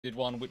did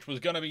one which was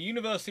going to be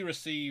universally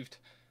received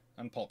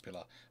and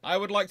popular. I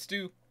would like to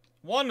do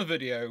one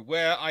video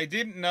where I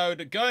didn't know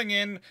that going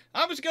in,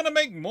 I was going to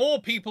make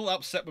more people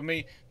upset with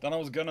me than I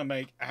was going to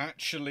make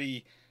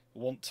actually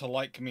want to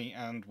like me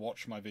and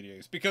watch my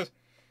videos. Because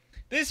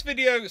this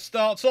video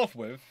starts off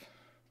with,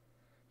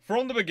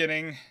 from the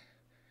beginning,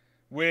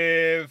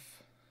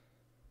 with,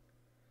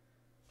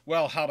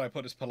 well, how do I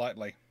put this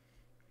politely?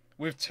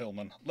 With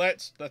Tillman.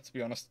 Let's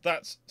be honest,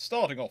 that's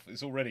starting off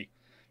is already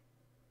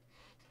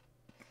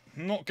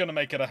not going to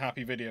make it a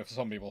happy video for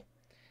some people.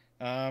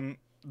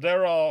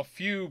 There are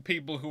few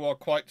people who are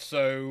quite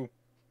so,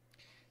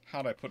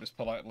 how do I put this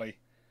politely?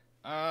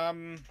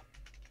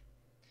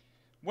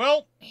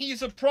 Well,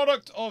 he's a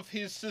product of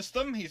his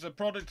system, he's a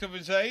product of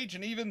his age,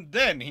 and even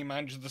then he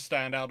manages to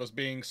stand out as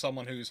being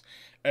someone who's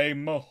a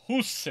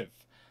massive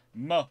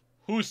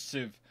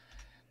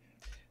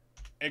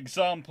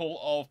example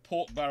of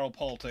pork barrel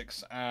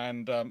politics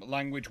and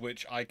language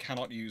which I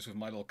cannot use with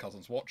my little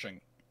cousins watching.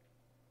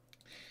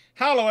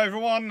 Hello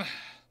everyone!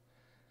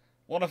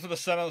 One of the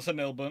senators at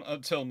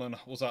Tillman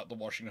was at the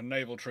Washington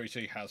Naval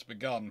Treaty has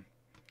begun.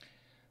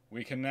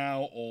 We can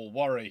now all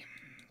worry.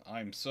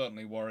 I'm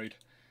certainly worried.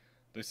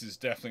 This is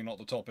definitely not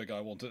the topic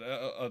I wanted,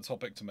 a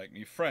topic to make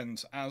new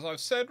friends, as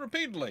I've said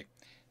repeatedly.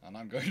 And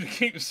I'm going to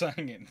keep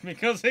saying it,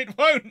 because it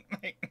won't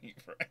make me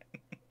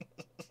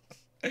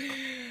friends.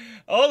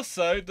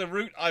 Also, the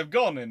route I've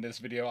gone in this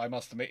video, I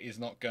must admit, is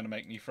not going to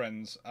make new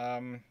friends.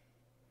 And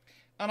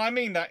I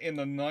mean that in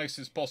the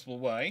nicest possible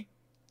way.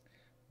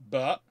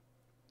 But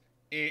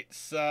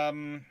it's, how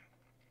do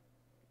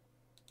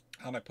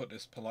I put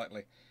this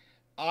politely?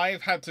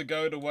 I've had to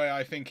go the way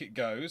I think it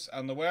goes,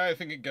 and the way I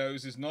think it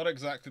goes is not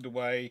exactly the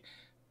way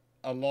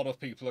a lot of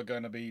people are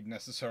going to be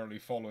necessarily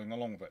following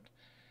along with it.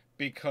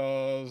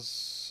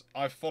 Because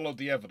I've followed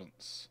the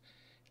evidence.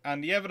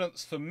 And the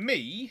evidence for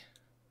me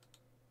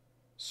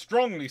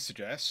strongly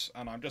suggests,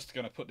 and I'm just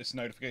going to put this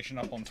notification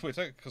up on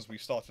Twitter because we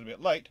started a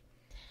bit late,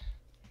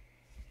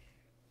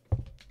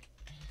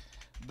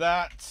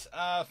 that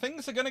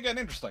things are going to get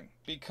interesting,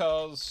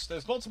 because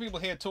there's lots of people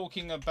here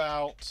talking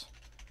about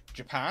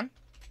Japan.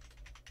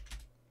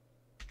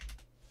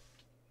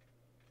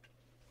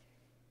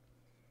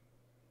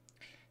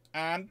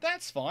 And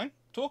that's fine.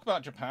 Talk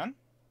about Japan.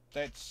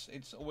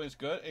 It's always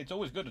good. It's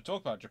always good to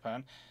talk about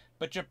Japan.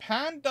 But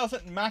Japan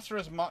doesn't matter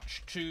as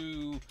much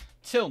to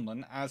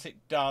Tillman as it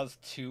does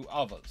to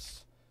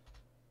others.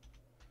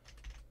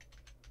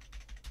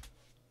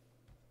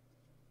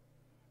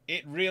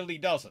 It really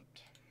doesn't.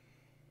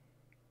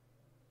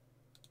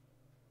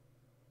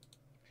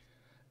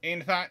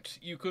 In fact,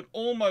 you could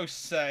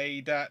almost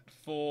say that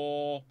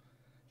for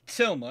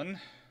Tillman,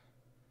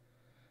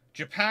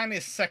 Japan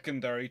is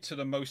secondary to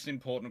the most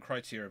important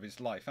criteria of his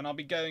life. And I'll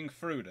be going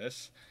through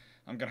this.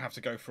 I'm going to have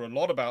to go through a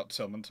lot about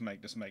Tillman to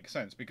make this make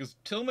sense, because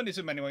Tillman is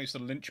in many ways the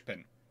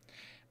linchpin.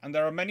 And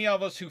there are many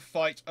others who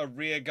fight a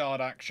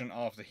rearguard action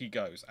after he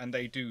goes. And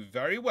they do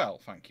very well.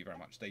 Thank you very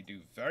much. They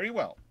do very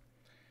well.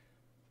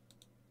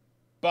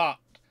 But,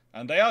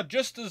 and they are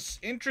just as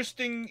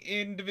interesting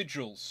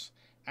individuals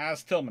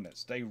as Tillman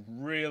is. They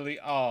really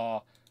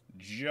are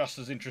just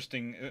as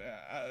interesting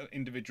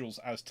individuals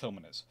as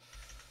Tillman is.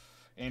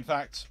 In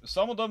fact,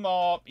 some of them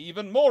are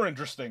even more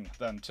interesting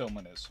than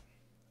Tillman is.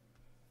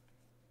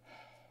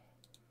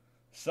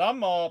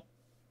 Some are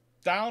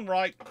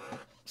downright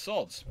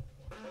sods.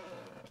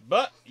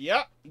 But,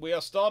 yeah, we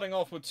are starting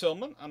off with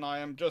Tillman, and I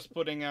am just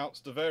putting out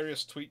the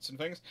various tweets and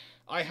things.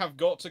 I have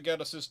got to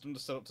get a system to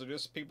set up to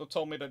this. People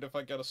told me that if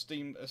I get a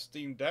Steam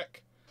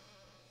Deck,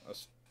 a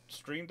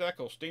Stream Deck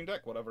or Steam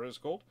Deck, whatever it is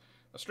called,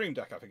 a Stream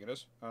Deck I think it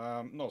is,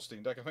 not a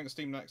Steam Deck, I think a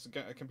Steam Deck's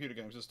a computer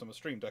game system, a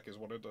Stream Deck is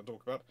what I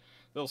talk about,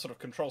 little sort of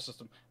control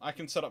system. I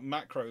can set up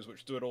macros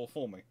which do it all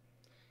for me.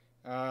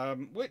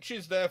 Which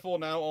is therefore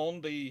now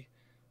on the,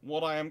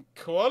 what I am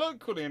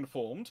colloquially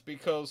informed,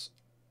 because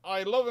I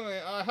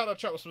had a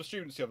chat with some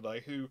students the other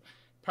day who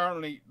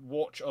apparently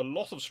watch a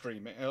lot of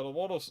streaming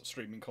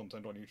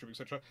content on YouTube,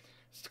 etc.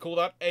 It's to call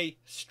that a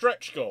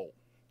stretch goal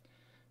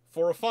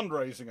for a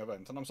fundraising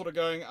event. And I'm sort of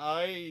going,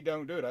 I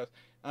don't do that.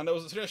 And there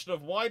was a suggestion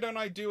of, why don't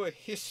I do a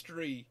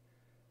history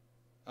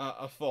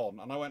a-thon?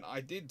 And I went, I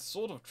did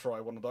sort of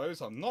try one of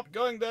those. I'm not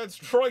going there to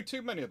try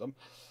too many of them.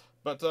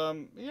 But,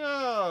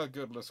 yeah,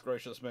 goodness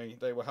gracious me.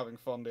 They were having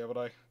fun the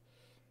other day.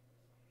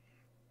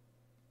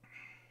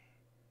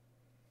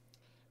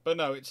 But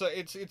no, it's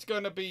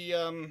going to be,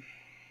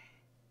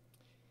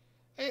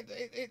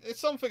 it's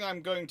something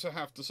I'm going to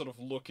have to sort of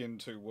look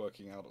into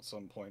working out at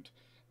some point.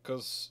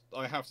 Because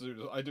I have to do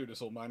this, I do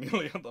this all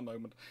manually at the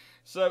moment.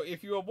 So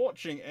if you are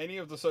watching any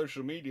of the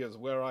social medias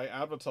where I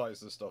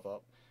advertise this stuff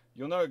up,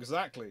 you'll know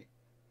exactly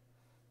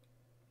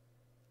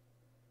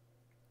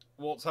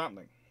what's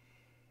happening.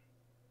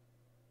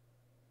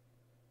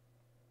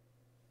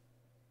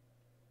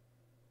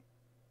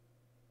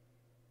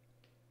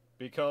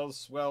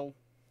 Because, well,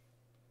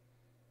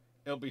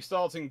 it'll be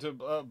starting to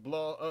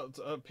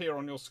appear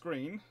on your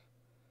screen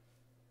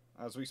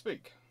as we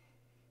speak.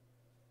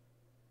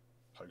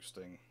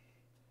 Posting.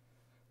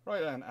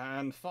 Right then,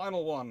 and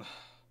final one.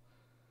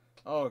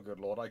 Oh, good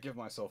lord, I give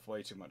myself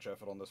way too much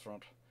effort on this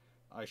front.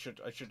 I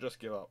should just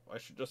give up. I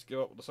should just give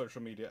up with the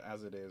social media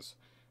as it is.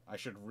 I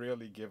should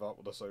really give up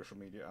with the social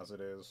media as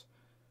it is.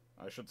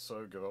 I should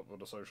so give up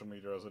with the social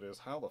media as it is.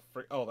 How the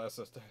frick... Oh, there's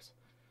this.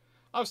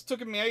 I was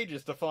taking me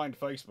ages to find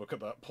Facebook at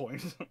that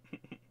point.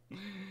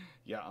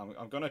 Yeah,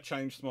 I'm going to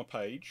change my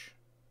page.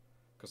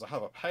 Because I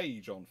have a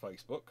page on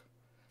Facebook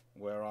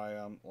where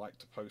I like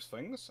to post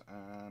things.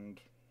 And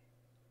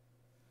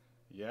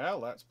yeah,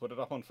 let's put it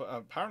up on...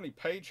 apparently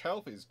page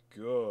health is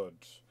good.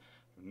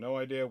 No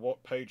idea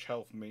what page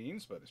health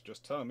means, but it's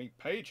just telling me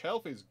page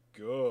health is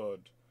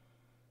good.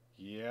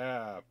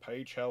 Yeah,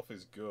 page health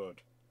is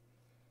good.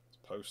 Let's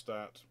post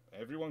that.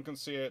 Everyone can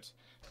see it.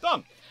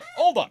 Done.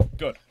 All done.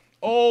 Good.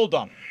 All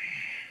done.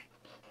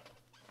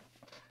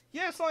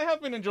 Yes, I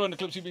have been enjoying the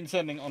clips you've been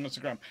sending on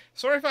Instagram.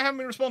 Sorry if I haven't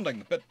been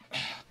responding, but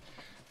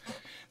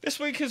this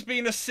week has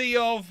been a sea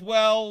of,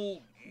 well,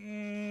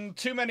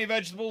 too many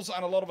vegetables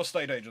and a lot of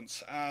estate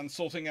agents and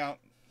sorting out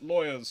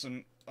lawyers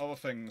and other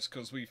things,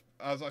 because we've,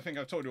 as I think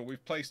I've told you,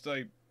 we've placed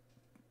a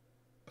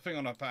thing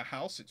on our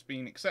house. It's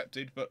been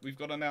accepted, but we've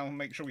got to now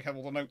make sure we have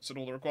all the notes and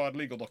all the required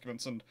legal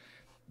documents, and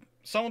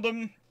some of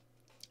them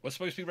were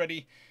supposed to be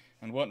ready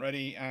and weren't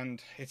ready,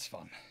 and it's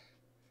fun.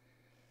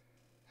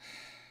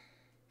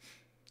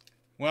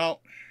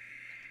 Well,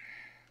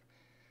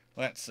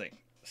 let's see.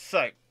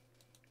 So,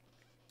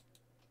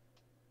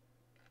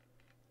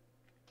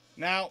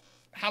 now,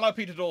 hello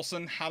Peter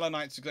Dawson, hello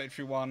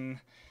Knight683-1,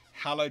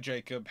 hello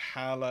Jacob,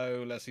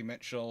 hello Leslie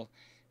Mitchell,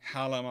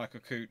 hello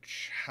Michael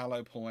Cooch,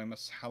 hello Paul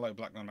Amos, hello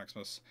Blackman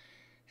Maximus,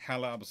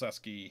 hello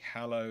Albasaski,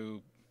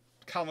 hello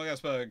Calvin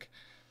Gesberg,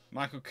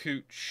 Michael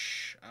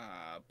Cooch,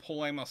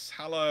 Paul Amos,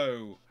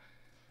 hello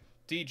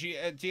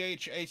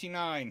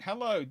DH89,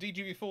 hello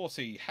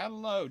DGB40,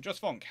 hello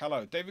Just Funk,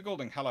 hello David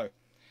Golding, hello.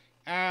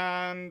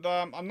 And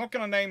I'm not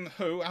going to name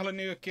who, hello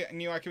New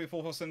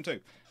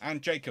IQB4472,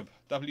 and Jacob,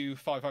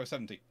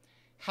 W5570.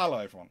 Hello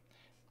everyone.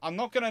 I'm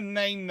not going to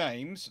name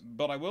names,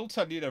 but I will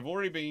tell you there have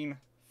already been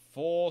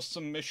 4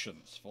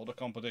 submissions for the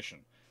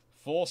competition.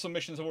 4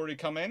 submissions have already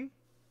come in,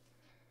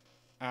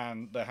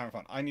 and they're having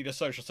fun. I need a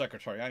social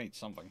secretary, I need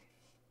something.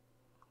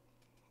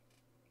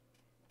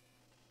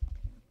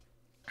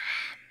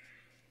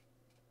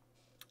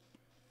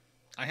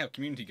 I have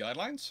community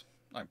guidelines.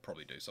 I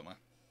probably do somewhere.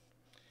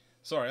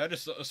 Sorry, I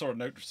just saw a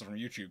notice from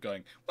YouTube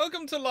going,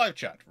 "Welcome to live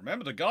chat.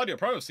 Remember to guard your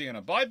privacy and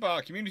abide by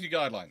our community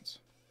guidelines."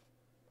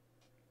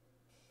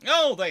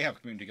 Oh, they have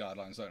community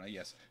guidelines, don't they?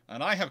 Yes.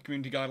 And I have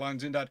community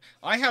guidelines in that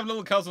I have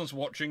little cousins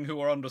watching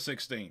who are under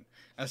 16.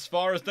 As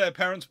far as their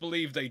parents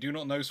believe, they do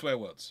not know swear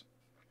words.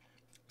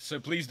 So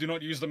please do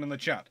not use them in the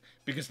chat,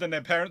 because then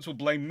their parents will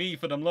blame me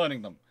for them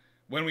learning them.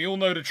 When we all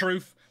know the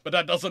truth, but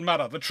that doesn't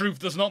matter. The truth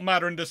does not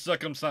matter in this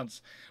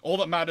circumstance. All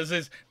that matters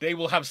is they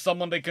will have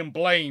someone they can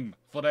blame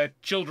for their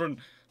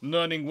children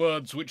learning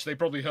words which they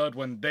probably heard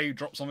when they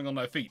dropped something on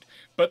their feet.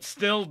 But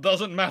still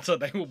doesn't matter.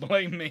 They will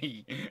blame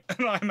me.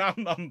 And I'm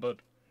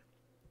outnumbered.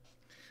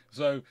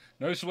 So,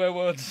 no swear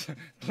words,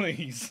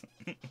 please.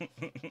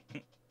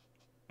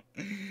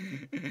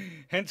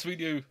 Hence we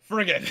do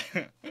frigate.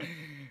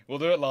 We'll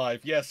do it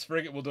live. Yes,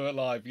 frigate will do it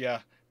live, yeah.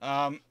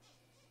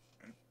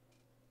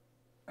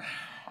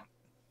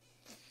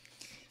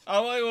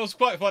 Oh, it was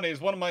quite funny. It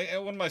was one of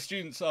my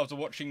students, after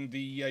watching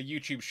the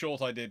YouTube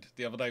short I did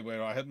the other day,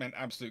 where I had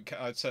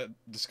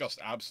discussed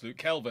absolute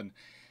Kelvin,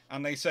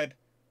 and they said,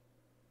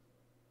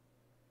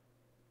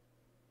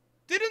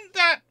 "Didn't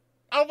that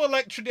other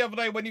lecture the other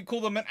day, when you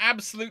call them an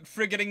absolute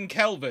frigating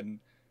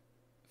Kelvin,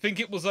 think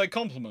it was a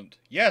compliment?"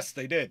 Yes,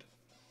 they did.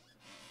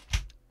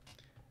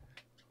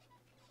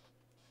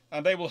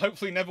 And they will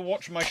hopefully never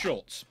watch my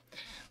shorts.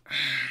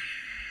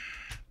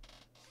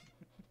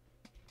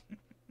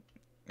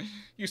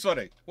 You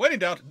sorry. When in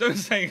doubt, don't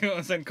send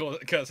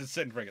curses,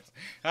 send frigates.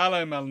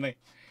 Hello, Melanie.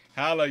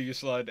 Hello,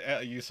 Uslid,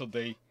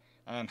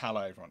 and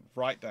hello, everyone.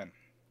 Right then.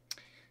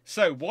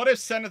 So, what if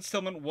Senator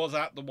Tillman was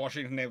at the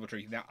Washington Naval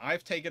Treaty? Now,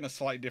 I've taken a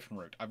slightly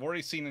different route. I've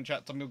already seen in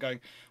chat some people going,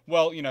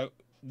 well, you know,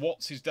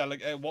 what's his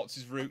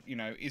route? You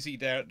know, is he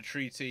there at the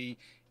treaty?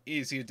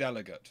 Is he a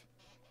delegate?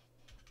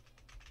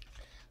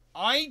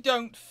 I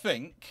don't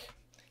think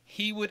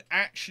he would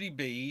actually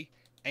be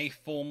a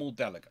formal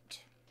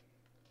delegate.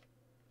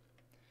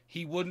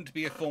 He wouldn't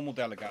be a formal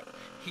delegate.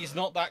 He's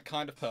not that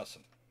kind of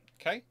person.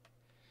 Okay?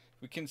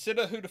 We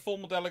consider who the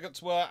formal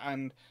delegates were,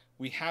 and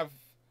we have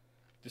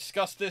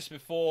discussed this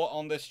before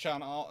on this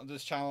channel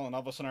and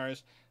other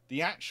scenarios.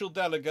 The actual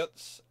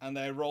delegates and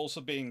their roles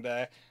of being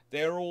there,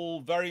 they're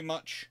all very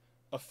much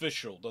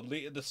official.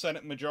 The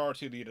Senate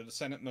Majority Leader, the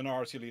Senate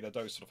Minority Leader,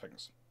 those sort of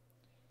things.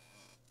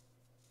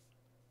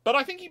 But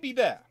I think he'd be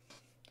there.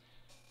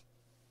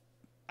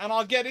 And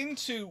I'll get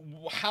into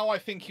how I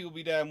think he'll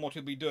be there and what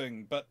he'll be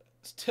doing, but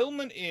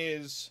Tillman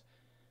is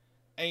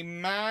a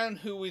man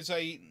who is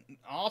an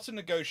art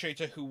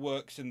negotiator who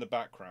works in the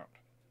background.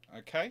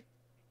 Okay?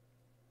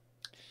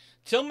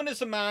 Tillman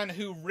is a man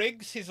who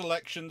rigs his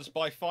elections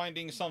by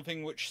finding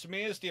something which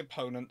smears the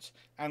opponent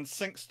and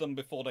sinks them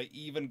before they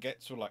even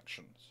get to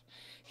elections.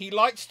 He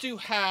likes to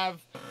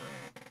have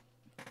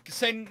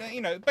send,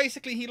 you know,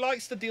 basically he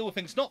likes to deal with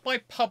things not by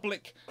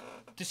public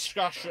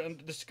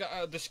discussion,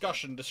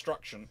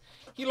 destruction.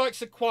 He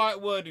likes a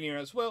quiet word in here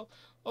as well.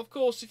 Of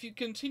course, if you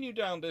continue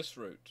down this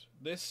route,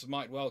 this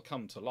might well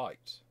come to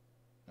light.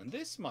 And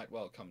this might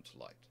well come to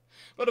light.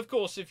 But of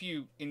course, if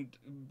you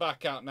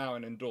back out now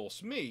and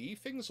endorse me,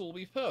 things will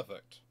be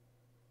perfect.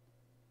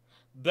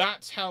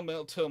 That's how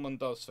Tillman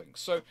does things.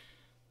 So,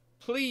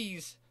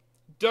 please,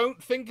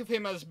 don't think of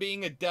him as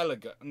being a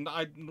delegate. And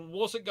I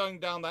wasn't going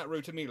down that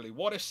route immediately.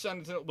 What if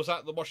Senator was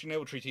at the Washington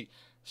Naval Treaty?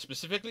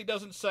 Specifically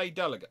doesn't say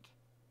delegate.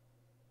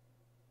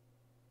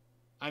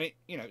 And it,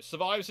 you know,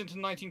 survives into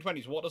the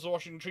 1920s. What does the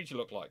Washington Treaty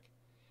look like?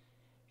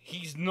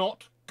 He's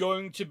not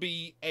going to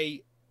be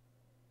a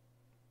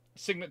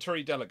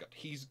signatory delegate.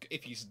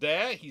 If he's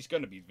there, he's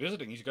going to be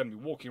visiting. He's going to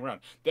be walking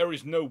around. There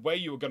is no way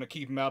you are going to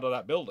keep him out of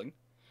that building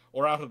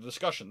or out of the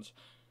discussions.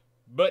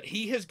 But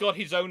he has got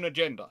his own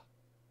agenda.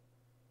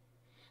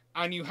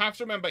 And you have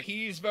to remember,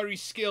 he is very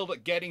skilled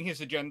at getting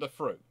his agenda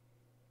through.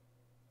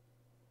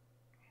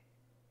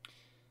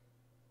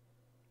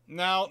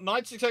 Now,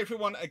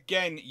 9681,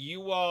 again,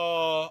 you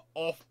are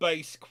off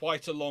base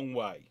quite a long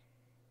way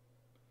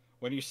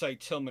when you say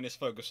Tillman is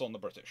focused on the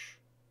British.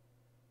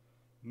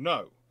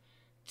 No.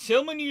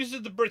 Tillman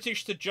uses the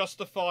British to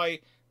justify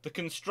the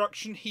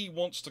construction he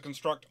wants to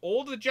construct,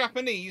 or the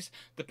Japanese,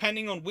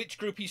 depending on which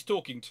group he's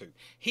talking to.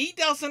 He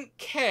doesn't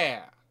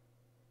care.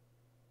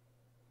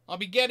 I'll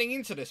be getting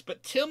into this,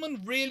 but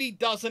Tillman really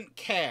doesn't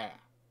care.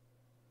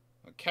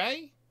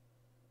 Okay?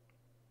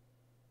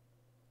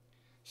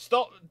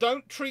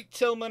 Don't treat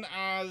Tillman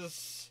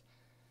as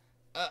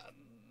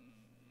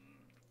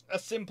a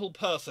simple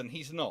person.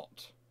 He's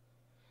not.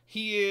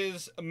 He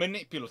is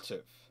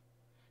manipulative.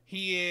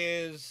 He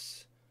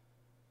is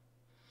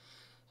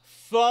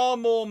far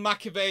more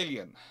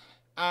Machiavellian.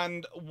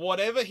 And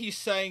whatever he's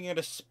saying in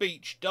a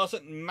speech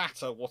doesn't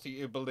matter what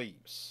he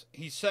believes.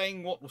 He's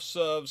saying what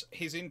serves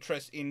his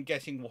interest in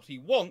getting what he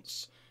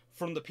wants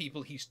from the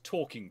people he's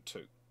talking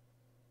to.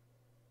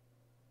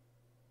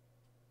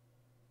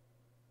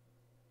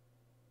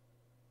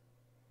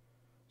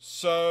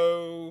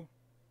 So,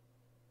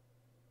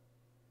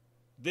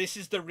 this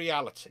is the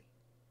reality.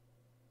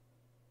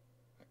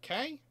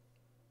 Okay?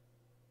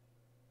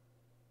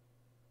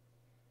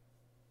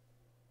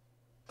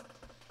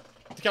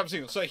 The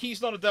captain. So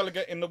he's not a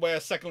delegate in the way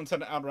a second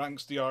lieutenant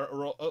outranks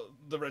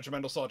the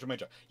regimental sergeant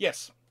major.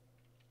 Yes.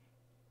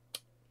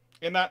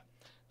 In that,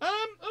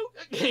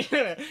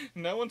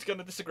 no one's going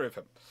to disagree with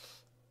him.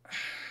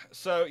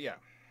 So yeah.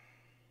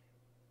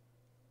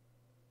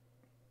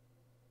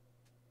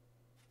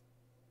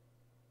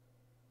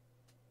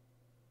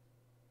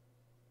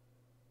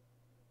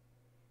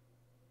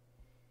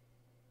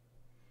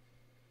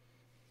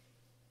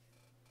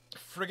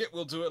 Frigate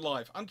will do it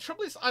live. And the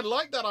trouble is, I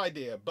like that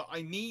idea, but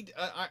I need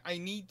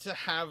to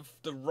have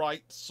the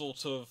right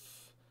sort of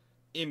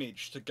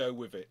image to go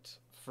with it.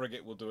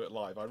 Frigate will do it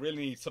live. I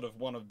really need sort of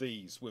one of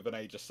these with an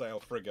Age of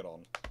Sail frigate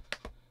on.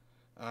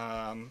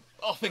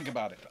 I'll think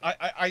about it.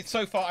 I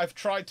so far I've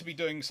tried to be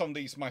doing some of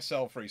these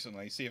myself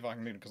recently. See if I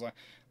can do it, because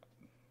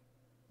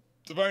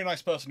the very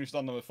nice person who's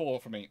done them before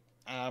for me.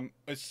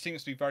 It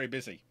seems to be very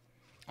busy,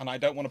 and I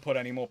don't want to put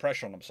any more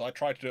pressure on them. So I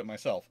tried to do it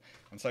myself,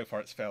 and so far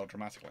it's failed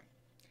dramatically.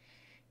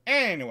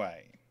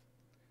 Anyway,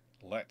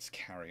 let's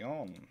carry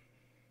on.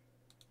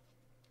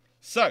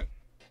 So,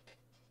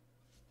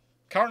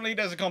 currently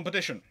there's a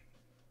competition.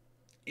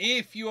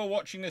 If you are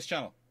watching this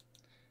channel,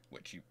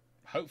 which you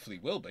hopefully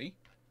will be,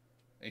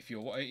 if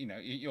you're,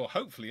 you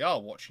hopefully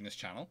are watching this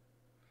channel.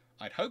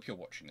 I'd hope you're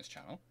watching this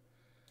channel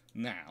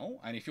now,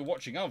 and if you're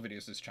watching our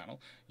videos this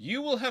channel,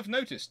 you will have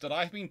noticed that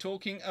I've been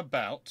talking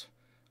about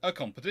a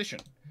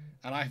competition,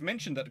 and I've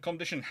mentioned that the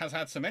competition has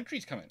had some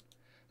entries come in,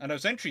 and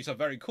those entries are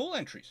very cool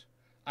entries.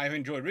 I have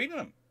enjoyed reading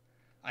them.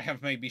 I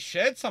have maybe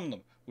shared some of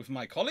them with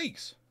my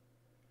colleagues,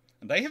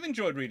 and they have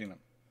enjoyed reading them.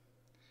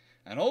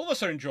 And all of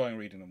us are enjoying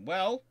reading them.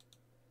 Well,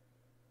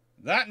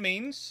 that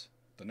means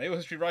the Naval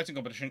History Writing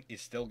Competition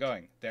is still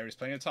going. There is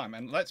plenty of time.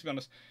 And let's be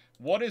honest,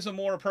 what is a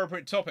more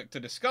appropriate topic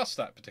to discuss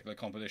that particular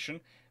competition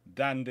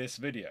than this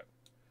video?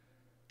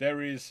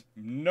 There is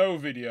no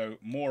video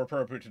more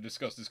appropriate to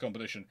discuss this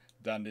competition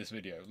than this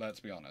video, let's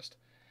be honest.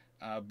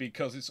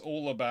 Because it's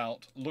all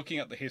about looking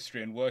at the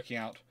history and working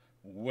out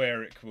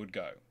where it would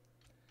go.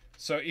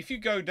 So if you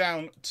go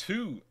down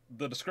to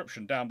the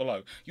description down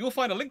below, you'll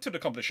find a link to the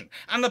competition.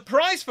 And the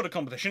prize for the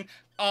competition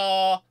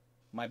are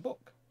my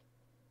book.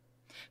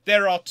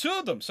 There are 2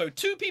 of them, so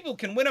 2 people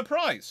can win a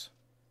prize.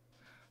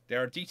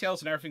 There are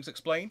details and everything's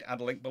explained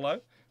and a link below.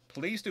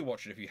 Please do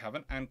watch it if you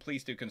haven't, and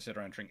please do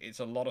consider entering.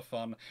 It's a lot of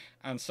fun,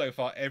 and so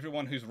far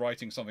everyone who's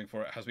writing something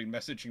for it has been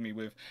messaging me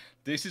with,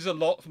 this is a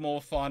lot more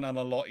fun and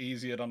a lot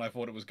easier than I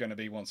thought it was going to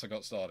be once I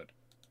got started.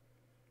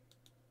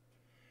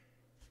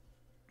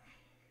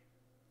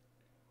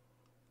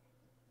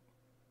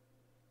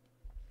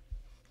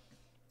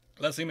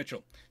 Leslie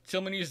Mitchell.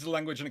 Tillman uses the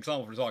language and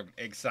example for his argument.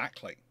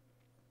 Exactly.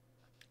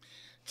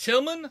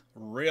 Tillman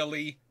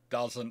really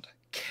doesn't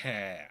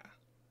care.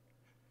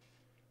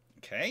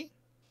 Okay?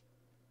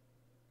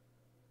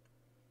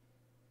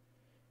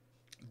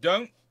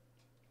 don't...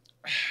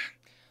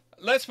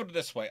 Let's put it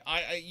this way.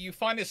 You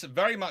find this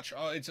very much...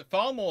 it's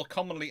far more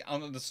commonly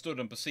understood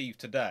and perceived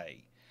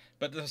today.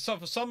 But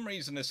for some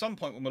reason, at some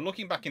point when we're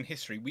looking back in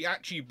history, we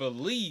actually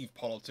believe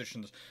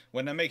politicians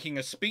when they're making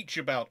a speech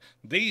about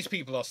these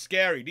people are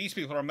scary, these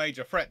people are a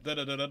major threat,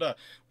 da-da-da-da-da.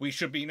 We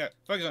should be...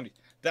 focus on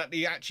that.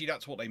 Actually,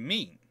 that's what they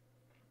mean.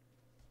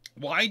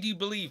 Why do you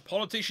believe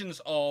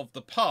politicians of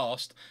the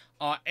past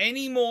are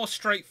any more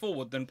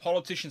straightforward than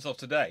politicians of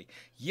today?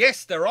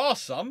 Yes, there are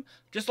some,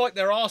 just like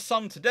there are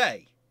some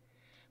today.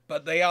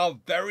 But they are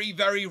very,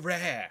 very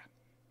rare.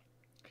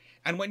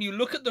 And when you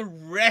look at the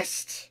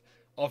rest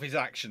of his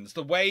actions,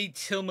 the way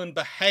Tillman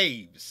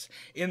behaves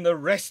in the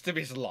rest of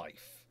his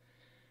life,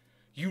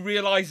 you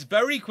realise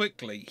very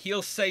quickly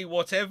he'll say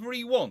whatever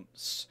he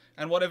wants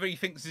and whatever he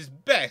thinks is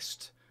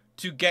best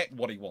to get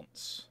what he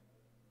wants.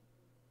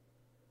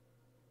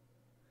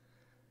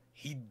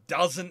 He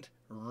doesn't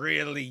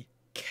really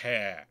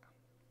care.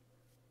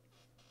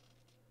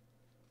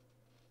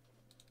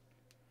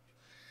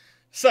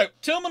 So,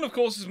 Tillman, of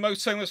course, is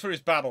most famous for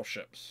his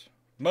battleships.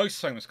 Most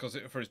famous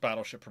for his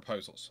battleship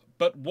proposals.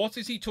 But what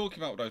is he talking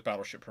about with those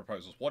battleship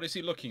proposals? What is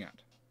he looking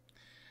at?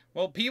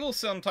 Well, people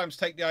sometimes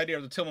take the idea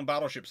of the Tillman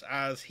battleships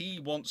as he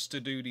wants to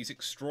do these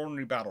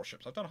extraordinary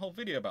battleships. I've done a whole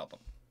video about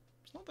them.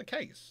 It's not the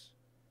case.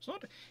 It's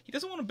not. He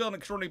doesn't want to build an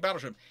extraordinary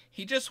battleship.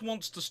 He just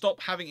wants to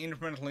stop having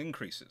incremental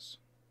increases.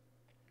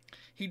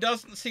 He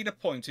doesn't see the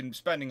point in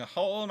spending a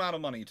whole amount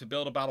of money to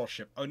build a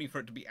battleship only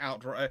for it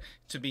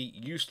to be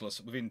useless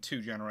within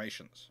 2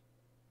 generations.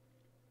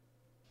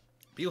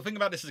 People think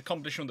about this as a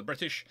competition with the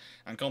British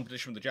and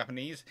competition with the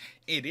Japanese.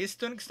 It is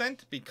to an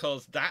extent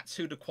because that's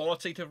who the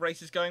qualitative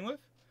race is going with.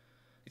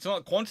 It's not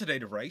a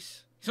quantitative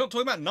race. He's not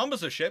talking about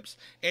numbers of ships.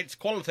 It's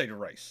qualitative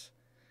race.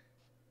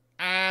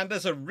 And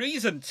there's a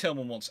reason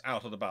Tillman wants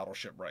out of the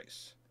battleship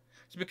race.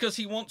 It's because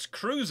he wants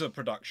cruiser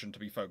production to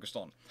be focused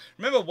on.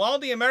 Remember, while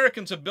the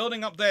Americans are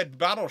building up their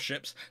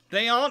battleships,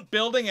 they aren't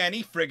building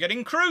any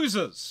frigating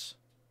cruisers.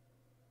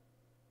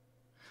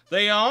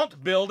 They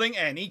aren't building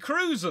any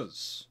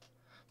cruisers.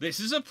 This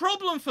is a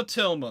problem for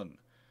Tillman.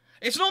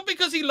 It's not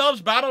because he loves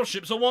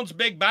battleships or wants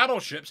big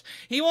battleships.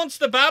 He wants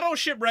the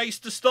battleship race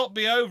to stop,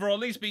 be over, or at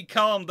least be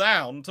calmed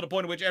down to the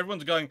point at which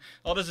everyone's going,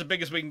 oh, this is as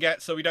big as we can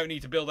get, so we don't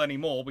need to build any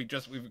more. We've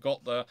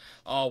got the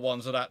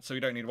R1s of that, so we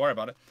don't need to worry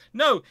about it.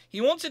 No,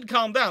 he wants it to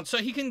calm down so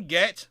he can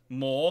get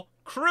more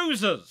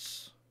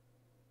cruisers.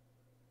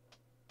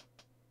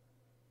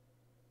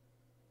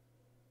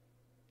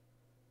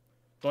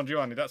 Don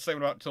Giovanni, that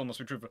statement about Tillman must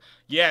be true.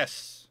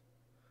 Yes.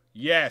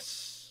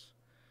 Yes.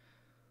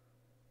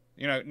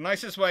 You know,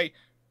 nicest way,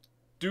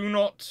 do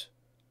not...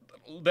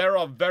 There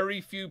are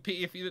very few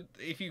people...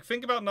 If you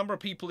think about the number of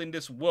people in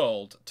this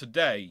world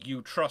today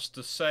you trust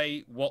to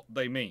say what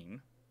they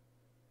mean,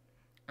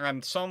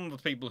 and some of the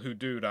people who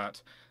do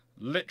that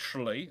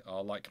literally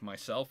are like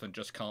myself and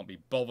just can't be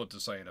bothered to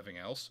say anything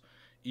else,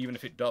 even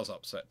if it does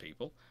upset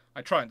people.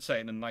 I try and say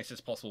it in the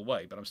nicest possible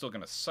way, but I'm still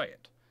going to say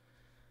it.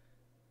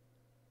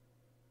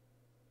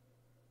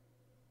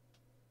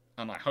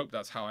 And I hope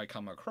that's how I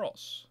come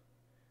across.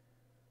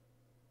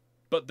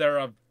 But there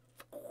are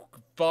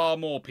far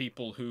more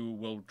people who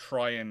will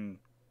try and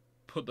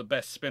put the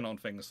best spin on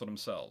things for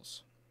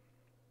themselves.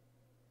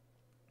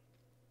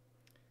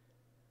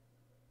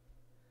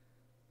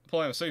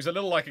 So he's a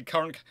little like a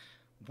current...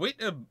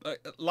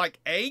 like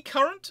a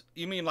current?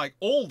 You mean like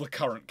all the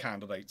current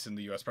candidates in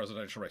the US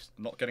presidential race?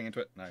 I'm not getting into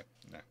it? No.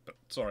 But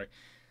sorry.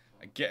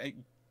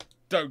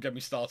 Don't get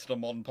me started on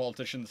modern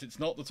politicians. It's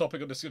not the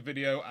topic of this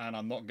video, and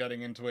I'm not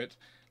getting into it.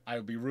 I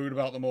would be rude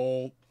about them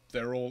all.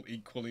 They're all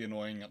equally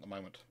annoying at the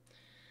moment.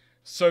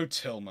 So,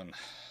 Tillman.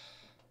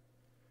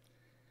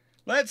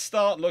 Let's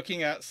start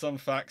looking at some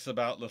facts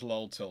about little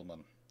old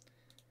Tillman.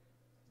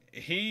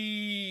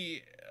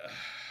 He...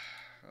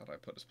 How do I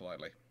put this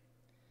politely?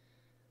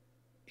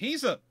 He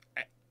is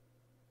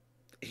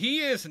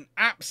an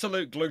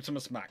absolute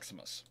glutamus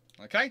maximus.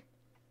 Okay?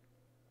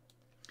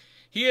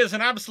 He is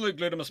an absolute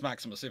glutamus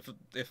maximus.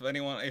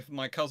 If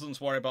my cousins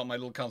worry about my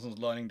little cousins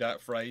learning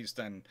that phrase,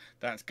 then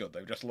that's good.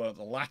 They've just learned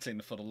the Latin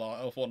for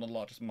one of the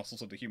largest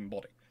muscles of the human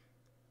body.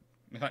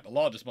 In fact, the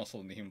largest muscle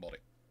in the human body.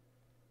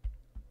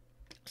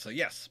 So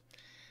yes,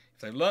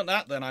 if they've learned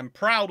that, then I'm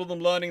proud of them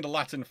learning the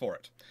Latin for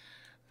it,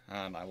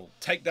 and I will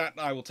take that.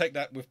 I will take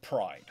that with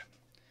pride.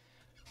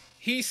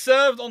 He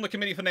served on the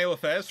Committee for Naval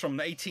Affairs from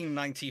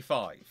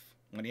 1895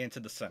 when he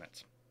entered the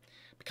Senate,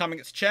 becoming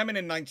its chairman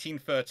in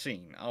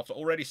 1913, after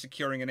already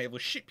securing a naval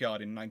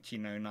shipyard in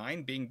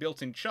 1909 being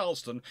built in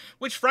Charleston,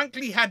 which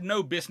frankly had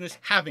no business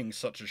having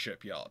such a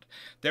shipyard.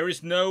 There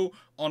is no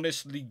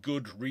honestly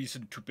good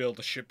reason to build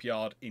a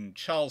shipyard in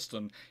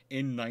Charleston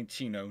in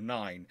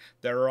 1909.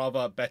 There are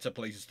other better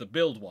places to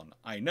build one.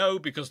 I know,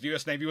 because the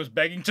US Navy was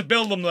begging to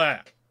build them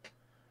there.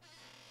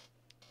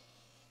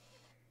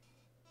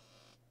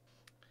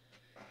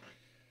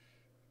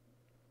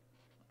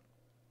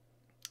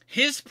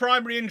 His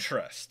primary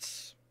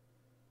interests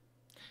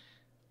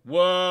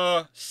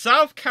were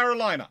South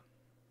Carolina,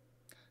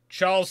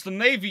 Charleston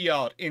Navy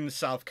Yard in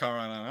South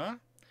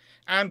Carolina,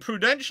 and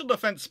prudential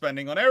defence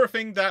spending on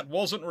everything that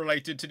wasn't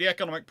related to the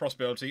economic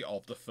prosperity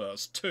of the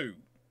first two.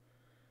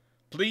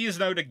 Please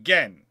note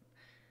again,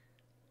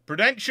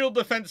 prudential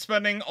defence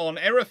spending on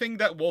everything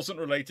that wasn't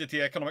related to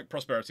the economic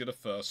prosperity of the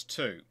first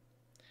two.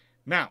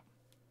 Now,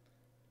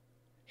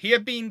 he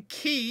had been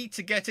key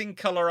to getting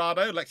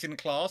Colorado, Lexington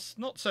class,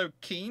 not so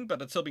keen, but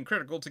had still been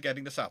critical to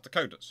getting the South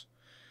Dakotas.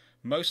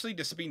 Mostly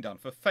this has been done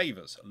for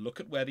favours. Look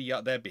at where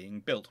they're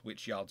being built,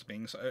 which yards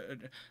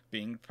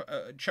being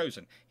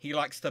chosen. He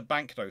likes to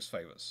bank those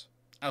favours.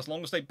 As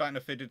long as they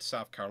benefited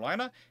South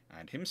Carolina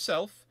and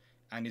himself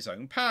and his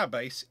own power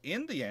base,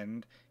 in the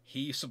end,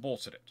 he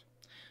supported it.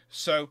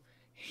 So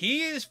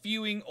he is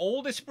viewing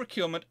all this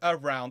procurement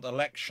around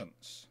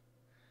elections.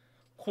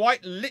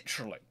 Quite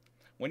literally.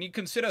 When you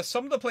consider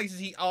some of the places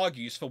he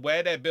argues for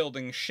where they're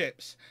building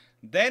ships,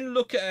 then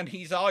look at, and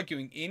he's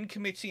arguing in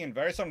committee and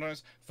various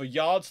sometimes for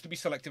yards to be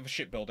selected for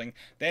shipbuilding,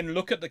 then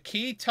look at the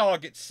key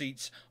target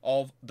seats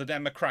of the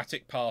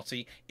Democratic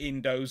Party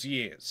in those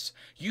years.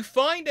 You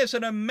find there's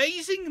an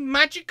amazing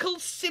magical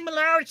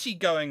similarity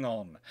going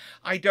on.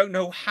 I don't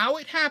know how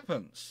it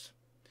happens.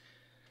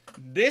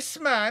 This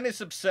man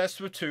is obsessed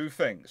with two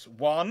things.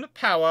 One,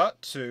 power.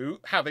 Two,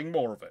 having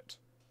more of it.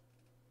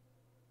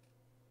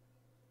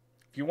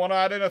 If you want to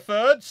add in a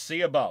third,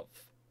 see above.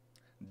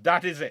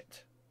 That is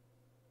it.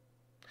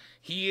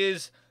 He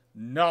is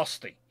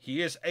nasty.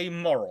 He is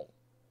amoral.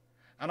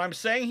 And I'm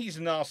saying he's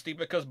nasty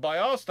because by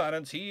our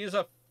standards, he is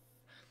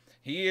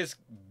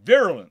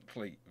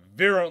virulently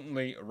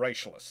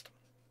racialist.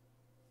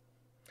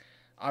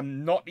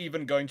 I'm not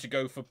even going to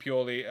go for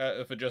purely,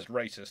 for just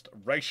racist.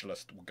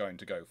 Racialist we're going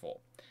to go for.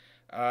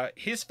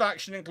 His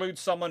faction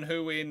includes someone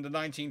who in the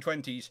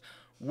 1920s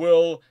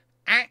will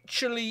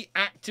actually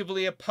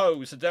actively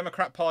oppose the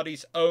Democrat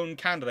Party's own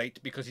candidate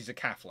because he's a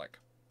Catholic.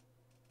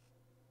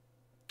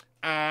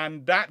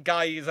 And that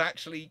guy is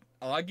actually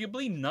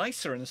arguably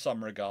nicer in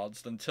some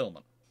regards than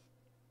Tillman.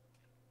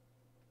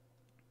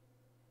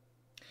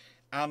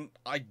 And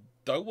I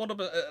don't want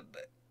to...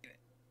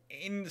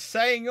 in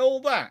saying all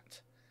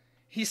that,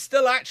 he's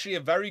still actually a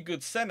very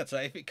good senator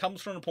if it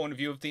comes from the point of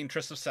view of the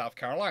interests of South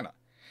Carolina.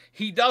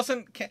 He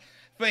doesn't care.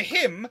 For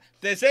him,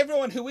 there's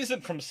everyone who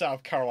isn't from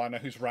South Carolina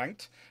who's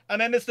ranked, and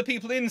then there's the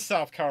people in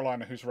South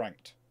Carolina who's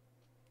ranked.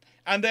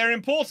 And their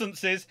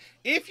importance is,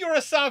 if you're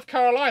a South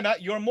Carolina,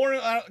 you're more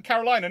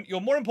Carolinian, you're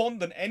more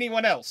important than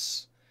anyone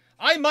else.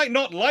 I might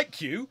not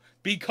like you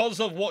because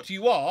of what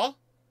you are,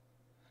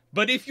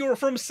 but if you're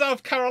from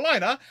South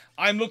Carolina,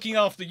 I'm looking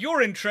after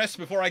your interests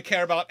before I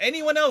care about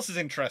anyone else's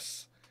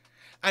interests.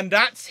 And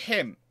that's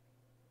him.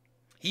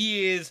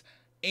 He is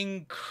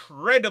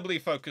incredibly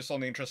focused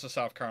on the interests of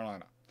South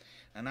Carolina.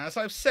 And as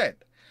I've said,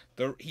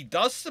 he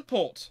does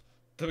support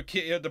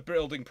the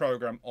building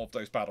program of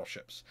those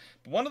battleships.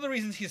 But one of the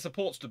reasons he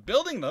supports the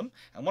building them,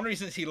 and one of the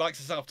reasons he likes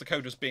the South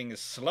Dakotas being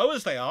as slow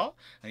as they are,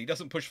 and he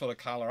doesn't push for the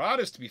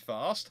Colorados to be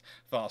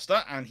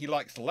faster, and he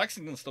likes the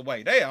Lexingtons the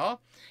way they are,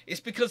 is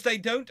because they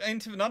don't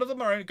none of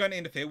them are going to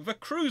interfere with a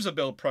cruiser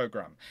build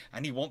program.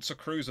 And he wants a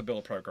cruiser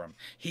build program.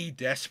 He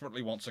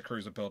desperately wants a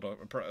cruiser build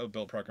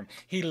program.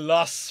 He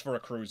lusts for a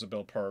cruiser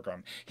build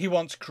program. He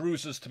wants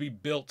cruisers to be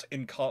built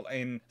in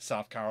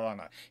South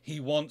Carolina. He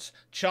wants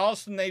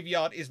Charleston Navy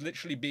Yard is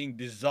literally being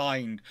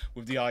designed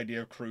with the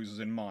idea of cruisers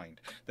in mind.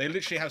 They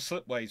literally have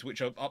slipways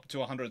which are up to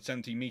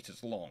 170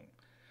 meters long.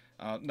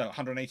 No,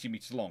 180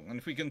 meters long. And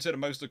if we consider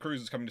most of the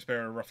cruisers coming to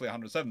Superior are roughly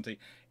 170,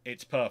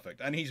 it's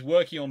perfect. And he's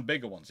working on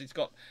bigger ones. It's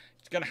got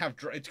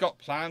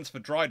plans for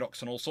dry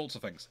docks and all sorts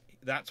of things.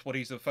 That's what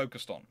he's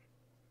focused on.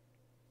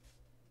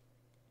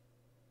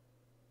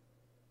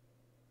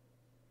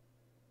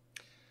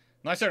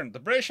 Nice Aaron. The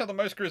British have the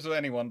most cruisers of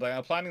anyone. They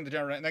are planning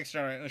the next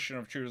generation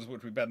of cruisers,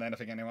 which would be better than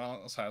anything anyone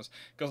else has,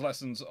 because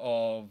lessons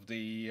of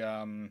the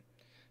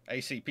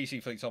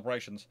PC fleet's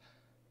operations.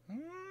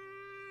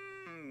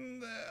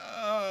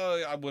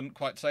 I wouldn't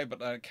quite say,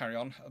 but carry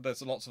on.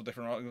 There's lots of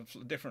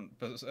different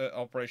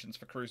operations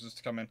for cruisers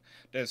to come in.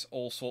 There's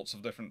all sorts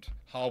of different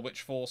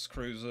Harwich Force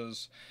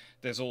cruisers.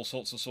 There's all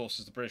sorts of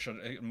sources the British are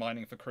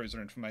mining for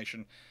cruiser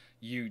information.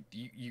 You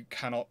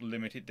cannot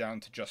limit it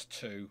down to just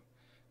two.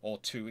 Or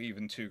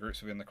even two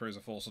groups within the cruiser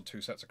force, or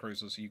two sets of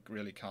cruisers. You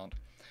really can't.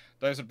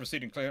 Those are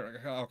preceding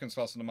Clarke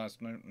class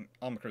and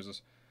armor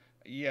cruisers.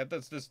 Yeah,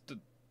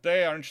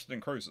 they are interested in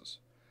cruisers,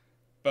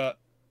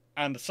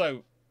 and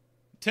so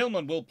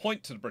Tillman will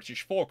point to the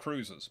British for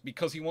cruisers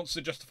because he wants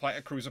to justify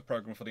a cruiser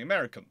program for the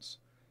Americans,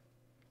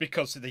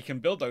 because they can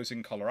build those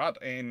in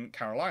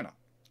Carolina.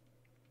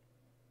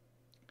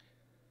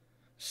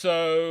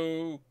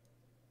 So.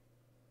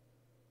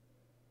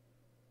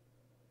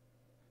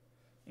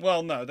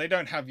 Well, no, they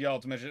don't have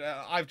yards measured.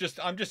 I'm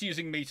just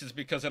using meters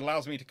because it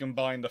allows me to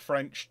combine the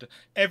French to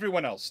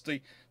everyone else.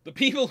 The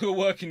people who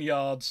work in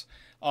yards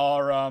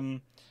are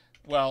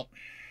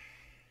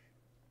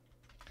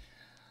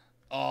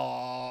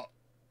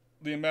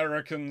the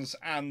Americans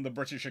and the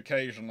British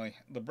occasionally.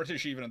 The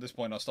British, even at this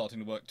point, are starting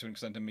to work to an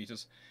extent in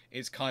meters.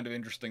 It's kind of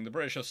interesting. The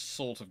British are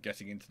sort of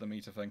getting into the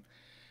meter thing.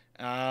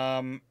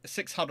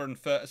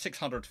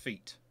 600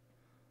 feet.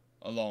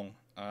 along,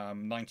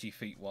 90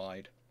 feet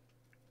wide.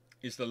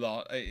 Is the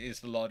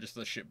largest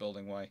of the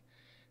shipbuilding way,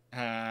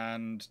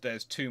 and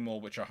there's 2 more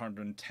which are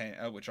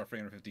 110, which are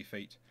 350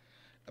 feet.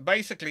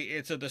 Basically,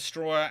 it's a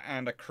destroyer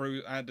and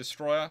a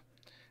destroyer,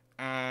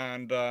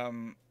 and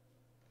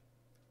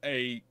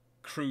a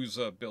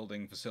cruiser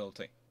building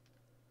facility.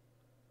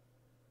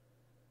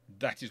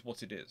 That is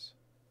what it is.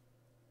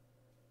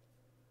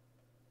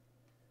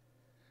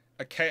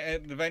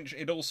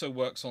 Eventually, it also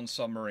works on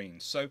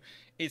submarines. So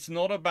it's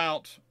not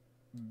about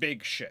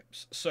big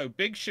ships. So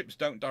big ships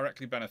don't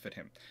directly benefit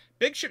him.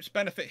 Big ships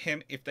benefit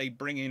him if they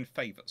bring in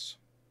favors.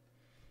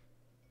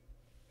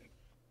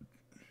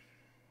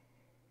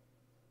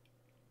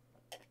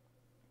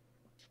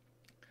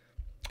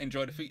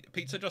 Enjoy the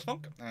pizza, Just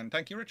Funk, and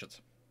thank you, Richards.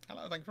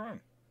 Hello, thank you for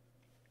having.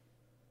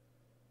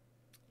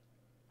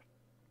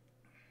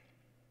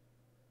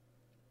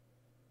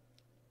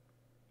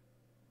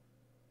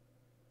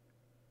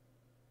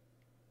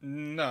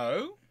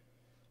 No.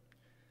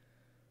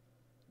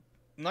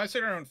 Nice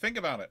to don't think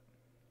about it.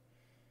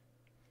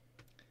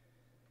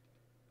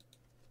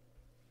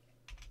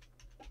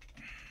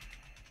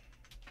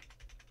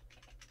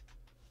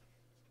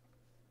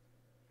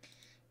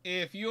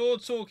 If you're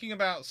talking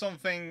about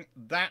something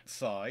that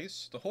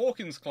size, the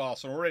Hawkins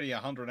class are already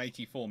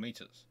 184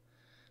 meters.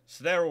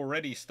 So they're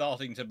already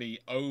starting to be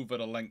over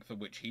the length of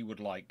which he would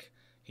like.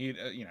 He,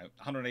 you know,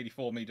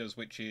 184 meters,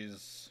 which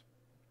is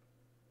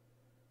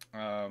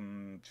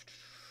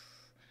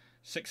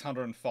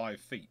 605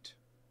 feet.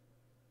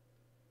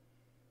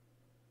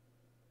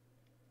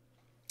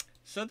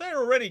 So they're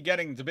already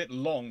getting a bit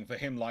long for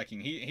him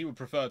liking. He would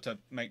prefer to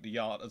make the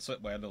yard a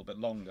certain way a little bit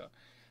longer.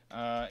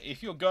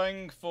 If you're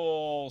going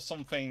for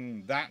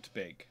something that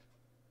big,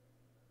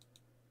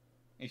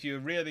 if you're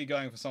really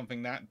going for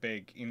something that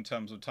big in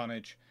terms of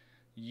tonnage,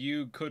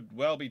 you could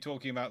well be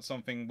talking about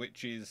something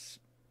which is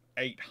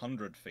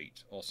 800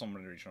 feet or somewhere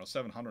in the region, or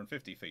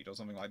 750 feet or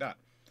something like that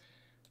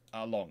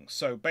long.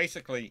 So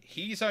basically,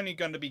 he's only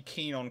going to be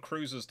keen on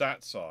cruisers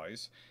that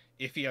size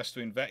if he has to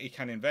invest. He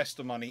can invest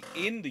the money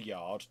in the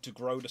yard to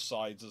grow the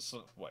size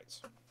of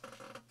weights,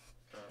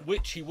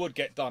 which he would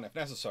get done if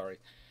necessary.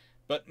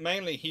 But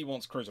mainly, he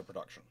wants cruiser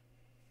production.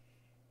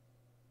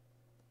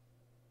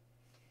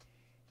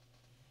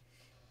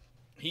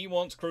 He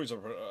wants cruiser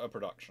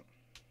production.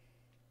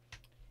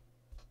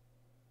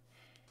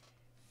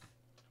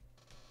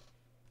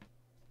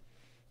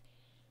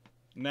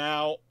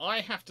 Now,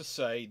 I have to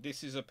say,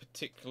 this is a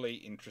particularly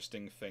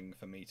interesting thing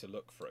for me to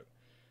look through.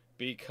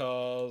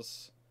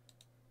 Because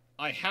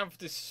I have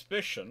this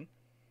suspicion,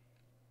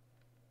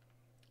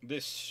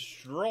 this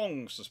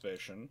strong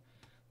suspicion,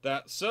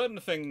 that certain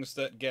things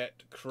that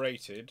get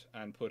created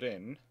and put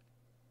in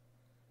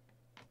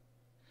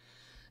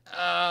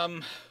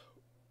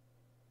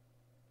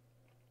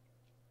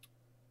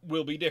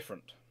will be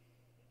different.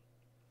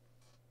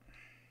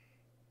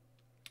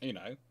 You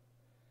know.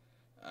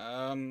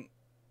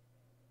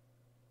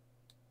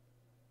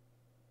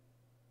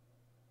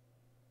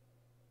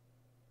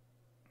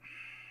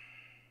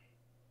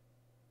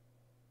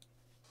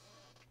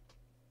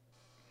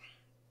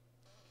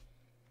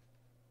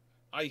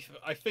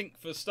 I think,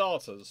 for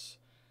starters,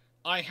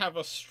 I have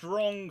a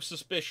strong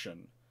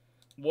suspicion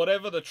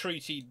whatever the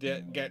treaty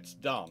gets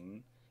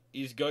done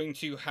is going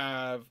to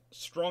have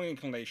strong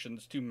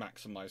inclinations to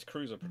maximize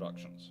cruiser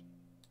productions.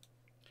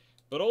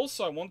 But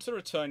also, I want to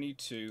return you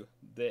to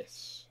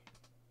this.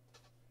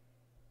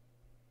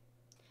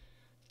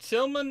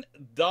 Tillman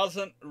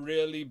doesn't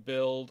really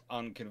build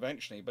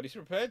unconventionally, but he's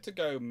prepared to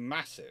go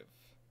massive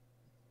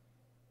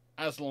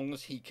as long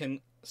as he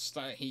can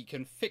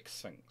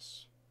fix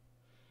things.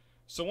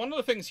 So one of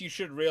the things you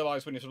should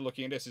realise when you're sort of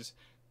looking at this is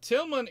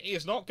Tillman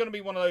is not going to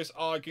be one of those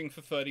arguing for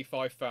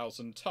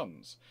 35,000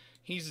 tons.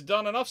 He's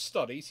done enough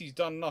studies, he's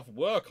done enough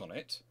work on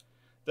it,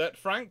 that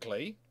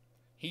frankly,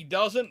 he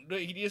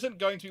isn't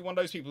going to be one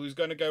of those people who's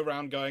going to go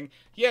around going,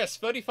 yes,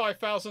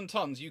 35,000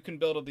 tons, you can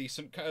build a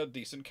decent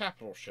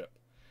capital ship.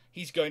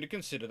 He's going to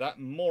consider that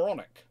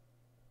moronic.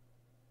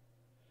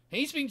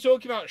 He's been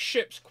talking about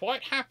ships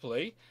quite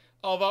happily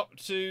of up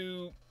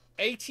to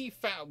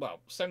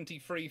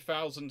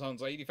 73,000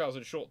 tons,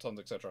 80,000 short tons,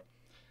 etc.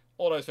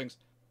 All those things,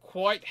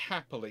 quite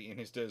happily in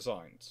his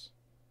designs.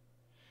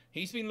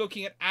 He's been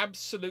looking at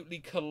absolutely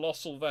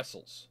colossal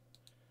vessels.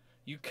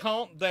 You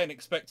can't then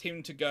expect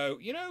him to go,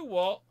 you know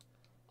what,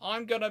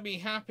 I'm going to be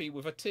happy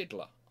with a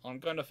tiddler. I'm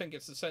going to think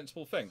it's a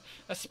sensible thing.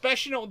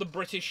 Especially not with the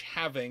British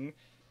having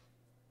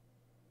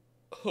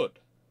Hood.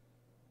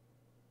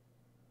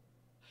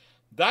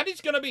 That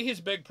is going to be his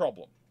big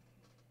problem.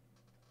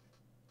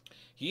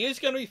 He is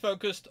going to be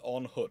focused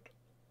on Hood.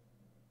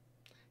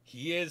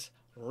 He is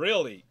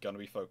really going to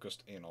be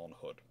focused in on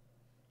Hood.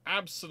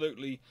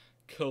 Absolutely,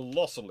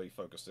 colossally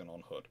focused in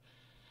on Hood.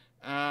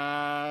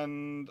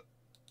 And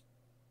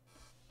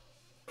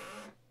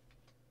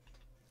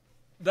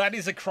that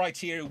is a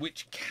criteria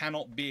which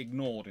cannot be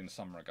ignored in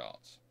some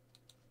regards.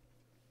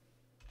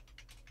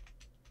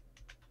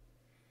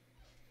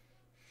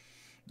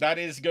 That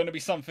is going to be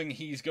something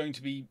he's going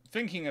to be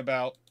thinking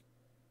about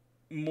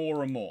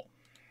more and more.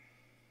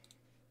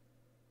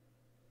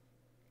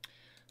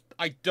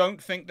 I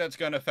don't think that's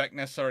going to affect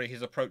necessarily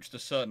his approach to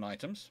certain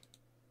items.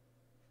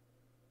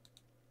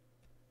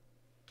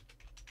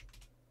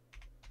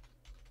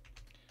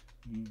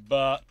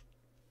 But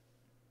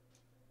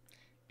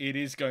it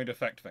is going to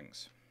affect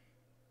things.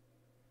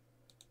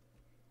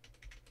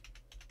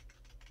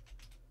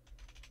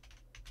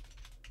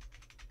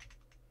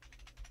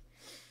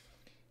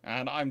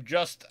 And I'm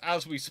just,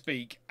 as we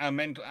speak, I'm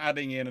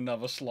adding in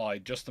another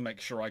slide just to make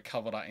sure I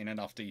cover that in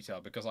enough detail,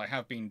 because I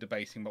have been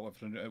debating about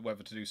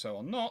whether to do so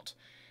or not.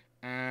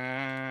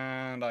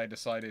 And I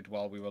decided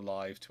while we were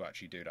live to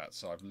actually do that.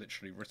 So I've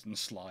literally written the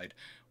slide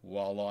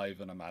while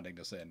live and I'm adding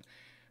this in.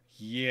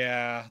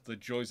 Yeah, the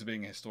joys of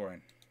being a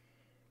historian.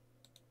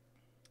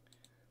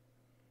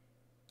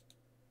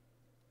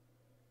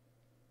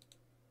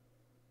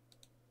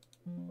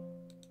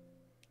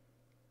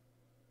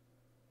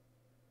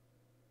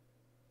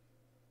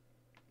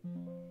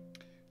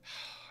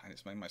 And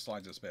it's made my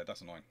slides disappear.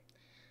 That's annoying.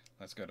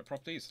 Let's go to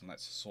properties and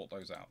let's sort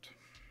those out.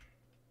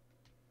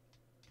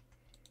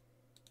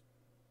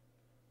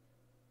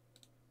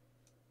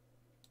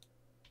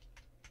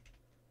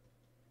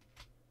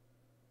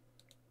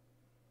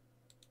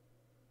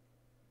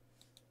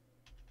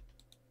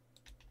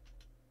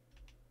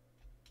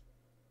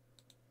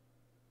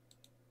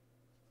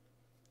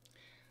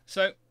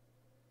 So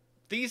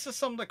these are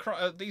some of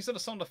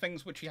the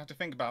things which you have to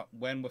think about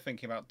when we're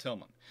thinking about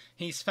Tillman.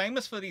 He's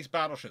famous for these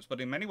battleships,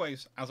 but in many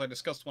ways, as I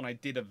discussed when I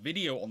did a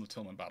video on the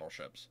Tillman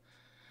battleships,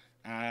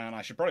 and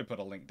I should probably put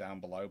a link down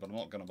below, but I'm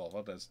not going to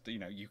bother. There's,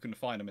 you can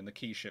find them in the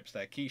Key Ships.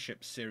 They're Key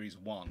Ships Series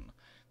 1.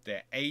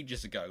 They're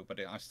ages ago, but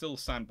I still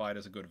stand by it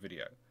as a good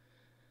video.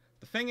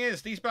 The thing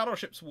is, these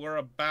battleships were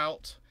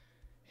about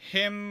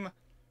him,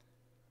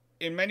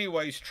 in many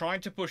ways,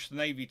 trying to push the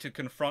Navy to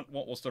confront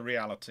what was the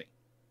reality.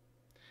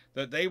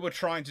 That they were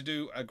trying to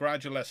do a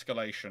gradual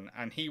escalation,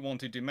 and he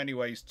wanted, in many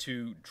ways,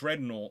 to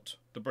dreadnought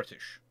the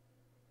British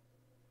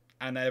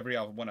and every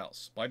other one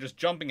else by just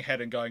jumping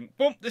ahead and going,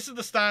 boom, this is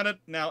the standard,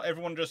 now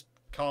everyone just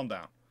calm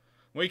down.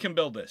 We can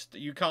build this.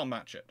 You can't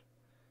match it.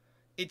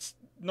 It's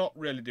not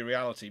really the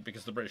reality,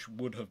 because the British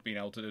would have been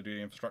able to do the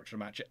infrastructure to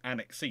match it and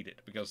exceed it,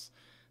 because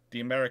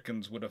the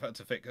Americans would have had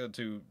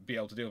to be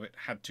able to deal with it,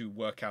 had to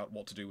work out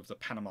what to do with the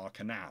Panama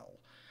Canal.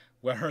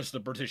 Whereas the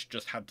British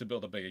just had to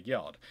build a bigger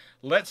yard.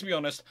 Let's be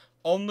honest,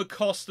 on the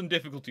cost and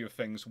difficulty of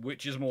things,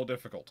 which is more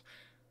difficult?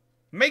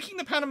 Making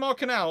the Panama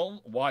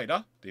Canal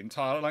wider, the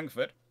entire length of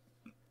it,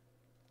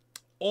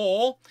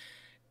 or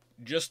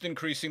just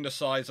increasing the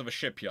size of a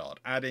shipyard,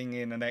 adding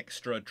in an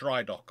extra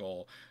dry dock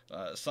or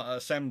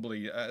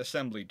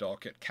assembly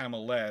dock at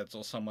Camel Laird's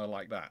or somewhere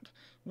like that.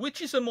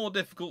 Which is a more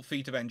difficult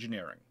feat of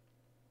engineering?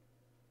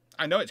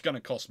 I know it's going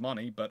to cost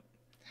money, but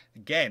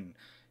again,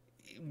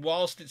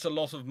 whilst it's a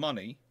lot of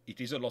money, it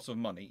is a lot of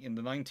money. In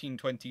the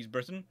 1920s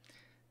Britain,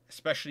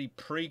 especially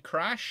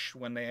pre-crash,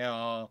 when they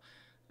are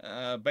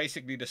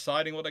basically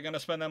deciding what they're going to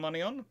spend their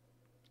money on,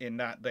 in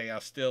that they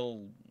are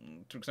still,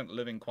 to an extent,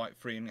 living quite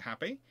free and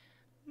happy,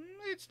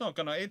 it's not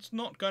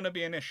gonna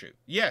be an issue.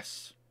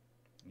 Yes,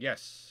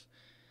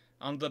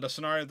 under the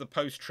scenario of the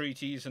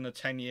post-treaties and the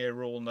 10-year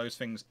rule and those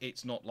things,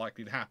 it's not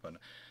likely to happen.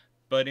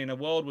 But in a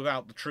world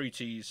without the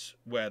treaties,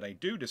 where they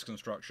do this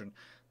construction,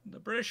 the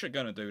British are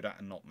going to do that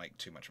and not make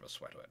too much of a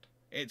sweat of it.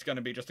 It's going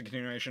to be just a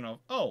continuation of,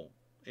 oh,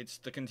 it's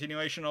the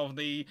continuation of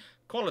the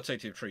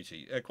qualitative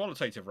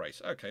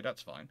race. Okay,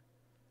 that's fine.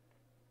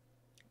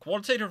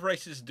 Qualitative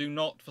races do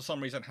not, for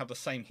some reason, have the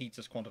same heat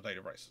as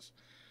quantitative races.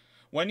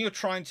 When you're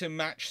trying to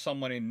match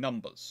someone in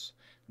numbers,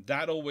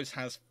 that always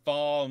has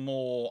far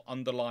more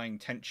underlying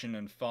tension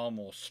and far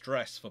more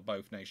stress for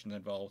both nations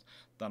involved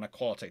than a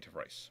qualitative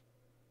race.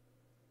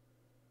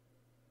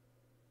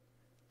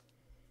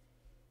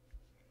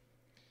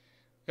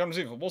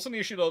 Wasn't the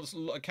issue of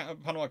the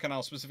Panama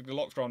Canal, specifically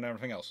locks and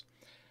everything else?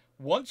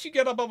 Once you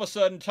get above a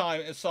certain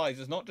size,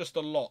 it's not just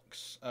the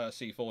locks,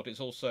 C4, it's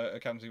also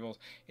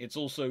it's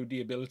also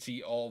the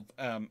ability of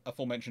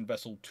aforementioned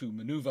vessel to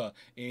maneuver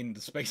in the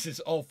spaces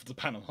of the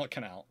Panama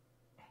Canal.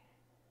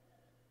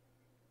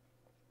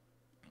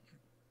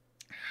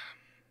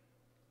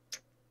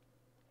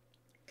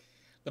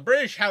 The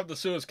British have the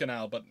Suez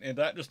Canal, but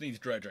that just needs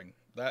dredging.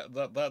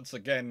 That's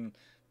again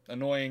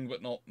annoying,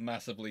 but not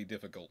massively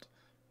difficult.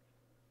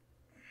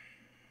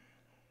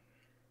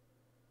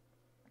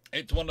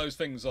 It's one of those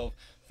things of,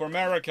 for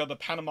America, the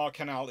Panama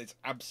Canal is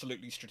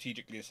absolutely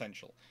strategically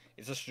essential.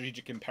 It's a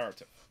strategic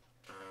imperative.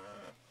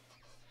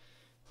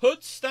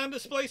 Hood's standard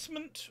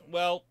displacement?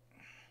 Well,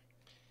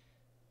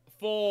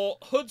 for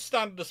Hood's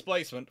standard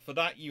displacement, for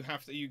that you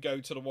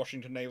go to the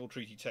Washington Naval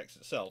Treaty text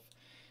itself.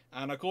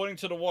 And according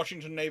to the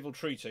Washington Naval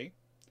Treaty,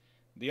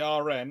 the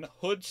RN,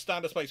 Hood's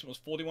standard displacement was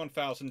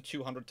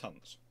 41,200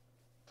 tons.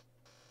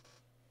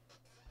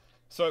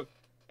 So,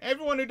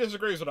 everyone who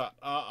disagrees with that,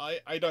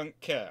 I don't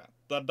care.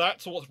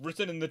 That's what's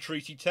written in the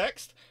treaty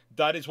text.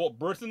 That is what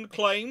Britain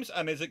claims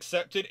and is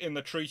accepted in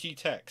the treaty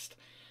text.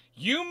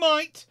 You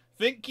might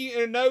think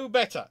you know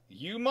better.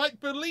 You might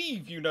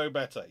believe you know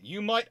better.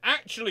 You might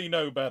actually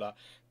know better.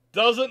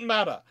 Doesn't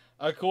matter.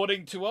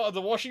 according to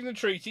the Washington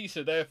Treaty.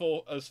 So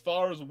therefore, as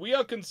far as we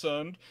are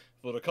concerned,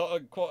 for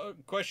the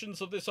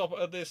questions of this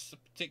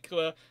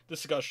particular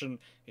discussion,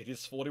 it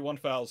is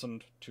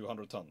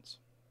 41,200 tons.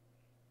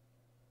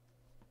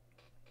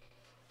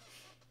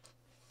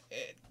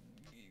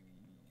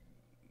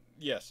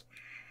 Yes.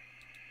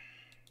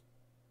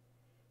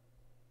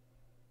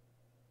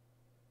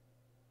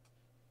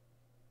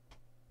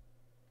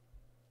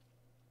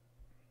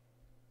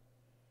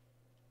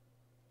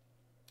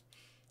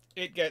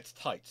 It gets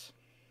tight.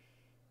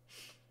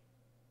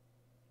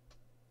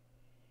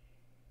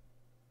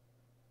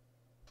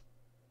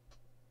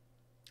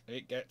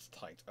 It gets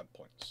tight at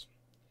points.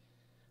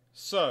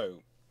 So,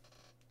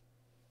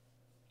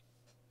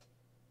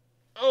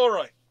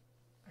 alright.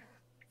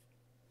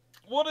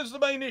 What is the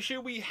main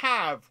issue we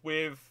have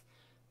with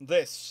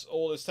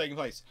all this taking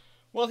place?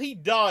 Well, he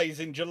dies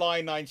in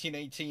July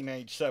 1918,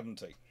 age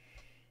 70.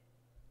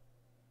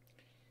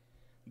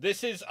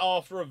 This is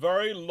after a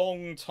very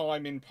long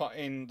time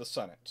in the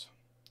Senate.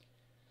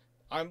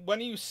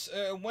 When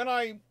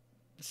I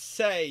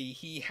say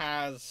he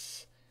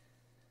has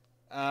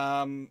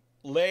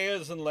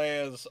layers and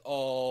layers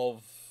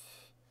of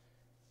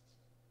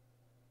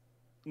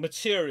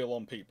material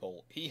on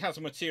people, he has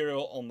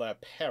material on their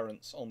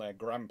parents, on their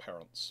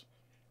grandparents.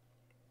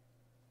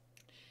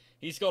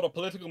 He's got a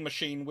political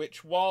machine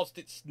which, whilst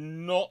it's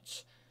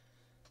not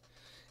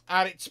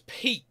at its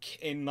peak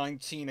in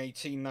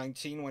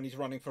 1918-19 when he's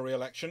running for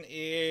re-election,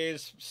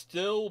 is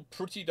still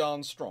pretty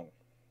darn strong.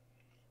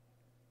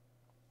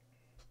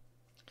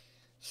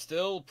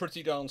 Still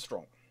pretty darn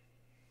strong.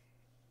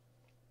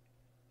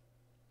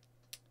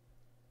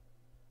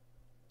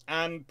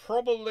 And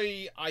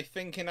probably, I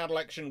think, in that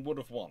election would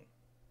have won.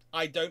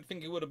 I don't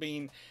think it would have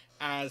been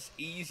as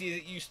easy as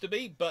it used to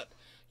be, but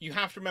you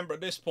have to remember at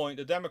this point,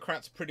 the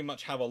Democrats pretty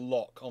much have a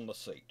lock on the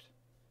seat.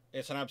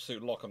 It's an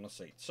absolute lock on the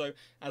seat. So,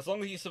 as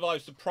long as he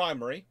survives the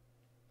primary,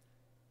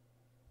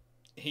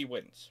 he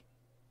wins.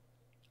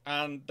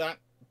 And that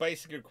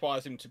basically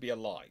requires him to be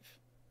alive.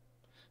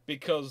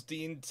 Because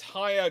the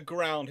entire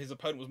ground his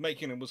opponent was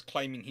making him was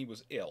claiming he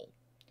was ill.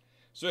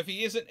 So if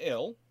he isn't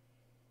ill,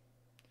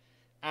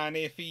 and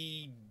if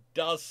he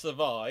does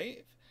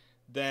survive,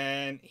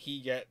 then he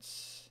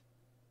gets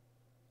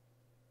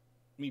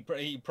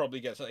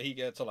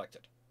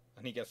elected.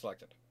 And he gets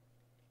elected.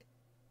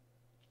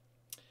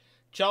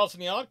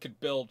 Charleston Yard could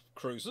build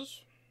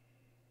cruisers.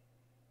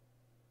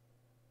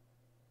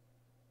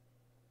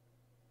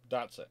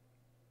 That's it.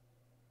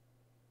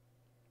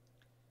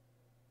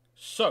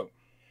 So,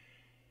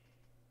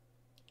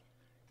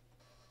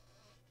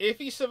 if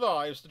he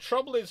survives, the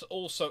trouble is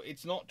also,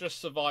 it's not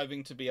just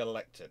surviving to be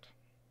elected.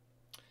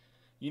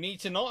 You need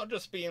to not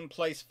just be in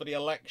place for the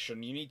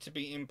election, you need to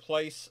be in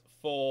place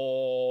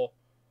for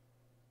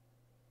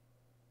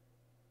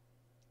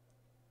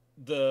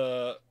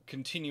the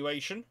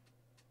continuation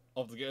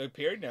of the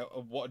period,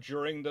 of what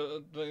during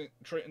the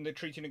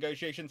treaty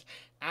negotiations,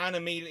 and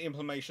immediate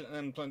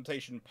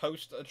implementation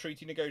post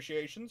treaty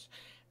negotiations,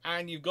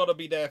 and you've got to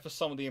be there for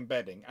some of the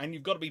embedding, and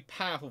you've got to be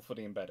powerful for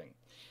the embedding.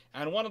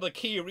 And one of the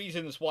key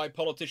reasons why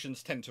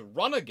politicians tend to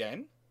run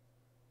again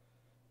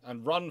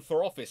and run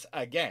for office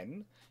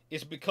again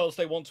is because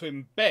they want to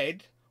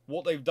embed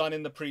what they've done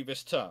in the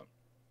previous term.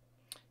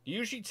 It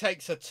usually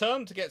takes a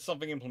term to get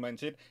something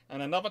implemented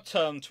and another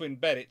term to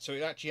embed it so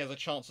it actually has a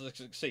chance to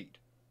succeed.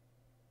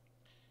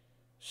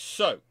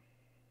 So,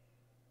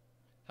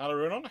 hello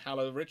Runon,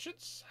 hello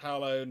Richards,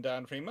 hello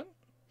Dan Freeman,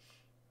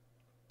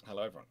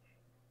 hello everyone.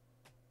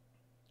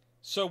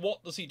 So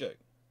what does he do?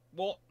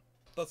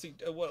 What's he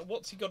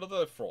got to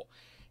do for?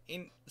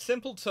 In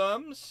simple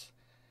terms,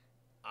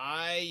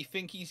 I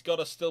think he's got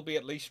to still be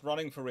at least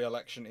running for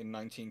re-election in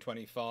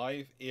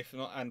 1925, if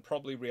not, and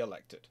probably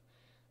re-elected.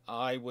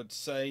 I would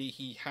say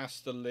he has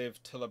to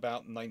live till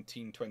about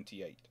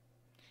 1928.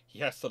 He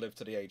has to live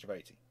to the age of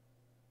 80.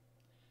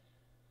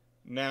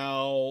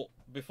 Now,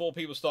 before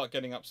people start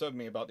getting upset with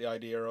me about the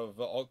idea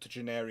of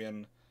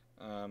octogenarian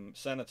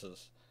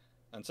senators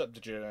and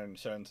septuagenarian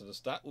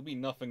senators, that will be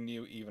nothing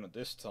new even at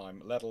this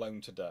time, let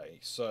alone today.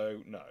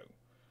 So no,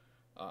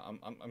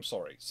 I'm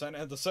sorry.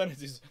 The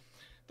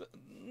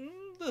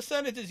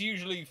Senate is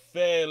usually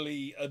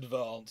fairly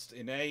advanced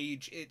in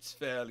age. It's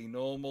fairly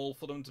normal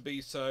for them to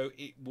be so.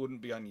 It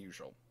wouldn't be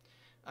unusual.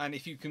 And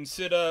if you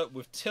consider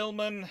with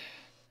Tillman,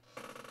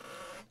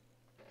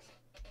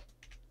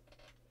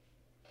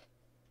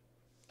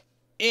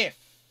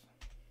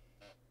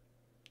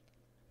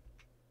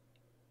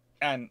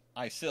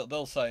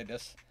 they'll say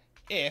this,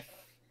 if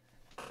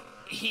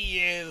he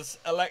is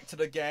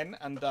elected again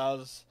and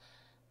does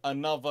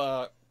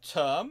another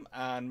term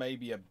and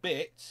maybe a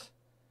bit,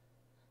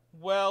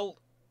 well,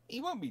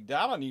 he won't be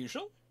that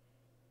unusual.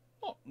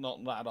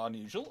 Not that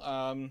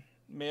unusual.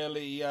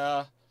 Merely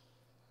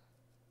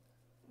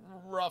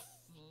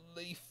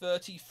roughly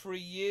 33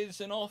 years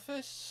in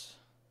office.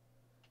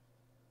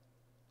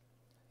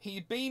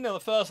 He'd been the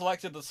first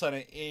elected to the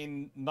Senate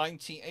in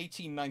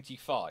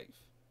 1895.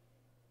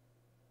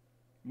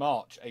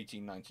 March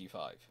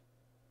 1895.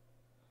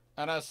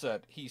 And as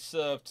said, he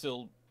served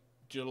till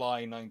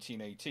July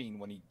 1918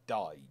 when he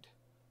died.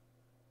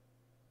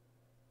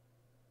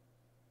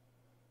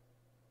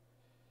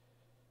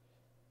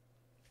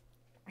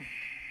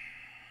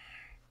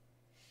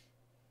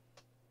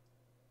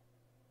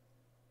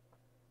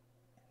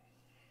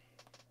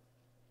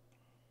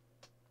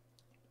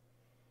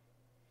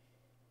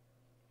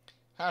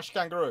 Hash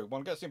Kangaroo.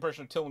 One gets the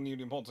impression that Tillman knew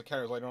the importance of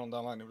carriers later on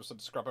down the line. It was said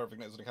to scrap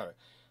everything that isn't a carrier.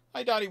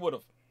 I doubt he would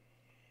have.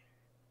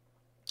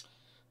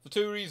 For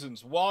two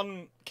reasons.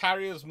 One,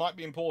 carriers might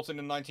be important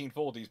in the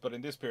 1940s, but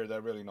in this period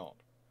they're really not.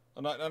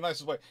 A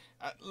nicest way.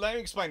 Let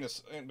me explain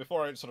this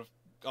before I sort of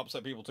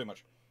upset people too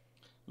much.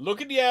 Look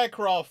at the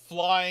aircraft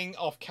flying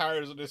off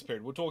carriers at this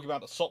period. We're talking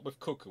about the Sopwith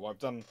Cuckoo. I've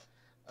done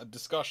a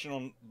discussion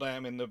on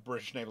them in the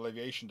British Naval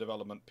Aviation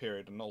development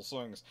period and all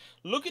things.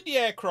 Look at the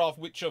aircraft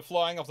which are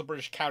flying off the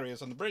British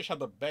carriers, and the British had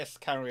the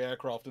best carrier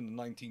aircraft in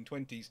the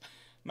 1920s,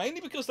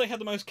 mainly because they had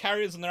the most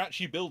carriers and they're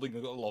actually building a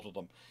lot of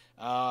them.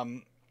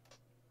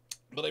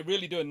 But they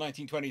really do in the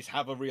 1920s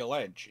have a real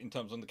edge in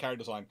terms of the carrier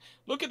design.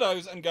 Look at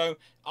those and go,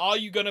 are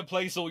you going to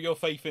place all your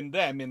faith in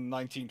them in the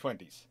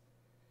 1920s?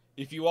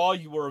 If you are,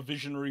 you were a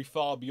visionary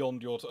far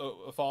beyond your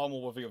far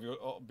more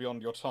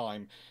beyond your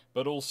time.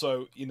 But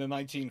also in the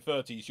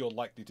 1930s, you're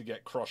likely to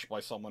get crushed by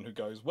someone who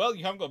goes, "Well,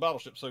 you haven't got a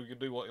battleship, so you can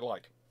do what you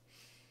like."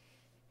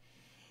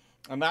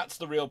 And that's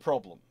the real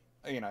problem.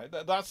 You know,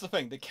 that's the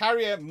thing. The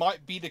carrier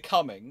might be the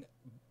coming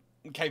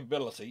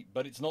capability,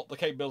 but it's not the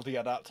capability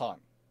at that time.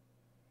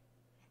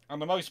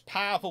 And the most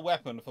powerful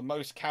weapon for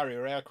most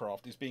carrier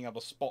aircraft is being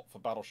able to spot for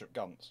battleship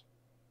guns.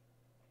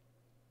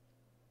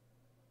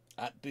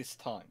 At this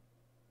time.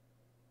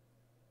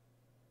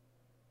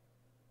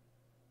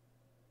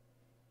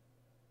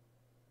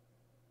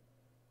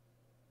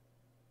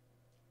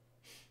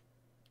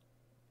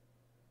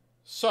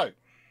 So,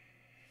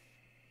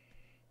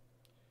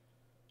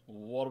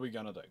 what are we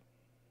going to do?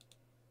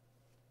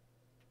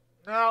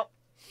 Now,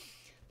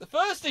 the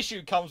first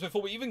issue comes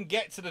before we even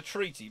get to the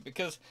treaty,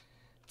 because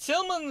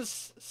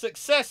Tillman's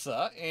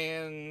successor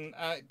in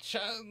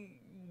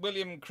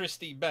William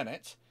Christie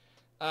Bennett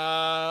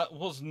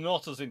was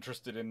not as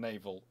interested in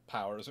naval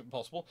power as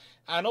possible,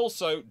 and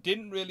also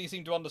didn't really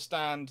seem to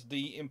understand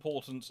the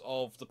importance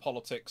of the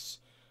politics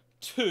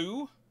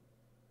to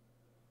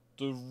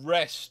the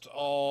rest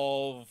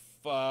of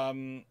how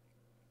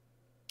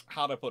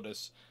do I put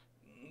this?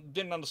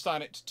 Didn't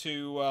understand it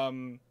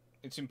to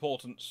its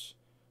importance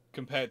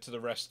compared to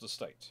the rest of the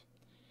state.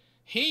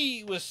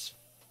 He was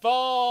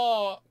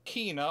far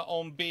keener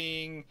on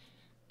being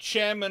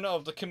chairman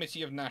of the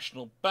Committee of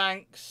National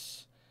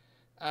Banks,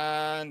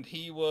 and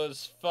he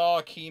was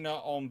far keener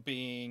on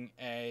being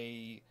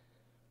a,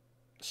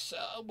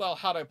 well,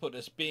 how do I put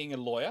this? Being a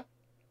lawyer.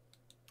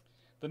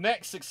 The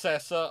next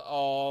successor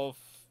of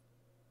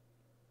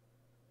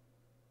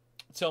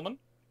Tillman,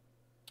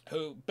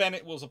 who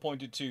Bennett was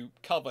appointed to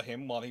cover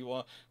him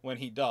when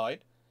he died.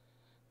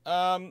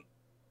 How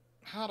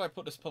do I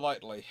put this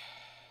politely?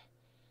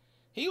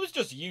 He was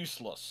just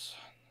useless.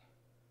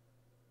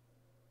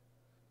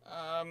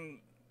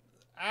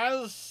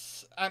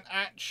 As an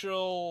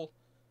actual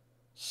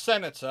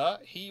senator,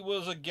 he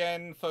was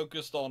again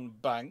focused on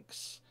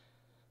banks,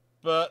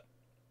 but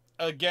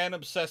again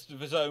obsessed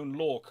with his own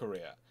law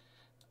career.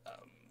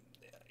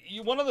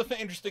 One of the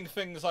interesting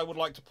things I would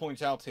like to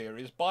point out here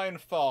is, by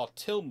and far,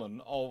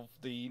 Tillman, of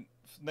the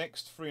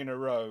next three in a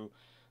row,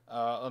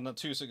 and the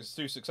two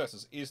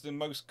successors, is the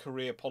most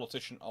career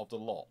politician of the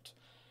lot.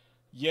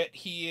 Yet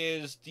he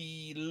is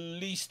the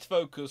least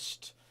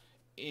focused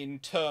in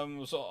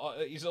terms of,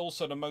 he's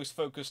also the most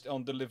focused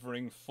on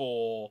delivering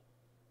for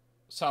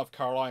South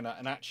Carolina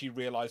and actually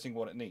realizing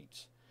what it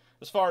needs.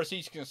 As far as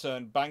he's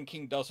concerned,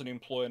 banking doesn't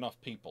employ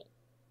enough people.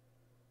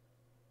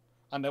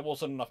 And there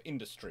wasn't enough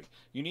industry.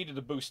 You needed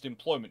to boost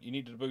employment. You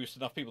needed to boost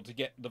enough people to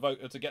get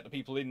the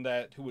people in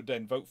there who would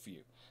then vote for you.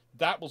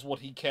 That was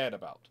what he cared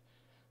about.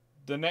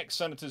 The next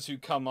senators who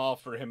come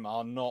after him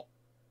are not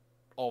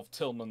of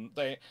Tillman.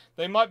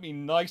 They might be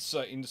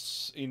nicer in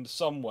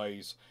some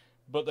ways,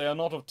 but they are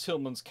not of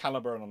Tillman's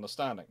caliber and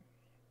understanding.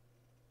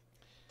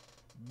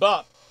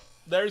 But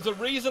there is a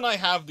reason I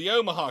have the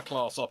Omaha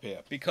class up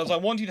here, because I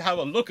want you to have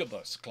a look at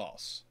this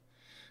class.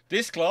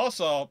 This class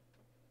are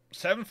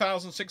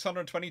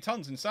 7,620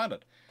 tons in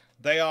standard.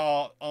 They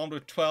are armed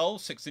with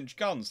 12 6-inch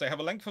guns. They have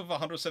a length of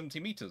 170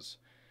 meters.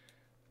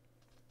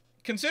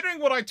 Considering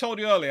what I told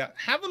you earlier,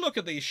 have a look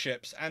at these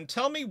ships and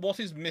tell me what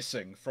is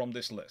missing from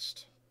this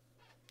list.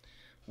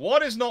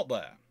 What is not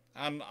there?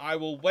 And I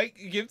will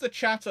give the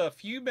chat a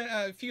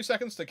few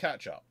seconds to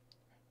catch up.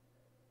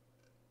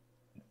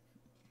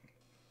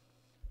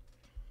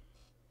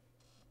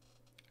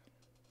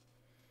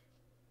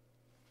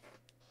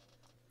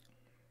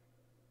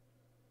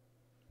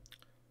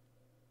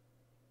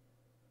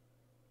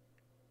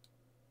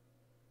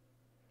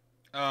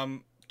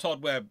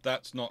 Todd Webb,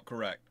 that's not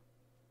correct.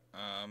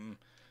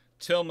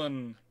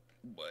 Tillman,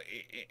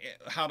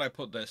 how do I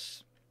put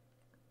this?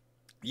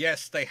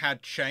 Yes, they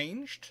had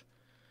changed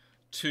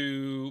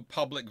to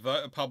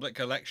public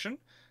election,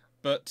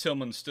 But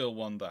Tillman still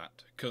won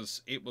that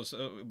because it was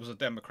a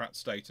Democrat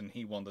state, and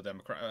he won the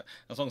Democrat.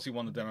 As long as he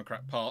won the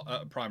Democrat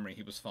primary,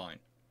 he was fine.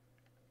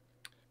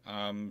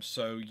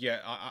 So yeah,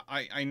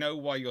 I know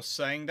why you're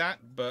saying that,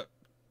 but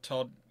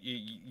Todd,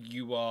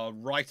 you are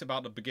right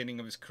about the beginning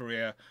of his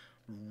career,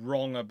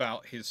 wrong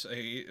about his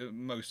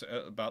most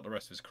about the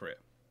rest of his career.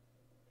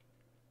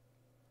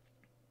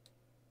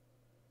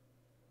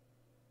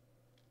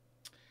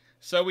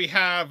 So we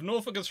have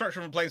Norfolk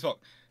Construction from Planeswalk,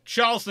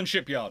 Charleston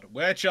Shipyard,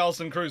 where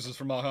Charleston cruisers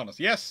from Arhanas.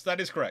 Yes,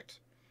 that is correct.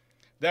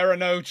 There are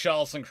no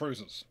Charleston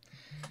cruisers.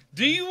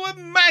 Do you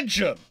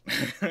imagine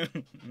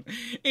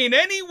in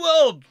any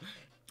world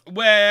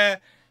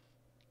where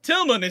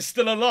Tillman is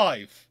still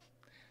alive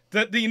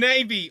that the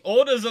Navy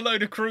orders a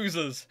load of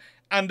cruisers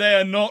and they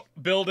are not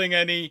building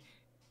any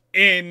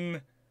in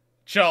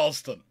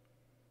Charleston?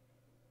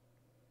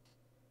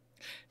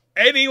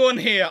 Anyone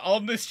here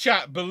on this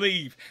chat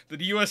believe that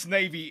the US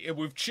Navy,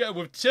 with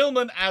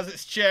Tillman as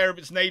its chair of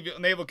its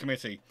Naval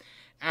Committee,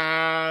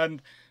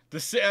 and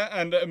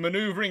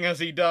manoeuvring as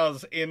he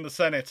does in the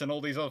Senate and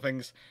all these other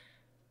things,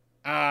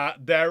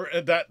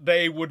 that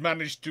they would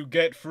manage to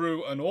get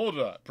through an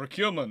order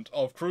procurement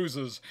of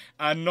cruisers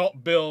and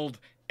not build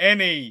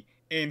any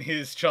in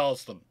his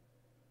Charleston?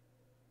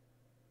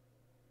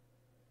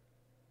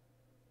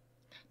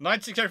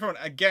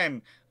 9684,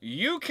 again,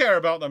 you care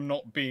about them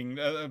not being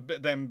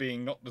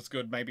not as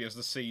good maybe as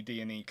the C, D,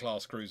 and E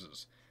class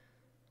cruisers.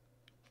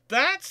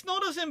 That's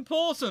not as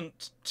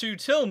important to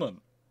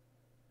Tillman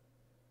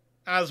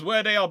as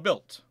where they are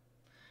built.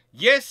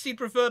 Yes, he'd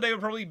prefer they were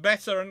probably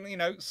better and, you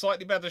know,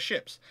 slightly better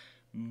ships.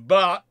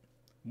 But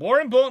more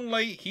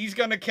importantly, he's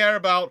going to care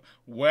about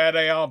where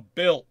they are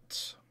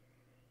built.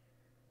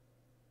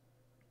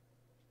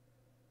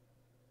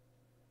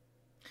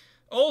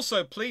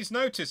 Also, please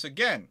notice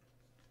again,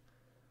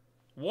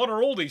 what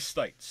are all these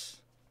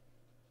states?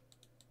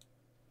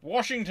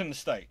 Washington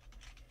State.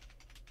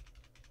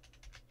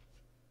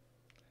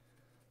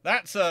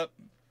 That's a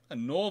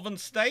northern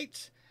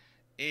state.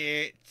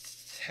 It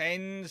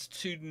tends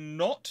to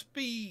not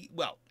be,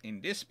 well,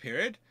 in this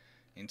period,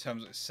 in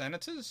terms of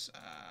senators,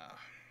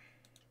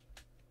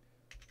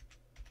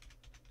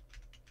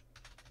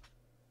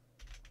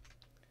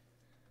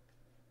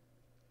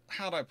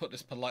 how do I put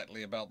this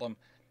politely about them?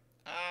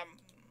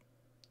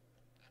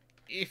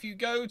 If you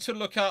go to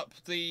look up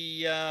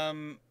the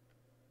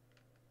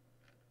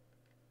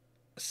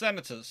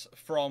senators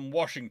from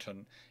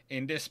Washington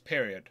in this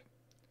period,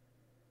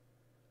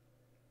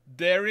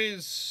 there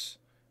is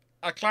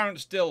a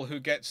Clarence Dill who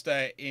gets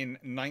there in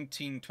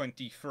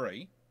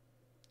 1923.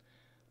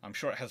 I'm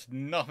sure it has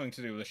nothing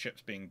to do with the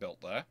ships being built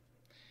there.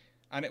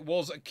 And it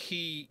was a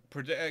key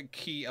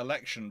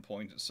election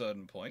point at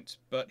certain points,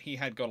 but he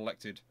had got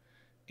elected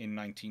in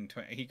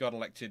 1920. He got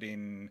elected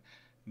in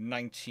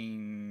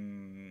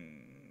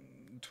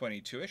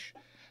 1922-ish.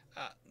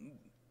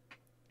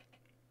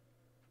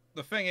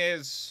 The thing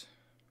is,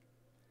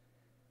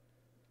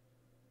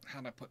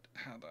 how do I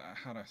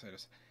say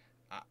this?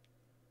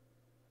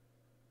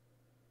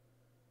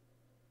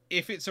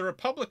 If it's a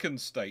Republican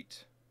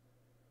state,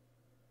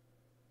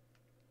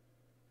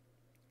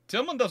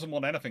 Tillman doesn't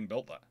want anything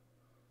built there.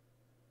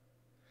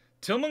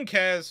 Tillman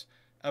cares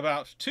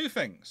about two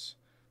things.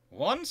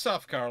 One,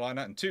 South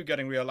Carolina, and two,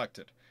 getting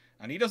re-elected.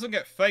 And he doesn't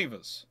get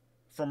favors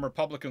from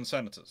Republican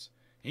senators.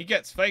 He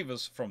gets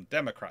favors from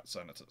Democrat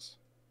senators.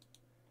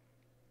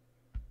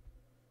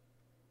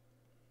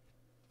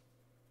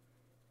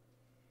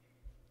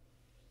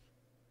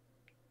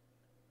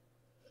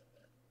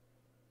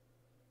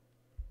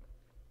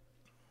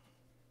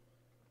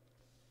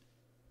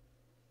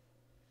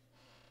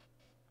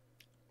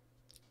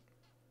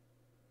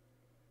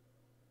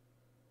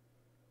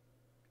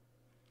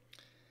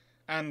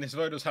 And his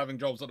voters having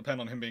jobs that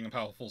depend on him being a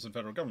powerful force in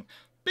federal government.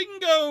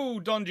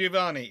 Bingo, Don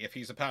Giovanni! If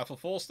he's a powerful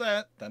force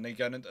there, then they're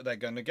going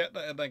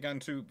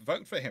to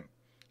vote for him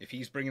if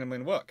he's bringing them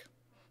in work.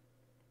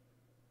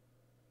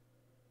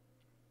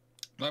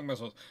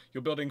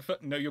 You're building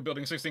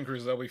 16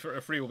 cruisers. There'll be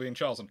 3 will be in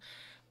Charleston.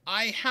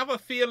 I have a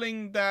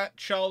feeling that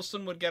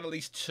Charleston would get at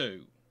least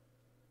 2.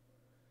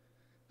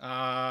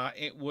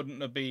 It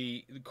wouldn't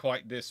be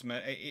quite this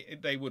many.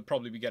 They would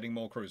probably be getting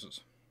more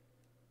cruisers.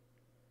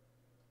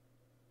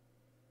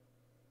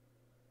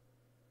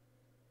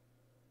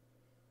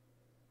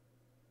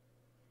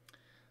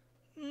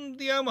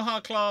 The Omaha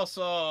class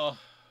are,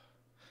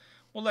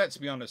 well, let's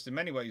be honest, in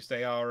many ways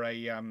they are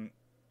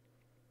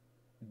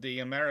the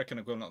American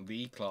equivalent of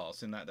the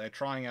E-class, in that they're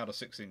trying out a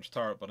 6-inch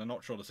turret, but I'm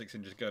not sure the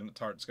 6-inch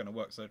turret's going to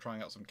work, so they're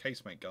trying out some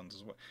casemate guns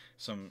as well,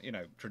 some, you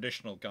know,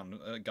 traditional gun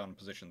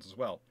positions as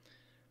well.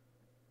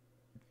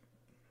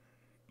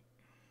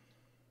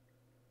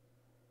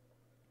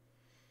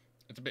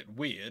 It's a bit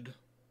weird,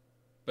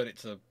 but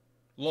it's a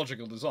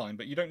logical design,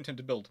 but you don't tend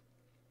to build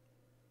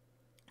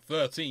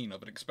 13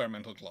 of an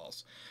experimental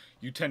class.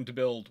 You tend to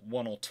build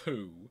 1 or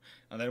 2,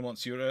 and then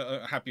once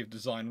you're happy if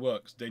design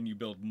works, then you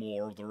build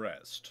more of the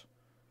rest.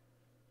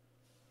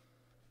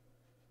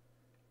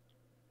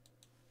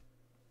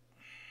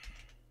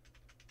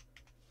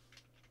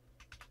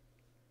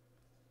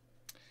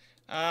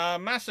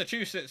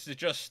 Massachusetts is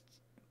just...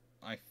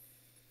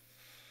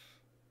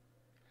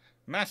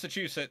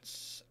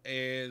 Massachusetts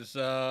is...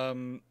 how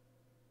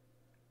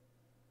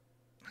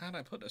do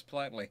I put this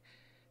politely?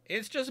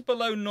 It's just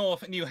below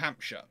North New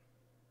Hampshire.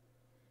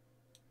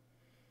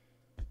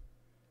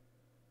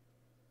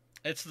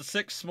 It's the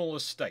 6th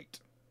smallest state.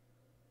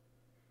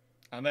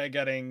 And they're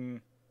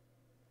getting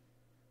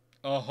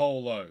a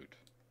whole load.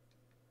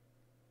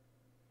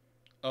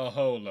 A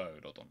whole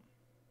load of them.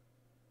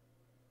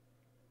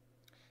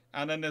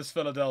 And then there's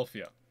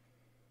Philadelphia.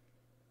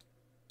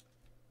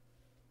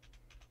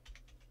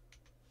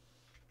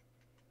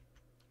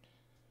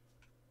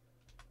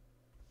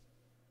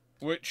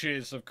 Which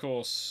is, of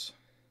course,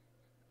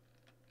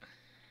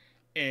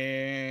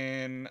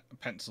 in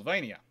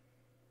Pennsylvania.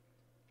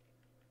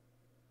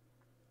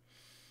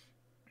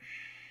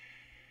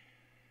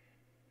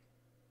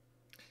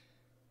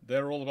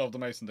 They're all above the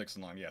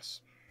Mason-Dixon line, yes.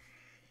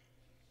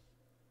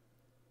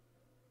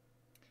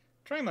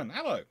 Tillman,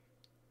 hello.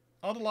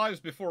 Are the lives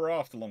before or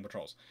after long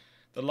patrols?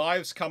 The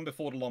lives come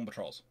before the long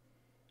patrols.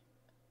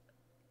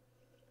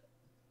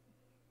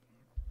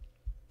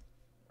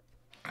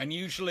 And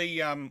usually,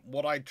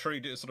 what I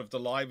treat is sort of the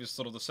live is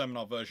sort of the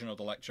seminar version of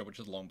the lecture, which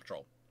is the long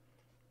patrol.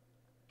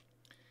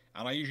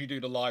 And I usually do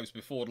the lives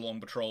before the long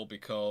patrol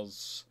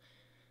because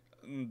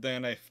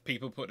then if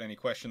people put any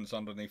questions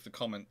underneath the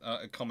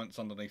comments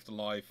underneath the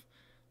live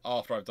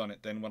after I've done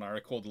it, then when I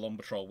record the long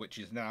patrol, which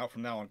is now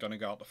from now on going to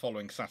go out the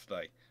following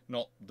Saturday,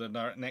 not the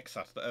next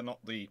Saturday, not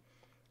the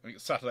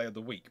Saturday of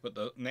the week, but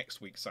the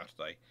next week's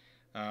Saturday,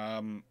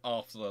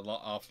 after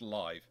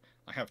live,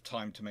 I have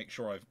time to make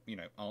sure I've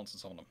answered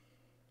some of them.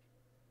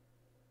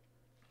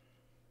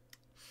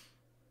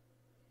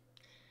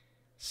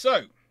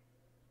 So,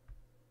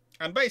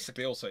 and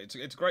basically also,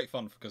 it's great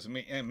fun because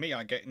me,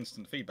 I get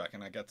instant feedback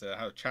and I get to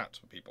have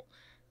chats with people.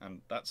 And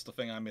that's the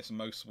thing I miss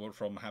most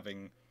from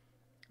having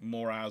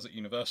more hours at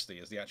university,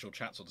 is the actual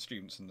chats with the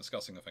students and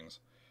discussing the things.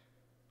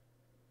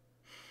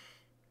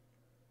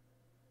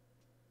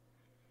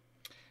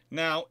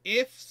 Now,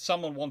 if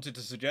someone wanted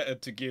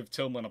to give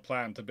Tillman a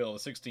plan to build a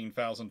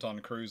 16,000-ton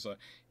cruiser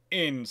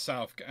in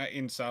South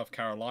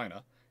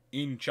Carolina,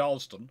 in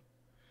Charleston,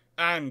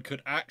 and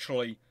could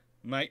actually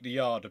make the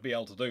yard to be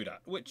able to do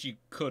that, which you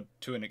could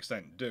to an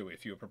extent do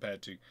if you were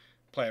prepared to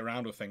play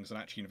around with things and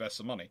actually invest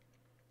some money,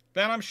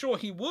 then I'm sure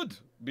he would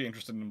be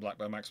interested in Black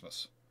Bear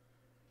Maximus.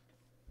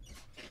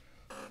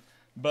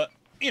 But,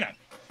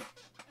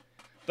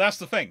 that's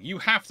the thing. You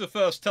have to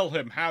first tell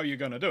him how you're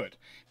going to do it,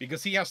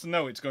 because he has to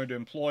know it's going to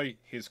employ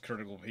his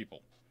critical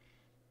people.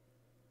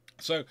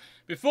 So,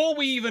 before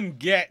we even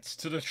get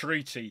to the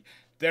treaty,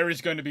 there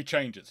is going to be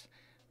changes.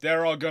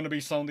 There are going to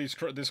be some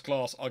of this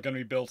class are going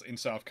to be built in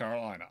South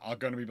Carolina, are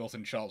going to be built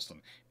in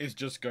Charleston. It's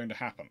just going to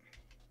happen.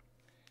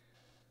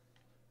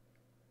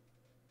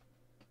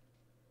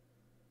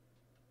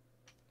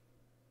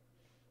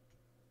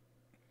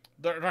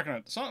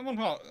 One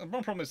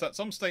problem is that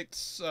some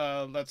states,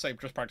 let's say,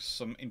 just practice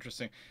some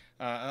interesting,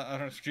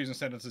 choosing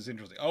sentences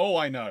interesting. Oh,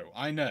 I know.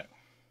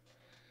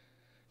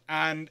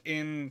 And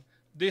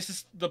this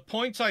is the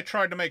point I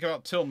tried to make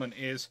about Tillman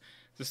is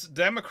the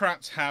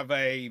Democrats have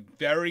a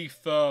very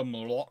firm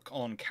lock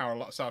on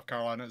South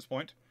Carolina at this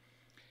point,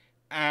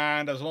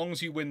 and as long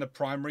as you win the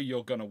primary,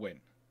 you're going to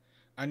win.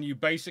 And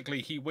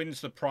he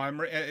wins the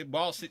primary,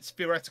 whilst it's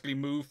theoretically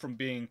moved from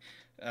being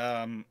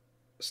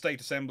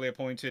state assembly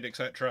appointed,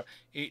 etc.,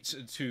 it's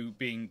to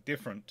being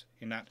different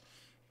in that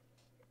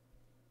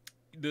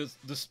this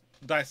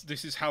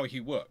is how he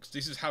works.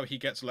 This is how he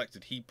gets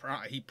elected. He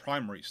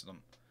primaries them.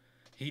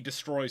 He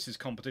destroys his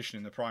competition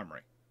in the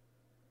primary.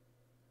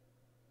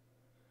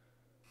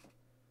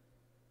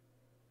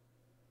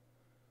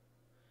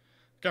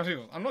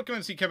 I'm not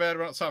convinced he cared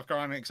about South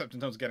Carolina except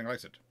in terms of getting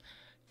elected.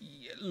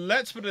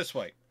 Let's put it this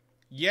way.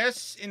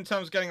 Yes, in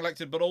terms of getting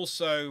elected, but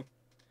also,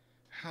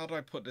 how do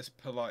I put this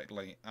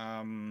politely?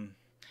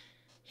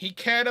 He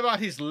cared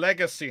about his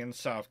legacy in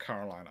South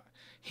Carolina.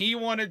 He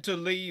wanted to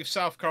leave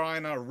South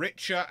Carolina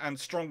richer and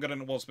stronger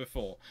than it was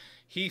before.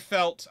 He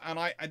felt, and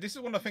this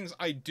is one of the things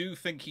I do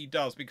think he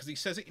does, because he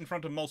says it in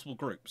front of multiple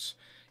groups,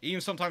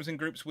 even sometimes in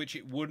groups which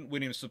it wouldn't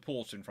win him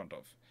support in front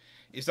of,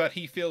 is that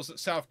he feels that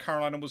South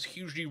Carolina was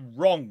hugely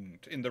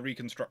wronged in the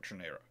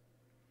Reconstruction era,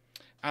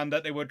 and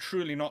that they were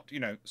truly not,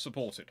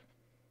 supported.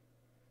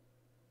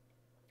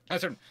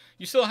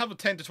 You still have a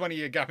 10 to 20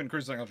 year gap in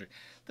cruise technology.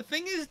 The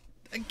thing is,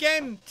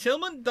 again,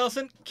 Tillman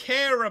doesn't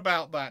care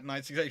about that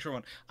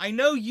 1981. I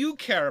know you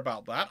care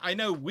about that. I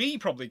know we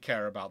probably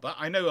care about that.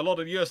 I know a lot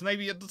of US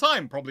Navy at the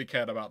time probably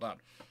cared about that.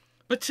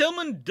 But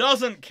Tillman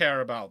doesn't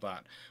care about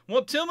that.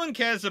 What Tillman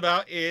cares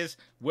about is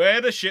where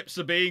the ships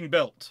are being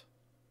built.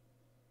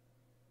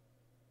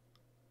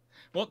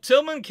 What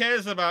Tillman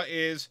cares about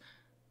is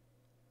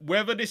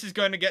whether this is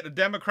going to get the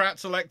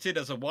Democrats elected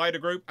as a wider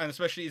group, and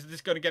especially is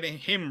this going to get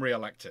him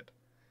re-elected.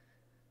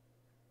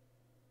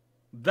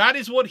 That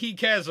is what he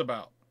cares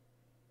about.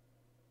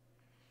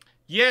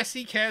 Yes,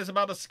 he cares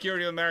about the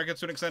security of America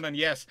to an extent, and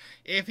yes,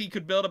 if he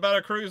could build a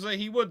better cruiser,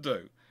 he would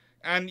do.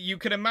 And you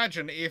can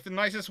imagine, if the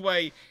nicest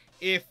way,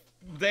 if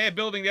they're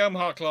building the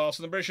Omaha class,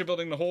 and the British are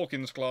building the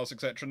Hawkins class,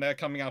 etc., and they're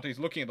coming out and he's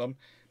looking at them,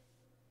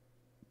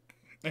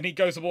 and he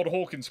goes aboard a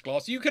Hawkins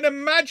class, you can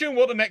imagine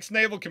what the next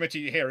Naval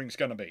Committee hearing's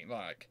going to be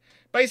like.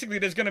 Basically,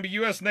 there's going to be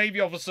U.S. Navy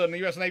officer and the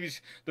U.S.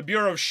 Navy's, the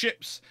Bureau of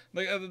Ships,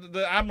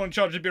 the Admiral in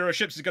charge of the Bureau of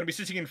Ships is going to be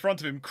sitting in front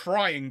of him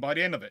crying by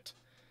the end of it.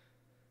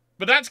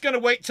 But that's going to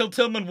wait till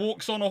Tillman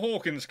walks on a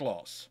Hawkins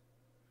class.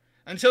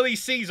 Until he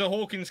sees a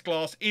Hawkins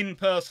class in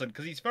person,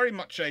 because he's very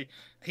much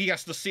he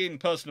has to see it in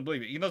person to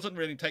believe it. He doesn't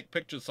really take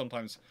pictures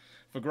sometimes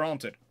for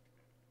granted.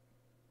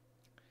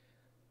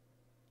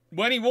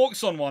 When he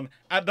walks on one,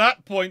 at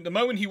that point, the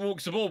moment he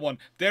walks aboard one,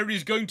 there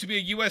is going to be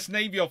a US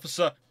Navy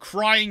officer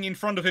crying in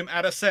front of him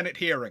at a Senate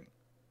hearing.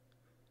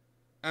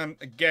 And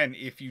again,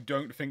 if you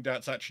don't think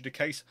that's actually the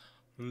case,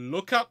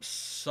 look up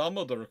some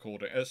of the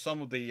recording,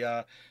 some of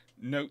the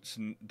notes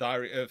and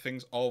diary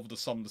things of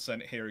some of the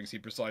Senate hearings he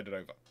presided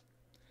over.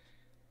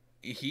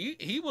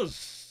 He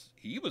was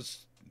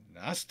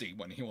nasty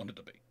when he wanted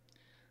to be.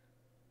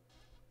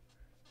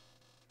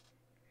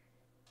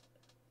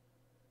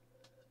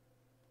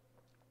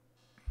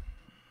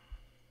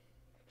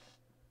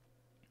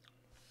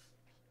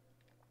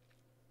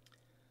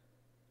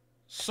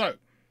 So,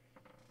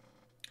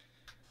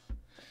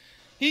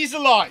 he's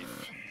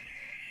alive.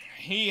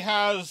 He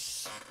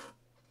has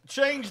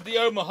changed the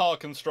Omaha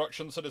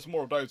construction, so there's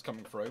more of those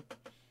coming through.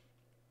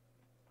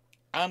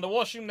 And the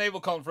Washington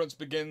Naval Conference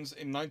begins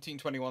in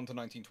 1921 to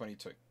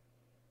 1922.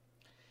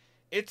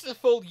 It's a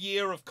full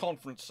year of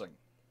conferencing.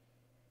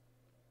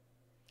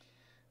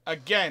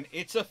 Again,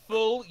 it's a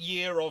full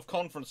year of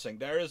conferencing.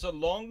 There is a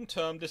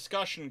long-term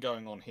discussion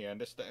going on here,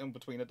 and this in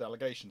between the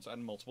delegations at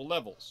multiple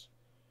levels.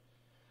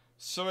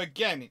 So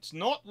again, it's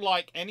not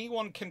like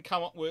anyone can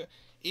come up with...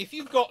 If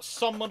you've got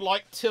someone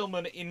like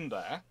Tillman in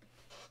there,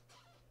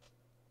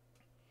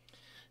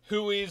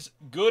 who is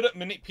good at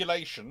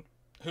manipulation,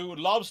 who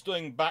loves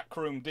doing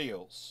backroom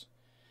deals,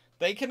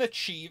 they can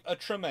achieve a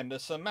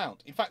tremendous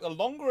amount. In fact, the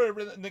longer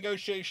a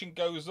negotiation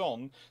goes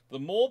on, the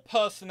more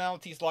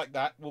personalities like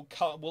that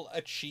will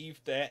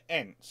achieve their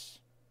ends.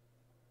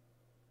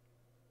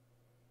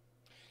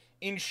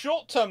 In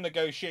short-term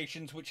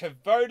negotiations, which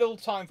have very little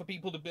time for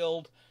people to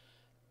build,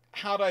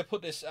 how do I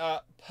put this,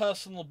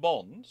 personal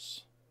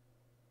bonds,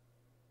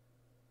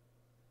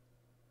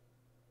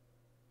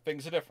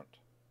 things are different.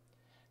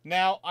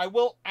 Now, I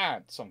will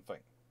add something.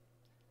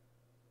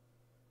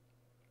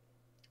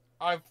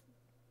 I've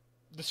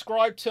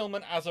described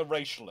Tillman as a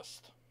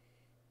racialist.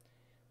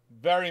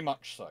 Very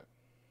much so.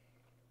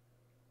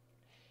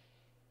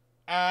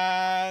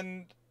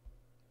 And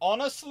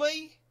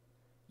honestly,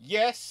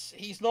 yes,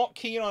 he's not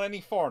keen on any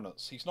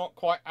foreigners. He's not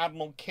quite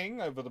Admiral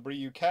King over the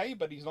UK,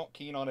 but he's not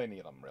keen on any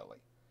of them, really.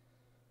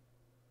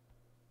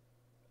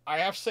 I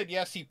have said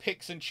yes, he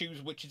picks and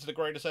chooses which is the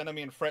greatest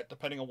enemy and threat,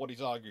 depending on what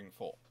he's arguing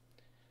for.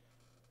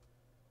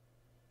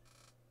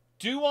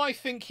 Do I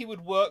think he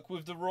would work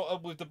with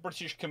the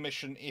British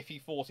Commission if he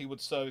thought he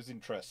would serve his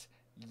interests?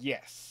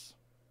 Yes.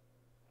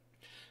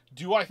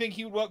 Do I think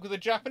he would work with the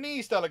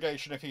Japanese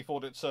delegation if he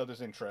thought it served his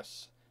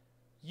interests?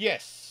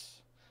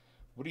 Yes.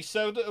 Would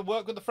he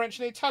work with the French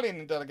and the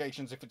Italian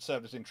delegations if it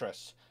served his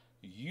interests?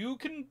 You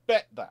can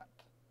bet that.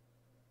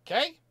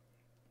 Okay?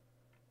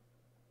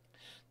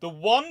 The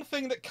one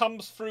thing that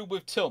comes through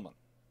with Tillman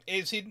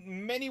is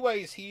in many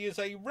ways he is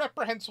a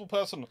reprehensible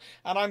person,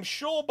 and I'm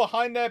sure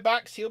behind their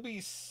backs he'll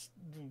be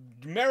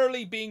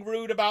merrily being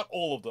rude about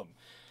all of them,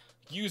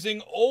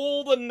 using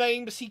all the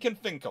names he can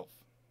think of.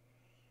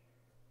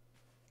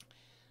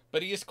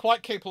 But he is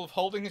quite capable of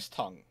holding his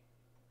tongue,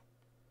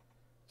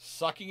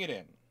 sucking it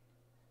in,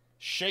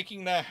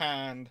 shaking their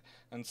hand,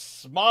 and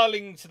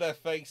smiling to their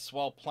face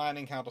while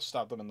planning how to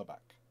stab them in the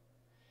back.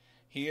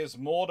 He is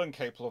more than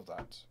capable of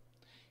that.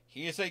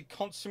 He is a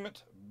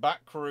consummate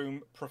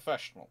backroom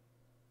professional.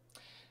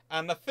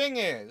 And the thing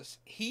is,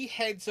 he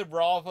heads a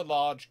rather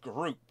large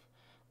group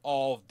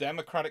of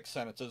Democratic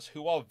senators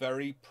who are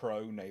very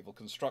pro-naval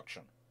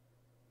construction.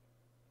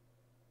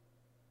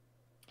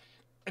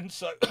 And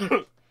so,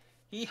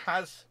 he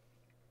has,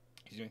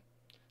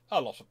 a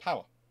lot of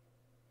power.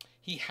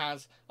 He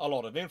has a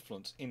lot of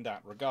influence in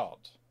that regard.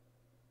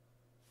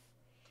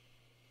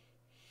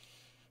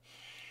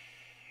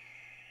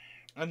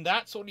 And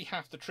that's what you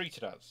have to treat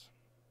it as.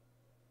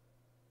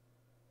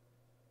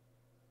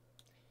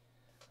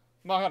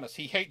 My goodness,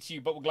 he hates you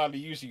but will gladly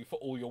use you for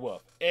all you're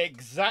worth.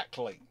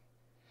 Exactly.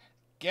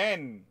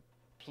 Again,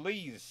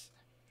 please.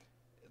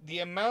 The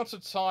amount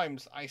of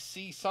times I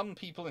see some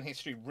people in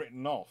history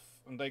written off,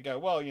 and they go,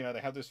 well, you know, they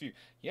have this view.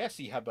 Yes,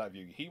 he had that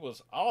view. He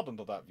was ardent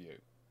of that view.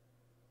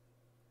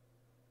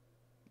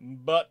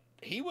 But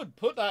he would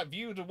put that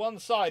view to one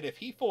side if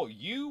he thought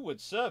you would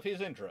serve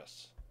his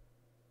interests.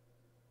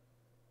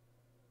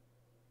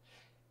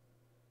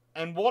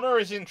 And what are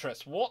his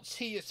interests? What's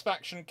his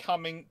faction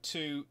coming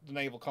to the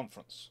Naval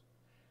Conference?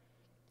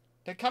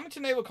 They're coming to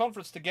Naval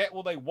Conference to get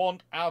what they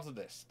want out of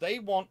this. They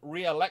want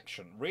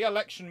re-election.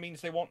 Re-election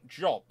means they want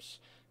jobs.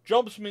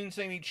 Jobs means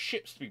they need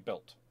ships to be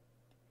built.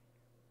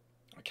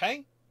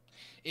 Okay?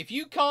 If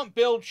you can't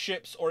build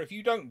ships, or if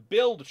you don't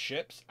build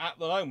ships at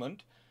the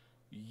moment,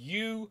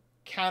 you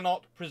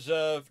cannot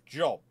preserve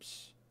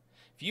jobs.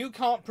 If you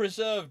can't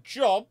preserve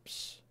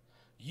jobs,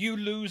 you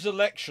lose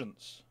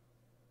elections.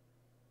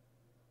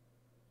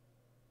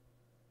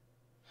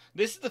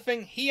 This is the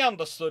thing he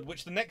understood,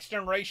 which the next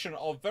generation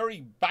of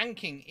very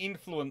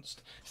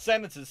banking-influenced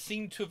senators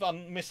seem to have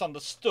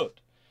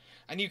misunderstood.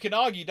 And you can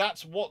argue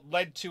that's what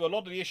led to a lot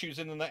of the issues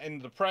in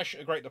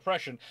the Great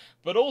Depression,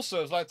 but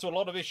also has led to a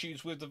lot of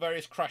issues with the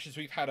various crashes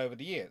we've had over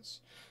the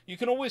years. You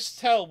can always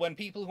tell when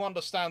people who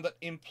understand that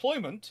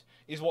employment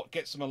is what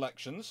gets them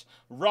elections,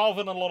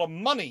 rather than a lot of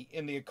money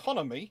in the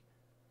economy,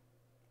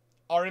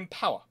 are in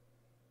power.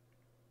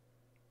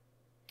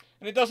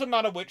 And it doesn't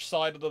matter which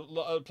side of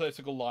the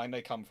political line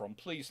they come from.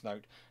 Please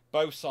note,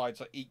 both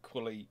sides are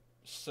equally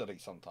silly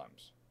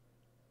sometimes.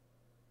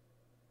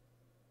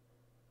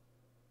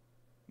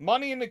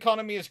 Money in the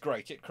economy is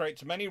great. It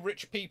creates many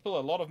rich people,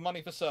 a lot of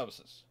money for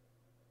services.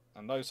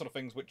 And those sort of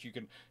things which you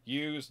can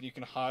use and you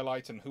can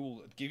highlight and who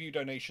will give you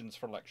donations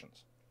for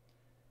elections.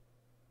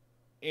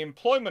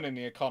 Employment in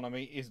the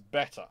economy is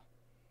better.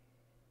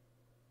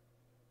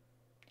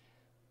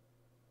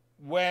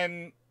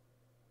 When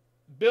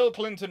Bill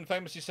Clinton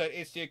famously said,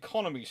 it's the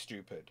economy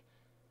stupid,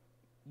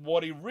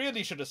 what he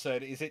really should have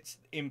said is it's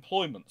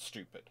employment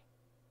stupid.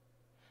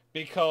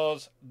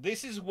 Because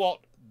this is what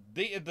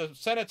the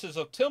senators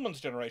of Tillman's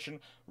generation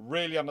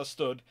really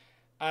understood,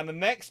 and the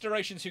next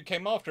generations who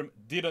came after him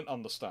didn't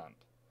understand.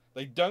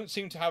 They don't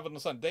seem to have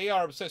understand. They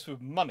are obsessed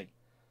with money,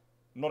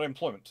 not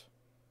employment.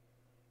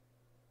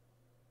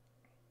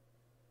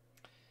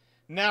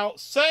 Now,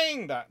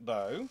 saying that,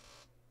 though,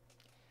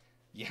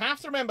 you have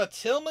to remember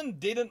Tillman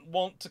didn't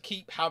want to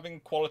keep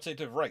having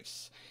qualitative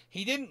race.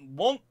 He didn't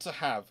want to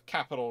have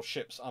capital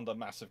ships under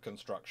massive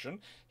construction.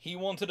 He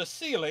wanted a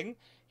ceiling,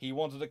 he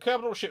wanted the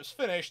capital ships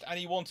finished, and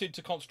he wanted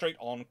to concentrate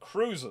on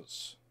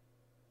cruisers.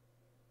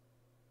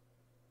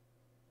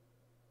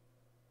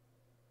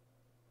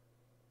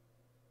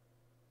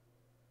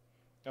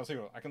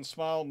 I can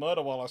smile,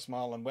 murder while I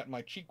smile, and wet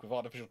my cheek with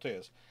artificial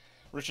tears.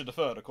 Richard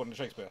III, according to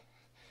Shakespeare.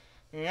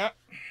 Yeah.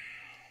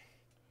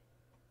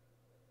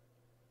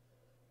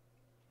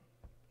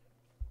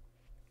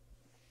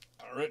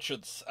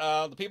 Richards.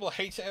 The people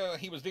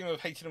he was dealing with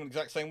hated him in the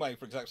exact same way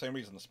for exact same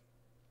reasons.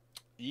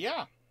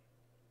 Yeah.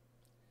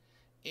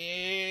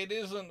 It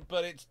isn't,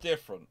 but it's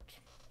different.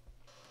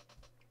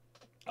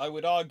 I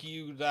would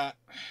argue that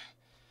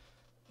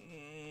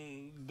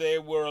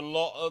there was a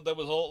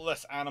lot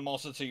less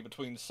animosity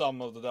between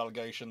some of the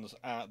delegations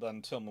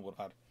than Tillman would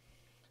have had.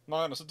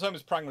 My honest, the term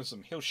is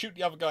pragmatism. He'll shoot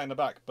the other guy in the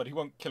back, but he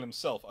won't kill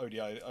himself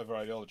over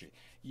ideology.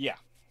 Yeah.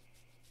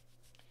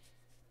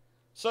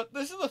 So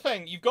this is the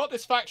thing, you've got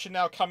this faction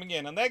now coming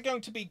in, and they're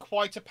going to be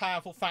quite a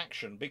powerful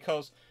faction,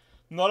 because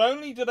not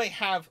only do they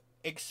have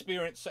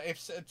experience,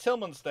 if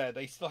Tillman's there,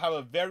 they still have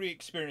a very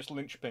experienced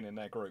linchpin in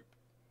their group.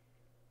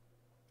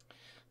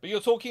 But you're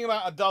talking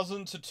about a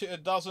dozen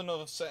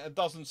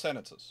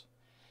senators.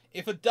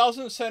 If a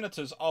dozen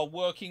senators are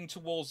working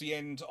towards the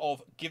end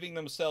of giving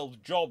themselves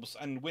jobs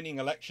and winning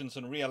elections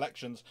and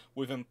re-elections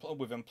with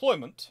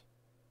employment,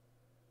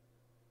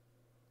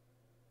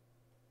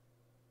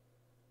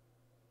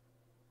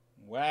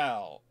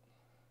 well,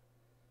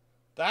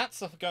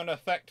 that's going to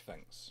affect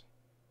things.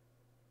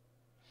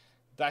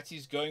 That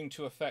is going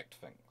to affect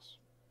things.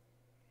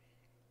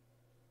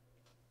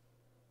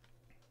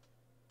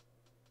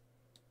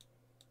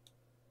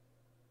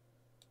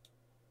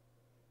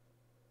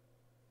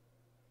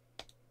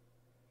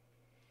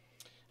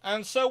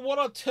 And so what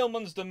are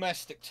Tillman's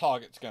domestic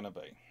targets going to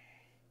be?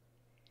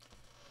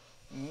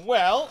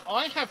 Well,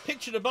 I have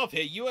pictured above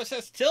here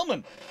USS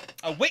Tillman,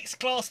 a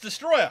Wicks-class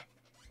destroyer.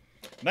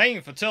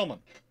 Name for Tillman.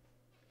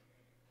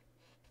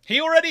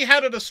 He already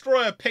had a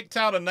destroyer picked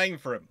out a name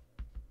for him.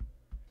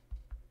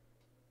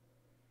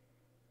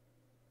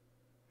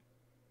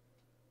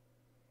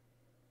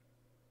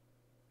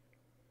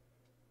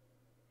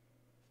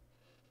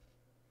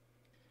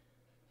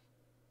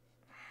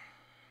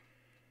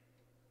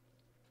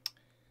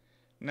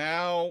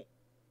 Now,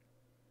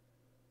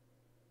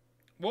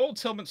 what will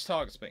Tillman's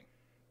targets be?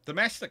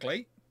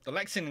 Domestically, the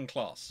Lexington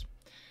class.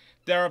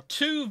 There are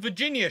 2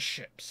 Virginia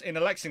ships in the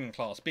Lexington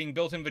class being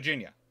built in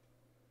Virginia.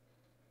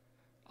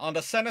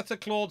 Under Senator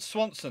Claude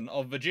Swanson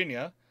of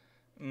Virginia,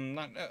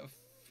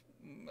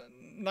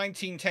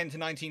 1910 to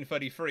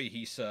 1933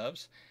 he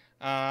serves.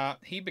 And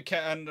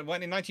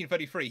when in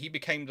 1933 he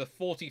became the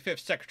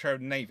 45th Secretary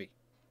of the Navy.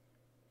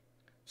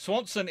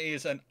 Swanson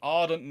is an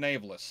ardent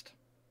navalist.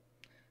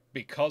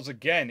 Because,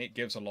 again, it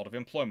gives a lot of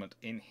employment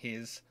in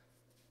his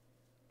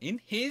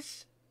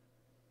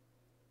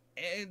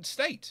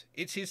state.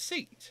 It's his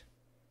seat.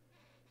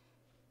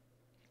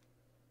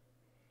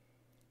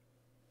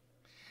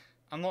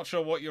 I'm not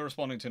sure what you're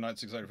responding to, Night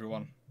 6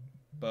 everyone,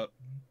 but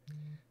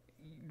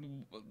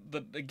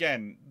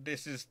again,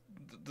 this is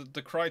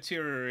the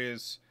criteria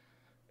is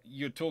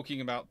you're talking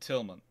about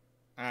Tillman,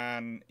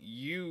 and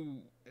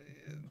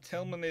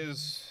Tillman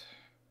is.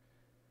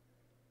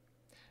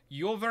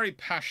 You're very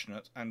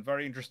passionate and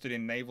very interested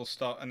in naval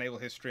stuff, naval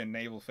history, and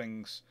naval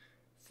things,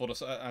 for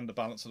and the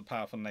balance of the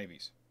power for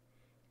navies.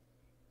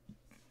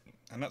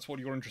 And that's what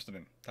you're interested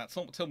in. That's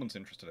not what Tillman's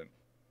interested in.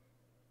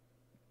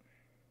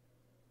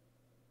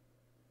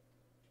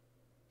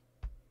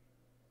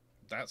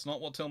 That's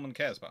not what Tillman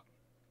cares about.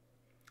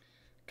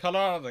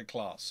 Colorado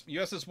class.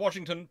 USS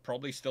Washington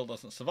probably still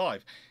doesn't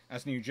survive,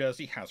 as New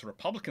Jersey has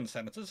Republican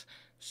senators,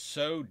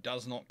 so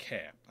does not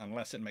care,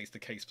 unless it makes the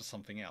case for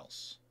something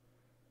else.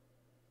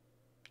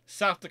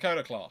 South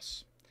Dakota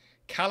class.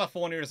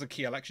 California is a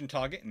key election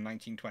target in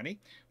 1920,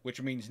 which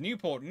means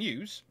Newport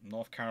News,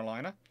 North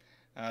Carolina,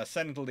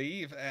 Senator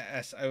Lee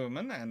S.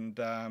 Overman,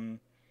 and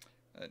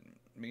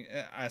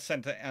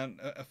Senator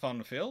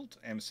Funfield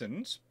M.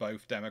 Simmons,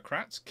 both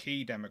Democrats,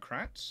 key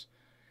Democrats.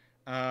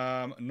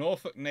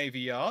 Norfolk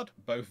Navy Yard,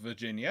 both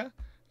Virginia,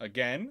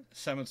 again,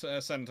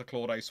 Senator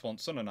Claude A.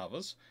 Swanson and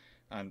others,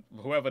 and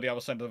whoever the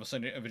other senator of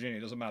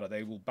Virginia, doesn't matter,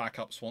 they will back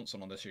up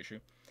Swanson on this issue.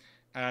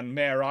 And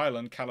Mare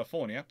Island,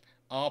 California,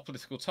 are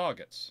political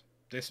targets.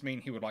 This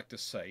means he would like to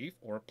save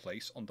or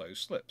replace on those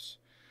slips.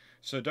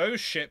 So those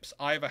ships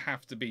either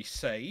have to be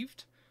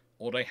saved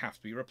or they have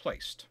to be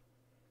replaced.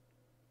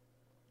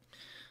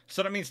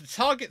 So that means the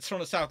targets from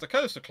the South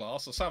Dakota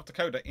class are South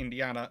Dakota,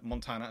 Indiana,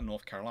 Montana, and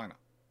North Carolina.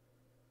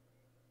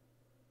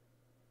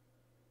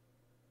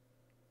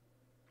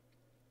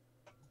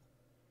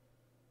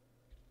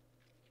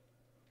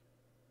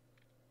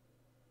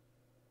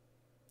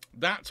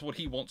 That's what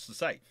he wants to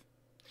save.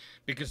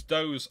 Because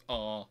those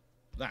are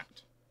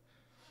that.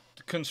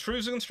 The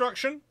cruiser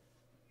construction?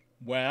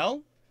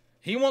 Well,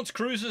 he wants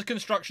cruiser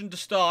construction to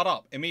start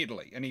up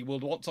immediately. And he will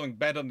want something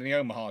better than the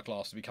Omaha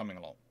class to be coming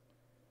along.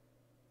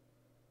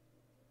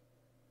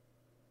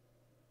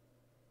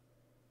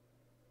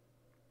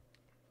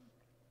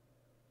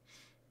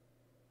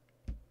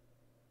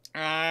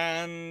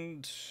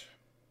 And...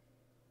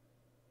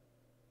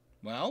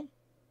 well...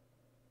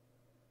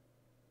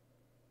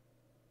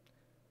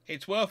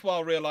 it's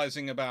worthwhile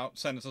realizing about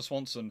Senator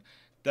Swanson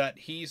that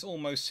he's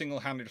almost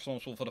single-handedly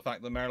responsible for the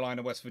fact that Maryland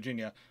and West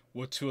Virginia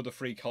were 2 of the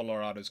 3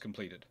 Colorados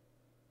completed.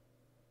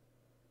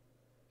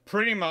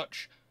 Pretty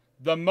much,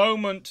 the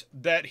moment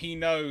that he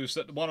knows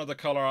that one of the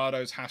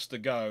Colorados has to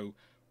go,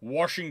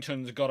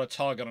 Washington's got a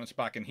target on its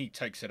back and he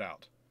takes it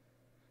out.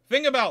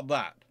 Think about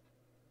that.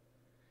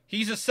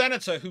 He's a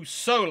senator who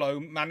solo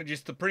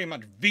manages to pretty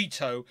much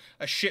veto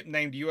a ship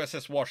named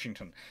USS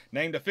Washington.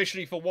 Named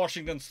officially for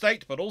Washington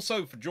State, but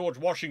also for George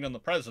Washington, the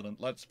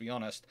president, let's be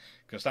honest,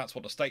 because that's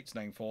what the state's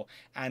named for,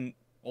 and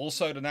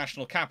also the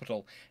national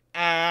capital.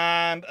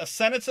 And a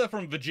senator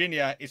from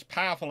Virginia is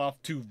powerful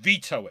enough to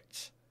veto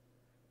it.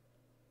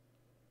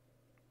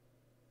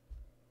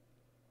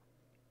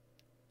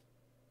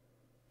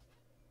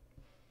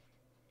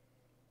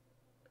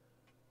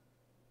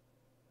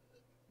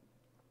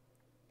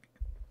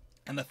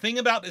 And the thing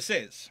about this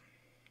is,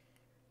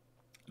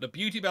 the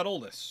beauty about all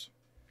this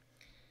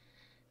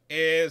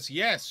is,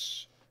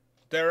 yes,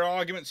 there are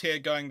arguments here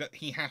going that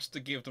he has to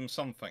give them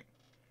something.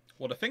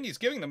 Well, the thing he's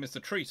giving them is the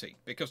treaty,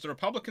 because the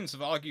Republicans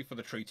have argued for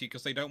the treaty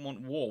because they don't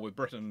want war with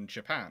Britain and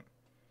Japan.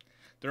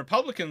 The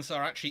Republicans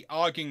are actually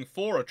arguing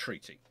for a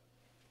treaty.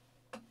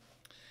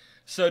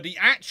 So the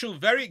actual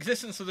very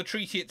existence of the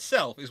treaty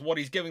itself is what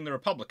he's giving the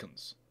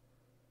Republicans.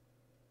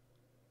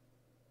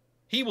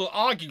 He will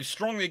argue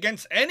strongly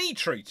against any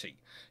treaty.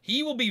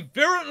 He will be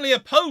virulently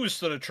opposed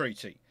to the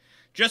treaty.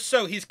 Just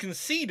so his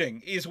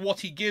conceding is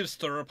what he gives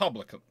to the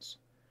Republicans.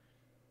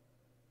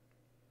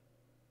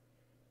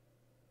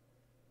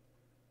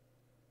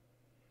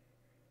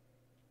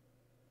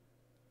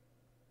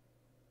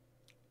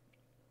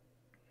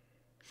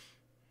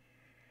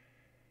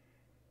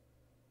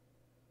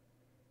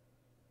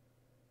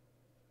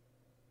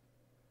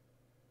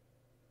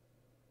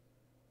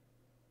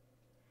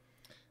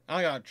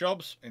 I got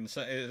jobs,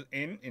 insert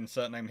name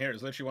here.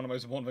 It's literally one of the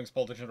most important things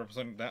politicians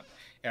representing that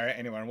area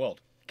anywhere in the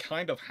world.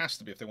 Kind of has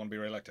to be if they want to be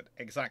re-elected.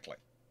 Exactly.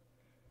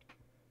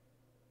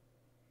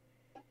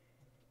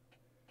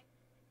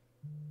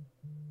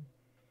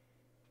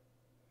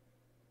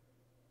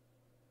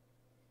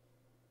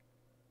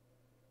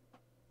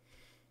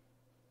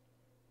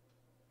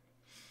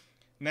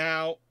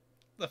 Now,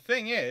 the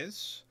thing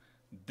is,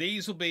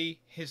 these will be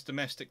his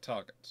domestic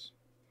targets.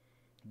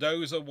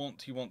 Those are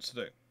what he wants to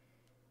do.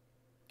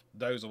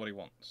 Those are what he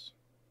wants.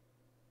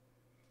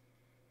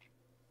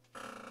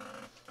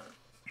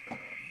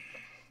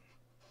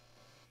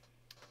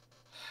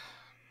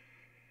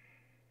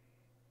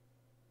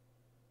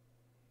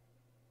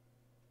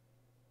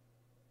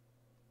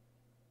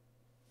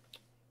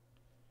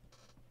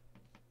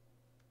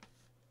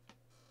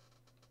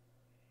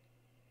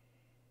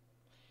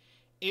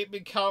 It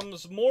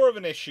becomes more of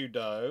an issue,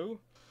 though,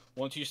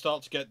 once you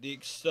start to get the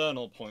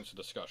external points of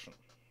discussion.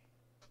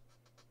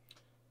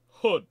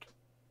 Hood.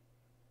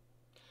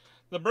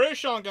 The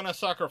British aren't going to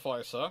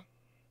sacrifice her,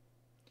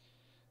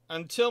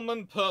 and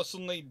Tillman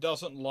personally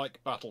doesn't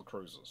like battle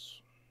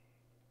cruisers.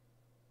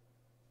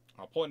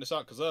 I'll point this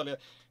out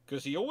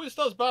because he always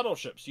does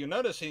battleships. You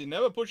notice he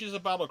never pushes a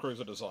battle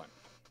cruiser design.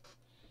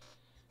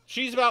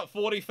 She's about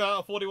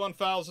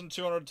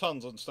 41,200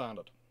 tons on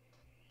standard.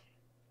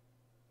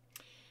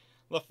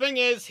 The thing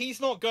is, he's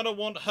not going to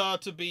want her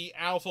to be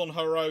out on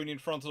her own in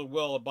front of the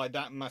world by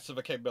that massive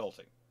a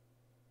capability.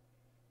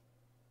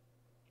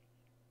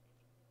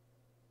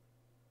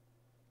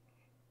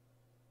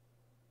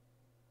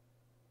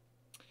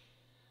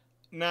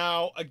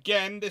 Now,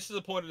 again, this is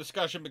a point of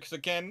discussion because,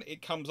 again,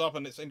 it comes up,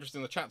 and it's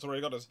interesting, the chat's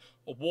already got us,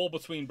 a war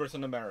between Britain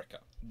and America.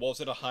 Was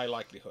it a high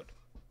likelihood?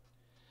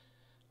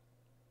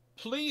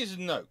 Please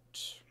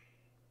note,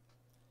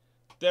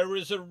 there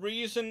is a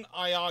reason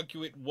I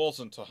argue it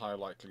wasn't a high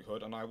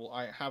likelihood, and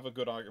I have a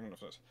good argument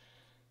for this.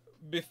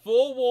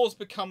 Before wars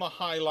become a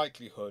high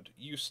likelihood,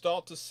 you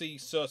start to see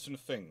certain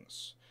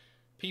things.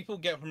 People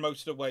get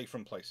promoted away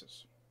from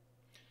places.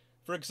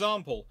 For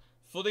example,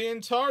 for the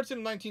entirety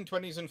of the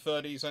 1920s and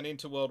 30s and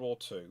into World War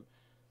II,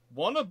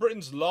 one of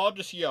Britain's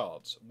largest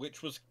yards,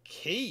 which was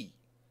key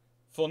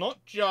for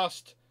not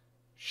just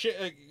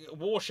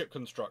warship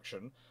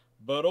construction,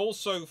 but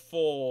also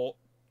for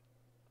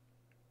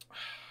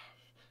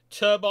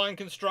turbine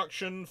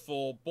construction,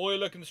 for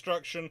boiler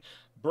construction,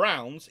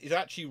 Brown's, is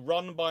actually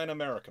run by an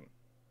American.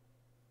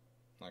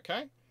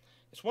 Okay?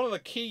 It's one of the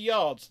key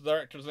yards the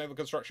directors of naval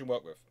construction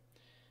work with.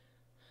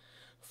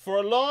 For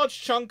a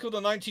large chunk of the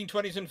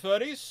 1920s and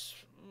 30s,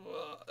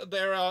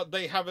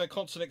 they have a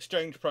constant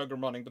exchange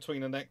program running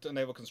between the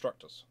naval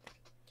constructors.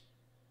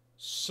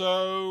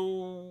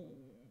 So,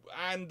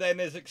 and then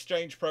there's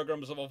exchange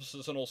programs of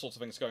officers and all sorts of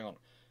things going on.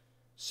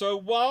 So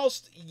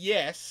whilst,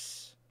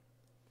 yes,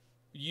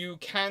 you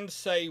can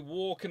say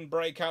war can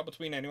break out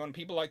between anyone,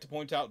 people like to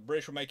point out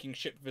British were making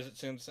ship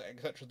visits,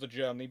 etc. to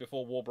Germany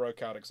before war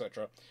broke out,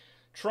 etc.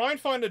 Try and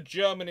find a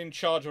German in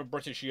charge of a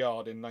British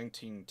yard in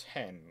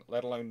 1910,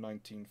 let alone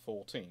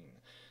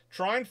 1914.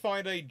 Try and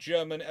find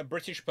a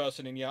British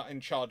person in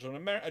charge of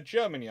a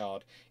German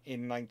yard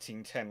in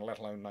 1910, let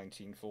alone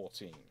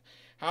 1914.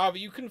 However,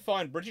 you can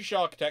find British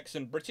architects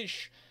and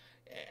British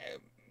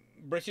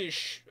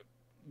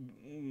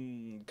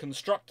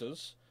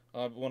constructors,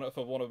 for want of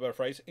a better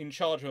phrase, in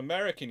charge of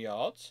American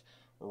yards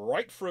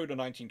right through the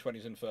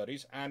 1920s and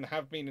 30s, and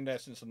have been in there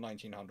since the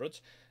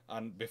 1900s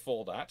and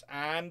before that.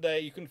 And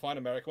you can find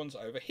American ones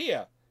over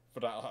here for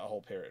that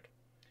whole period.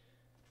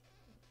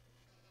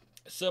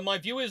 So my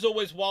view is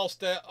always, whilst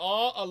there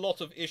are a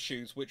lot of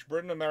issues which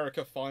Britain and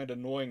America find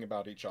annoying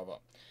about each other,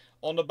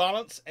 on the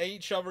balance,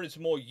 each other is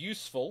more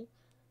useful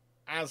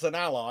as an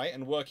ally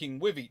and working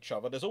with each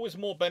other. There's always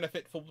more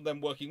benefit for them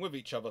working with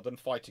each other than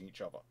fighting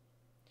each other.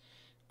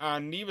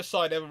 And neither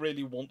side ever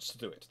really wants to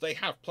do it. They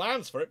have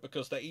plans for it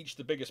because they're each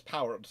the biggest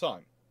power at the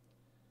time.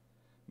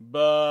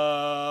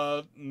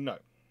 But no.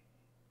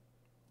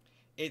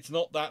 It's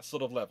not that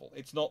sort of level.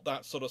 It's not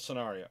that sort of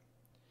scenario.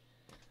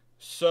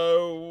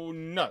 So,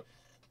 no.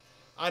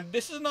 And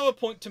this is another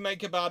point to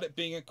make about it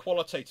being a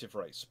qualitative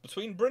race.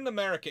 Between Britain and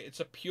America, it's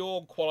a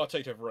pure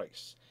qualitative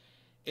race.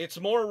 It's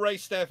more a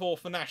race, therefore,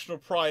 for national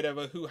pride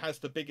over who has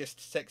the biggest,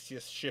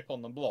 sexiest ship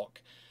on the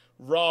block,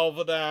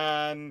 rather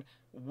than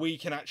we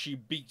can actually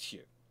beat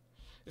you.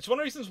 It's one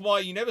of the reasons why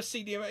you never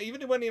see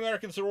even when the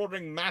Americans are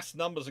ordering mass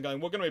numbers and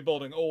going, we're going to be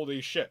building all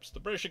these ships, the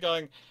British are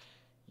going,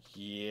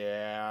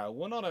 yeah,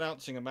 we're not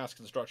announcing a mass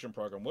construction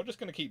program. We're just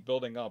going to keep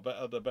building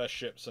the best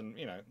ships and,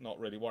 you know, not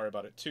really worry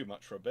about it too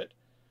much for a bit.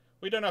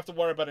 We don't have to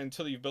worry about it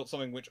until you've built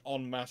something which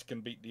en masse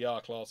can beat the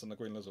R-class and the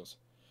Queen Elizabeth.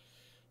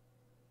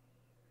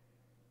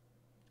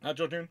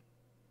 Jordan.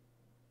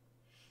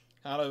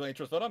 Hello,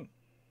 Waitress, well done.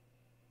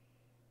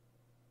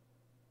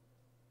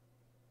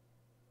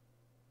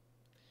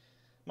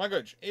 My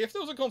gosh, if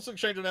there was a constant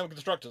exchange of naval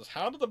constructors,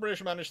 how did the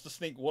British manage to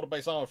sneak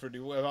water-based armor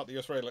through without the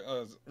US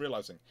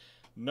realizing?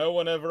 No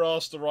one ever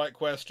asked the right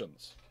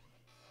questions.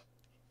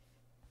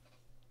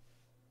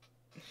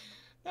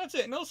 That's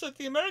it. And also,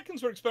 the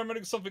Americans were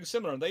experimenting with something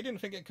similar, and they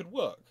didn't think it could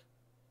work.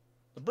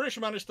 The British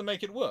managed to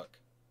make it work.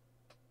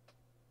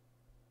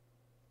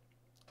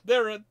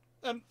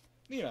 And,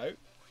 you know,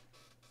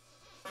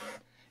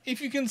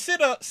 if you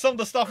consider some of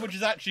the stuff which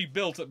is actually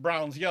built at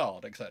Brown's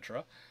Yard,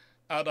 etc.,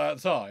 at that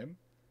time,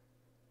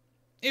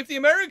 if the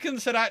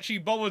Americans had actually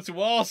bothered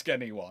to ask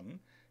anyone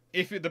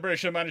if the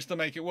British had managed to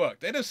make it work,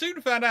 they'd have soon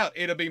found out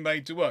it had been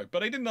made to work, but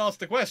they didn't ask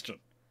the question.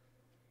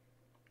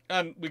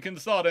 And we can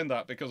start in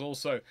that because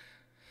also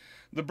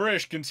the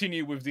British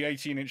continue with the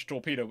 18-inch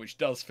torpedo, which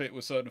does fit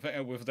with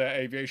with their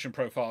aviation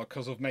profile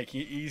because of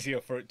making it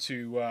easier for it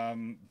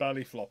to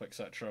belly flop,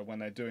 etc. when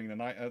they're doing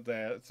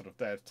their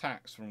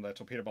attacks from their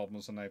torpedo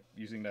bombers and they're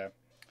using their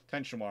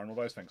tension wire and all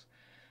those things.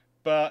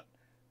 But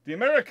the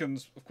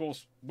Americans, of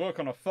course, work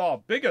on a far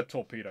bigger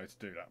torpedo to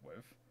do that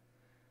with.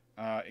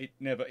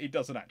 It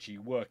doesn't actually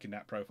work in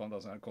that profile. It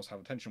doesn't, of course, have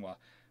a tension wire.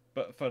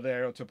 But for the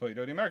aerial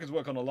torpedo, the Americans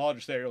work on the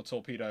largest aerial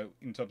torpedo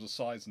in terms of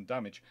size and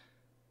damage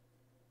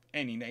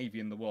any navy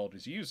in the world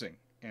is using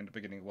in the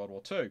beginning of World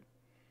War II.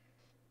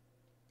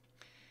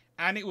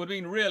 And it would have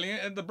been really,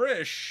 and the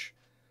British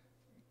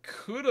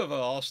could have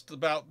asked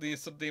about the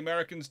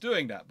Americans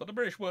doing that, but the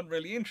British weren't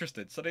really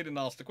interested, so they didn't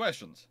ask the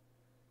questions.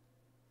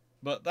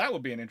 But that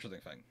would be an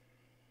interesting thing.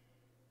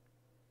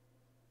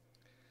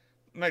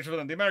 Major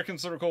villain. The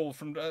Americans, I recall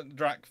from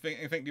Drac,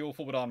 think the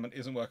all-forward armament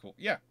isn't workable.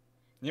 Yeah.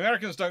 The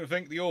Americans don't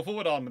think the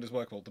all-forward armament is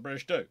workable. The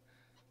British do.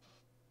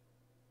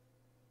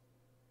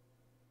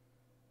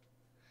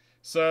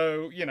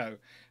 So, you know,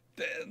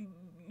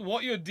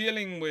 what you're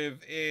dealing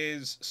with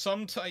is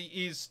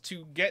is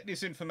to get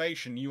this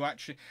information, you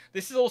actually...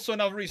 This is also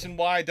another reason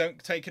why I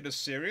don't take it as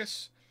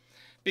serious.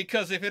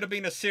 Because if it had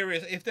been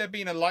if there'd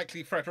been a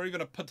likely threat or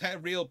even a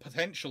real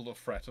potential of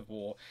threat of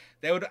war,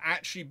 there would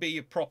actually be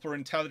a proper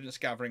intelligence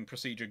gathering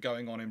procedure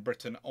going on in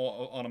Britain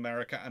or on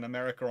America and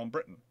America on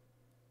Britain.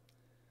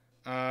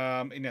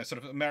 You know,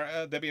 sort of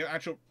there'd be an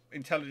actual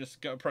intelligence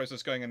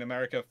process going in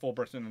America for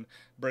Britain and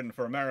Britain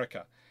for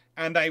America,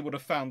 and they would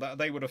have found that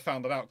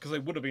out because they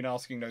would have been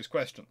asking those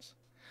questions.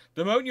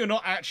 The moment you're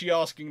not actually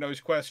asking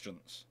those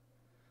questions,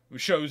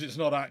 which shows it's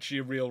not actually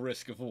a real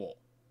risk of war.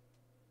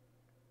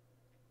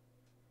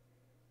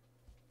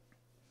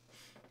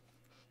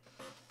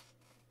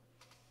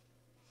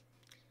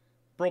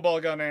 Broad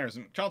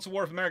Bulgarianism. Chance of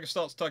war if America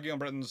starts tugging on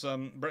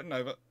Britain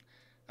over.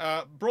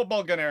 Broad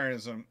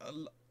Bulgarianism.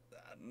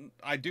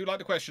 I do like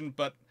the question,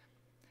 but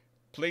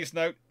please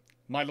note,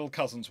 my little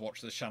cousins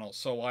watch this channel,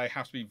 so I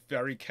have to be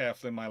very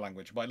careful in my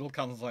language. By little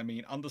cousins, I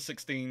mean under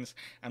 16s,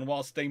 and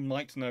whilst they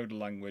might know the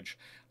language,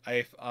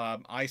 if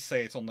I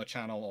say it on the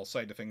channel or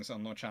say the things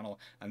on the channel,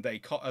 and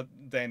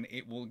then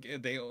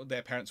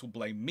their parents will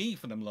blame me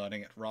for them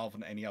learning it rather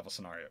than any other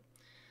scenario.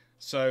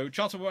 So,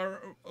 chance of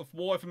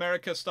war if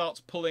America starts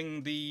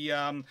pulling the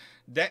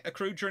debt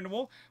accrued during the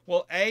war?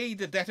 Well,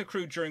 the debt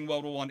accrued during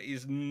World War I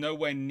is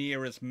nowhere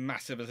near as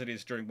massive as it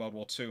is during World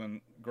War II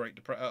and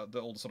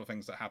all the sort of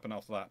things that happen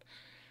after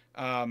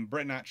that.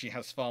 Britain actually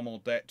has far more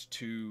debt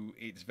to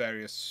its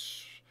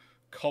various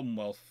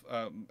Commonwealth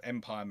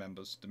Empire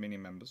members,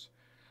 Dominion members,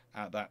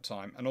 at that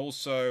time. And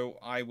also,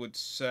 I would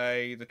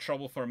say the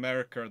trouble for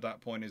America at that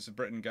point is that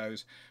Britain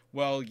goes,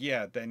 well,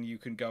 yeah, then you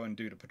can go and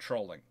do the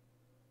patrolling.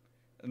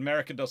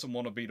 America doesn't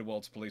want to be the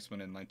world's policeman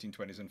in the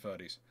 1920s and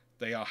 30s.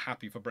 They are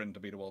happy for Britain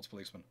to be the world's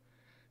policeman.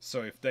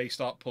 So if they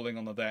start pulling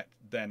on the debt,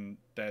 then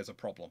there's a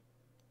problem.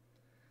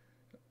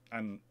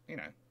 And, you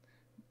know,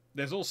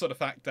 there's also the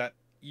fact that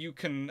you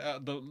can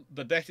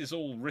the debt is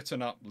all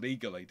written up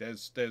legally.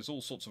 There's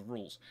all sorts of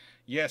rules.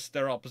 Yes,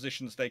 there are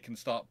positions they can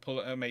start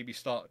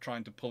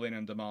trying to pull in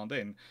and demand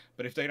in,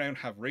 but if they don't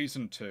have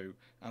reason to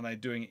and they're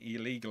doing it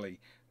illegally,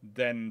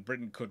 then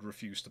Britain could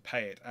refuse to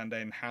pay it. And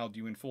then how do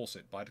you enforce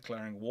it? By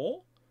declaring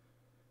war?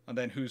 And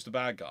then who's the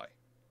bad guy?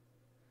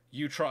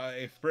 You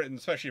try,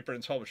 especially if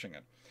Britain's publishing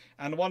it.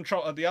 And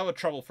the other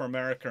trouble for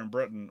America and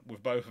Britain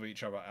with both of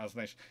each other as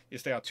nations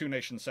is they are two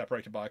nations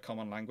separated by a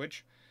common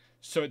language.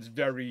 So it's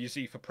very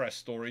easy for press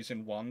stories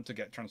in one to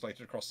get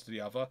translated across to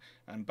the other,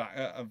 and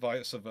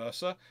vice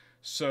versa.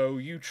 So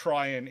you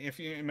try and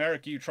in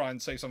America you try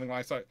and say something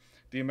like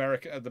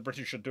the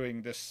British are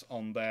doing this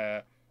on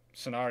their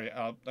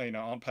scenario,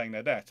 aren't paying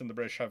their debt, and the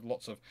British have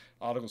lots of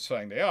articles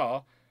saying they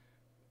are.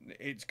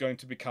 It's going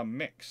to become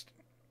mixed.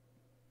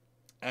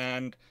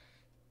 And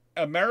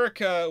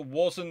America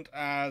wasn't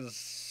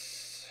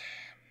as...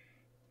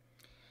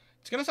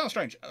 It's going to sound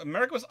strange.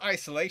 America was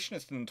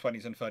isolationist in the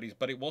 20s and 30s,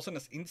 but it wasn't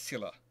as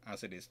insular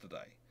as it is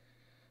today.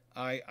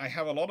 I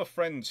have a lot of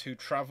friends who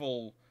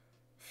travel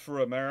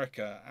through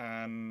America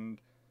and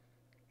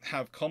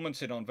have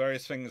commented on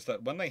various things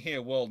that when they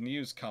hear world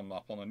news come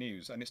up on the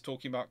news and it's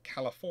talking about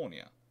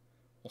California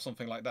or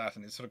something like that,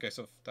 and it's sort of a case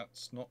of,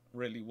 that's not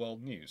really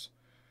world news.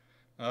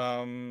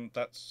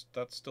 That's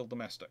still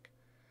domestic.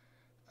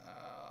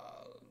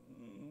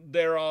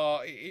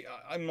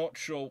 I'm not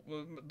sure.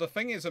 The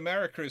thing is,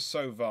 America is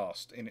so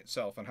vast in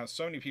itself and has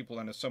so many people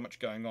and there's so much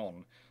going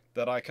on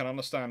that I can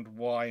understand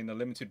why in the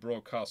limited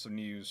broadcast of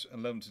news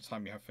and limited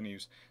time you have for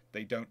news,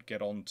 they don't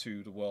get on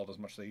to the world as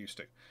much as they used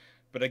to.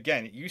 But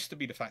again, it used to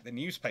be the fact that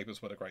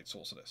newspapers were the great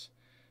source of this.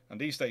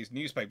 And these days,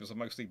 newspapers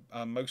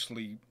are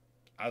mostly,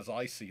 as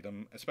I see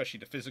them, especially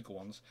the physical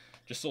ones,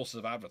 just sources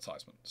of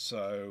advertisement.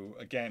 So,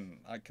 again,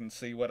 I can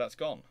see where that's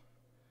gone.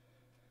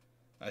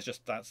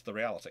 That's the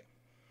reality.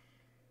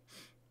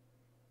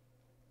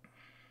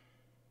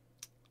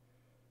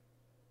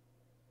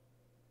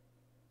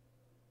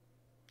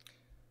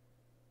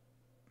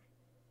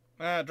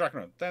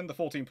 Dracono. Then the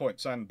 14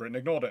 points, and Britain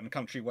ignored it, and the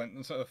country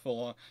went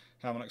full on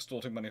how on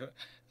extorting money.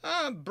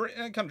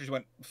 Countries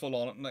went full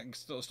on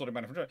extorting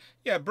money from.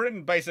 Yeah,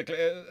 Britain basically.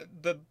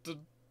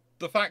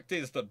 The fact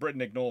is that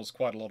Britain ignores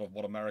quite a lot of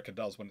what America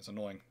does when it's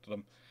annoying to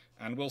them,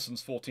 and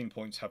Wilson's 14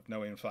 points have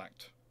no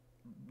impact,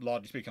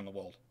 largely speaking, on the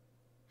world.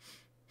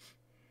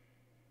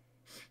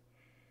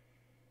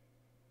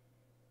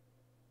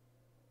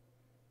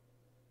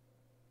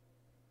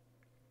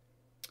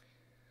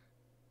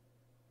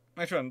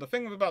 My friend, the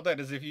thing about that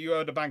is if you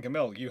owed a bank a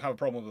mil, you have a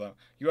problem with that.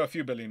 You owe a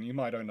few billion, you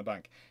might own the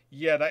bank.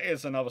 Yeah, that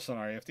is another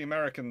scenario. If the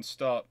Americans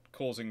start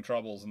causing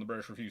troubles and the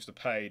British refuse to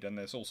pay, then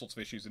there's all sorts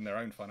of issues in their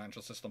own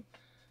financial system.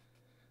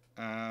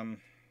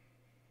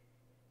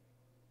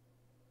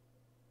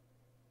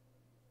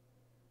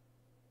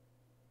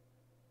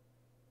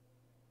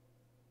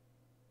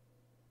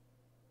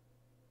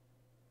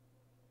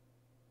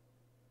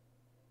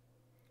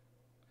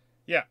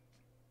 Yeah.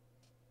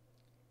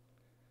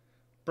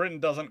 Britain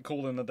doesn't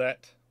call in the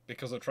debt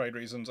because of trade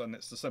reasons, and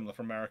it's similar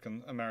for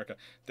America.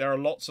 There are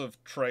lots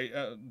of trade.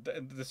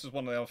 This is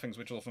one of the other things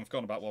which is often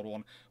forgotten about World War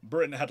One.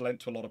 Britain had lent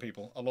to a lot of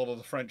people. A lot of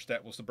the French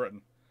debt was to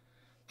Britain,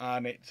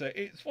 and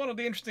it's one of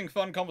the interesting,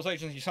 fun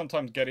conversations you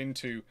sometimes get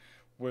into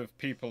with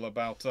people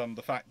about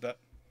the fact that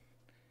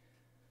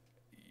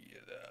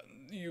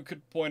you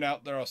could point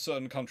out there are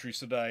certain countries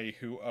today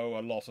who owe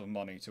a lot of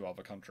money to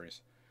other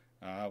countries.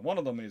 One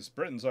of them is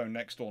Britain's own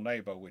next door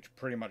neighbour, which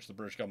pretty much the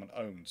British government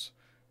owns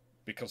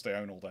because they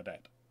own all their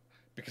debt.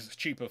 Because it's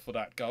cheaper for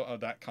that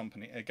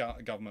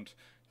government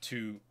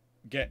to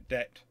get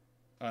debt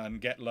and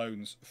get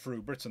loans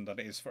through Britain than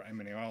it is for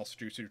anywhere else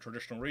due to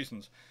traditional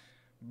reasons.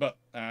 But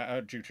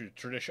due to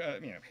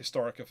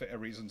historic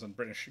reasons, and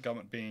British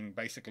government being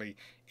basically,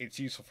 it's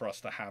useful for us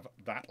to have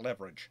that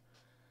leverage.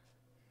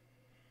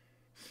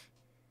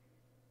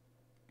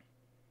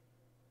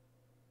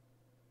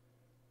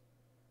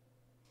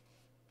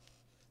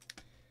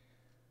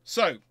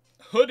 So,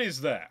 Hood is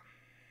there.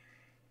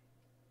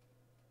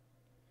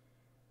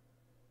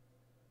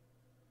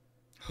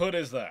 Hood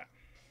is there.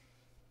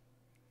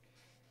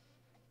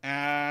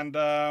 And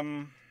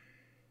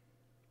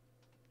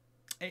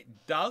it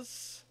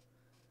does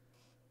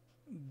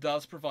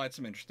provide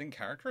some interesting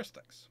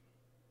characteristics.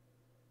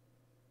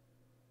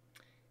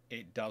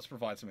 It does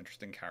provide some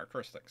interesting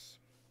characteristics.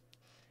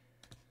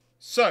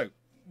 So,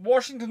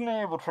 Washington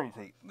Naval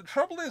Treaty. The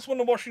trouble is when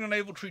the Washington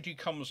Naval Treaty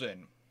comes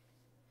in,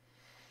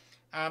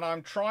 and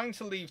I'm trying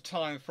to leave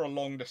time for a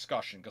long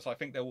discussion, because I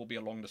think there will be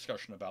a long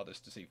discussion about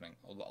this evening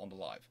on the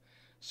live.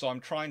 So I'm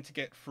trying to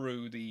get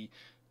through the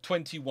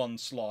 21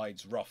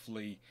 slides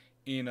roughly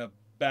in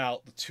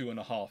about the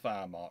 2.5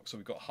 hour mark. So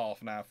we've got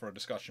half an hour for a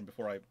discussion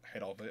before I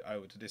head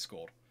over to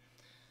Discord.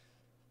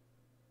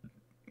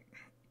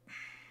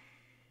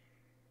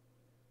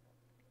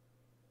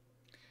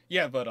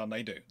 Yeah, Verdun,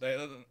 they do.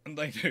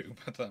 They do,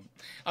 but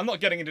I'm not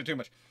getting into too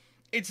much.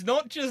 It's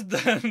not just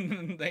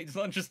it's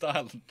not just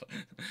Ireland,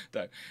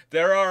 though.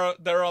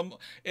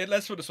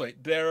 Let's put it this way: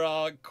 there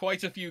are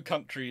quite a few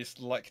countries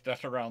like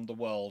that around the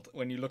world.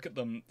 When you look at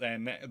them,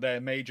 their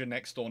major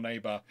next door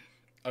neighbour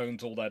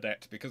owns all their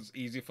debt because it's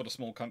easier for the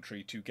small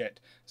country to get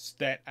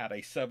debt at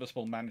a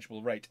serviceable,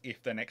 manageable rate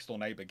if their next door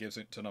neighbour gives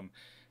it to them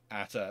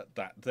at the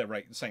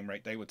same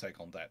rate they would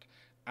take on debt.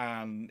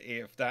 And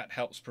if that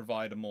helps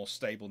provide a more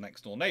stable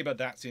next door neighbour,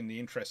 that's in the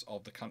interest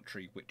of the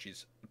country which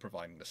is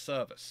providing the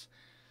service.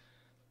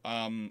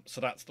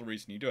 So that's the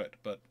reason you do it,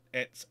 but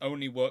it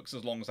only works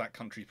as long as that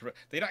country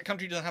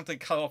doesn't have to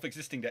cut off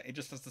existing debt. It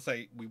just has to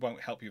say we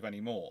won't help you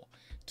anymore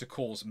to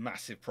cause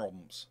massive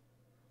problems,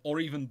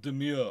 or even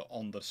demur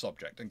on the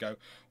subject and go,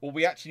 well,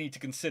 we actually need to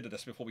consider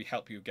this before we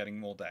help you getting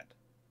more debt.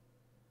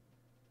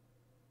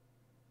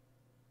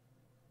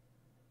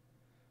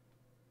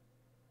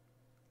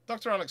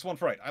 Dr. Alex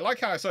 148. I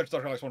like how I search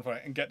Dr. Alex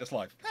 148 and get this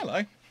live.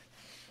 Hello.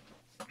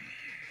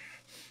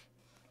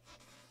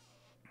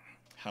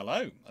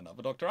 Hello,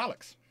 another Dr.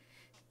 Alex.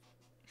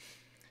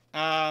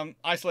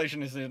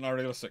 Isolation isn't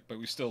unrealistic, but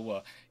we still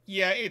were.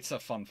 Yeah, it's a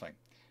fun thing.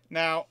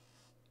 Now,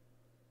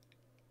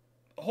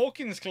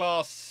 Hawkins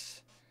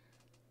class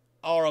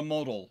are a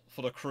model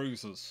for the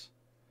cruisers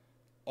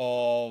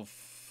of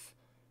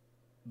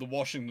the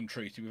Washington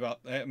Treaty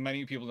without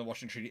many people in the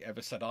Washington Treaty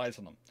ever set eyes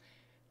on them.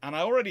 And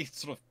I already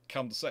sort of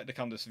come to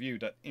this view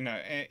that,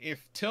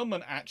 if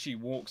Tillman actually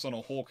walks on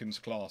a Hawkins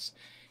class,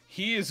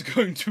 he is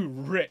going to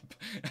rip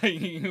a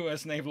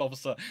US naval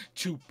officer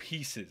to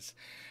pieces.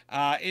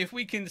 If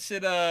we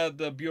consider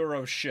the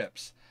Bureau of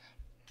Ships.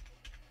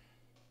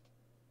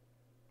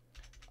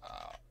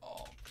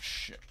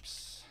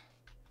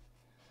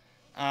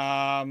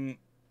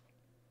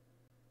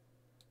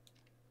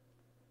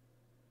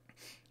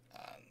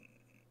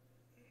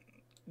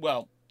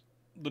 Well,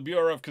 the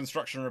Bureau of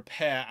Construction and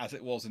Repair as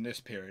it was in this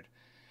period.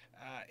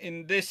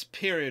 In this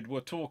period, we're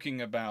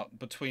talking about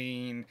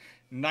between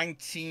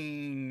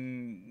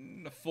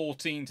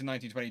 1914 to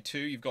 1922.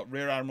 You've got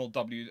Rear Admiral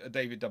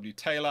David W.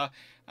 Taylor,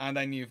 and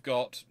then you've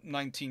got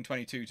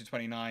 1922 to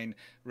 29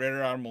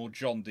 Rear Admiral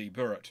John D.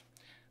 Burritt.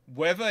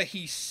 Whether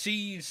he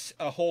sees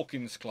a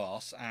Hawkins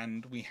class,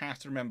 and we have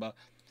to remember,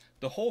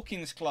 the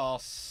Hawkins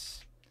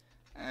class,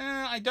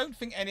 I don't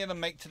think any of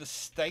them make to the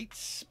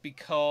States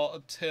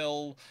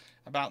until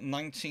about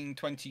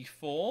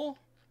 1924.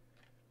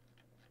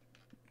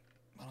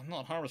 I'm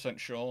not 100%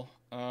 sure.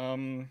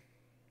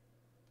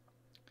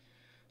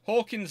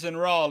 Hawkins and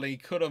Raleigh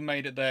could have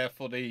made it there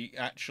for the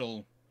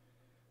actual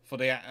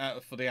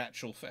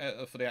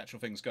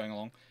things going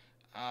along,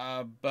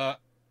 but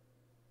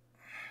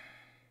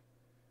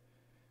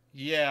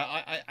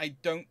yeah, I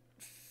don't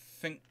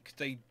think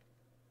they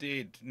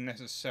did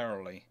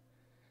necessarily.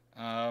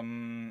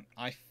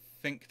 I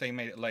think they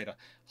made it later.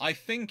 I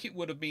think it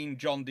would have been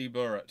John D.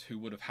 Burritt who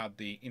would have had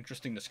the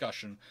interesting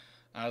discussion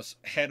as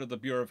head of the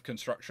Bureau of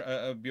Construction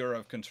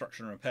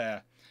and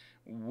Repair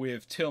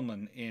with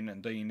Tillman in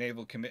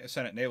the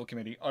Senate Naval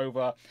Committee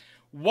over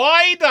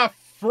why the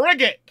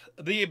frigate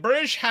the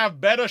British have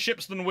better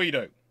ships than we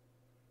do.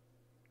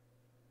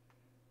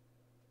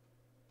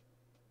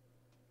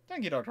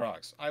 Thank you, Dr.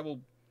 Alex. I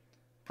will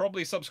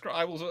probably subscribe.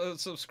 I will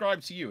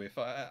subscribe to you if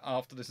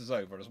after this is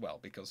over as well,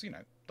 because you know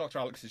Dr.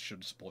 Alexes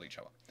should support each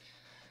other.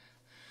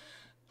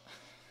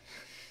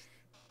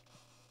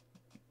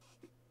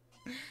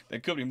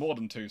 There could be more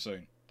than 2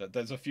 soon.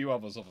 There's a few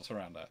others of us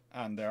around there,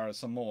 and there are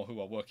some more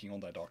who are working on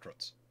their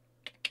doctorates.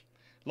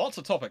 Lots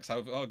of topics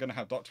are going to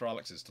have Dr.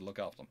 Alexes to look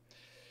after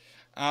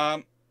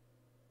them.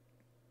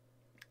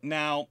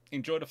 Now,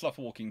 enjoy the fluff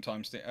walking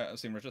time,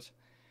 Sim Richard.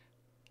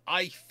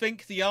 I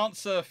think the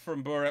answer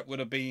from Burrett would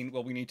have been,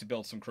 well, we need to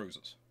build some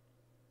cruisers.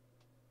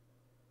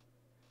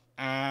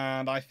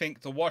 And I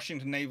think the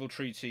Washington Naval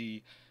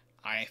Treaty,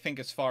 I think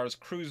as far as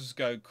cruisers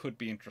go, could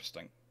be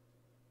interesting.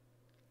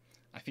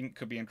 I think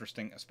could be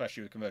interesting,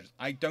 especially with convergence.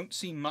 I don't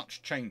see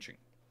much changing.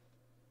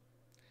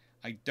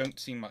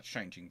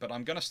 But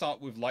I'm going to start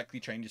with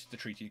likely changes to the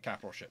Treaty of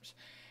Capital Ships.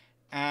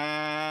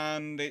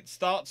 And it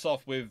starts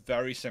off with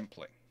very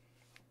simply.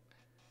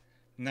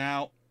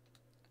 Now,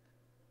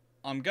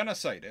 I'm going to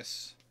say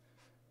this.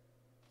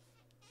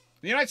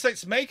 The United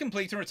States may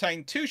complete and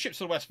retain 2 ships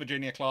of the West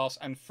Virginia class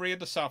and 3 of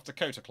the South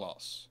Dakota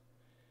class.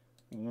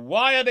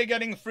 Why are they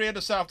getting 3 of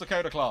the South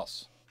Dakota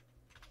class?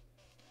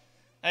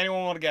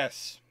 Anyone want to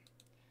guess?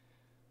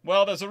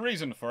 Well, there's a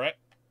reason for it.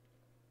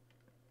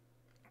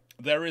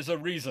 There is a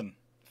reason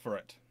for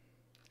it.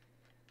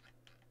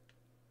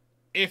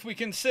 If we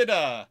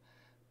consider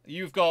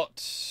you've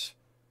got,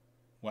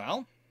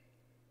 well,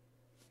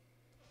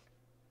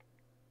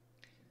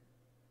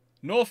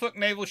 Norfolk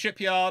Naval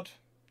Shipyard,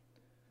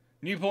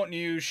 Newport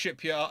News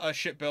Shipyard,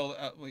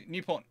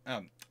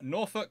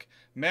 Norfolk,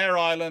 Mare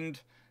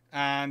Island,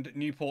 and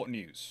Newport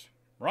News,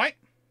 right?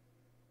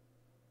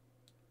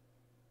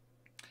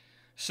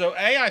 So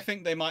I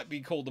think they might be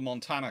called the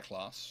Montana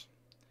class.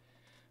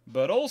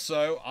 But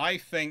also, I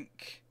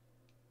think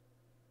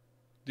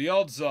the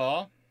odds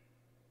are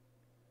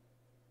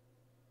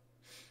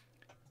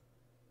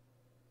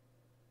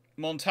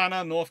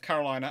Montana, North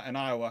Carolina, and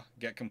Iowa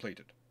get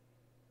completed.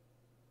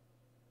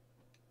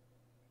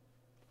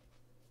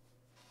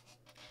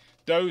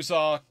 Those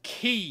are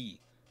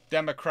key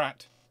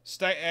Democrat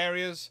state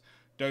areas.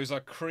 Those are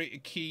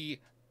key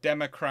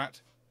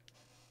Democrat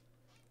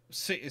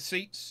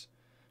seats.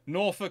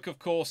 Norfolk, of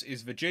course,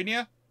 is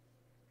Virginia.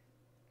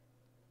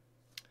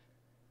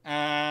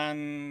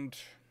 And,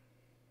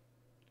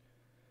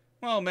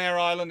 well, Mare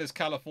Island is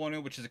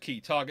California, which is a key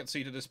target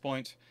seat at this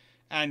point.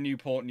 And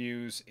Newport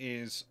News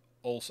is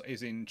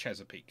in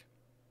Chesapeake,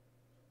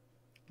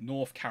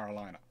 North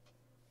Carolina.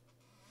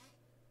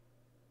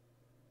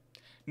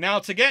 Now,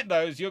 to get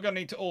those, you're going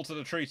to need to alter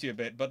the treaty a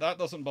bit, but that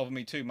doesn't bother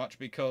me too much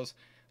because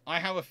I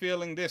have a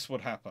feeling this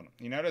would happen.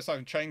 You notice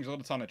I've changed all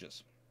the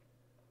tonnages.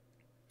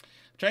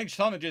 Changed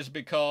tonnages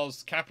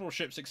because capital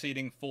ships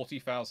exceeding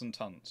 40,000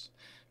 tons.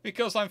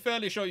 Because I'm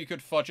fairly sure you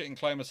could fudge it and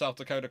claim a South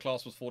Dakota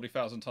class was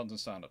 40,000 tons in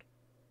standard.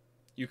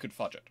 You could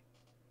fudge it.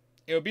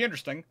 It would be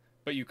interesting,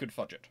 but you could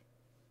fudge it.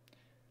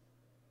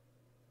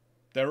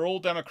 They're all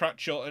Democrat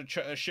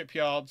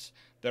shipyards.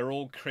 They're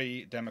all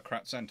key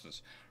Democrat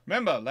centers.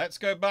 Remember, let's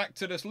go back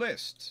to this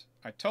list.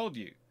 I told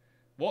you.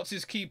 What's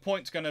his key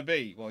points going to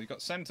be? Well, you've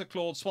got Senator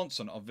Claude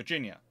Swanson of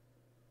Virginia.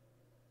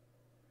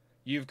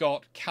 You've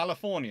got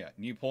California,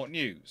 Newport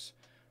News.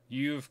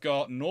 You've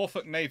got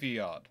Norfolk Navy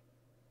Yard.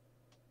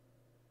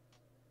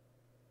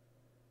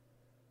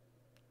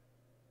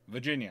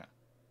 Virginia.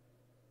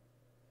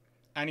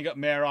 And you got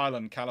Mare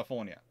Island,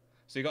 California.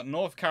 So you got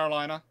North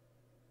Carolina.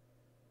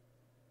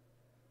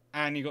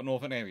 And you got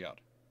Norfolk Navy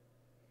Yard.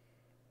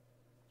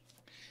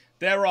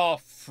 There are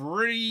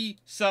 3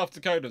 South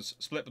Dakotas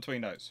split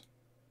between those.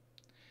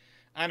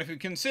 And if we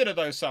consider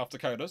those South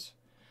Dakotas,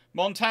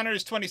 Montana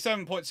is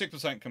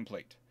 27.6%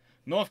 complete.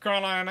 North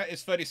Carolina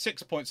is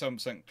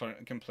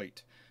 36.7%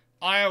 complete.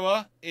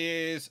 Iowa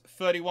is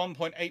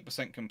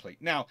 31.8% complete.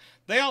 Now,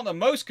 they aren't the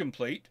most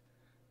complete,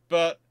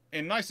 but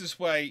in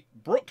nicest way,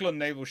 Brooklyn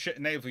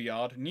Naval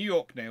Yard, New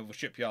York Naval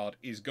Shipyard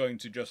is going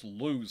to just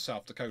lose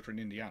South Dakota and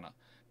Indiana.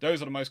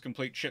 Those are the most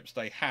complete ships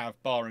they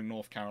have, barring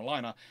North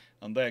Carolina,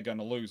 and they're going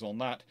to lose on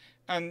that.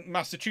 And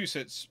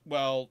Massachusetts,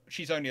 well,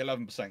 she's only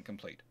 11%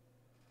 complete.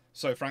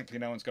 So, frankly,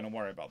 no one's going to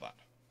worry about that.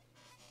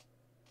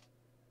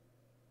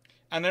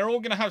 And they're all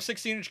going to have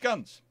 16-inch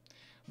guns.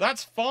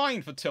 That's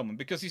fine for Tillman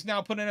because he's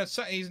now put in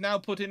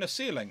a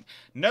ceiling.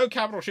 No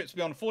capital ships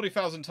beyond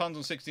 40,000 tons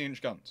and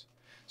 16-inch guns.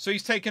 So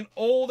he's taken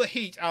all the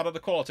heat out of the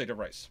qualitative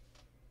race.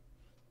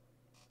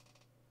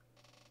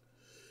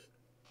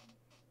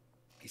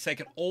 He's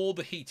taken all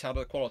the heat out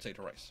of the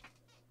qualitative race.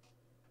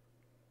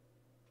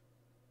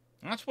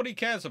 And that's what he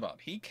cares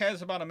about. He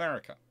cares about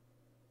America.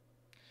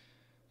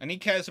 And he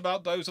cares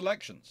about those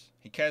elections.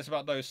 He cares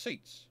about those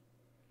seats.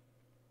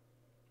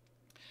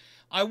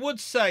 I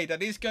would say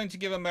that he's going to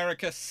give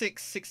America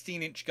 6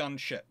 16-inch gun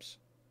ships.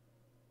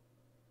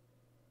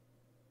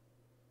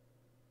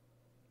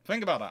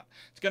 Think about that.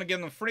 It's going to give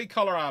them 3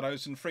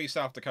 Colorados and 3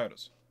 South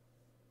Dakotas.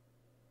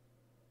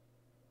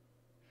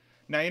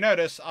 Now, you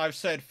notice I've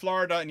said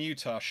Florida and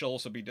Utah shall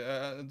also be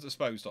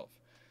disposed of.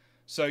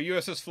 So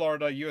USS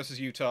Florida, USS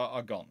Utah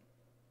are gone.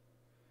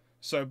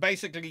 So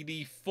basically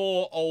the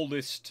 4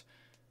 oldest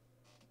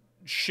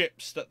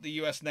ships that the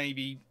US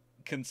Navy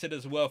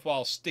considers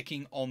worthwhile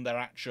sticking on their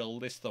actual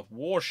list of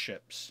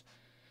warships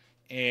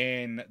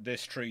in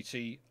this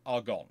treaty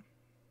are gone.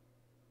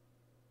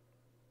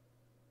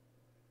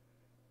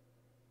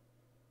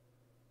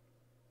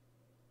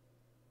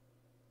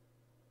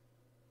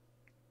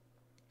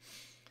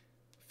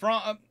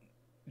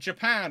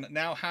 Japan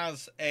now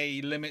has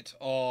a limit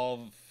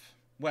of,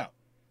 well,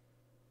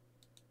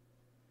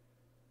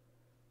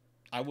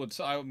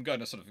 I'm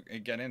going to sort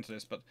of get into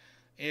this, but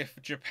if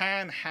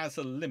Japan has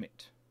a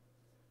limit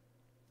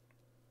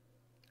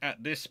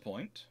at this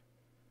point,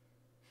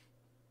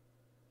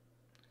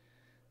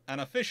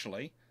 and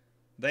officially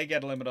they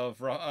get a limit of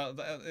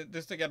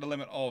they get a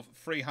limit of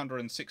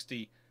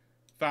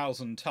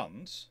 360,000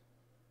 tons.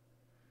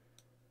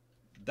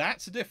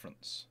 That's a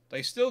difference.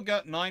 They still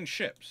get 9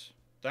 ships.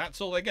 That's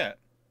all they get.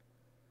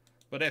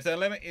 But if their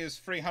limit is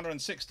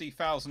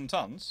 360,000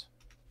 tons,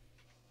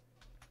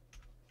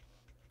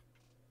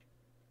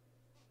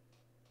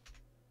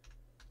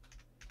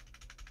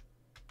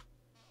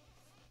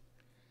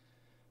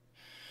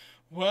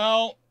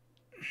 well,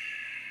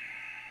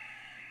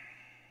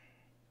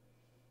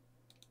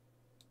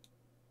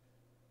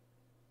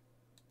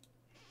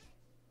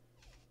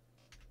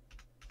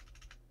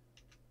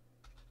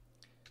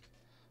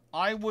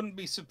 I wouldn't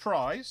be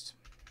surprised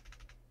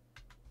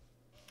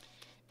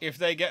if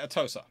they get a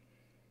Tosa.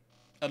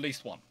 At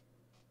least one.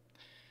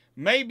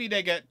 Maybe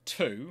they get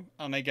 2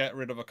 and they get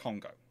rid of a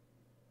Congo.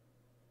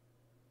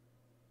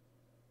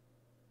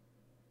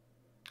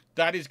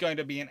 That is going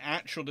to be an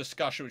actual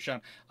discussion with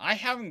Shan. I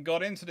haven't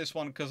got into this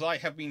one because I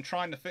have been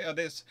trying to figure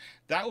this.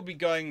 That would be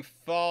going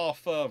far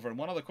further. And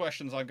one of the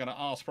questions I'm going to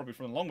ask probably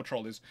from the Long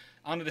Patrol is,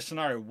 under this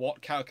scenario,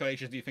 what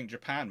calculations do you think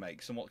Japan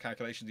makes and what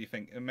calculations do you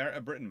think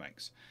Britain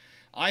makes?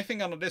 I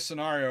think under this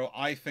scenario,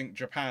 I think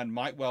Japan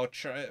might well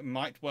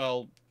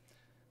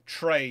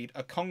trade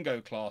a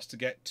Congo class to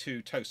get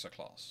 2 Tosa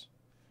class,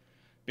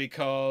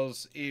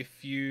 because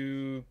if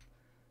you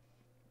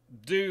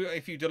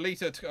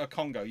delete a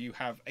Congo, you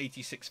have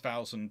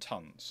 86,000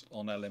 tons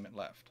on their limit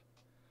left,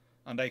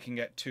 and they can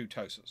get 2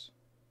 Tosas,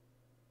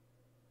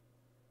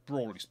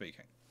 broadly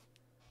speaking.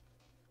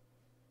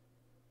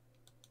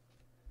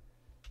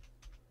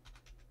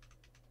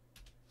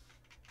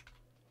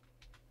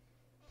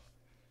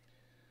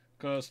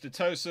 Because the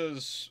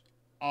Tosas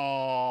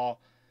are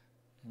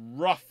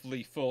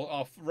roughly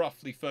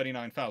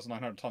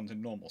 39,900 tons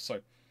in normal,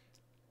 so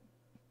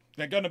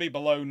they're going to be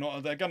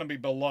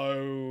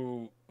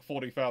below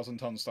 40,000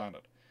 tons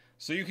standard.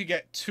 So you could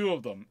get 2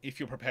 of them if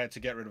you're prepared to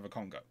get rid of a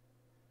Congo.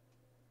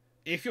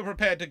 If you're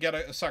prepared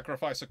to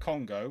sacrifice a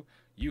Congo,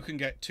 you can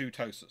get 2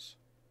 Tosas.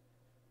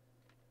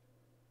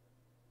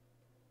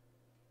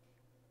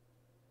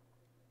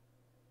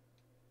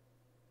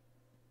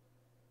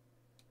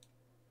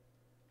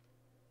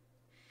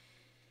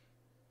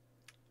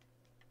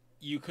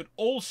 You could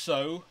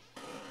also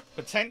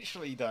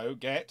potentially, though,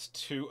 get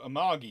 2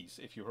 Amagis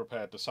if you're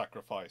prepared to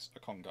sacrifice a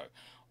Congo.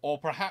 Or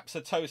perhaps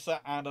a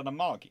Tosa and an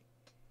Amagi.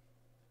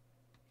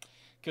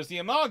 Because the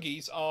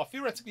Amagis are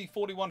theoretically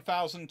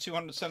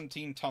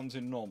 41,217 tons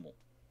in normal.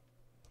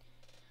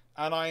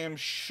 And I am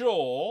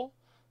sure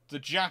the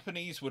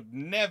Japanese would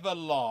never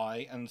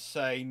lie and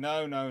say,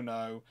 no, no,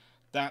 no,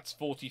 that's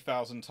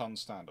 40,000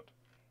 tons standard.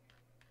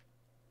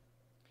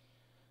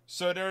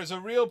 So there is a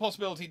real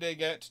possibility they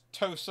get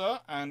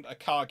Tosa and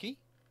Akagi,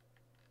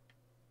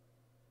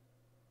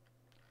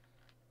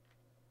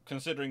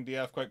 considering the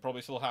earthquake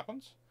probably still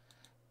happens.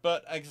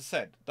 But as I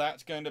said,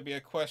 that's going to be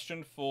a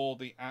question for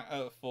the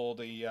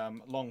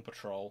Long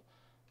Patrol,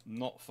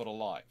 not for the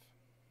Live.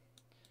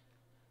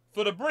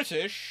 For the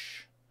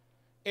British,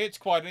 it's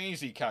quite an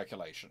easy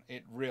calculation.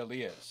 It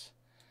really is.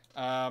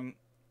 I'll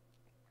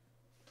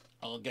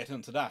get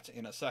into that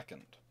in a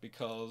second,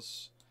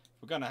 because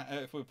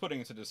if we're putting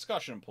it a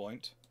discussion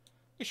point,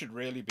 we should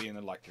really be in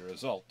the likely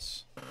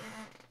results.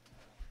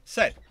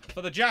 Said,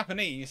 for the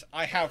Japanese,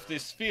 I have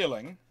this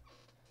feeling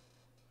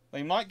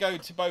they might go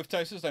to both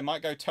Tosas, they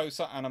might go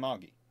Tosa and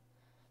Amagi.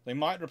 They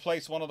might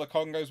replace one of the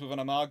Congos with an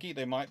Amagi,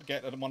 they might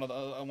get one of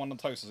the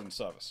Tosas in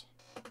service.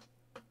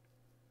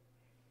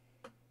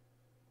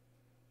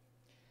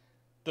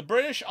 The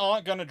British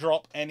aren't going to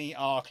drop any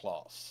R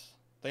class.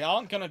 They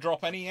aren't going to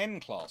drop any N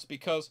class,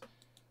 because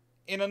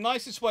in the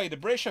nicest way, the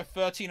British have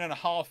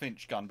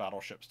 13.5-inch gun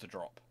battleships to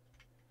drop.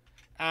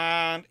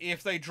 And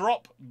if they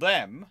drop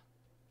them,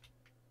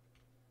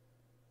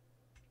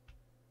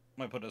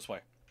 let me put it this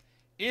way.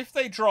 If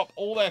they drop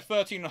all their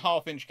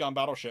 13.5-inch gun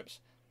battleships,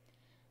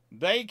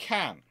 they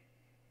can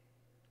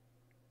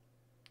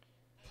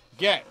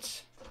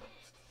get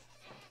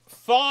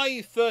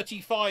 5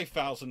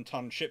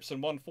 35,000-ton ships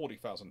and 1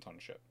 40,000-ton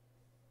ship.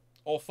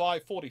 Or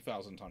 5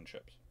 40,000-ton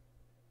ships.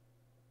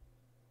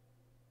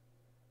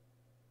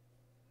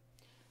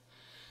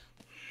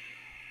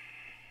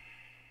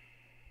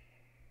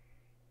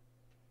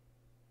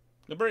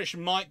 The British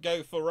might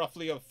go for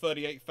roughly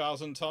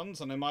 38,000 tons,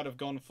 and they might have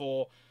gone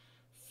for,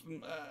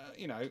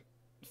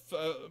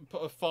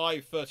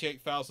 5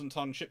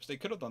 38,000-ton ships, they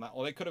could have done that,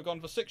 or they could have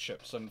gone for 6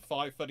 ships and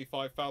 5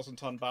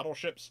 35,000-ton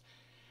battleships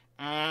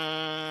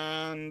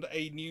and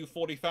a new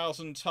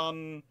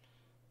 40,000-ton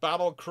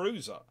battle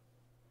cruiser.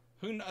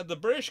 The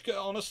British,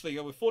 honestly,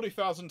 with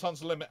 40,000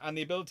 tons limit and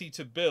the ability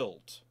to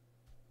build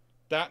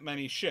that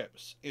many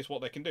ships, is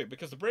what they can do,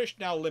 because the British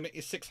now limit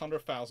is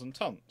 600,000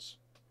 tons.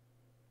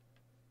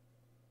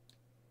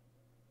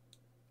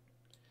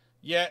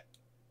 Yet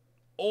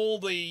all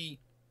the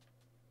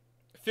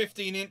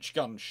 15-inch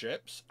gun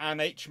ships and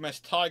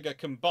HMS Tiger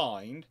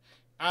combined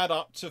add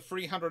up to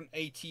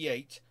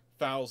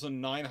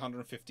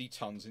 388,950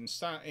 tons in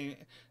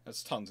standard.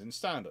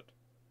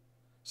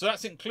 So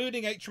that's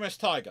including HMS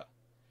Tiger.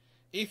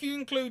 If you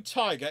include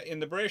Tiger in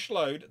the British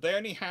load,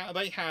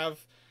 they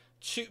have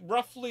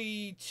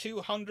roughly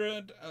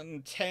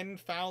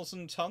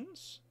 210,000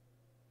 tons,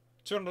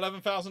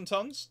 211,000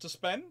 tons to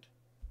spend.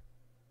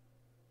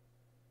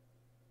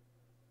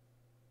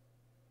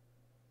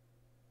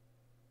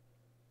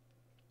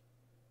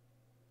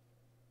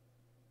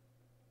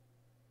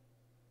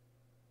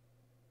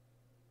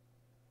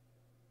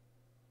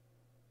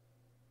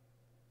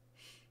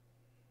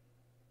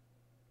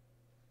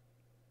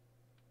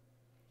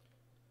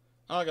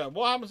 Okay,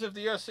 what happens if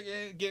the US,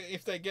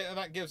 if they get,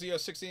 that gives the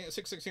US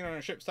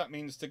 1,600 ships? That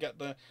means to get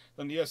then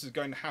the US is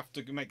going to have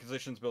to make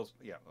positions build.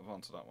 Yeah, I've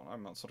answered that one.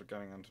 I'm not sort of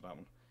going into that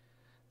one.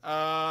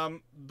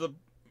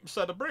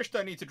 So the British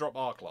don't need to drop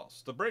R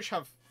class. The British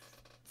have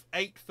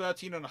 8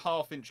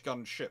 13.5-inch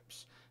gun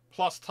ships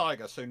plus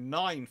Tiger, so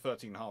 9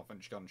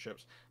 13.5-inch gun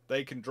ships.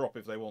 They can drop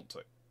if they want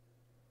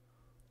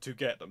to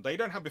get them. They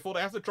don't have, before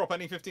they have to drop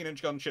any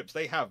 15-inch gun ships,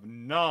 they have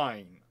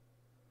 9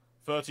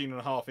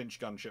 13.5-inch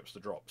gunships to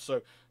drop.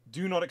 So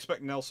do not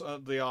expect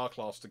the R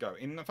class to go.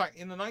 In fact,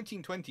 in the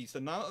 1920s,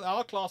 the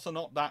R class are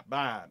not that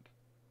bad.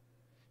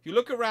 If you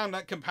look around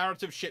at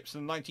comparative ships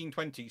in the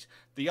 1920s,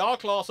 the R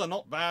class are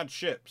not bad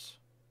ships.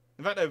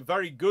 In fact, they're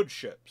very good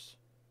ships.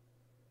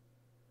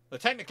 They're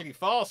technically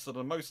faster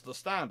than most of the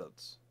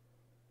standards.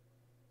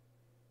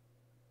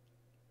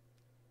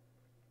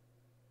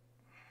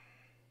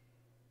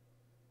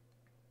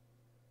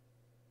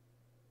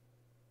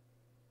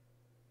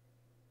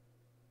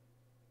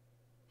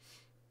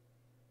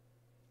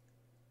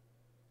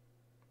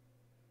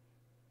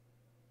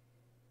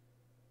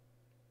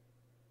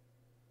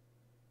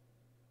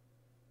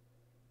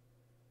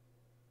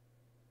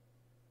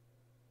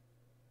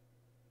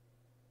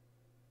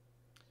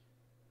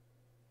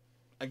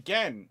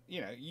 Again,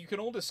 you know, you can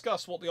all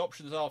discuss what the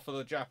options are for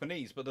the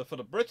Japanese, but for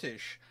the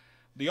British,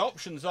 the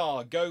options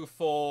are go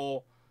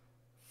for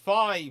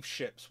 5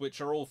 ships,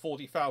 which are all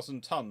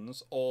 40,000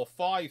 tons, or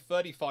 5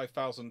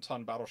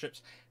 35,000-ton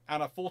battleships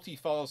and a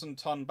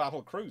 40,000-ton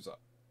battle cruiser.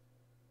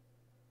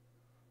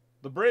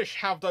 The British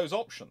have those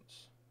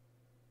options.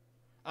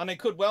 And they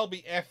could well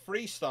be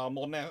F3 star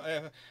more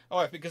than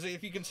because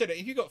if you consider,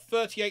 if you've got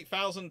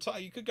 38,000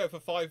 tons, you could go for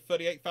 5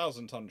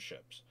 38,000-ton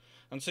ships.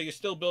 And so you're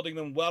still building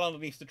them well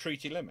underneath the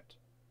treaty limit.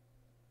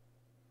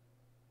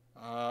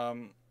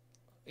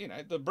 You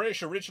know, the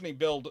British originally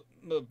built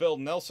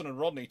Nelson and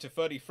Rodney to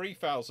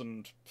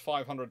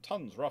 33,500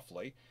 tons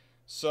roughly.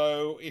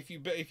 So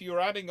if you're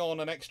adding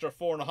on an extra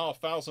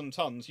 4,500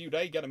 tons, you'd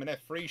A, get them in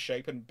F3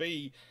 shape, and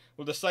B,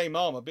 with the same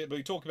armor, but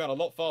we're talking about a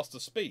lot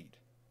faster speed.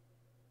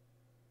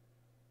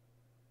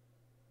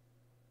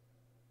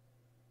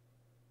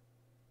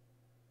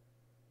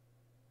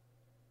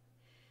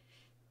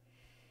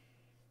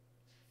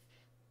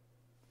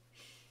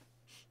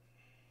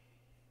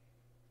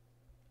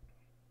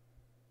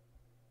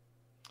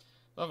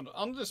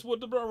 Under this, would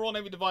the Royal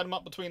Navy divide them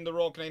up between the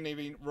Royal Canadian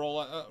Navy,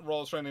 Royal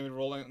Australian Navy,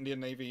 Royal Indian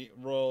Navy,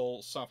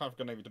 Royal South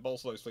African Navy to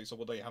bolster those fleets, or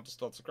would they have to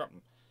start to scrap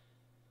them?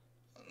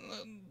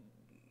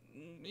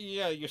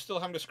 Yeah, you're still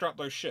having to scrap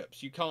those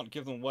ships. You can't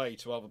give them away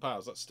to other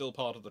powers. That's still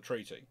part of the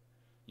treaty.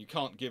 You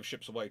can't give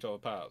ships away to other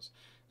powers.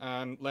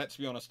 And let's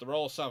be honest, the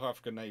Royal South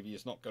African Navy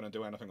is not going to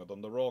do anything with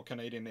them. The Royal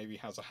Canadian Navy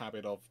has a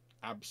habit of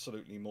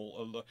absolutely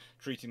more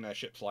treating their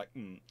ships like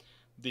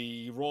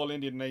The Royal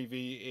Indian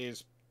Navy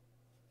is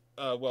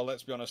well,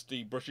 let's be honest,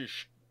 the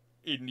British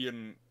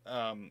Indian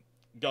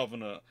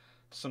governor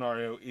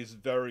scenario is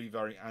very,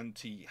 very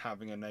anti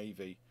having a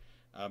navy,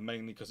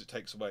 mainly because it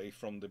takes away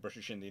from the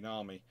British Indian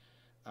Army.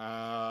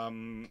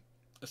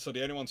 So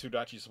the only ones who'd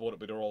actually support it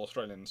would be the Royal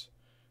Australians,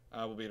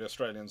 will be the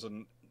Australians,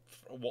 and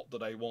what do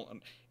they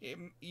want?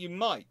 And you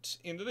might,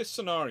 in this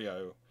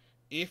scenario,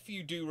 if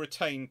you do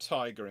retain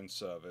Tiger in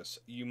service,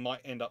 you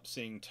might end up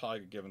seeing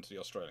Tiger given to the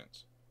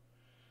Australians.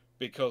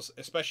 Because,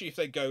 especially if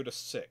they go to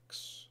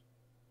 6.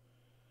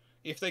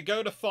 If they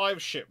go to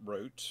 5-ship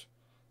route,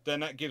 then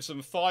that gives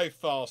them 5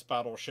 fast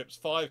battleships,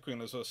 5 Queen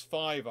Elizabeths,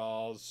 5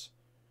 Rs,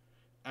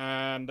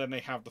 and then they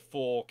have the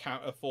 4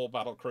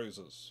 battle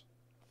cruisers.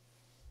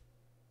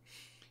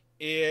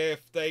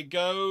 If they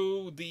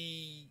go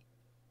the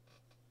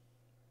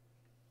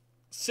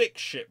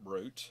 6-ship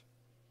route,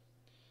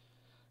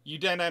 you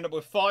then end up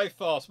with 5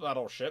 fast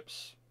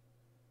battleships.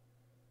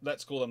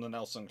 Let's call them the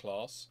Nelson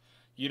class.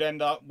 you'd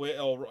end up with,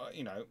 or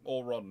you know,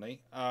 or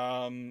Rodney.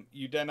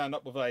 You'd then end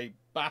up with a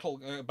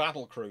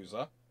battle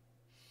cruiser,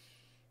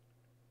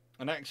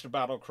 an extra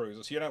battle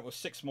cruiser. So you end up with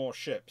 6 more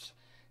ships.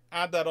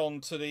 Add that on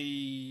to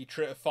the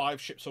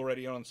 5 ships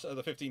already on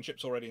the 15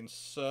 ships already in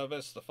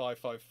service, the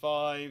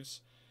 555s,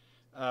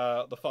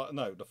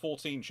 the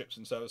 14 ships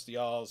in service, the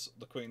R's,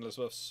 the Queen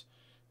Elizabeths,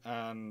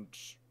 and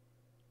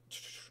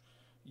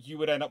you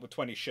would end up with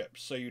 20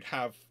 ships. So you'd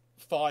have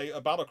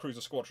a battle cruiser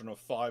squadron of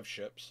 5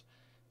 ships,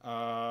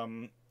 a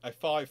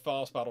 5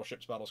 fast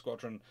battleships battle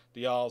squadron,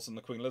 the R's and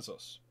the Queen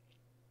Elizabeths.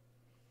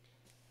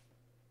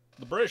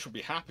 The British would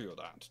be happy with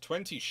that.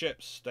 20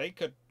 ships, they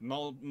could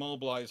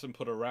mobilise and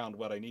put around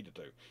where they needed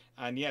to.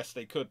 And yes,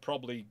 they would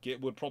probably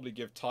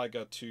give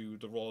Tiger to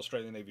the Royal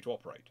Australian Navy to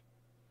operate,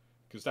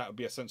 because that would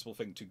be a sensible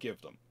thing to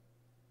give them.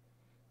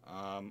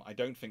 I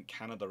don't think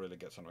Canada really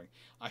gets something.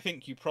 I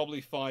think you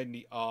probably find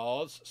the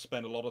R's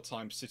spend a lot of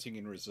time sitting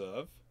in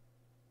reserve.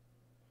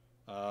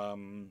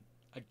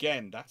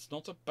 Again, that's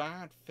not a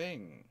bad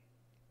thing.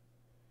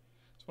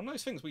 It's one of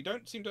those things we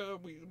don't seem to.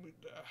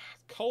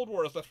 Cold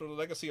War has left a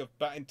legacy of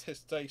bad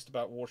taste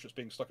about warships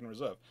being stuck in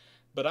reserve,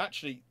 but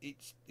actually,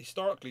 it's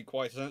historically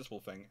quite a sensible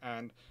thing.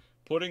 And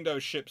putting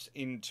those ships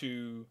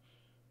into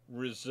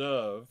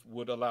reserve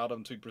would allow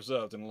them to be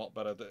preserved in a lot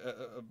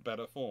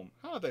better form.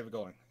 How are David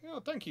going? Yeah,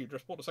 thank you.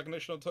 Just bought the second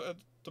edition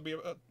to be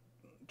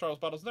Trials,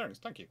 Battles, and Airings.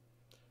 Thank you.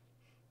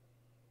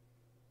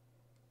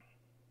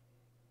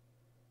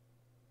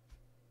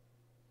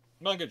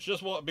 Manga,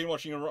 just been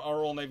watching our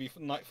Royal Navy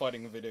night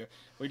fighting video.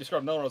 We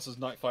describe Melrose as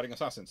night fighting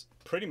assassins.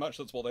 Pretty much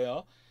that's what they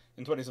are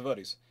in 20s and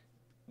 30s.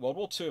 World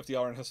War II if the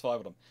RN has 5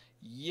 of them.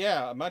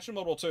 Yeah, imagine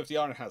World War II if the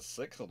RN has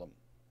 6 of them.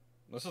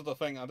 This is the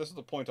thing, this is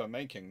the point I'm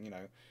making, you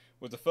know.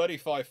 With the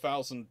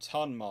 35,000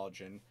 ton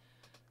margin,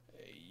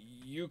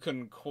 you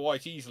can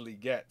quite easily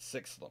get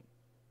 6 of them.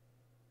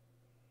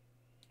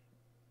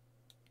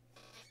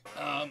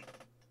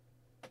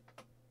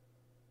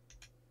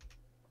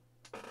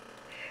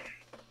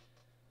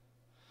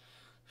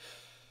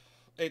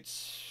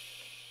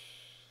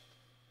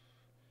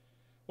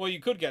 Well, you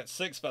could get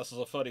 6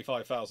 vessels of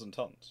 35,000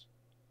 tons.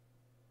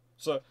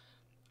 So,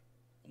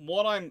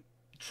 what I'm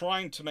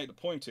trying to make the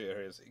point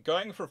here is,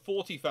 going for a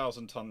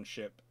 40,000 ton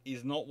ship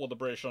is not what the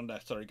British are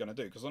necessarily going to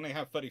do, because when they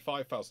have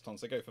 35,000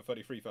 tons, they go for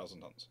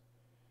 33,000 tons.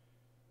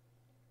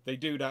 They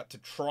do that to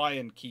try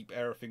and keep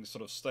everything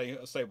sort of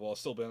stable while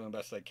still doing the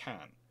best they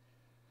can.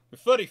 With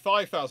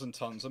 35,000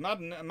 tons,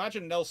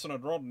 imagine Nelson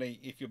and Rodney.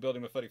 If you're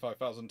building with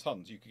 35,000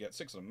 tons, you could get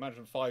 6 of them.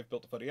 Imagine 5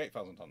 built to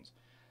 38,000 tons.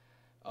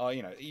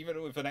 You know,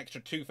 even with an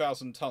extra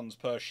 2,000 tons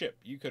per ship,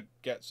 you could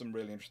get some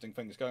really interesting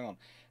things going on.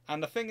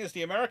 And the thing is,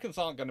 the Americans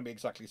aren't going to be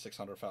exactly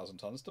 600,000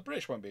 tons. The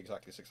British won't be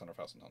exactly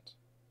 600,000 tons.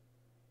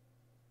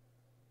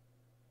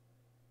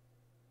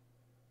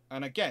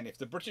 And again, if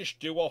the British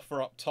do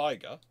offer up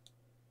Tiger,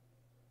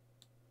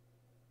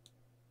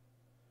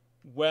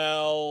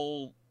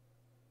 well,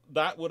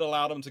 that would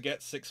allow them to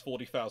get 6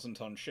 40,000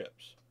 ton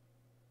ships.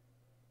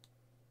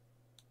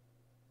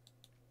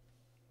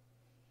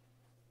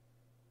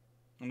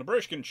 And the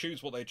British can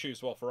choose what they choose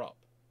to offer up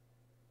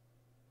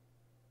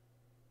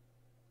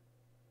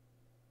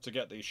to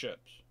get these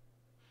ships.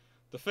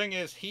 The thing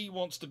is, he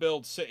wants to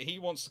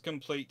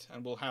complete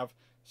and will have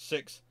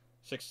 6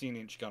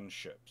 16-inch gun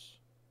ships.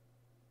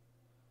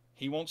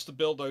 He wants to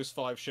build those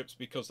 5 ships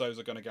because those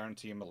are going to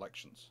guarantee him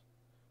elections.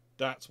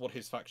 That's what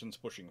his faction's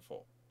pushing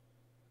for.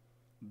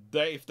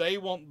 If they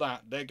want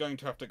that, they're going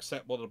to have to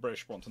accept what the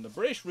British want. And the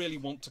British really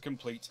want to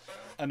complete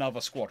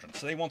another squadron.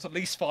 So they want at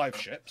least 5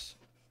 ships.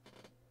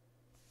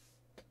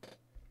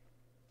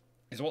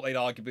 Is what they'd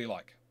arguably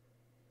like.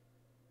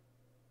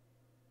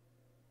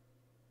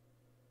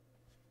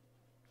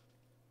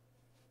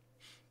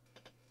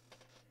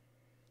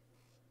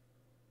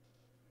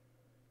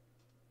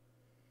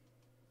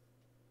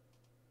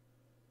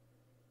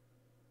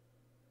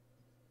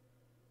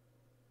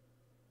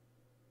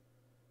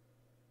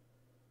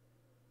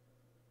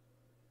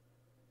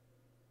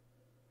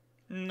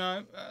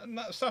 No,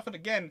 stuff. And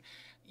again,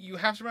 you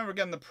have to remember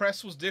again, the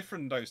press was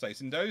different in those days.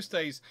 In those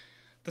days,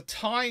 the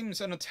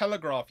Times and a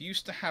Telegraph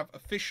used to have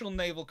official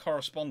naval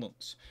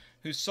correspondents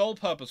whose sole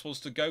purpose was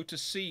to go to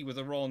sea with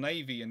the Royal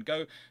Navy and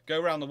go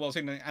around the world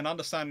and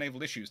understand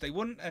naval issues. They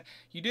wouldn't.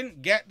 You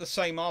didn't get the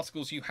same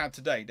articles you had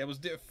today. There was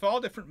far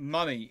different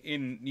money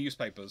in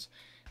newspapers,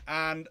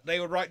 and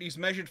they would write these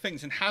measured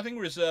things. And having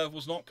reserve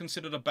was not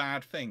considered a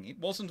bad thing. It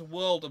wasn't a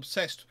world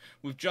obsessed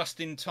with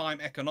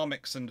just-in-time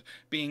economics and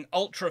being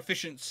ultra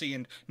efficiency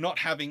and not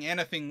having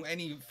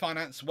any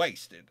finance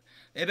wasted.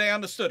 They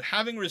understood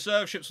having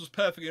reserve ships was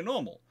perfectly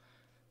normal.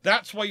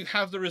 That's why you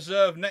have the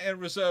reserve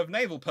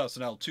naval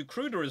personnel to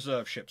crew the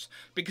reserve ships,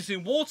 because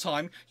in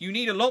wartime you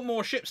need a lot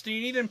more ships than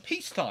you need in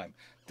peacetime.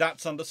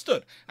 That's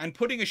understood. And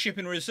putting a ship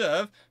in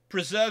reserve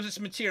preserves its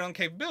material and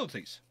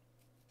capabilities.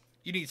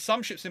 You need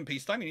some ships in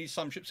peacetime, you need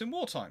some ships in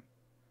wartime.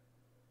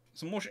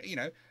 Some more, you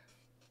know.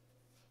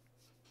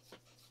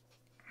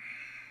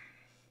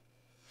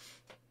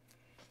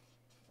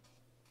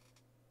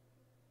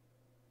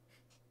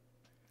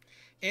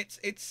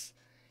 It's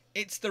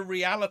It's the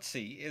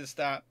reality is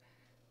that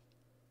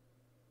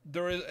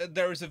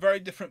there is a very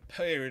different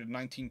period of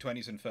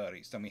 1920s and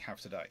 30s than we have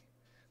today.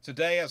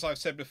 Today, as I've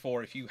said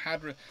before, if you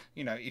had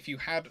if you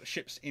had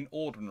ships in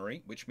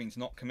ordinary, which means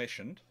not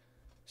commissioned,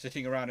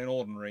 sitting around in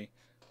ordinary,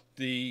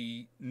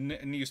 the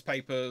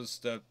newspapers,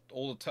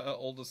 all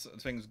the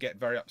things get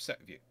very upset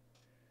with you.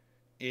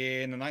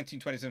 In the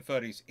 1920s and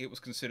 30s, it was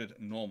considered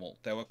normal.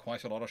 There were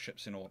quite a lot of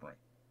ships in ordinary.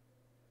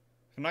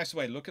 A nice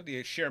way, look at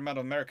the sheer amount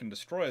of American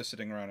destroyers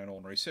sitting around in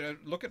ordinary. So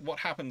look at what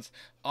happens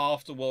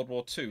after World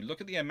War II.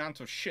 Look at the amount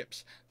of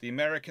ships the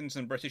Americans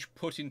and British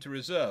put into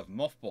reserve,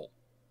 mothball.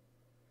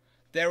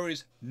 There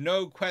is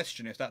no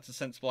question if that's a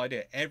sensible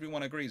idea.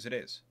 Everyone agrees it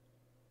is.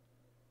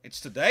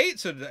 Today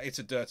it's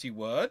a dirty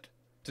word.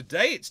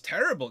 Today it's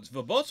terrible. It's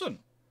verboten.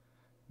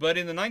 But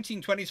in the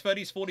 1920s,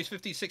 30s, 40s,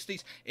 50s,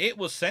 60s, it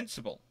was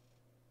sensible.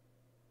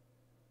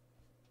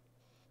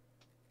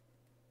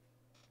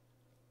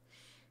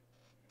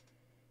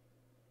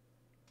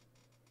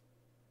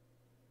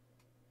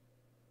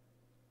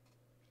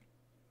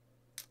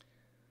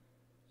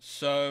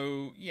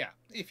 So yeah,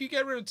 if you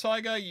get rid of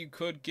Tiger, you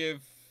could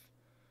give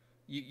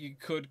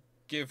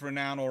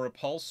renown or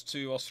repulse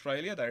to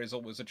Australia. There is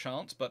always a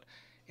chance, but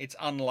it's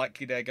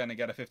unlikely they're going to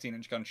get a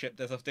 15-inch gunship.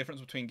 There's a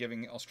difference between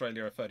giving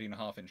Australia a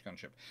 13.5-inch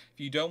gunship. If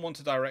you don't want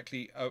to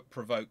directly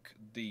provoke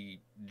the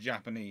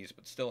Japanese,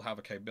 but still have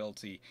a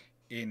capability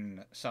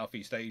in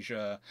Southeast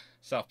Asia,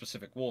 South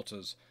Pacific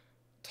waters,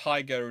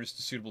 Tiger is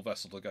the suitable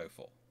vessel to go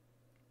for.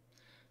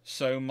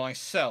 So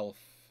myself,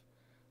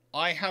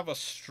 I have a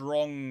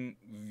strong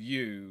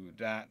view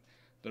that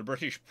the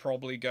British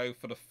probably go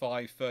for the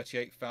 5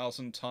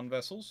 38,000-ton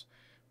vessels.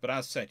 But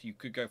as said, you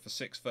could go for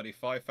 6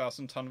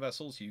 35,000-ton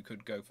vessels. You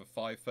could go for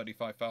 5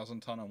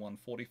 35,000-ton and 1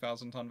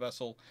 40,000-ton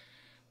vessel.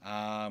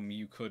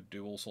 You could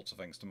do all sorts of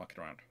things to muck it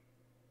around.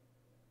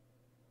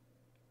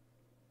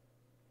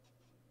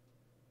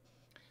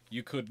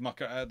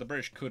 The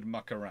British could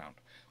muck around.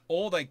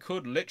 Or they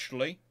could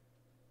literally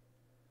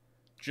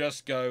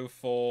just go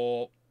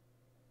for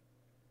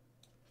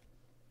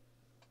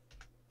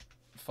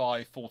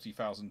 5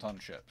 40,000-ton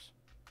ships.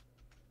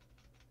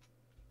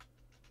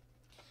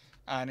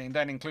 And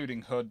then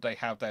including Hood, they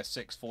have their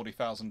 6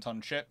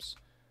 40,000-ton ships,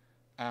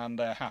 and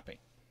they're happy.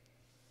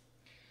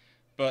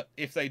 But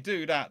if they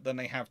do that, then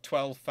they have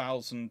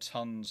 12,000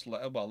 tons,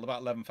 well,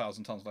 about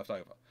 11,000 tons left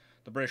over.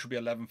 The British will be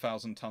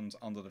 11,000 tons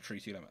under the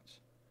treaty limits.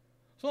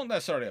 It's not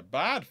necessarily a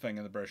bad thing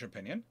in the British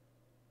opinion.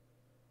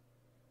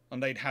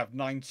 And they'd have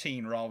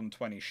 19 rather than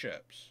 20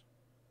 ships.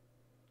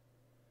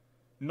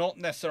 Not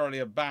necessarily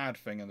a bad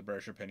thing in the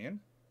British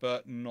opinion,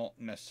 but not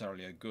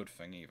necessarily a good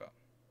thing either.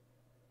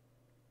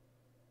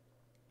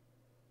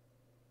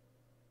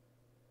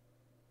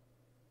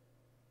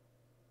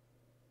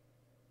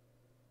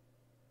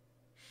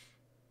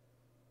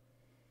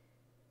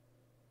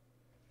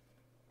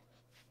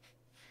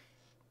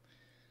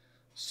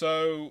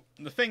 So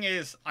the thing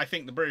is, I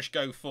think the British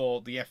go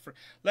for the F.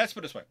 Let's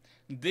put it this way: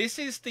 this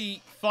is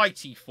the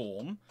fighty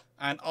form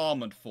and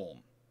armoured form.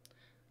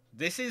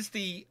 This is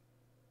the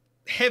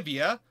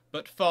heavier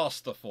but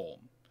faster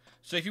form.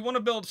 So if you want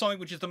to build something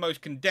which is the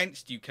most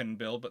condensed you can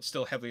build, but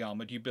still heavily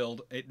armoured, you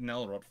build it in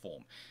Elrod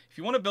form. If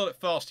you want to build it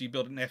faster, you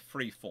build it in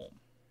F3 form.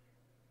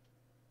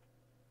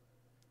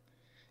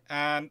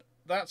 And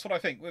that's what I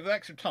think. With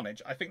extra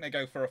tonnage, I think they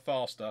go for a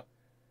faster,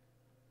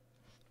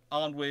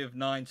 armed with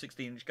 9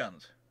 16-inch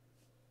guns.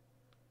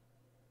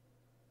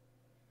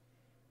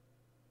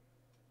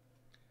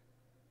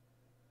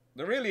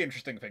 The really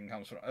interesting thing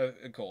comes from,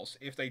 of course,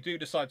 if they do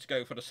decide to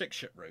go for the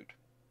 6-ship route.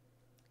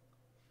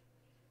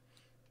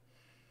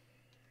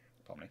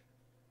 Pardon me.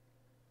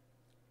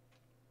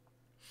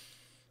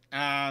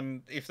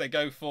 And if they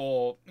go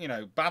for,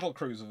 battle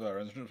cruiser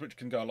versions, which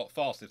can go a lot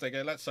faster, if they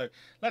go, let's say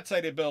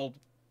they build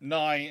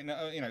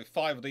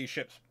 5 of these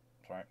ships,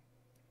 sorry,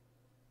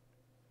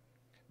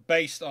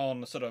 based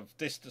on this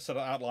sort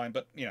of outline,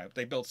 but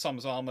they build some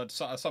as armored,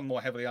 some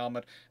more heavily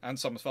armored, and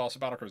some as faster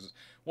battlecruisers.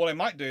 What they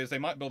might do is they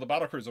might build the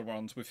battlecruiser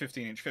ones with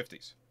 15-inch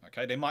 50s.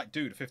 Okay, they might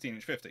do the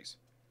 15-inch 50s,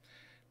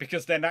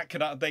 because then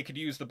they could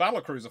use the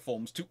battlecruiser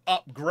forms to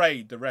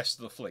upgrade the rest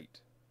of the fleet.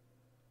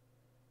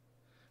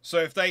 So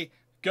if they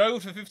go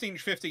for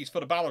 15-inch 50s for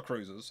the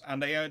battlecruisers,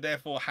 and they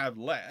therefore have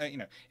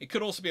it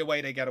could also be a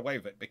way they get away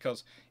with it,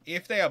 because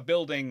if they are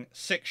building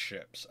 6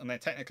 ships and they're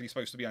technically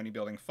supposed to be only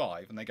building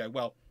 5, and they go,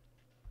 well,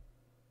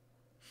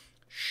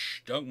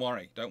 shh, don't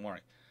worry.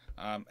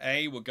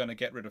 We're going to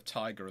get rid of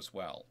Tiger as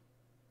well.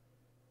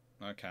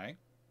 Okay,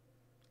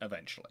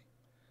 eventually,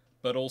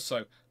 but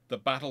also the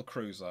battle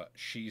cruiser,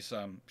 she's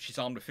armed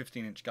with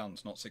 15-inch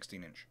guns, not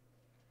 16-inch.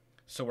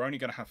 So we're only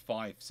going to have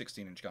 5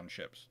 16-inch gun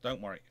ships.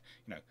 Don't worry.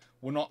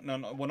 We're not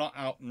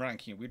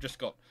outranking you.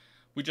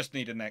 We just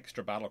need an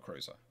extra battle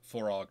cruiser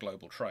for our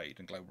global trade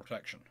and global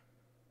protection.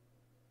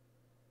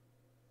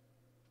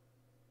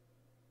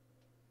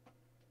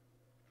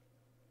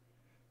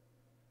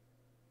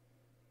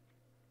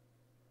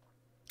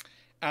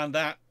 And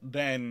that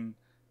then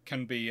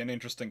can be an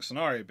interesting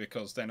scenario,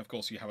 because then, of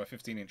course, you have a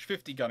 15-inch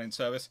 50 gun in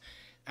service,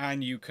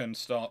 and you can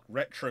start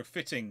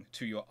retrofitting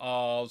to your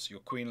R's, your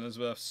Queen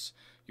Elizabeths,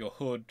 your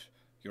Hood,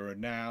 your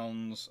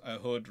Renowns,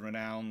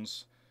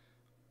 Renowns.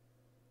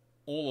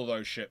 All of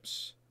those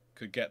ships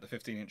could get the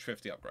 15-inch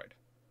 50 upgrade.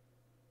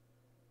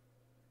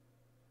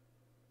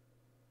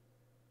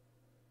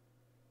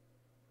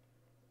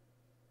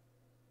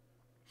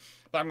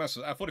 But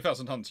at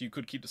 40,000 tons, you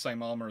could keep the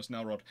same armor as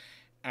Nelrod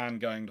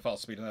and going to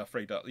fast speed and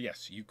F3.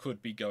 Yes, you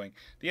could be going.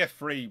 The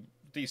F3,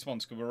 these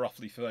ones could be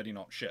roughly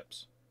 30-knot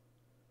ships.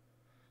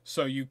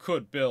 So you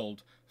could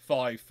build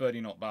 5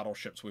 30-knot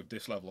battleships with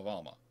this level of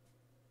armor.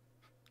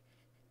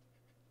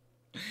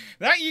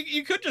 That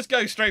you could just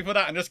go straight for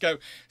that and just go,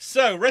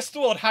 so, rest of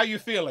the world, how you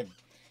feeling?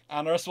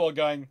 And the rest of the world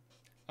going,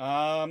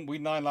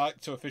 we'd now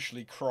like to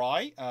officially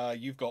cry.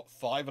 You've got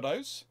 5 of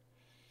those.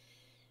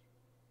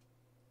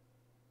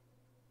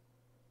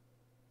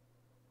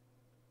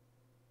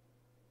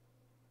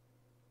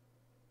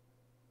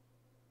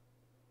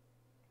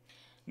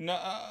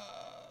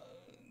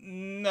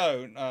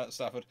 No,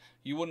 Stafford.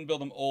 You wouldn't build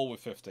them all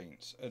with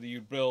 15s.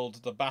 You'd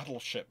build the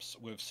battleships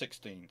with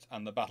 16s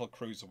and the battle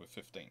cruiser with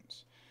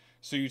 15s.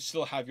 So you'd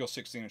still have your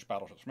 16-inch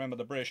battleships. Remember,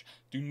 the British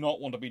do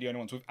not want to be the only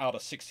ones without a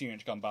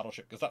 16-inch gun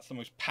battleship, because that's the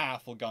most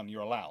powerful gun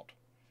you're allowed.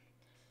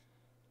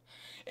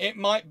 It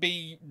might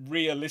be,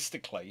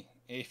 realistically,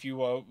 if you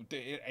were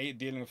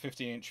dealing with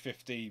 15-inch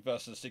 50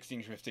 versus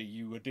 16-inch 50,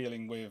 you were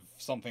dealing with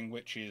something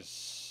which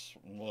is...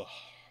 Ugh.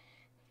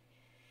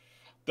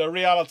 The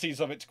realities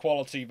of its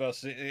quality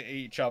versus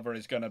each other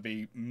is going to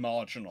be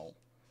marginal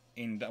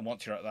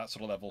once you're at that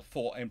sort of level,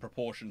 in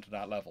proportion to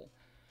that level.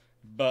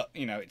 But,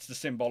 you know, it's the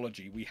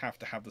symbology. We have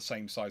to have the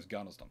same size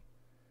gun as them.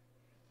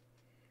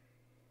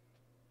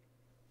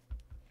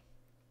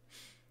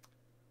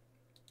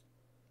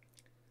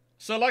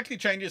 So, likely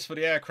changes for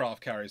the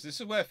aircraft carriers.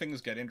 This is where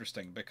things get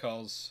interesting,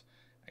 because,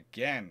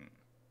 again...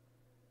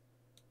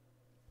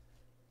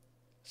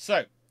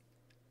 So,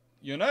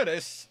 you'll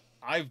notice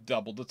I've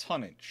doubled the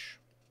tonnage.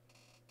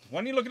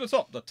 When you look at the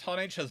top, the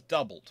tonnage has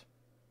doubled.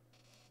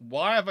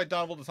 Why have I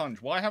doubled the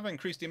tonnage? Why have I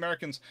increased the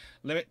Americans'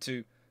 limit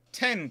to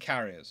 10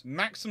 carriers?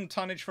 Maximum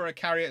tonnage for a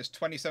carrier is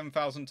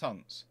 27,000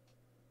 tons.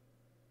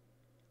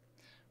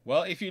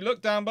 Well, if you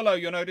look down below,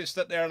 you'll notice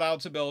that they're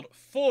allowed to build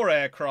 4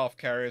 aircraft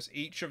carriers,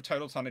 each of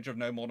total tonnage of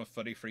no more than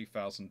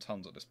 33,000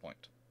 tons at this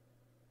point.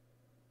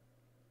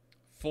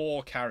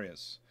 4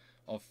 carriers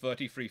of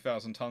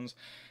 33,000 tons.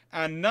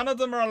 And none of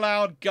them are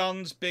allowed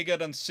guns bigger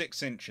than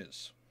 6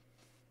 inches.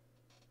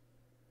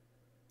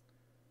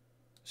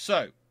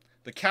 So,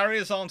 the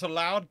carriers aren't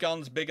allowed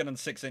guns bigger than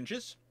 6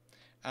 inches,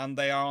 and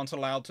they aren't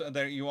allowed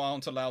to. You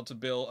aren't allowed to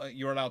build.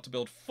 You're allowed to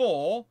build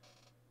 4,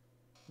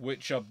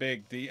 which are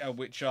big.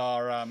 Which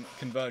are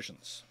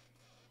conversions.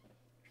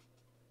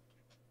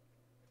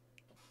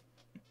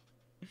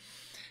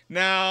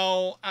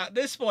 Now, at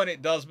this point,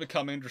 it does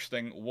become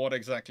interesting what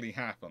exactly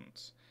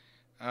happens.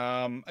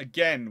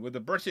 Again, with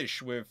the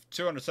British, with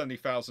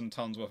 270,000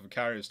 tons worth of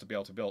carriers to be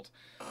able to build,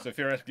 so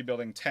theoretically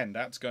building 10,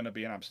 that's going to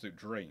be an absolute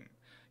dream.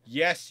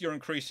 Yes, you're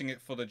increasing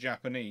it for the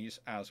Japanese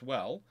as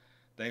well.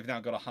 They've now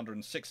got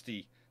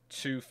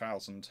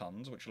 162,000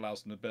 tons, which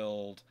allows them to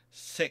build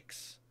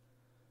 6,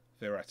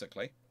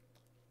 theoretically.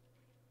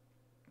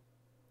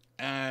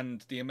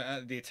 And the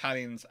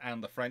Italians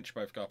and the French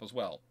both go up as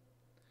well.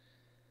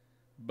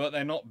 But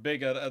they're not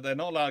bigger. They're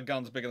not allowed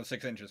guns bigger than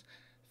 6 inches.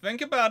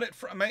 Think about it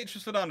from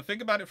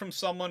Think about it from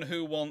someone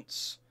who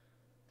wants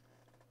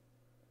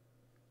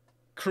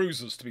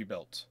cruisers to be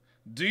built.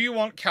 Do you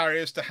want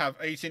carriers to have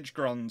 8-inch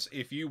guns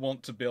if you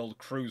want to build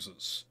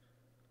cruisers?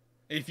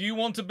 If you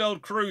want to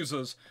build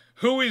cruisers,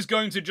 who is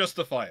going to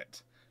justify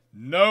it?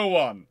 No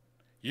one.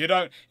 You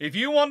don't. If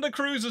you want the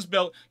cruisers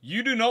built,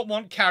 you do not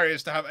want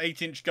carriers to have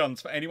 8-inch guns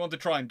for anyone to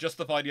try and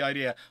justify the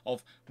idea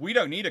of, we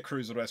don't need a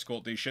cruiser to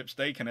escort these ships,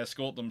 they can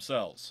escort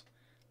themselves.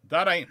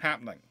 That ain't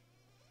happening.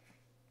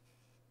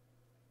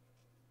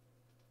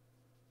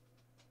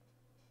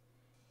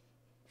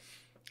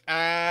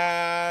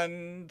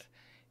 And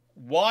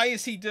why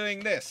is he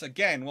doing this?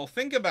 Again, well,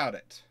 think about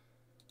it.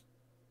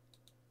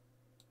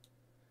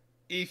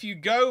 If you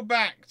go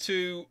back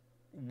to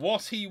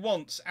what he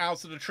wants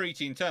out of the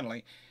treaty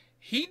internally,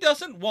 he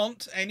doesn't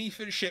want any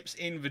ships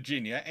in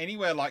Virginia,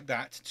 anywhere like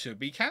that, to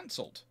be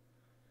cancelled.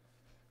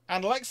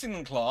 And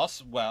Lexington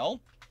class,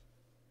 well,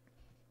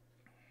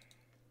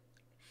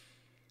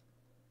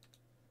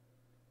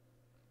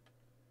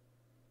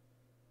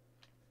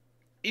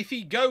 if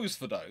he goes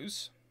for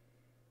those,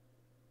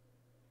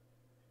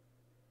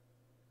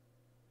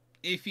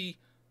 he's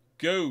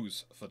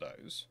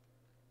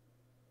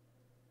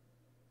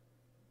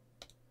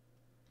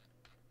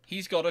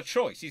got a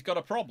choice. He's got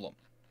a problem.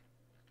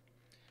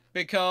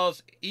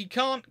 Because he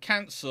can't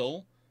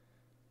cancel,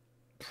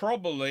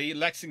 probably,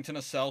 Lexington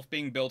itself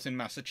being built in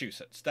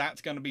Massachusetts.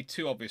 That's going to be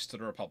too obvious to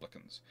the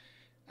Republicans.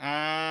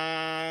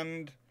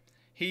 And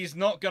he's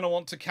not going to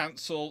want to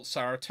cancel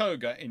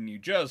Saratoga in New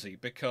Jersey,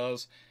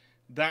 because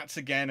that's,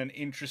 again, an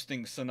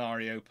interesting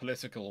scenario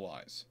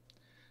political-wise.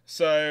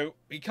 So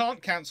he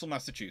can't cancel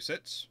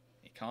Massachusetts.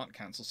 He can't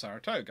cancel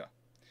Saratoga.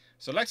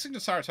 So Lexington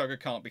and Saratoga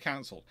can't be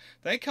cancelled.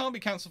 They can't be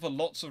cancelled for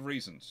lots of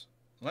reasons.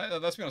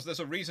 Let's be honest, there's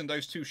a reason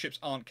those two ships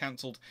aren't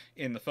cancelled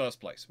in the first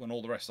place when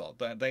all the rest are.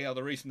 They are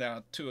the reason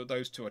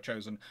those two are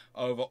chosen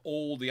over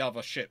all the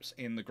other ships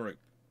in the group.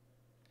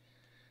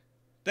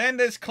 Then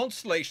there's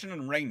Constellation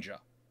and Ranger.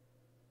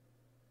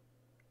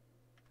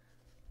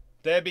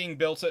 They're being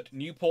built at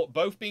Newport,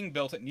 both being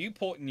built at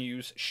Newport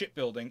News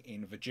Shipbuilding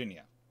in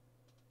Virginia.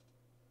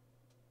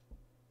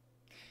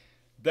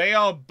 They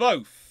are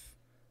both,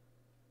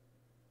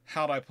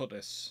 how do I put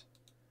this,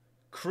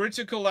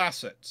 critical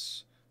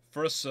assets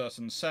for a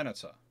certain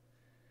senator.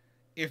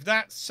 If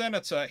that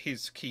senator,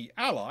 his key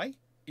ally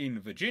in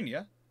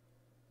Virginia,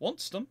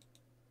 wants them,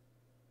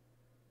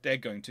 they're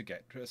going to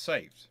get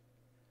saved.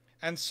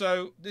 And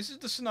so this is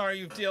the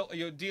scenario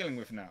you're dealing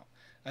with now.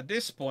 At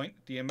this point,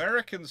 the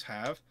Americans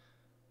have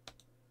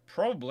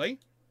probably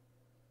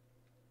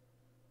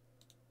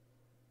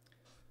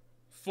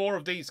 4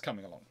 of these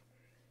coming along.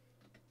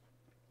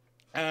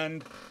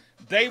 And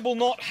they will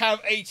not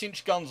have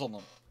 8-inch guns on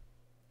them.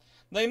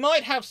 They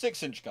might have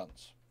 6-inch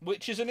guns,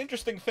 which is an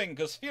interesting thing,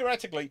 because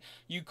theoretically,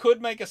 you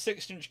could make a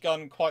 6-inch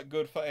gun quite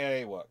good for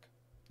AA work,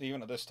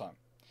 even at this time.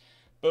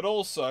 But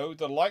also,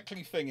 the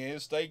likely thing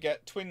is they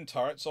get twin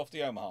turrets off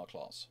the Omaha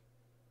class.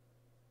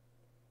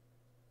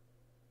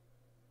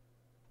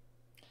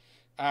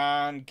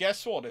 And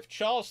guess what? If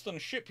Charleston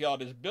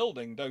Shipyard is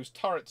building those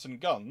turrets and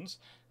guns,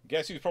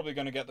 guess who's probably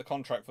going to get the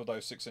contract for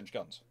those 6-inch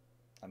guns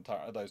and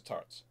those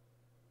turrets?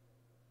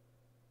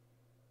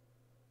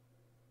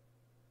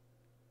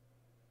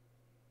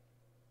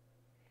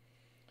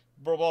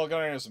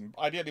 Bulgarianism.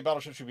 Ideally,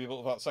 battleships should be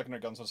built without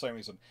secondary guns for the same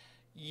reason.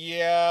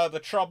 Yeah, the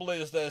trouble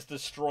is there's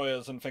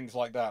destroyers and things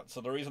like that,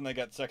 so the reason they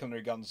get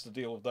secondary guns to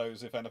deal with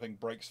those if anything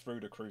breaks through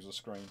the cruiser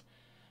screen.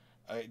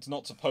 It's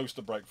not supposed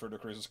to break through the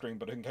cruiser screen,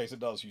 but in case it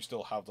does, you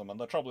still have them. And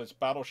the trouble is,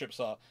 battleships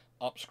are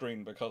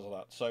upscreen because of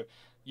that. So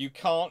you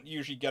can't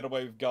usually get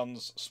away with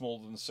guns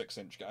smaller than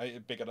 6-inch.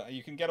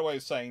 You can get away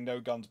with saying no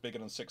guns bigger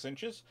than 6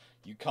 inches.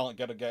 You can't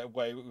get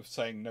away with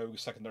saying no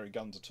secondary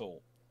guns at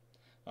all.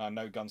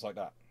 No guns like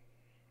that.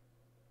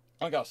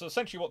 Okay, so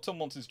essentially what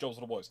Tillman wants is jobs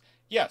for the boys.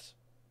 Yes.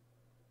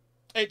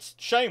 It's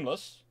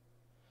shameless,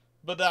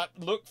 but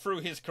look through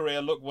his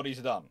career, look what he's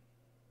done.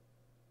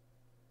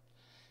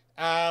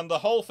 And the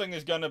whole thing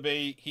is going to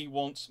be he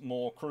wants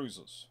more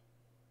cruisers.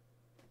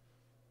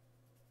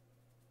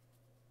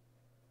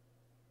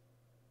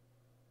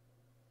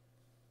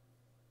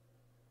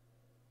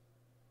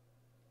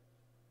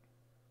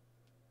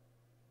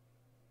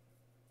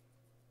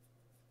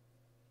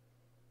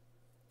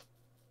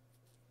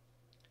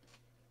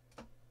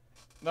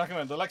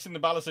 The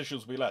Lexington ballast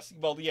issues will be less.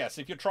 Well, yes,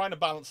 if you're trying to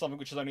balance something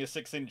which is only a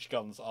 6-inch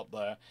guns up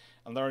there,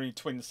 and they're only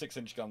twin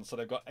 6-inch guns, so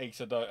they've got 8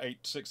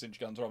 6-inch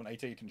guns rather than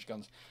 8 8-inch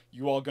guns,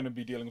 you are going to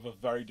be dealing with a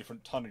very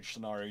different tonnage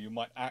scenario. You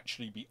might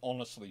actually be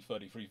honestly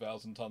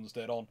 33,000 tons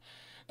dead on.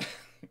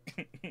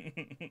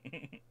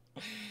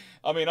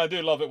 I mean, I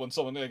do love it when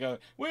someone they go,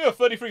 "We are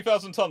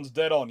 33,000 tons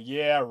dead on."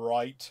 Yeah,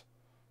 right.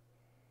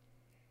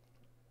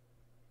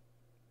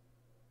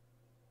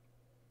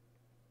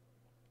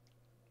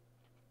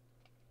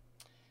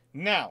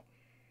 Now,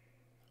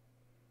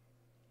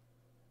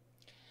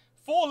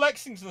 4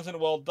 Lexingtons in the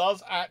world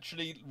does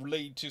actually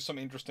lead to some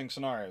interesting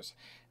scenarios.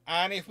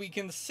 And if we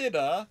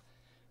consider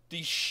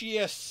the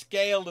sheer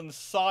scale and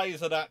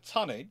size of that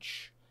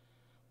tonnage,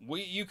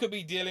 you could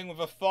be dealing with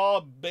a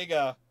far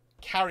bigger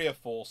carrier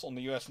force on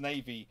the US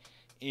Navy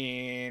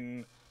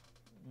in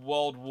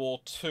World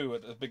War II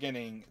at the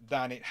beginning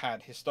than it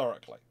had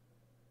historically.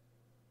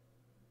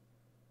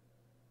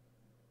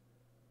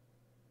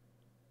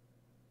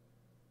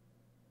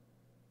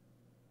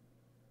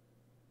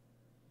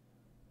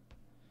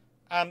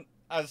 And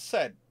as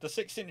said, the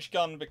 6-inch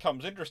gun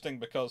becomes interesting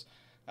because,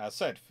 as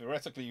said,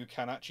 theoretically you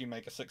can actually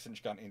make a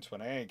 6-inch gun into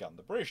an AA gun.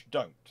 The British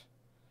don't.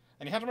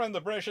 And you have to remember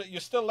the British, you're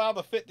still allowed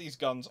to fit these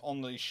guns on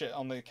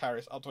the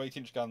carriers up to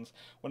 8-inch guns,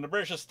 when the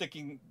British are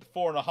sticking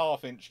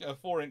 4.5-inch,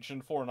 4-inch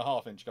and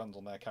 4.5-inch guns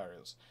on their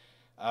carriers.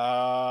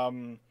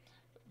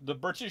 The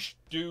British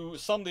do,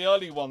 some of the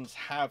early ones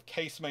have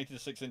casemated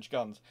 6-inch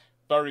guns.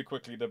 Very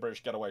quickly the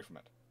British get away from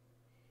it.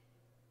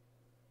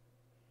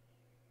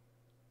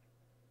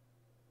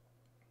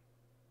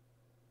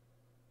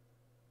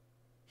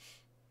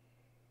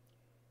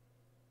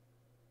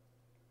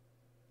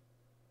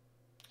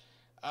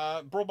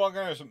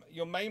 Broad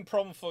your main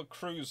problem for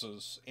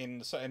cruisers in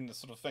the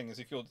sort of thing is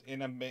if you're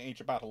in a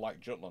major battle like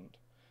Jutland,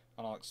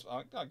 and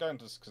I'll go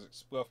into this because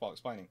it's worthwhile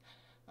explaining.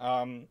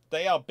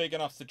 They are big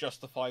enough to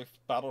justify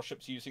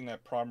battleships using their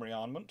primary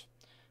armament,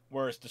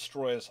 whereas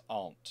destroyers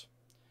aren't.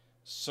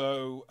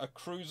 So a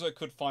cruiser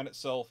could find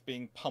itself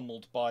being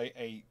pummeled by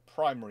a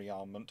primary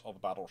armament of a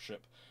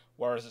battleship,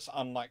 whereas it's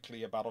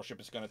unlikely a battleship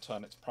is going to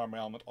turn its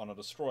primary armament on a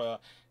destroyer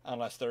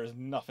unless there is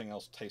nothing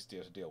else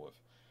tastier to deal with.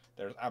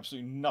 There's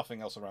absolutely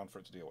nothing else around for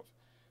it to deal with.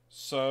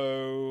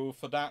 So,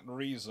 for that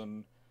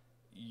reason,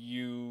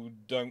 you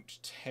don't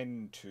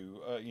tend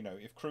to, you know,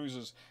 if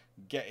cruisers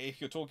get, if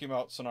you're talking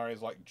about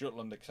scenarios like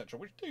Jutland, etc.,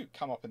 which do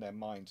come up in their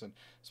minds, and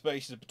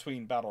spaces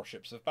between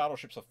battleships, if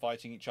battleships are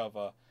fighting each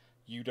other,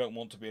 you don't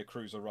want to be a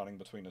cruiser running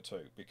between the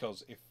two,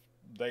 because if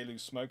they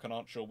lose smoke and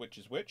aren't sure which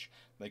is which,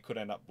 they could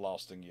end up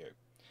blasting you.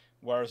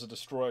 Whereas a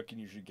destroyer can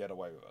usually get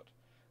away with it.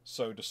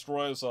 So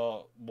destroyers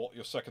are what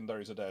your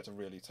secondaries are there to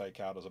really take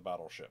out as a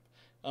battleship.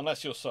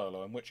 Unless you're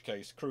solo, in which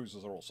case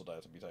cruisers are also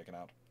there to be taken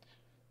out.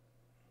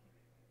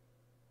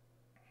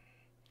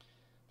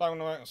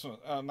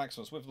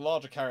 Maximus, with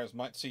larger carriers,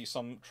 might see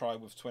some try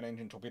with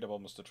twin-engine torpedo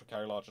bombers to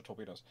carry larger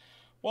torpedoes.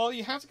 Well,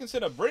 you have to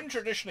consider Britain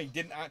traditionally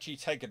didn't actually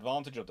take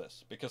advantage of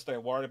this because they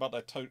were worried about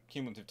their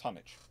cumulative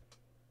tonnage.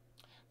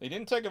 They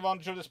didn't take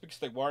advantage of this because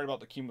they worried about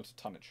the cumulative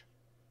tonnage.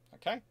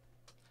 Okay?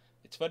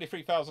 It's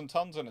 33,000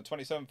 tons in a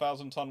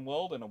 27,000 ton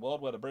world, in a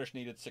world where the British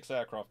needed 6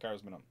 aircraft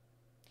carriers minimum.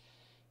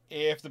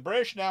 If the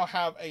British now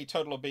have a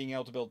total of being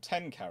able to build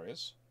 10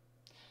 carriers,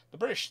 the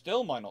British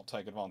still might not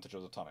take advantage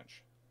of the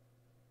tonnage.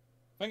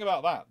 Think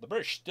about that. The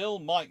British still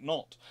might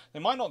not. They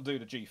might not do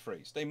the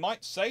G3s. They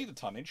might save the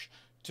tonnage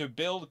to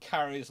build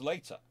carriers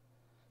later.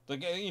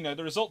 The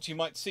results you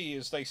might see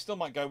is they still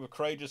might go with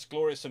Courageous,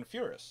 Glorious, and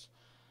Furious,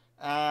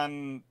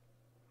 and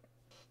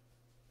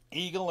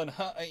Eagle and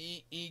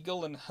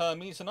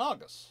Hermes and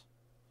Argus,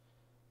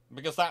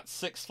 because that's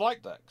 6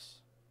 flight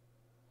decks.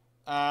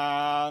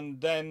 And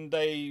then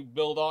they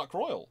build Ark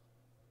Royal.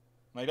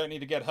 They don't need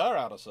to get her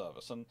out of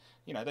service, and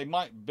they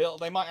might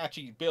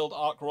actually build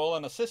Ark Royal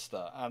and a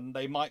sister, and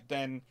they might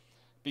then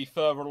be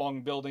further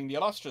along building the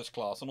Illustrious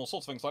class and all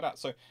sorts of things like that.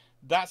 So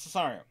that's the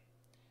scenario.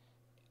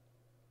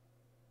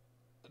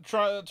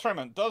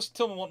 Tremont, does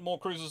Tillman want more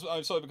cruisers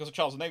solely because of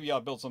Charles' Navy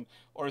Yard builds them,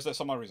 or is there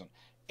some other reason?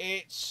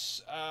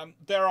 It's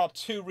there are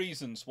 2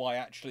 reasons why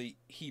actually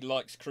he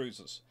likes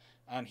cruisers,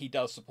 and he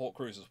does support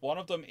cruisers. One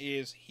of them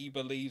is he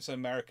believes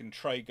American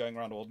trade going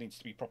around the world needs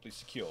to be properly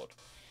secured,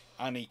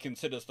 and he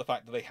considers the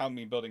fact that they haven't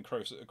been building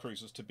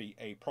cruisers to be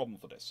a problem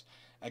for this.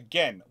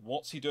 Again,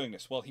 what's he doing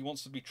this? Well, he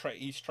wants to be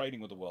he's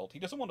trading with the world. He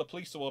doesn't want to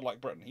police the world like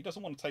Britain. He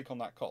doesn't want to take on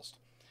that cost.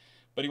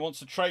 But he wants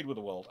to trade with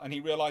the world, and he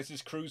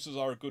realizes cruisers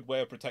are a good way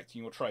of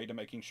protecting your trade and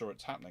making sure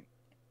it's happening.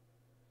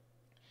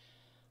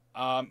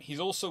 He's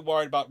also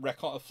worried about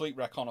fleet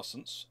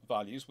reconnaissance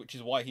values, which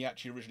is why he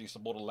actually originally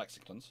supported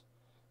Lexingtons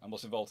and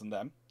was involved in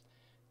them.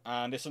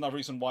 And it's another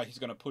reason why he's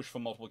going to push for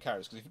multiple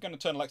carriers, because if you're going to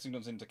turn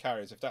Lexingtons into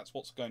carriers, if that's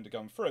what's going to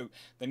go through,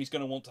 then he's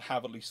going to want to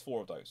have at least 4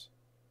 of those.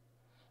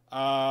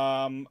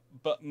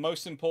 But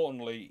most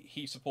importantly,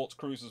 he supports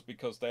cruisers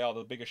because they are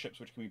the bigger ships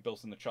which can be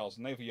built in the Charles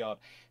Navy Yard,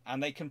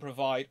 and they can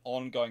provide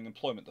ongoing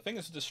employment. The thing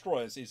is with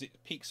destroyers is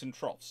it peaks and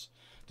troughs.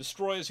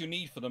 Destroyers, you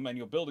need for them, and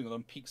you're building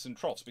them, peaks and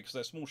troughs, because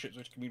they're small ships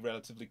which can be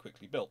relatively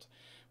quickly built.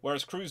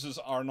 Whereas cruisers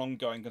are an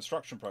ongoing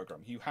construction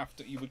program. You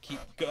would keep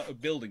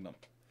building them.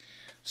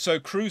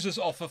 So cruisers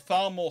offer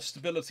far more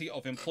stability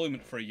of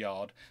employment for a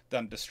yard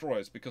than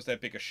destroyers because they're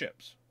bigger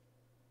ships.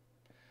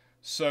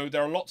 So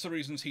there are lots of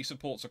reasons he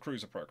supports a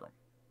cruiser program.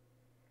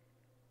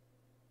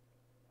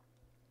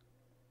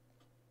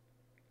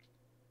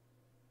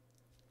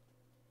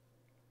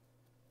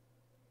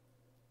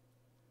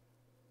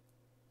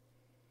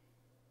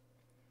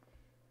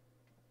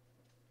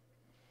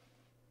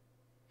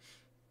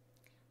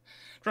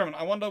 Tremont,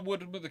 I wonder,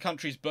 would the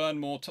countries burn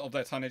more of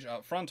their tonnage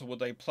up front, or would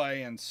they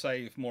play and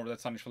save more of their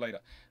tonnage for later?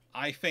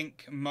 I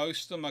think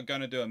most of them are going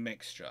to do a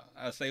mixture,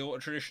 as they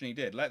traditionally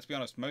did. Let's be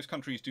honest, most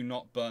countries do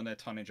not burn their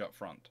tonnage up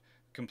front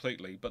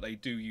completely, but they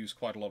do use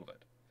quite a lot of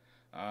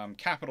it.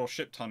 Capital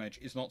ship tonnage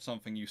is not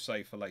something you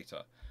save for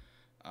later.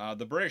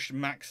 The British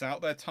max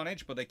out their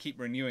tonnage, but they keep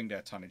renewing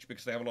their tonnage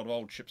because they have a lot of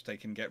old ships they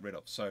can get rid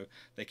of, so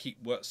they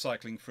keep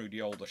cycling through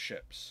the older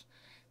ships.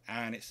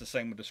 And it's the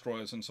same with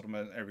destroyers and sort of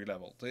at every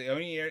level. The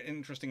only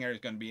interesting area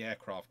is going to be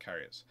aircraft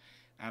carriers.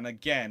 And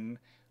again,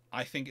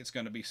 I think it's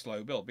going to be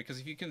slow build, because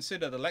if you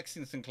consider the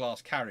Lexington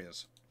class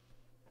carriers,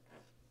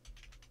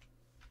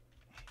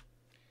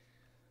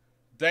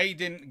 they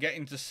didn't get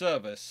into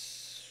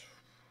service.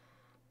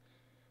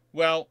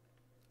 Well,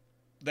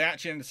 they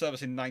actually entered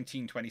service in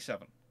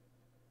 1927.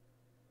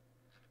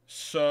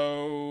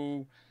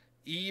 So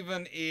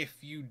even if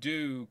you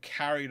do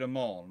carry them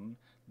on,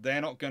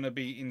 they're not going to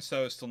be in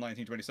service till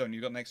 1927.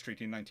 You've got the next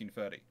treaty in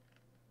 1930.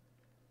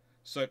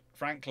 So,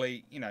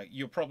 frankly,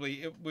 you're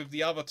probably, with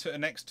the other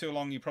next 2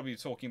 along, you're probably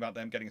talking about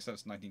them getting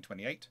service in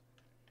 1928.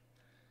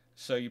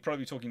 So you're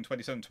probably talking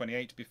 27,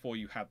 28 before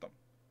you had them.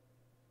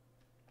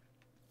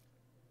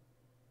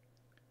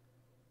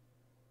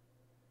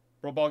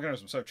 Rob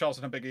Barganism. So if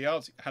Charleston had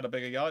a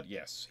bigger yard,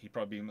 yes, he'd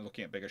probably be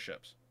looking at bigger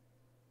ships.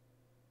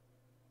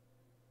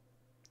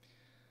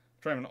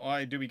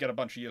 Tremont, do we get a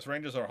bunch of US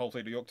Rangers or a whole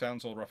fleet of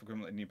Yorktowns or rough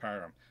equivalent in the new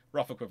paradigm?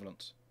 Rough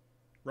equivalents.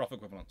 Rough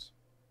equivalents.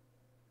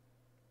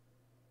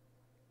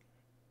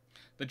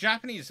 The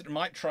Japanese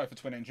might try for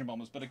twin-engine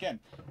bombers, but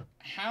again,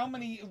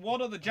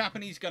 what are the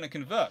Japanese going to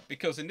convert?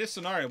 Because in this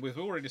scenario, we've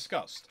already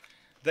discussed,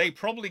 they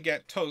probably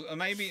get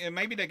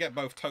maybe they get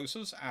both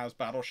Tosas as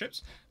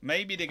battleships.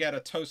 Maybe they get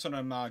a Tosa and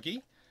a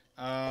Nagi,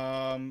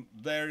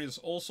 There is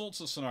all sorts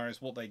of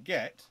scenarios what they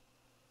get,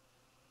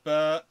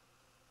 but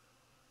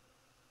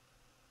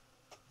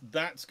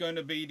that's going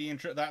to be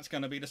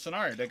the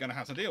scenario they're going to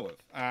have to deal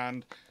with,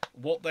 and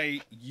what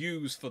they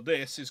use for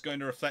this is going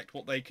to reflect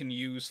what they can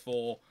use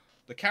for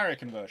the carrier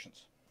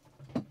conversions.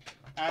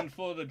 And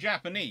for the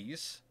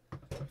Japanese,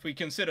 if we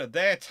consider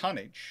their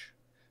tonnage,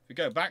 if we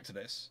go back to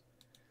this,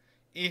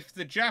 if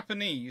the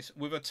Japanese,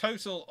 with a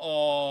total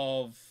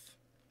of,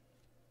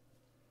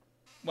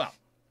 well,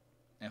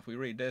 if we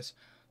read this,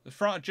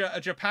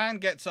 Japan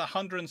gets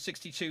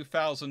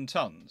 162,000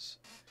 tons.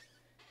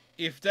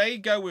 If they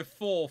go with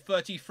 4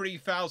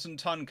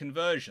 33,000-ton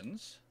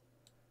conversions,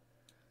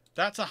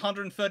 that's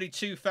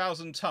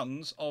 132,000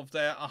 tons of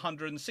their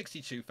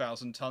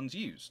 162,000 tons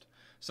used.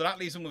 So that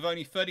leaves them with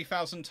only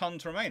 30,000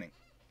 tons remaining.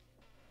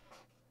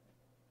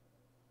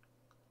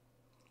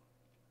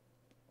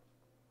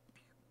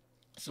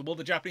 So will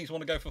the Japanese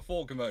want to go for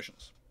 4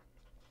 conversions?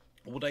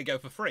 Or will they go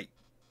for 3?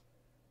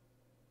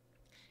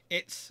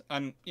 It's,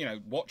 and you know,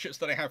 what ships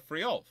do they have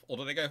 3 of? Or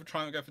do they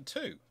try and go for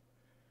 2?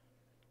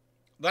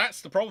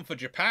 That's the problem for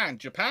Japan.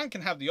 Japan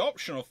can have the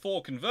option of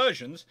 4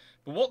 conversions,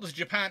 but what does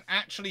Japan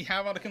actually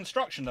have under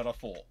construction that are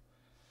 4?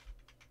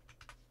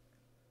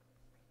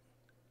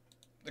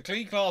 The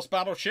Clarke-class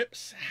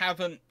battleships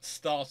haven't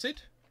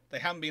started. They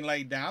haven't been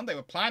laid down. They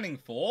were planning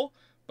for,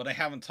 but they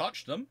haven't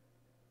touched them.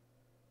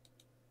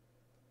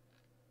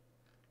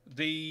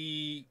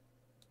 The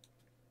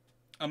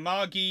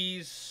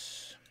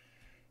Amagis,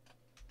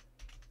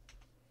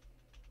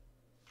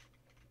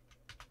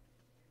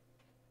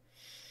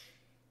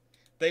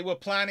 they were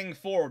planning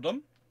 4 of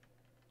them.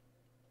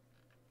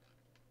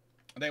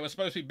 They were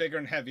supposed to be bigger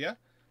and heavier,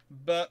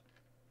 but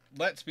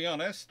let's be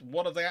honest,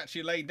 what have they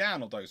actually laid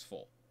down of those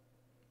 4?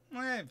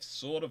 They've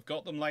sort of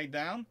got them laid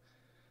down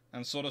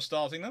and sort of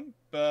starting them,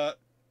 but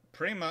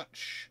pretty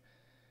much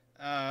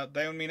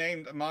they only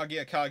named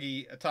Amagi,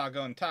 Akagi,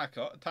 Atago, and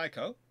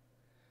Taiko.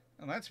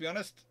 And let's be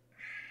honest,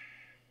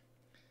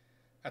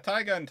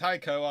 Atago and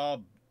Taiko are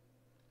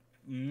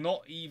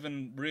not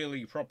even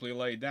really properly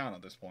laid down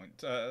at this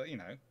point. You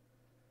know,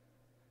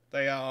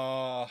 they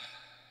are...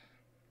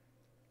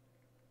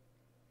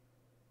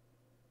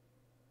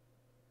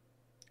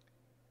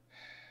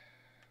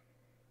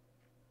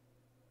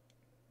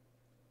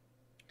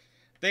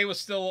 They were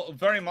still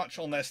very much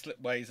on their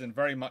slipways and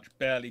very much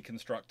barely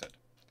constructed.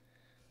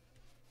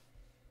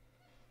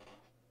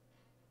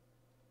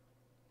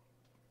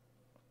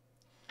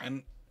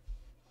 And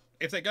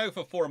if they go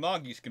for 4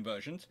 Amagi's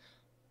conversions,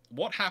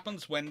 what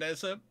happens when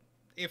there's the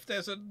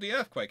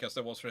earthquake, as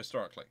there was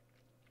historically?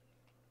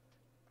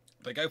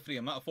 If they go for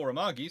the 4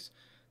 Amagi's,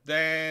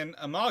 then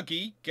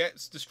Amagi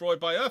gets destroyed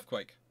by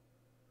earthquake.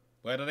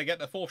 Where do they get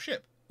their 4th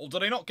ship? Or do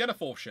they not get a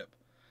 4th ship?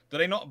 Do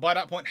they not by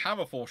that point have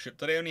a 4th ship?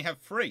 Do they only have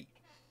 3?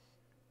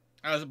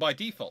 As by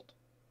default.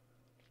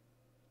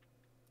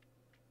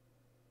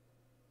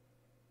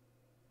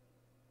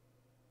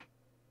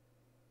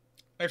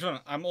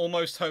 Excellent. I'm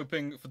almost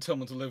hoping for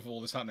Tillman to live with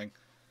all this happening.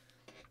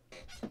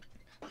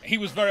 He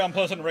was very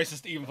unpleasant and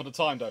racist even for the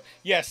time, though.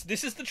 Yes,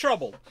 this is the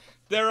trouble.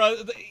 There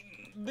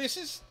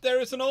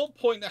is an old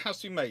point that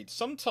has to be made.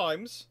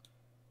 Sometimes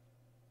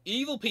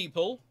evil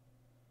people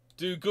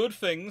do good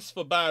things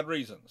for bad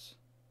reasons.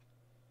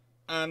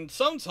 And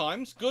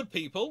sometimes good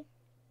people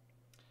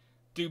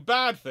do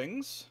bad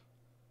things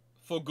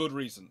for good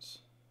reasons.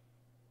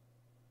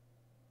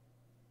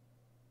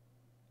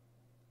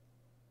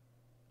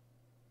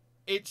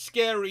 It's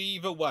scary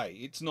either way.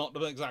 It's not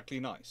exactly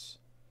nice.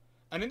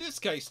 And in this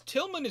case,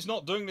 Tillman is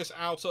not doing this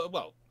out of,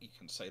 well, you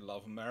can say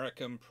love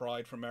America and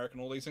pride for America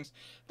and all these things.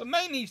 But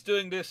mainly he's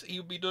doing this,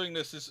 he'll be doing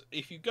this as,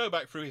 if you go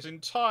back through his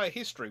entire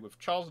history with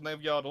Charles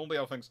Navy Yard and all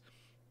the other things,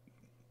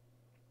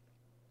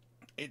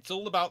 it's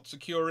all about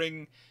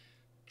securing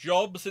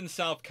jobs in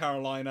South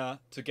Carolina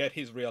to get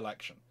his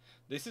re-election.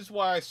 This is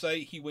why I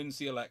say he wins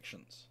the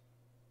elections.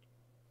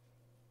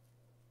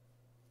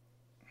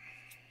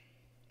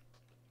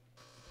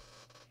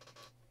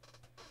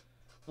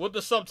 Would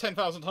the sub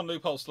 10,000 ton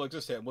loophole still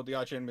exist here? And would the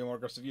IGN be more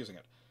aggressive using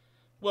it?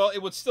 Well,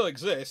 it would still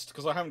exist,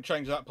 because I haven't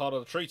changed that part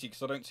of the treaty,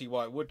 because I don't see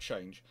why it would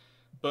change.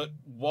 But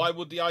why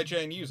would the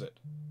IGN use it?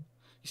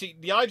 You see,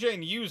 the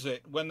IGN use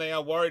it when they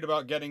are worried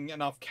about getting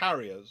enough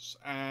carriers,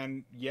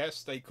 and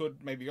yes, they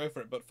could maybe go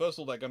for it, but first of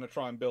all, they're going to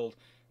try and build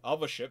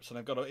other ships, and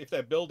they've got to, if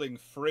they're building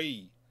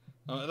 3,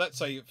 let's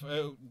say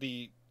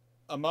the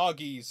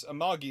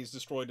Amagi's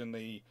destroyed in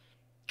the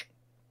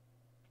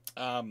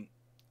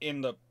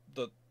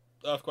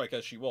earthquake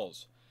as she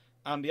was,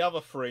 and the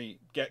other 3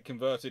 get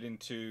converted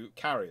into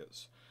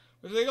carriers.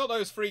 If they got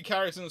those 3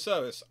 carriers in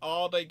service,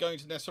 are they going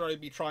to necessarily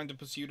be trying to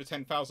pursue the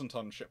 10,000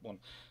 ton ship one?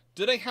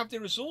 Do they have the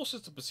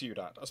resources to pursue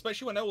that?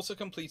 Especially when they're also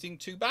completing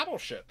 2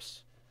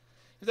 battleships.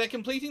 If they're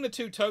completing the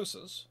 2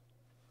 Tosas,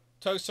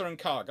 Tosa and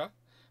Kaga,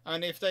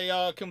 and if they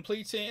are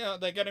completing,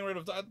 they're getting rid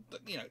of that,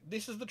 you know,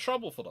 this is the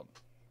trouble for them.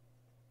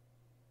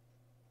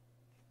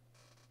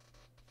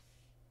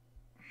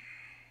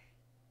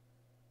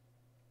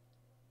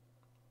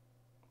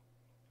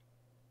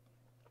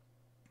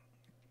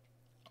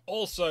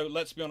 Also,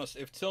 let's be honest,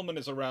 if Tillman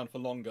is around for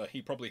longer, he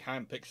probably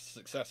handpicks his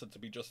successor to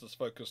be just as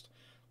focused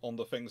on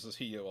the things as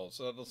he was.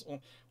 That's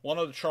one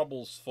of the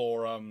troubles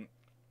for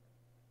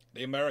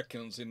the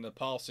Americans in the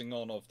passing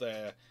on of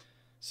their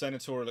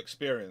senatorial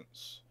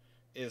experience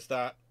is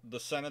that the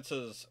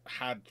senators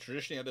had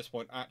traditionally at this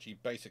point actually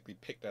basically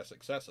picked their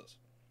successors.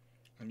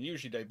 And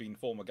usually they've been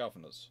former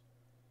governors.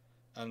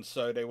 And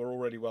so they were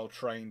already well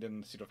trained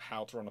in sort of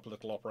how to run a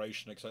political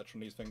operation, etc.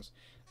 and these things.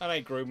 And they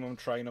groom them,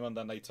 train them, and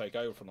then they take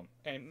over from them.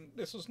 And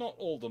this was not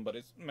all of them, but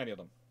it's many of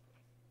them.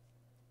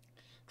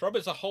 Trouble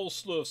is a whole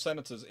slew of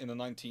senators in the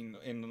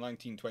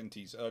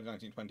 1920s, early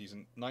 1920s,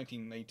 and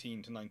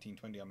 1918 to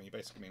 1920. I mean,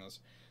 basically mean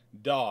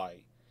die,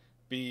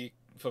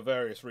 for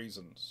various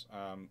reasons.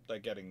 They're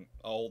getting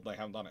old, they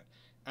haven't done it,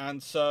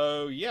 and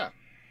so yeah,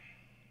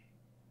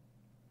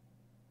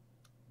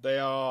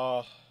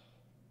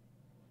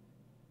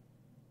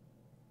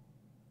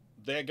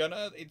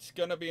 it's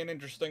gonna be an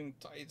interesting.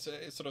 It's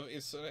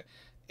an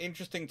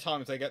interesting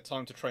time if they get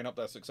time to train up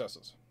their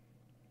successors.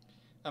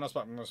 And I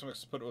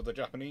suppose put it with the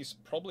Japanese,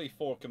 probably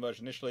for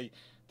conversion initially.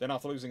 Then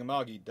after losing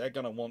Amagi, they're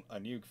gonna want a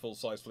new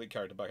full-size fleet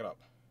carrier to back it up.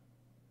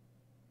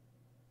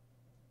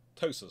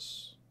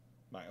 Toasters,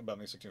 about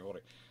 1640.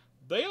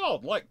 They are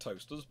like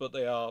toasters, but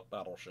they are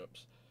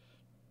battleships.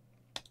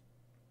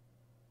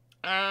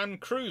 And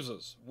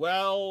cruisers.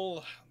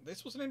 Well,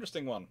 this was an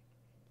interesting one.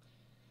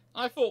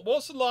 I thought,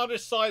 what's the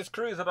largest size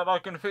cruiser that I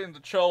can fit into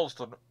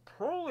Charleston?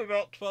 Probably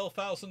about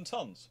 12,000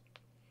 tons.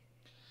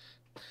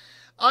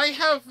 I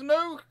have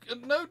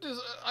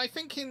I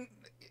think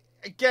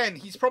again,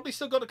 he's probably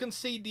still got to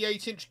concede the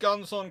 8-inch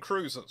guns on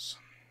cruisers.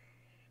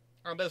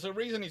 And there's a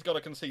reason he's got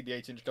to concede the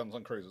 8-inch guns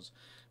on cruisers.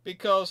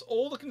 Because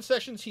all the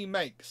concessions he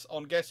makes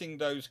on getting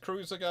those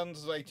cruiser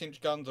guns,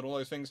 8-inch guns and all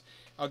those things,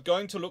 are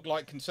going to look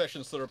like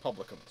concessions to the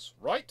Republicans,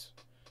 right?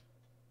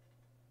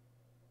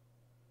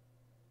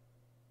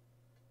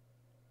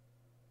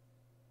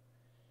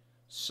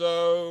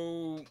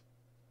 So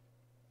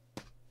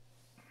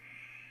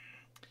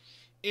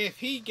if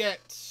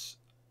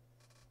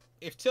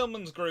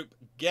Tillman's group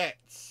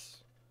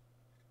gets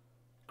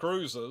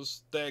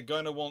cruisers, they're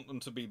going to want them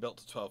to be built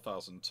to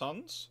 12,000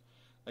 tons.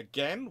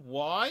 Again,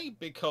 why?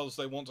 Because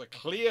they want a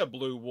clear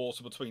blue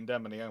water between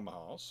them and the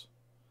Omahas,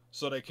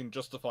 so they can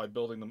justify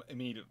building them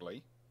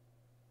immediately.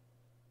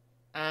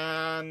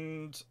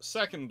 And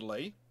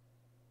secondly,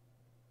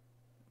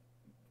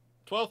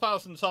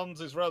 12,000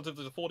 tons is relative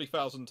to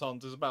 40,000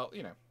 tons is about,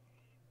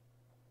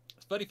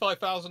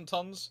 35,000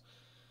 tons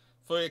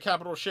for your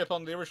capital ship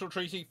on the original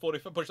treaty,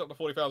 pushed up to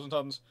 40,000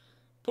 tons.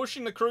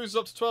 Pushing the cruisers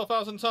up to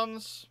 12,000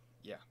 tons,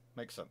 yeah,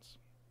 makes sense.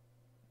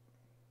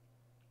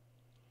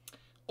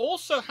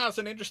 Also has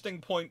an interesting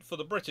point for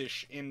the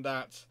British in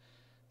that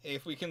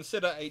if we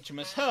consider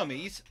HMS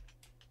Hermes,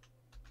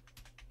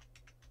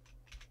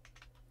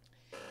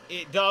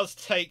 it does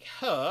take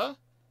her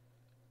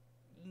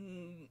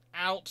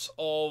out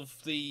of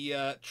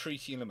the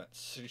treaty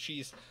limits.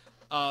 She's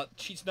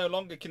no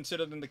longer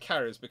considered in the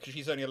carriers because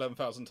she's only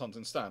 11,000 tons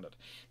in standard.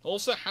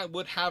 Also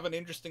would have an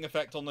interesting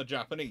effect on the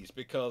Japanese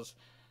because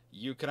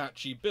you can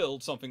actually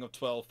build something of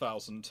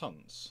 12,000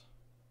 tons.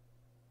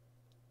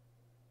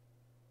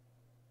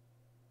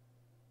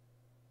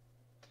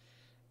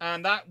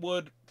 And that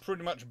would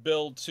pretty much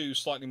build two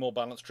slightly more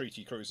balanced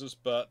treaty cruisers,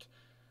 but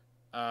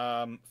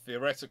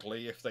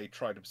theoretically, if they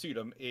try to pursue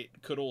them,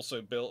 it could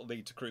also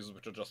lead to cruisers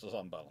which are just as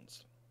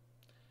unbalanced.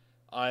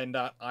 And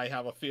I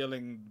have a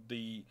feeling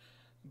the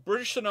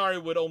British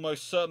scenario would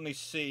almost certainly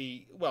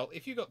see, well,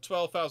 if you've got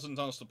 12,000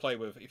 tons to play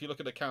with, if you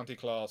look at a county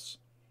class,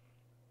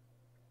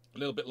 a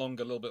little bit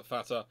longer, a little bit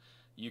fatter,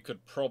 you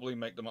could probably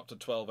make them up to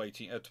 12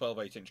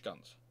 8-inch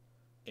guns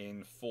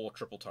in 4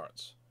 triple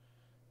turrets.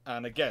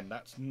 And again,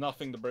 that's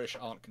nothing the British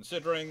aren't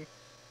considering,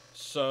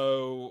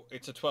 so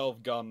it's a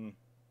 12-gun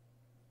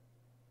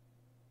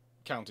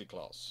county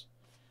class.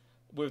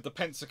 With the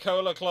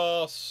Pensacola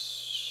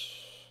class,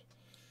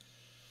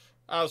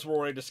 as we're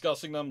already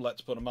discussing them,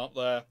 let's put them up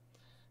there.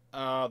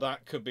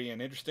 That could be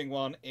an interesting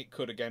one. It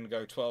could again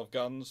go 12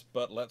 guns,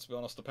 but let's be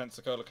honest, the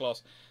Pensacola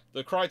class,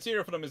 the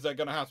criteria for them is they're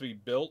going to have to be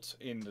built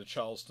in the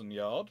Charleston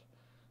Yard.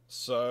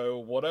 So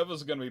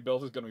whatever's going to be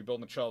built is going to be built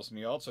in the Charleston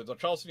Yard. So the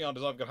Charleston Yard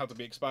is either going to have to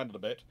be expanded a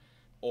bit,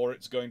 or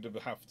it's going to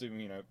have to,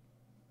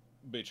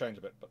 be changed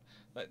a bit.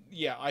 But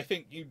yeah, I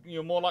think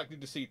you're more likely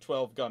to see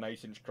 12-gun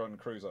 8-inch gun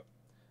cruiser,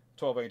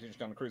 12 8-inch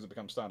gun cruiser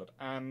become standard.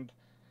 And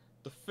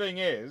the thing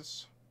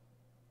is,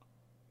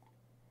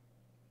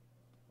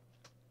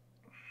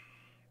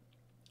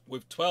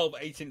 with 12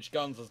 8-inch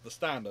guns as the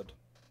standard,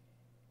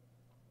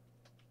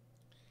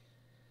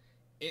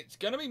 it's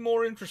going to be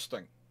more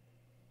interesting.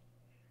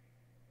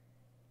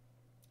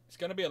 It's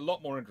going to be a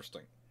lot more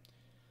interesting.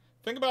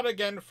 Think about it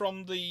again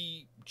from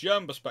the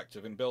German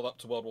perspective in build-up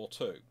to World War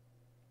II.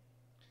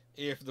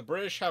 If the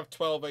British have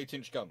 12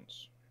 8-inch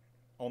guns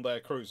on their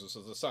cruisers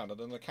as the standard,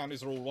 and the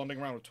counties are all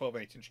wandering around with 12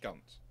 8-inch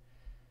guns,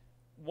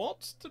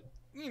 what's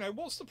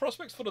the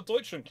prospects for the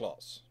Deutschland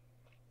class?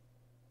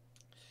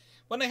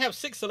 When they have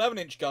 6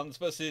 11-inch guns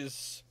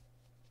versus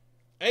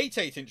 8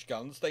 8-inch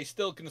guns, they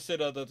still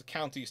consider the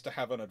counties to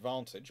have an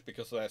advantage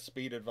because of their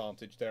speed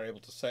advantage. They're able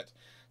to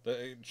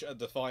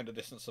define the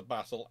distance of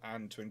battle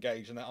and to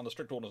engage, and they're under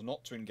strict orders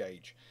not to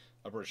engage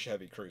a British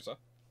heavy cruiser,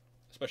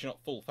 especially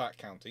not full fat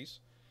counties.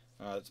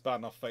 It's bad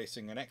enough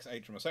facing an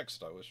HMS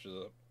Exeter, which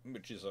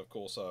is of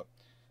course a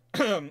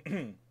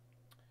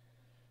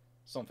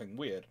something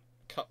weird,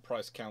 cut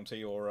price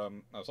county, or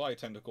as I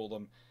tend to call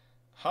them,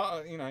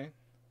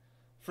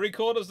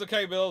 3/4 the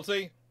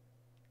capability.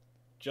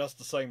 Just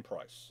the same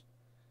price.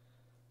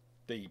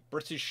 The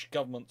British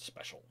government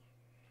special.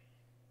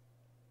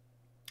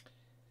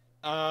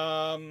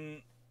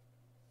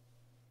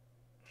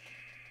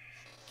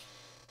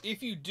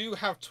 If you do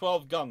have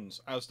 12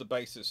 guns as the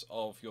basis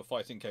of your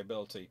fighting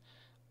capability,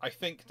 I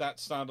think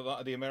that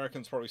the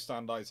Americans probably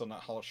standardize on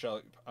that hull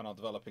shape and are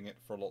developing it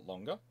for a lot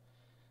longer.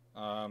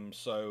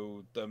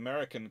 So the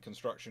American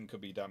construction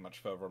could be that much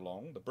further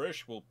along. The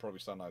British will probably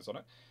standardize on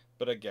it.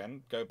 But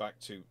again, go back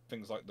to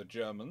things like the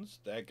Germans,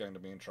 they're going to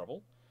be in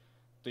trouble.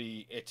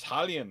 The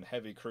Italian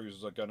heavy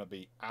cruisers are going to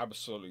be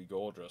absolutely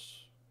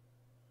gorgeous.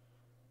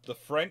 The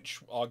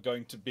French are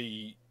going to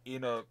be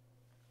in a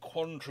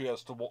quandary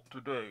as to what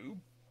to do.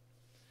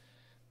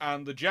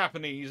 And the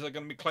Japanese are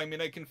going to be claiming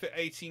they can fit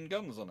 18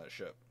 guns on their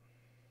ship.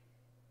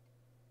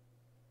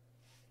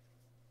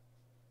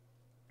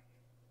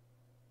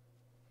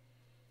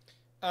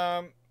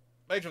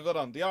 Later of that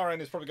on, the RN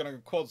is probably going to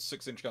go quads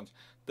 6-inch guns.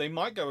 They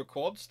might go with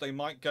quads. They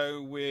might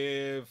go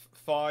with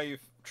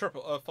five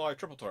triple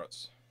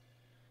turrets.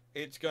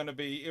 It would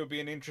be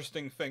an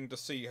interesting thing to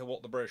see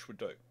what the British would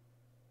do.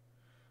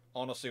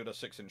 Honestly, with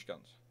their 6-inch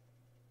guns.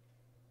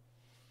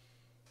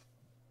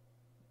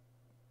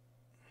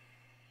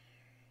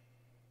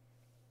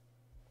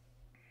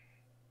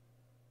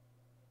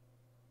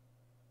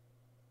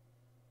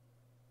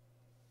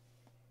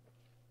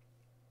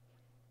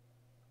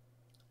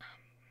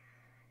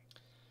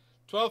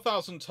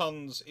 $12,000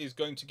 tons is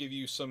going to give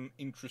you some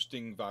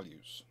interesting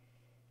values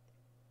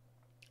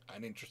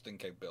and interesting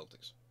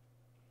capabilities.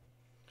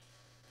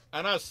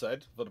 And as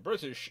said, for the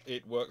British,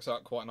 it works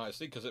out quite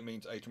nicely because it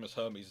means HMS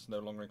Hermes is no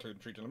longer included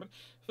in treaty limit.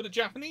 For the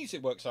Japanese,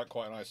 it works out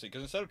quite nicely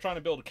because instead of trying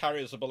to build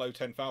carriers that are below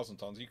 10,000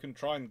 tons, you can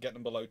try and get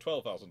them below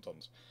 12,000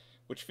 tons,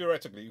 which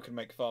theoretically you can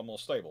make far more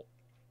stable.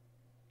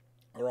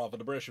 Or rather,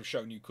 the British have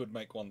shown you could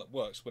make one that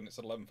works when it's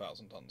at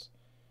 11,000 tons.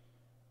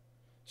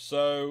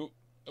 So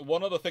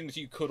one of the things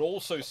you could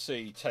also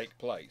see take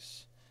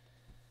place,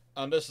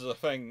 and this is a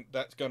thing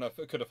that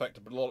could affect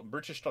a lot of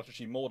British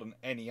strategy more than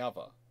any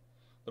other.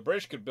 The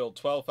British could build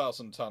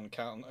 12,000-ton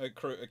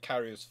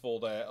carriers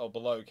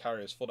below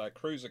carriers for their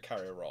cruiser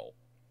carrier role,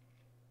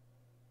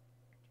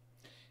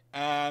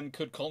 and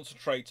could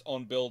concentrate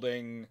on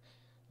building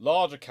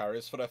larger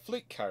carriers for their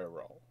fleet carrier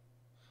role.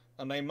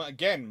 And they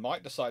again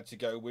might decide to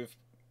go with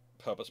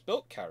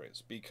purpose-built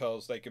carriers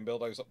because they can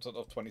build those up to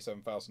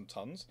 27,000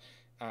 tons.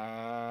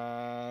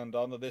 And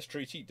under this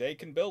treaty, they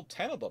can build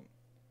 10 of them.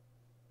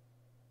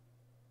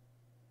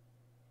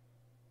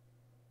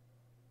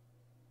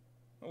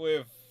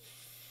 With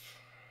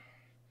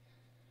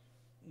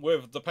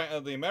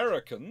the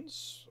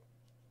Americans,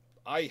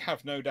 I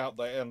have no doubt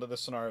that under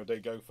this scenario they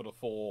go for the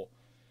four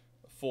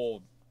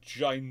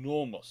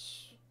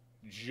ginormous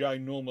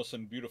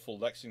and beautiful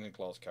Lexington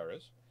class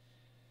carriers,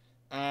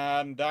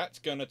 and that's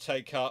going to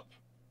take up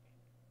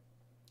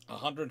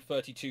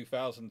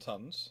 132,000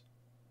 tons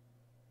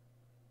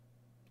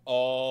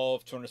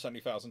of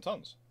 270,000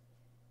 tons,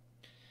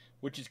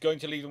 which is going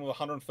to leave them with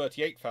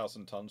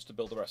 138,000 tons to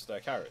build the rest of their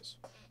carriers.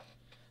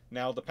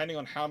 Now, depending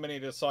on how many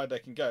they decide they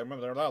can go,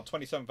 remember they're allowed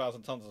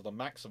 27,000 tons as the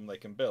maximum they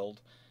can build,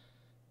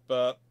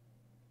 but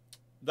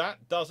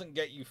that doesn't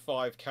get you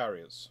 5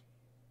 carriers.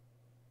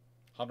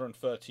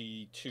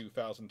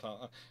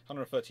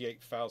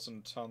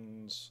 138,000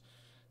 tons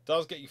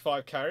does get you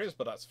 5 carriers,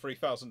 but that's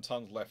 3,000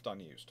 tons left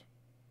unused.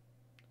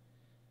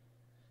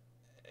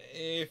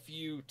 If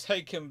you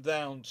take them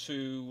down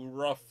to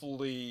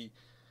roughly,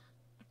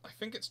 I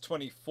think it's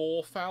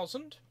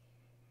 24,000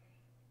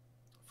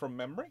 from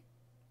memory,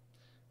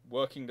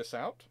 working this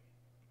out,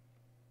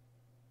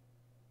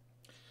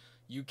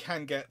 you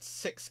can get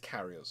 6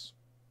 carriers.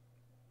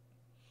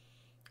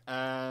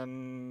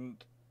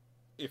 And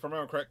if I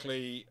remember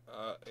correctly,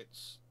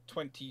 it's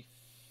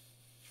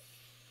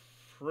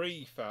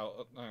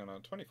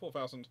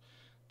 24,000.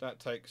 That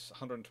takes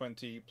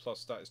 120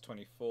 plus that is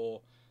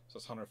 24. So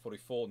that's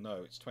 144.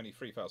 No, it's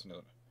 23,000, isn't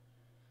it?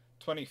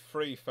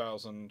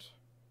 23,000.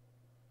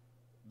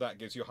 That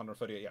gives you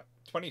 138. Yeah,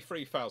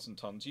 23,000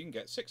 tons. You can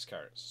get 6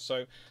 carriers.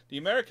 So the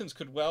Americans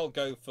could well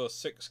go for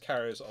 6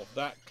 carriers of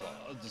that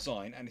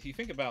design. And if you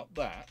think about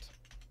that,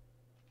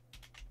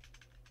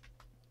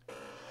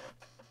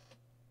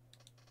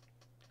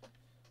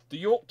 the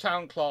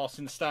Yorktown class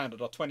in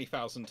standard are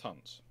 20,000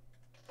 tons.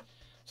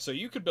 So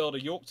you could build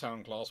a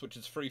Yorktown class, which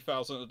is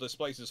 3,000. That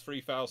displaces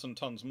 3,000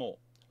 tons more.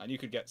 And you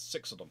could get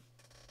 6 of them.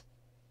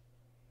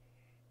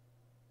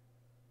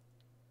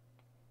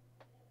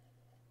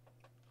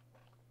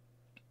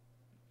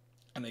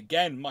 And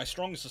again, my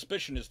strong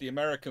suspicion is the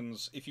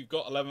Americans, if you've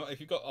got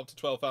up to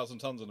 12,000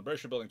 tons, and the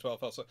British are building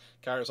 12,000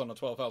 carriers on the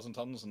 12,000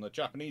 tons, and the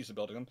Japanese are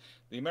building them,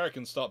 the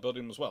Americans start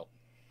building them as well.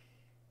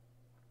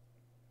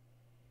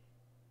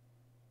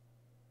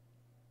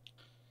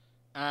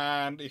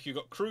 And if you've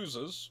got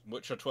cruisers,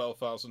 which are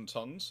 12,000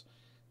 tons,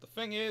 the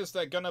thing is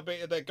they're going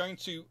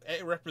to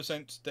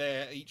represent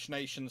each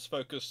nation's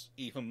focus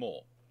even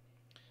more.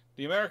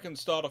 The Americans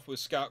start off with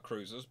scout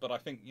cruisers, but I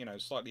think,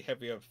 slightly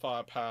heavier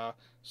firepower,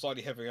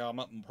 slightly heavier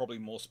armor, and probably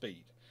more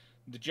speed.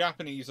 The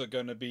Japanese are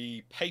going to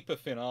be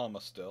paper-thin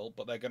armor still,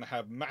 but they're going to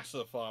have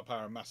massive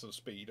firepower, and massive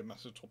speed, and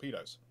massive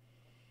torpedoes.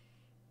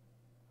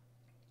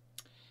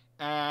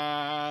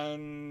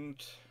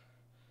 And,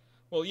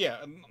 well,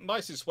 yeah,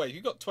 nicest way, if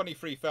you've got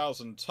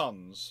 23,000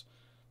 tons,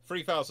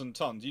 3,000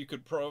 tons,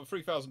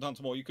 3,000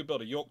 tons more, you could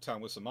build a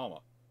Yorktown with some armor.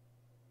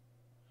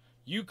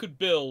 You could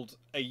build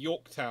a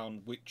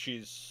Yorktown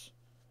which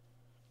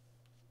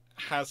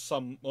has a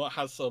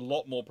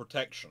lot more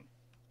protection.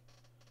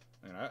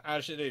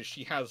 As it is,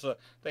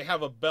 they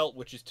have a belt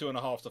which is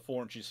 2.5 to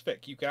 4 inches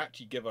thick. You could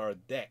actually give her a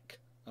deck,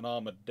 an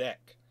armored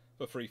deck,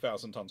 for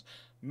 3,000 tons.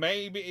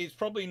 Maybe it's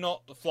probably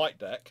not the flight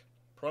deck,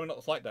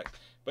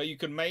 but you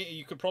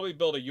could probably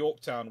build a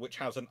Yorktown which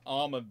has an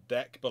armored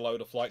deck below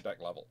the flight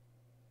deck level.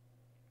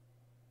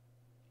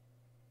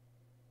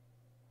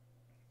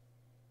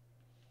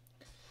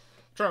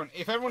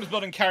 If everyone is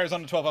building carriers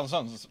under 12,000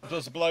 tons,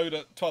 does below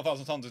the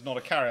 12,000 tons is not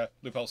a carrier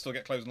loophole still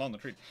get closed in London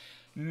treaty?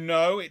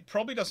 No, it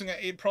probably doesn't.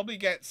 It probably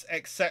gets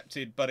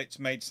accepted, but it's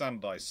made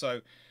standardized.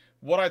 So,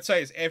 what I'd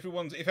say is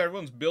if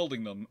everyone's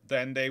building them,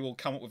 then they will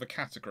come up with a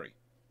category.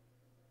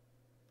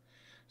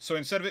 So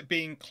instead of it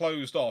being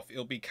closed off,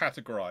 it'll be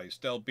categorized.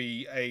 There'll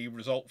be a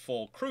result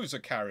for cruiser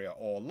carrier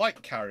or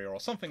light carrier or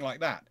something like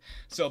that.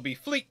 So it'll be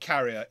fleet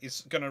carrier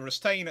is going to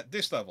retain at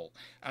this level,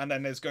 and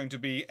then there's going to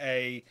be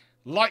a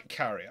light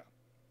carrier.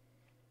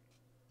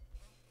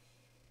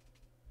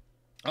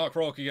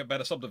 Clarke could get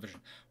better subdivision.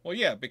 Well,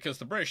 yeah, because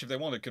the British, if they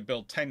wanted, could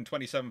build 10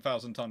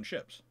 27,000 ton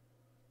ships.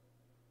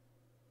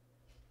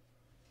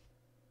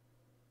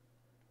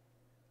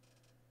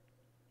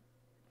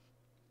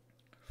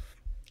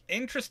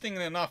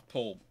 Interestingly enough,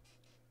 Paul,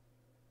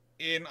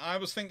 I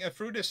was thinking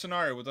through this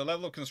scenario with the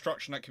level of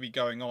construction that could be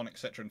going on,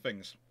 etc., and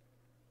things,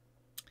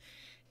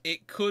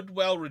 it could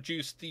well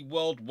reduce the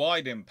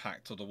worldwide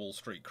impact of the Wall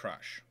Street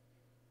crash.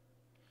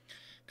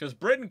 Because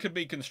Britain could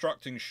be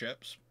constructing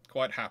ships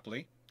quite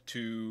happily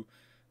to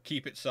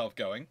keep itself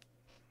going.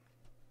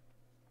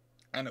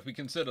 And if we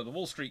consider the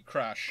Wall Street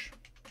crash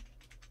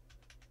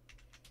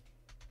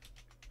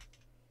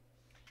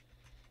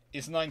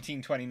is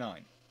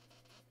 1929.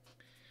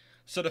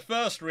 So the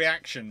first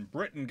reaction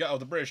of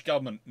the British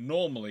government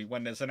normally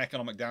when there's an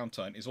economic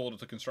downturn is order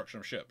to construction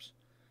of ships.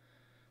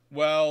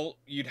 Well,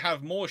 you'd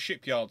have more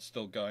shipyards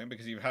still going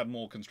because you've had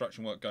more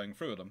construction work going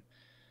through them.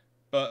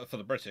 But for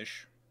the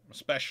British,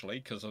 especially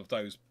because of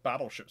those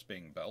battleships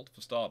being built,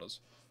 for starters.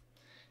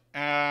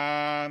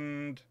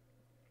 And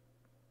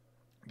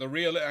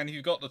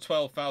you've got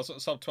the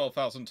sub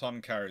 12,000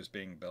 ton carriers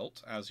being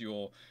built as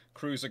your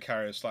cruiser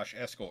carriers /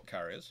 escort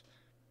carriers,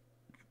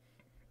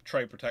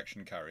 trade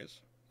protection carriers.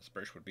 The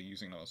British would be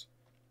using those.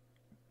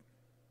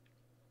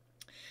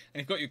 And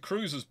you've got your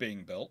cruisers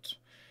being built.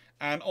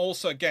 And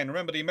also, again,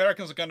 remember, the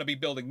Americans are going to be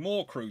building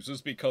more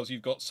cruisers because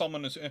you've got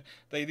the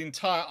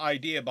entire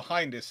idea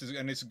behind this,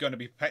 and this is going to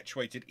be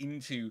perpetuated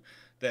into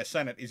their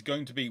Senate, is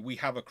going to be, we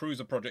have a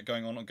cruiser project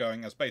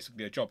going as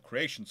basically a job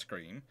creation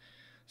scheme.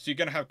 So you're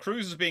going to have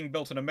cruisers being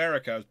built in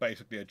America as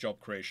basically a job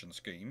creation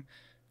scheme.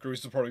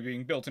 Cruisers are probably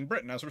being built in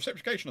Britain as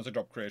reciprocation as a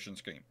job creation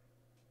scheme.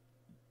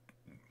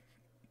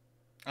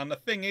 And the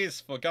thing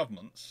is, for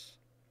governments,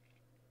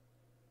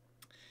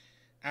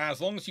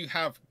 as long as you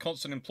have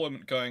constant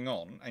employment going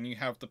on and you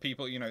have the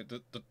people,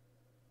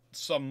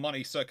 some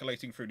money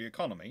circulating through the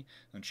economy,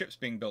 and ships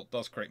being built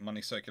does create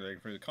money circulating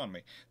through the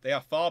economy, they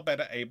are far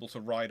better able to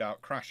ride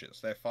out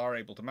crashes. They're far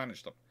able to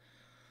manage them.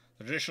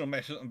 The traditional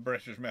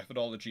British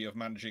methodology of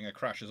managing a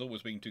crash has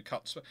always been to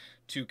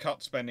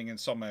cut spending in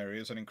some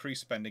areas and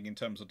increase spending in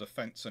terms of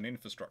defence and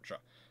infrastructure,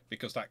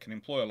 because that can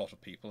employ a lot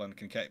of people and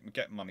can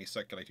get money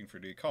circulating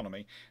through the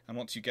economy. And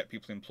once you get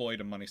people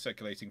employed and money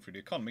circulating through the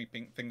economy,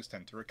 things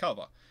tend to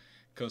recover.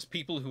 Because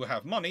people who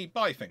have money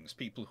buy things.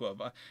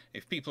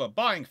 If people are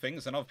buying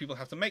things, then other people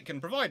have to make and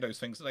provide those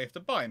things that they have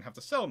to buy and have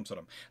to sell them to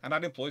them. And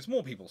that employs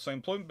more people. So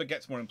employment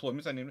begets more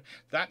employment, and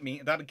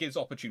that gives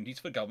opportunities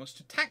for governments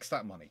to tax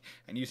that money.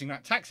 And using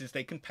that taxes,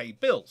 they can pay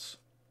bills.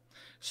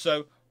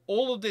 So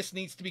all of this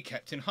needs to be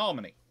kept in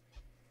harmony.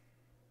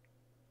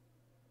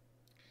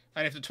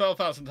 And if the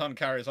 12,000 ton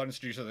carriers are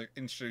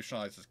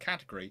institutionalized as a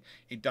category,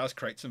 it does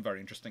create some very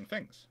interesting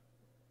things.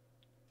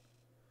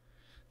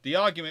 The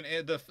argument,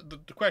 the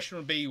question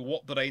would be,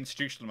 what do they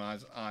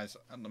institutionalize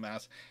them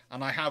as?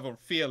 And I have a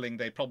feeling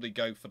they probably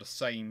go for the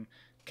same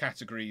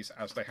categories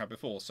as they have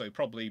before. So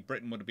probably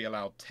Britain would be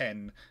allowed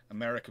 10,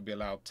 America would be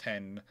allowed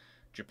 10,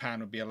 Japan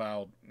would be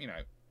allowed,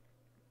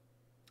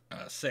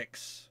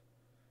 6,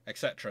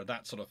 etc.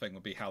 That sort of thing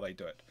would be how they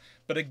do it.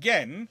 But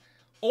again,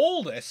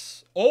 All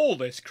this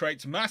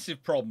creates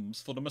massive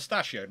problems for the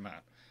mustachioed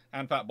man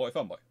and Fat Boy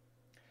Fun Boy.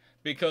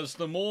 Because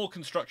the more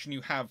construction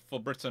you have for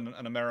Britain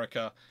and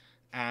America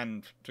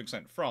and, to an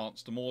extent,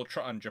 France, the more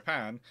and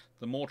Japan,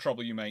 the more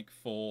trouble you make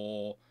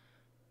for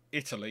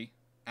Italy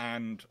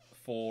and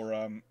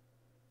for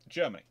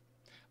Germany.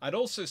 I'd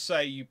also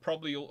say you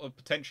probably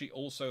potentially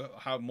also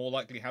have more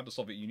likely have the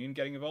Soviet Union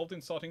getting involved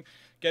in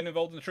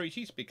the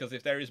treaties, because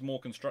if there is more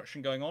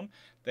construction going on,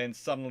 then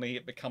suddenly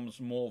it becomes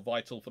more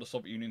vital for the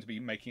Soviet Union to be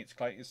making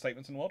its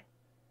statements in the world.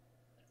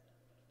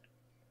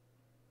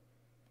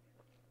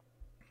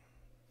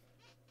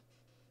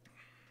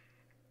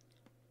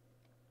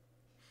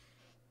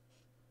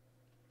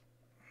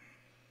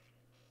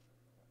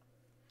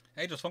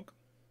 Hey, just funk.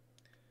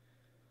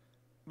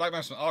 Black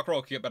Mountain, Ark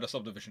Royal could get better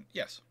subdivision.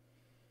 Yes.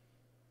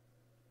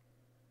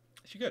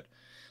 She could.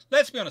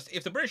 Let's be honest,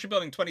 if the British are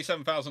building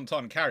 27,000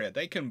 ton carrier,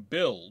 they can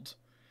build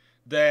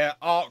their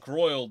Ark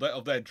Royal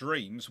of their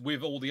dreams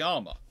with all the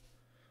armour.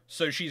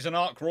 So she's an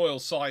Ark Royal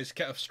size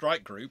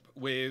strike group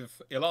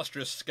with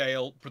illustrious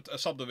scale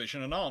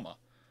subdivision and armour.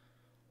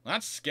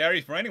 That's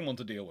scary for anyone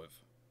to deal with.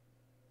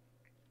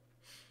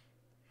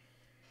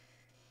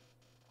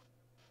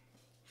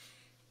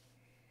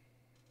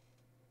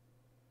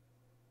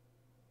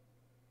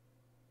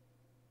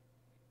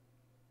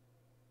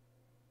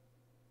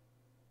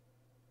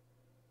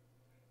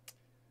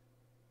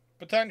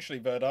 Potentially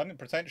Verdun,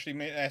 potentially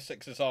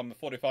Essex's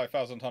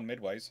 45,000 ton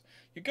midways.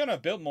 You're going to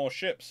build more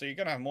ships, so you're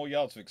going to have more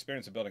yards of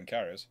experience of building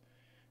carriers.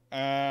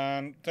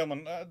 And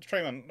Tillman,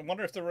 Trayman, I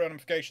wonder if the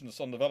ramifications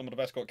on the development of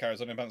escort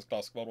carriers on Independence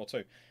class World War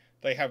II,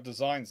 they have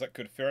designs that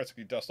could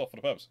theoretically dust off for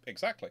the purpose.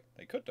 Exactly,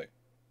 they could do.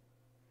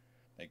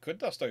 They could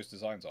dust those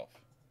designs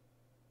off.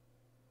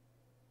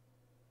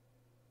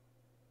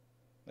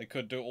 They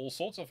could do all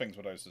sorts of things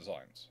with those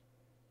designs.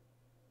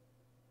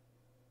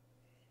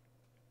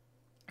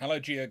 Hello,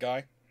 Geo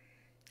Guy.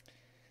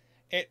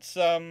 It's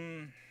a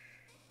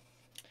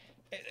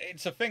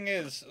thing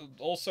is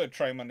also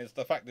Trayman is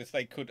the fact that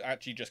they could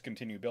actually just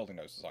continue building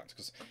those designs,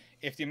 because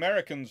if the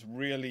Americans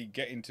really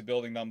get into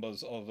building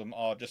numbers of them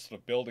are just sort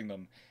of building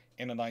them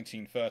in the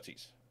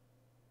 1930s,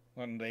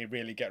 when they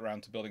really get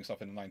around to building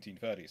stuff in the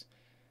 1930s,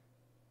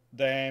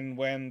 then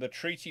when the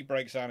treaty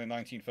breaks down in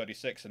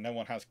 1936 and no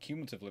one has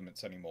cumulative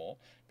limits anymore,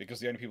 because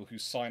the only people who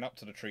sign up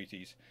to the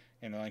treaties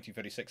in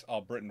 1936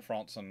 are Britain,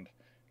 France, and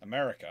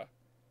America,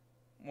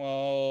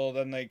 well,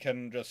 then they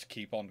can just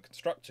keep on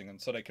constructing,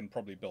 and so they can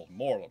probably build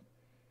more of them.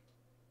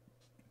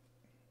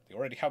 They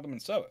already have them in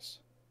service.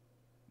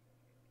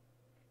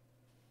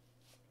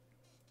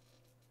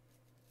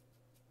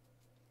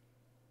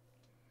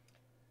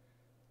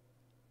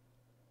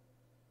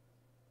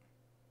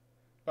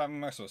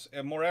 Maximus,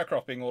 more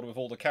aircraft being ordered with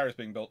all the carriers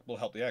being built will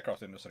help the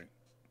aircraft industry.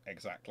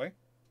 Exactly.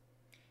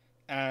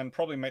 And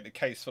probably make the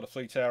case for the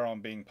Fleet Air Arm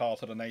being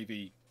part of the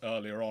Navy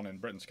earlier on in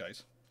Britain's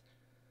case.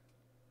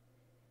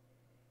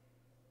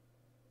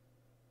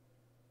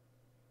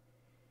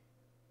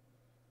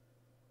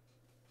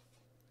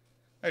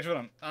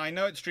 I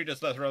know it's treated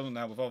as less relevant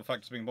now with other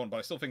factors being born, but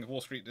I still think if Wall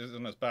Street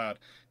isn't as bad,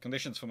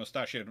 conditions for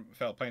mustachioed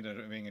failed painter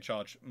being in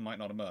charge might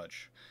not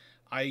emerge.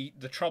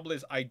 The trouble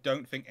is, I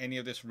don't think any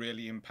of this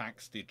really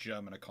impacts the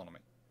German economy.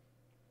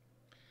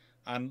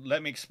 And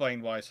let me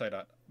explain why I say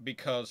that.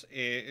 Because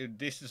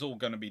this is all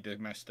going to be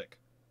domestic.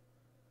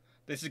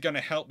 This is going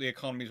to help the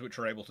economies which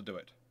are able to do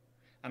it.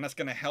 And that's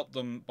going to help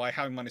them, by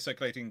having money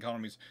circulating in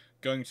economies,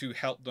 going to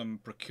help them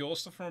procure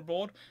stuff from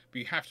abroad. But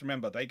you have to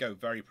remember, they go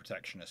very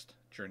protectionist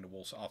during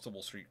after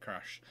Wall Street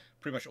crash.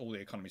 Pretty much all the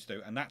economies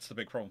do. And that's the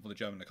big problem for the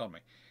German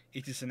economy.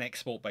 It is an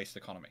export-based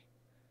economy.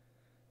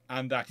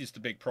 And that is the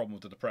big problem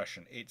with the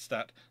Depression. It's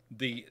that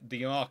the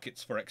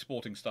markets for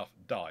exporting stuff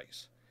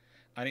dies.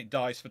 And it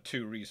dies for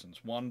two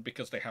reasons. One,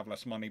 because they have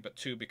less money, but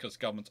two, because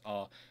governments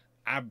are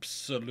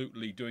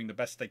absolutely doing the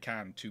best they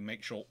can to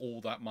make sure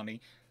all that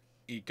money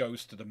it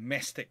goes to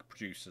domestic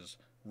producers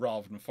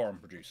rather than foreign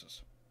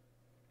producers.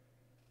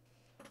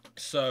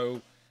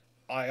 So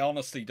I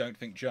honestly don't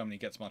think Germany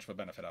gets much of a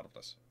benefit out of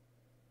this.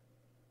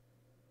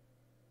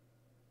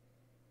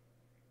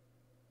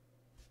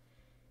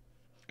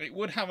 It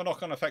would have a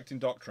knock-on effect in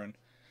doctrine,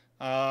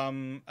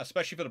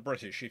 especially for the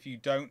British. If you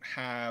don't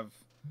have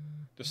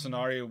the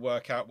scenario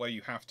work out where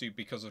you have to,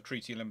 because of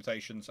treaty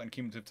limitations and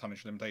cumulative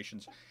tonnage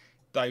limitations,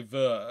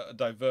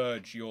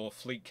 diverge your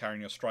fleet carrier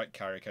and your strike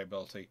carrier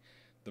capability,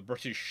 the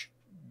British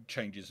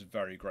changes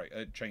very great.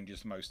 It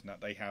changes most in that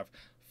they have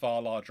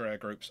far larger air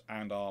groups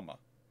and armour.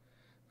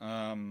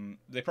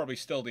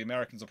 The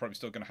Americans are probably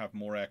still going to have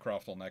more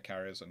aircraft on their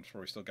carriers, and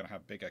probably still going to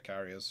have bigger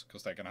carriers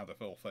because they're going to have the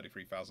full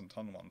 33,000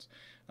 ton ones,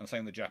 and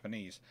same the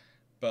Japanese.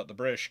 But the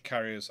British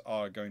carriers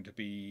are going to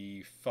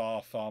be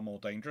far, far more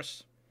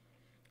dangerous,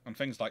 and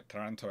things like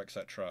Taranto,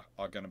 etc.,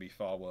 are going to be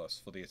far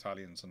worse for the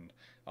Italians and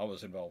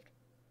others involved.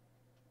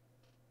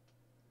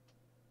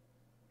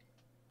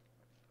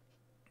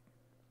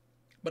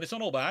 But it's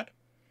not all bad.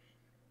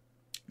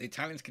 The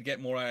Italians could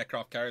get more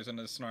aircraft carriers in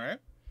this scenario.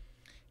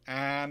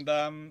 And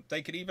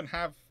they could even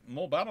have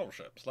more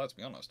battleships, let's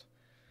be honest.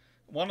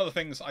 one of the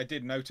things I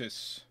did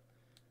notice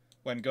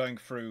when going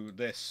through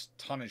this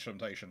tonnage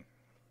limitation,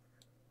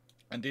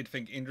 and did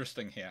think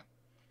interesting here,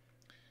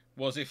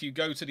 was if you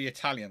go to the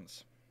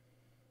Italians,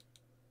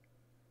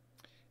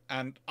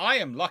 and I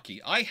am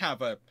lucky, I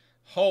have a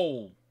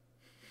whole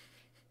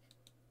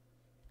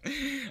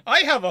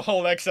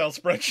Excel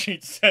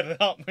spreadsheet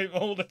set up with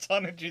all the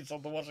tonnages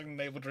of the Washington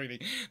Naval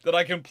Treaty that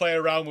I can play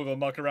around with and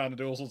muck around and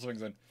do all sorts of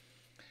things in.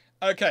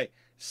 Okay,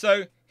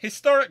 so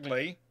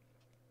historically,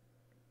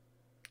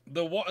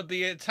 the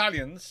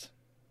Italians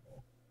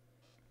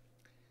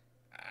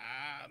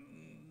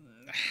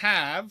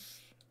have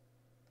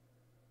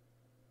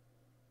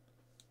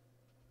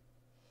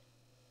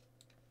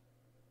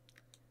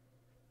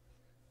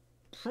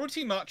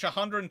pretty much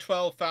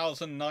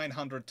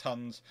 112,900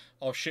 tons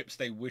of ships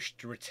they wished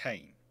to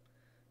retain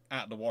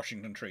at the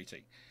Washington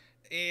Treaty.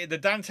 The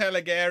Dante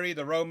Alighieri,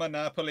 the Roma,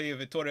 Napoli,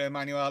 Vittorio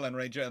Emanuele, and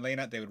Reggio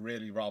Elena, they would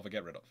really rather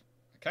get rid of.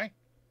 Okay?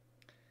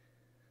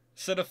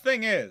 So the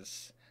thing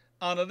is,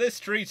 under this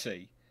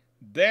treaty,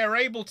 they're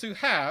able to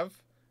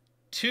have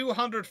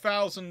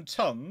 200,000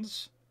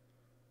 tons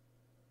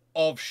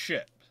of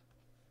ship.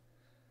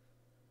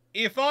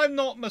 If I'm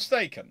not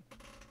mistaken,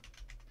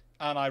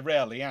 and I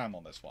rarely am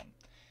on this one,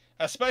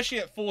 especially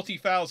at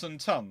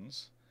 40,000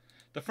 tons,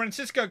 the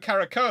Francisco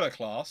Caracola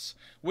class,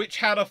 which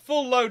had a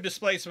full load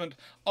displacement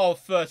of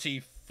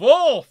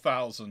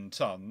 34,000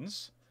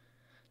 tons,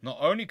 not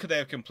only could they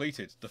have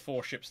completed the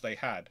 4 ships they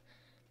had,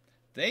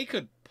 they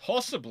could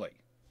possibly,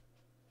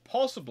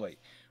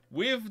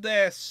 with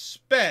their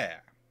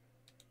spare,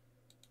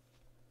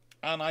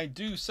 and I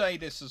do say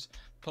this as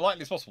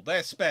politely as possible,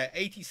 their spare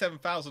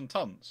 87,000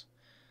 tons,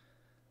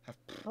 have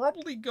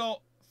probably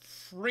got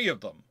 3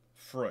 of them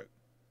through.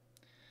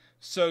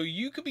 So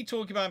you could be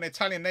talking about an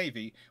Italian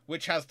Navy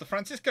which has the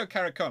Francisco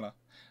Caracola,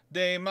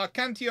 the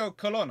Mercantio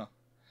Colonna,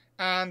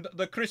 and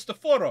the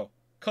Cristoforo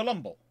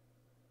Colombo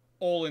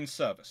all in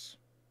service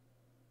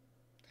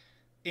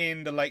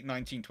in the late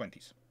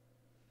 1920s.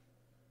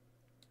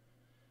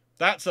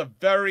 That's a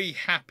very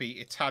happy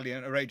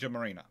Italian Regia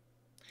Marina.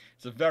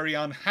 It's a very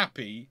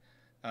unhappy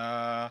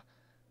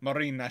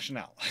Marine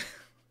Nationale.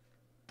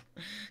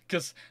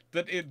 Because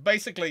it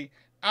basically,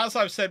 as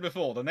I've said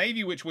before, the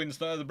Navy which wins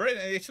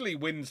Italy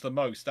wins the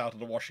most out of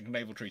the Washington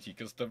Naval Treaty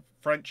because the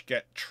French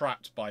get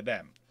trapped by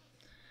them.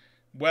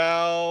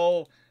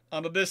 Well,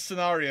 under this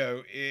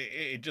scenario,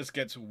 it just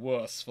gets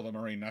worse for the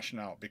Marine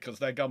Nationale because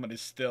their government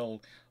is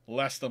still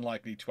less than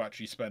likely to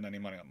actually spend any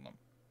money on them.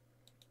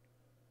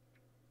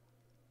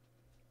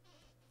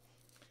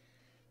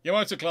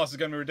 Yamato class is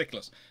going to be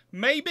ridiculous.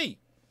 Maybe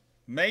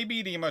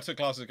the Yamato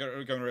class is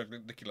going to be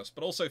ridiculous.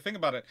 But also, think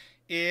about it.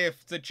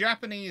 If the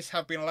Japanese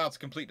have been allowed to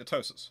complete the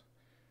TOSAs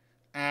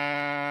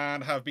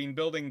and have been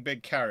building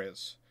big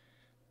carriers,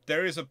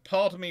 there is a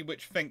part of me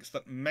which thinks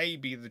that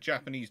maybe the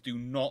Japanese do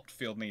not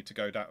feel the need to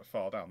go that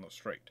far down the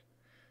street.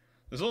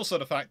 There's also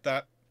the fact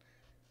that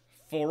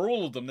for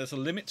all of them, there's a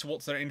limit to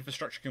what their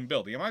infrastructure can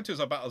build. The Yamatos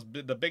are about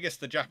the biggest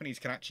the Japanese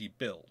can actually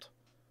build.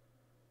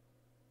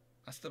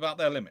 That's about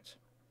their limit.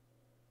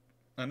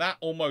 And that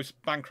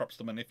almost bankrupts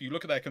them. And if you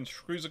look at their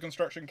cruiser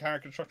construction, carrier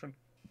construction,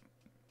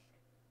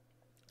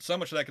 so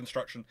much of their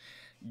construction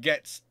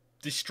gets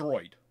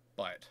destroyed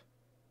by it.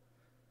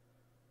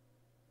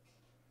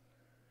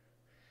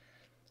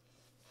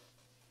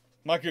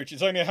 Mike Gooch,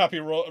 it's only a happy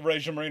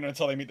Regia Marina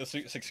until they meet the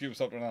 6 Cubes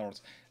of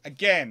Arnold's.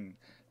 Again,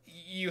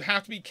 you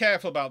have to be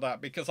careful about that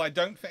because I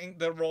don't think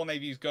the Royal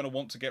Navy is going to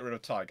want to get rid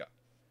of Tiger.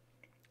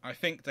 I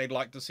think they'd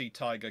like to see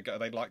Tiger go.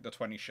 They'd like the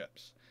 20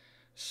 ships.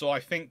 So I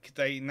think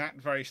they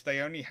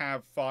only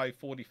have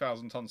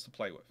 40,000 tons to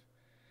play with,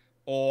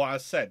 or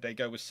as said, they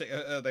go with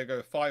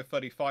 5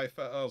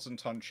 35,000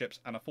 ton ships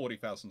and a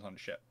 40,000 ton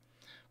ship,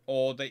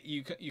 or that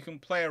you can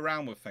play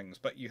around with things,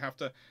 but you have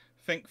to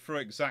think through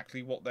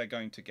exactly what they're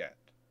going to get.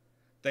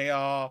 They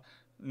are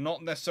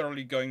not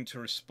necessarily going to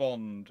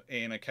respond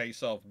in a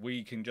case of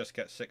we can just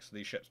get 6 of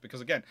these ships,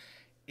 because again,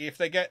 if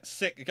they go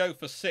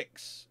for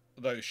 6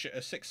 of those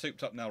 6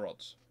 souped up nail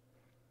rods,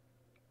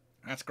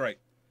 that's great.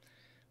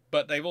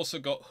 But they've also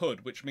got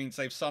Hood, which means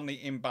they've suddenly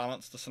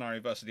imbalanced the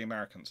scenario versus the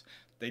Americans.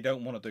 They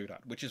don't want to do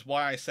that, which is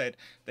why I said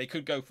they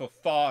could go for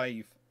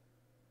 5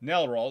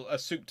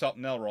 souped up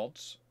nail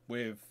rods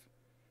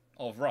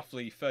of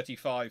roughly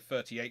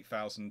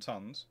 38,000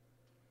 tons,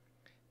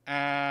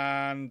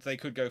 and they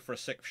could go for a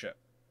 6th ship,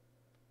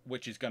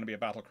 which is going to be a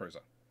battle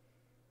cruiser.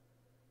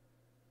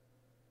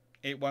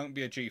 It won't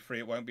be a G3,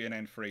 it won't be an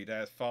N3.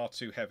 They're far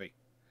too heavy.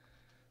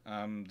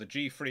 The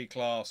G3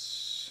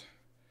 class.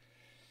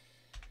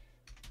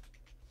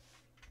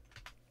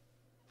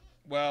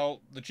 Well,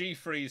 the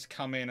G3s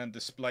come in and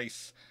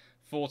displace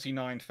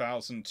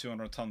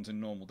 49,200 tons in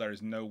normal. There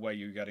is no way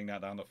you're getting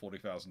that down to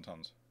 40,000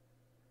 tons.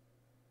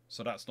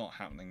 So that's not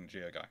happening in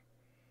Geoguy.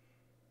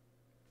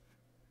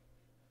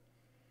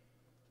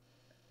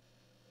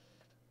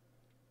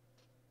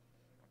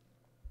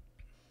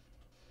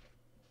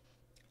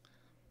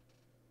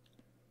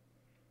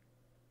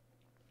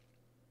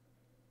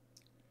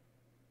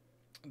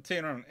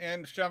 Tillman,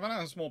 and Javan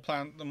has more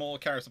plan. The more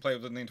carriers to play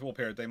with in the interwar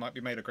period, they might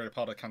be made a greater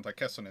part of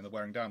Kantai-Kesson in the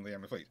wearing down of the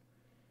enemy fleet.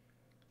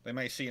 They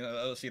may see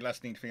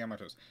less need for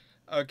Yamatos.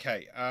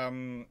 Okay,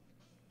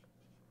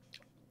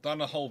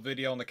 done a whole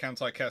video on the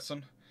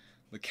Kantai-Kesson.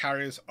 The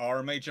carriers are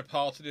a major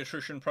part of the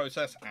attrition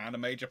process and a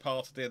major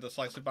part of the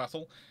decisive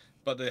battle,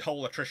 but the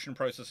whole attrition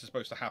process is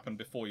supposed to happen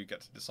before you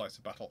get to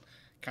decisive battle.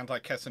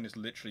 Kantai-Kesson is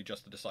literally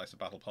just the decisive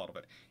battle part of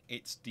it.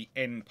 It's the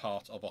end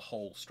part of a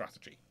whole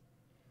strategy.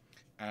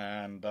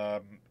 And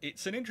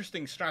it's an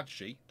interesting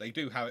strategy. They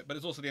do have it, but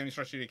it's also the only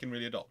strategy they can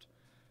really adopt.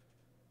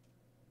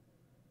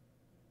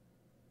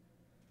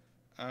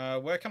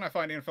 Where can I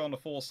find info on the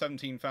 4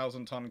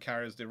 17,000-ton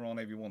carriers the Royal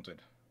Navy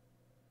wanted?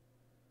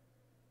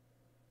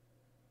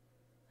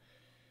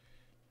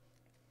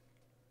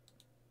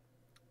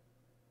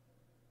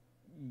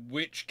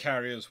 Which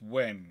carriers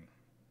when?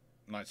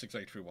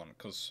 96831,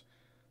 because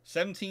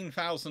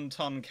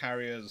 17,000-ton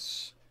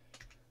carriers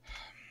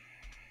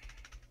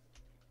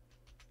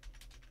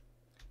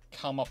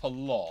come up a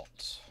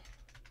lot.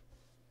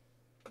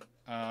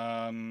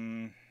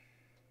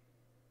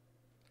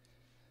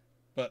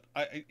 But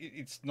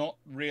it's not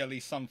really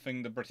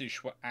something the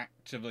British were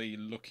actively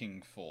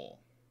looking for.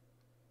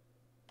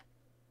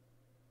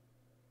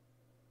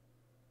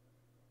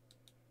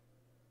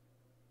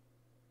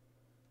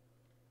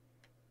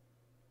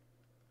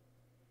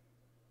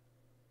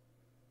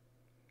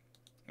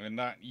 And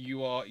that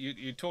you're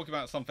talking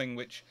about something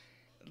which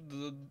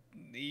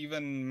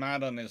even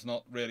Madden is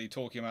not really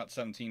talking about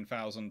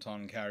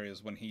 17,000-ton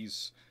carriers when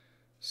he's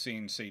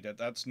seen seeded.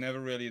 That's never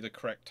really the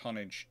correct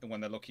tonnage when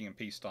they're looking in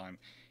peacetime.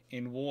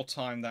 In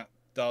wartime, that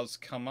does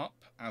come up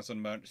as an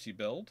emergency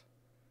build,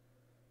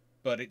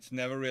 but it's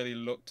never really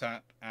looked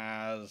at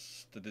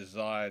as the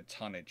desired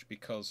tonnage,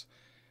 because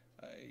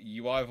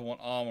you either want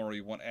armor or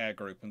you want air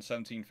group, and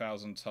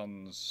 17,000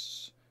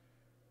 tons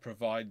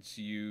provides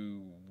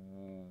you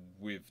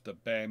with the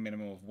bare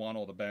minimum of one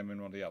or the bare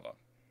minimum of the other.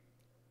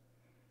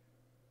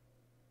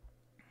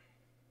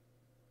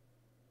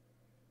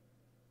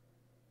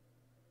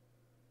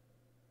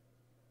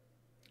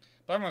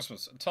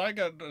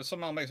 Tiger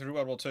somehow makes it through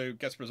World War II,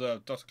 gets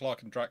preserved. Dr.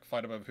 Clarke and Drac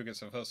fight about who gets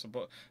the first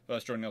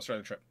during the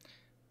Australia trip.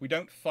 We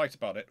don't fight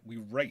about it, we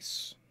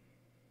race.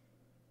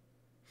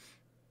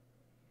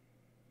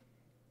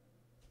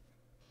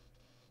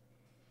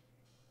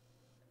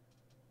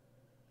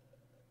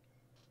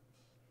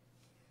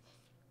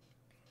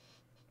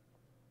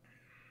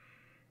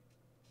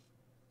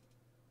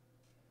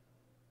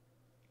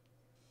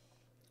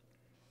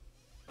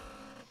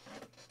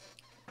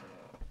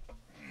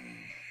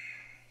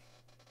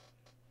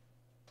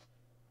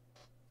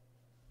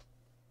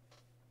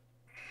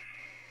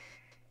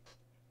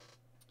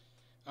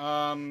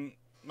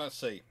 Let's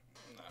see.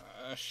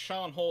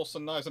 Scharnhorst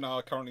and Eisenhower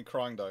are currently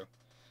crying, though.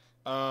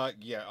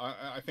 Yeah,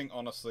 I think,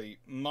 honestly,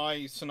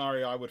 my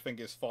scenario I would think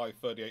is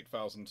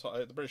 538,000.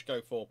 The British go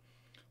for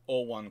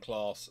all one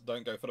class.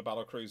 Don't go for the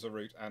battlecruiser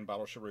route and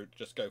battleship route.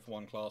 Just go for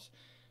one class.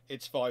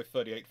 It's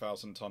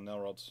 538,000-ton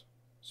Nelrods.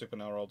 Super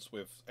Nelrods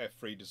with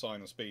F3 design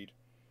and speed.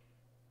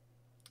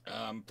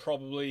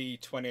 Probably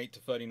 28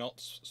 to 30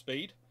 knots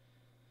speed.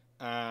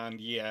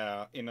 And,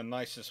 yeah, in the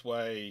nicest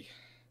way...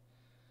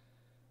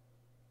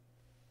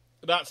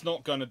 That's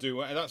not going to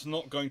do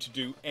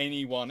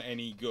anyone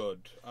any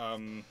good.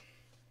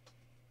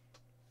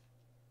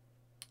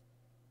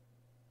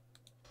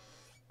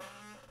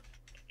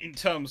 In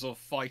terms of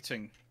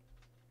fighting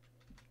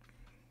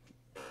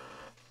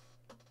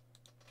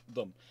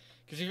them,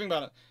 because you think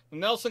about it, the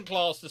Nelson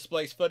class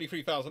displays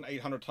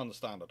 33,800 tons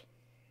standard.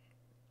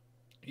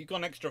 You've got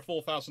an extra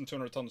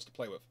 4,200 tons to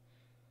play with,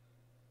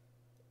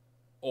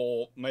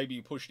 or maybe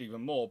you push it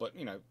even more. But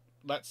you know,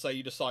 let's say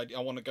you decide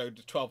I want to go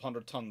to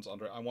 1,200 tons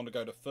under it. I want to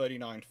go to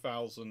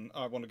 39,000.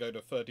 I want to go to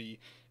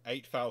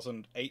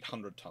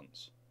 38,800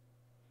 tons.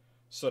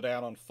 So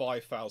down on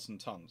 5,000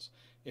 tons.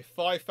 If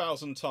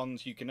 5,000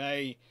 tons, you can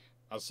as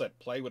I said,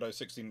 play with those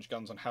 16-inch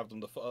guns and have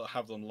them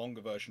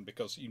longer version,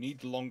 because you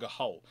need the longer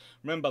hull.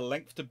 Remember,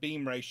 length to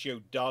beam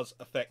ratio does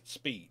affect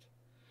speed.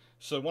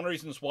 So one of the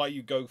reasons why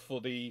you go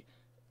for the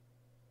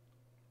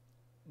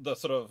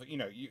sort of, you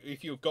know,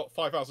 if you've got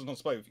 5,000 tons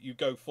to play with, you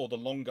go for the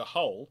longer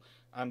hull,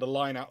 and the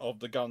line out of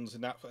the guns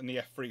in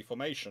the F3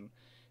 formation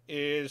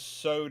is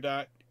so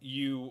that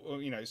you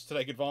know, it's to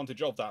take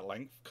advantage of that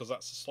length, because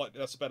that's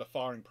a better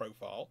firing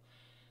profile,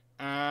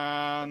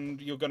 and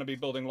you're going to be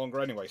building longer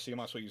anyway, so you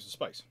might as well use the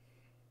space.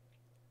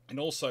 And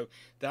also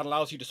that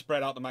allows you to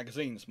spread out the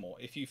magazines more.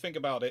 If you think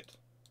about it,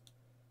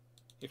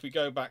 if we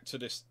go back to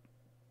this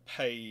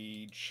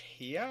page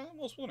here,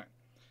 wasn't it?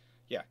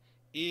 Yeah,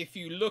 if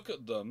you look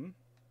at them,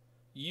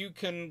 you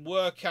can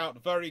work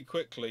out very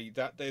quickly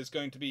that there's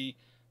going to be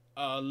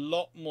a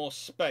lot more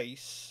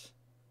space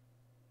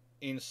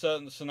in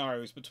certain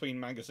scenarios between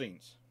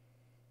magazines,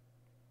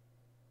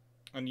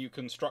 and you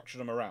can structure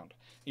them around.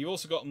 You've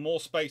also got more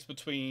space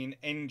between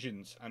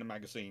engines and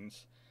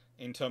magazines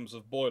in terms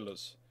of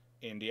boilers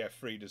in the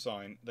F3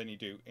 design than you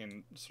do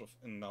in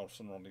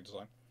Nelson Rodney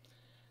design.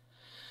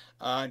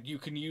 And you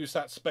can use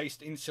that space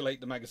to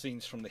insulate the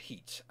magazines from the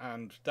heat,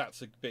 and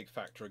that's a big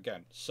factor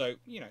again. So,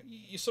 you know,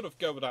 you sort of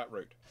go with that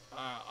route.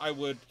 I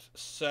would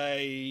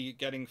say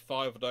getting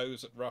 5 of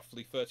those at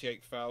roughly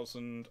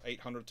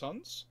 38,800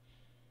 tons,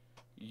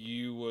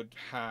 you would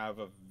have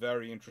a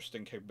very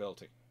interesting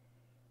capability.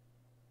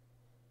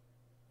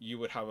 You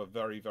would have a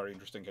very, very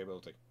interesting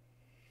capability.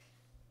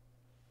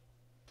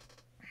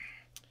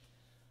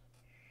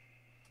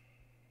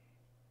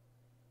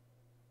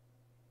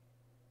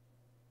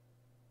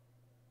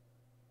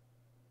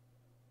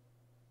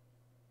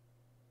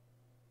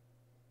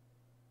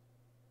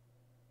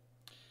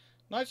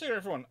 Nice to hear,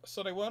 everyone.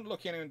 So they weren't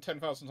looking at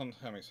 10,000 ton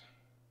Hemis.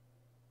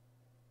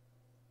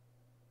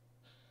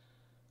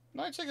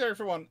 Nice to hear,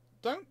 everyone.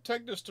 Don't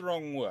take this the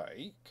wrong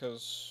way,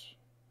 because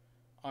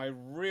I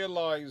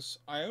realise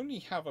I only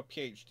have a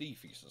PhD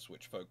thesis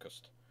which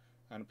focused,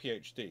 and a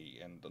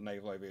PhD in the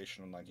naval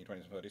aviation in the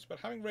 1920s and 30s, but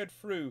having read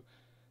through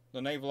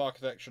the naval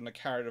architecture and the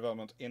carrier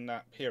development in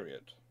that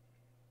period,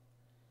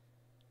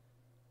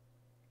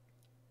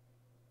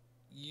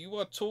 you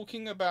are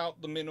talking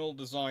about the mineral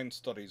design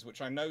studies,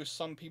 which I know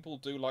some people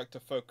do like to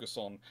focus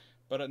on,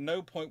 but at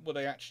no point were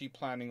they actually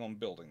planning on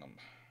building them.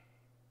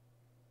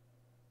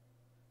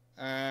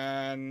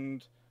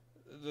 And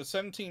the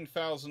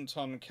 17,000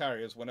 ton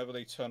carriers, whenever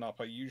they turn up,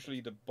 are usually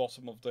the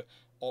bottom of the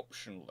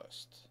option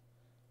list.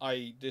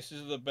 This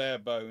is the bare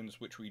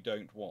bones which we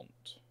don't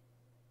want.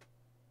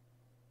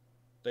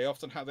 They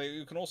often have.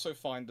 You can also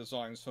find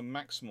designs for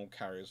maximal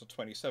carriers of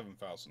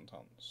 27,000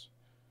 tons.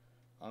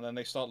 And then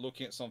they start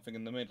looking at something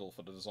in the middle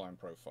for the design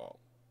profile.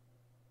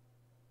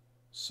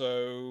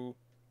 So,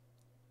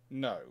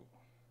 no.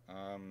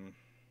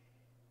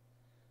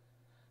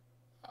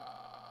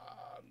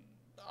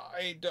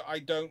 I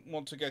don't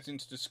want to get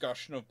into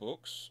discussion of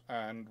books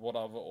and what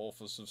other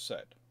authors have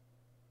said.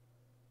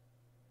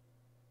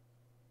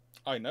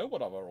 I know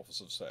what other authors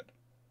have said.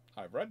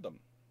 I've read them.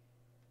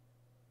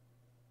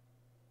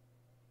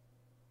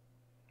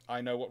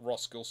 I know what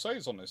Roskill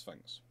says on these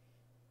things.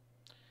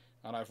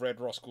 And I've read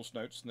Roskill's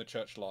notes in the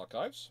Churchill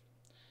archives.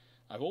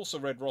 I've also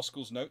read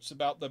Roskill's notes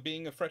about there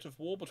being a threat of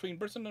war between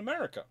Britain and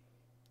America.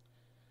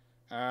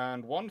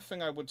 And one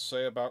thing I would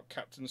say about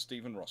Captain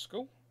Stephen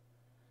Roskill,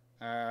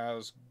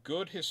 as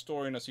good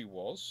historian as he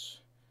was,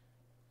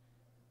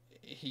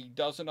 he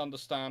doesn't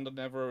understand and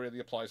never really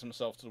applies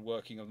himself to the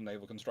working of the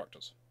naval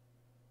constructors.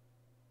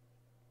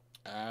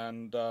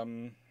 And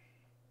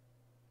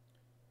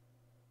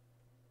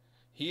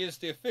he is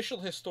the official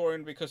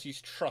historian because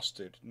he's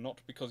trusted,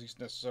 not because he's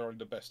necessarily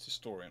the best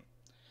historian.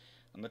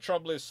 And the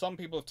trouble is, some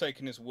people have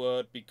taken his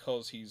word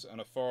because he's an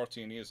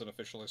authority and he is an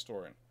official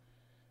historian.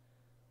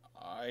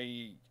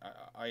 I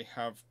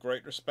have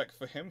great respect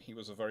for him. He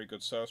was a very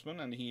good salesman,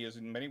 and he is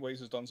in many ways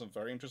has done some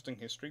very interesting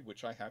history,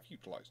 which I have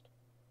utilized.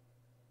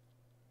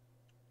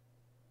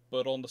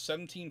 But on the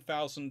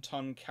 17,000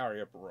 ton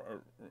carrier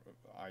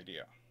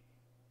idea,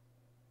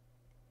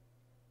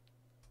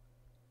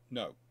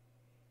 no.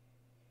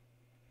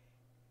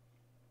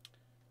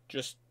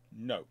 Just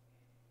no.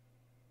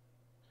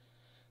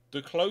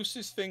 The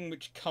closest thing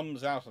which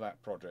comes out of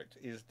that project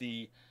is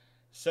the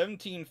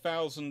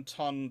 17,000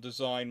 ton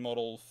design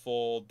model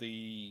for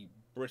the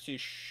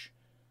British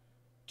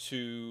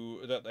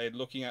that they're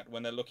looking at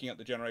when they're looking at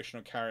the generation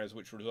of carriers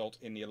which result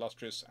in the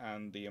Illustrious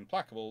and the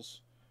Implackables,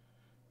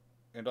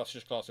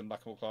 Illustrious class,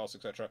 Implacable class,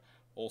 etc.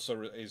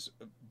 Also is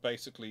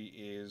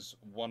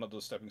one of the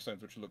stepping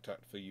stones which are looked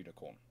at for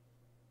Unicorn.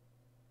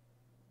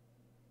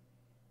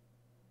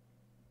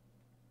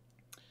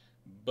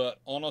 But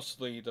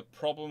honestly, the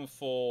problem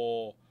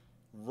for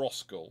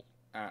Roskill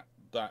at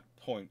that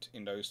point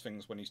in those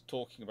things when he's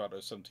talking about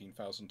those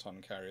 17,000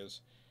 ton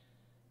carriers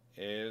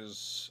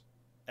is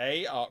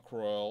A, Ark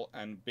Royal,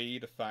 and B,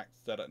 the fact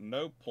that at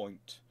no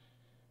point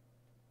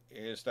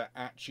is there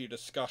actually a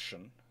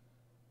discussion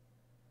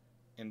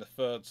in the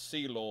Third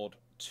Sea Lord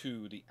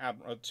to the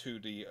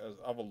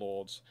other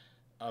lords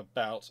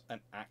about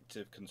an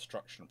active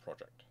construction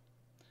project.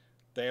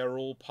 They are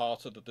all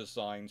part of the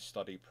design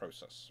study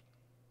process.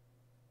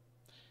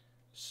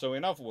 So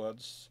in other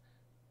words,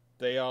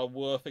 they are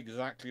worth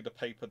exactly the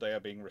paper they are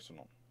being written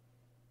on.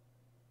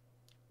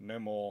 No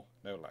more,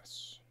 no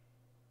less.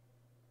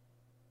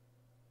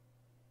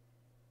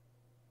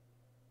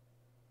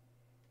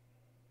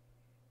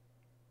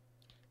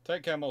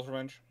 Take care, Moles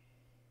Revenge.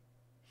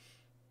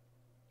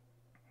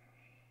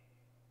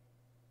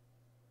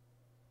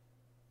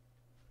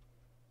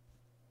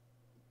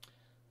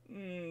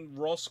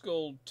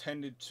 Roskill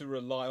tended to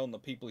rely on the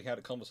people he had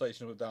a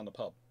conversation with down the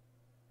pub.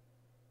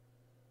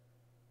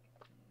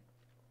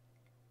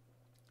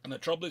 And the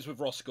trouble is with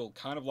Roskill,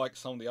 kind of like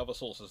some of the other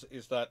sources,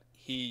 is that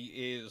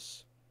he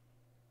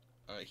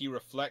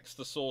reflects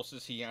the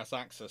sources he has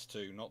access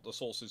to, not the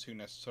sources who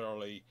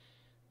necessarily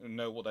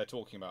know what they're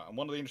talking about. And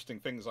one of the interesting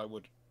things I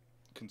would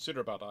consider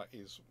about that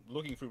is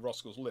looking through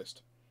Roskill's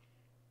list.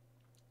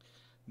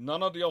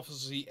 None of the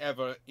officers he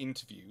ever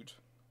interviewed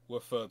were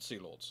Third Sea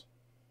Lords.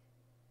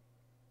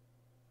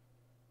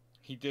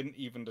 He didn't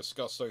even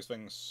discuss those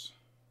things.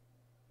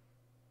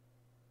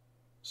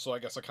 So I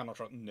guess I cannot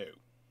write no.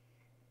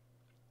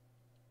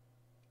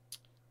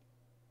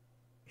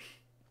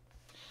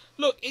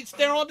 Look,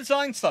 there are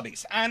design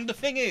studies, and the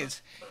thing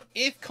is,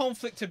 if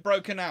conflict had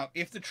broken out,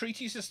 if the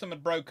treaty system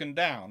had broken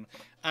down,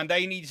 and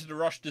they needed to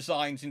rush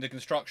designs into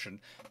construction,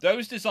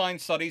 those design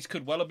studies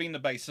could well have been the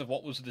basis of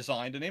what was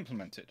designed and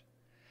implemented.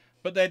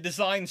 But they're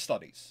design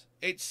studies.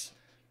 It's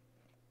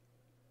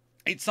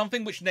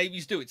something which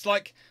navies do. It's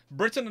like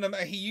Britain, and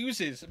he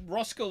uses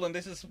Roskill, and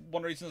this is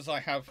one of the reasons I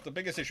have the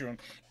biggest issue with him,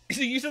 is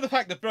he uses the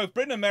fact that both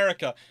Britain and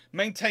America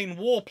maintain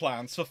war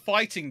plans for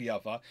fighting the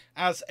other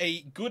as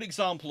a good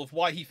example of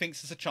why he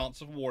thinks there's a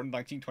chance of war in the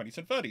 1920s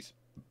and 30s.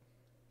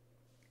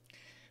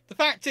 The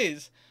fact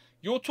is,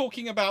 you're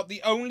talking about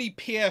the only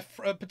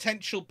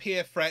potential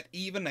peer threat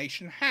either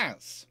nation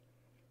has.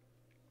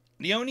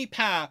 The only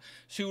powers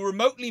who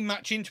remotely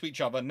match into each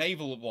other,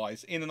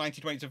 naval-wise, in the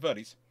 1920s and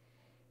 30s,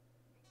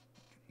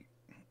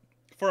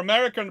 for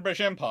America and the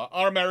British Empire,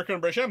 are America and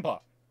the British Empire.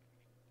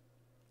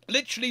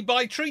 Literally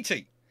by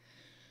treaty.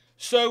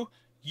 So,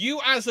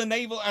 you as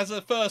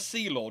a First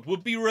Sea Lord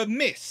would be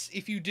remiss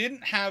if you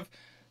didn't have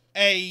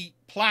a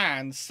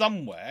plan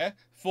somewhere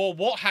for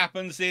what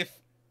happens if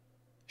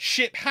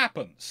shit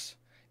happens.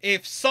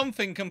 If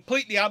something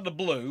completely out of the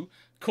blue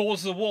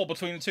causes a war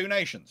between the two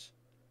nations.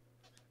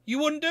 You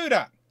wouldn't do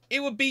that.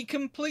 It would be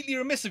completely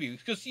remiss of you,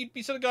 because you'd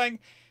be sort of going,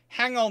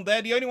 hang on,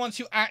 they're the only ones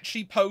who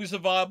actually pose a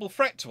viable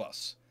threat to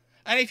us.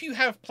 And if you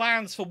have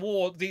plans for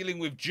war dealing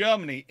with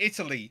Germany,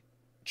 Italy,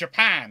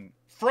 Japan,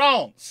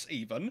 France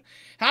even,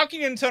 how can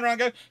you then turn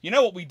around and go, you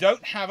know what, we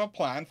don't have a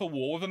plan for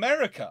war with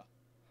America?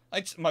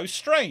 It's most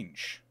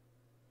strange.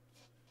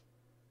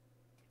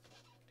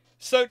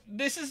 So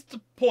this is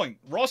the point.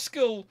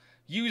 Roskill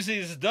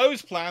uses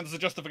those plans as a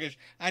justification,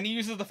 and he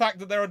uses the fact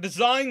that there are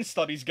design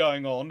studies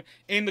going on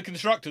in the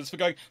constructors for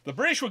going, the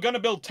British were going to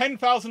build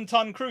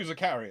 10,000-ton cruiser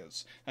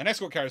carriers and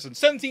escort carriers and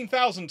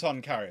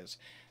 17,000-ton carriers.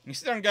 And you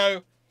sit there and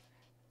go,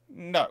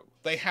 no,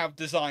 they have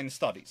design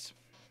studies.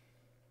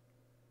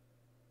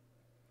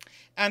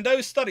 And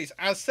those studies,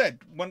 as said,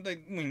 when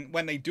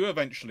they do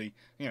eventually,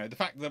 you know, the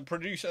fact that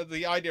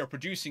the idea of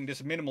producing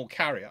this minimal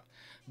carrier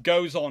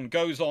goes on,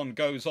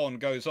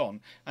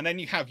 and then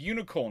you have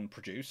Unicorn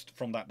produced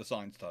from that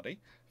design study,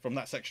 from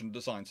that section of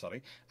design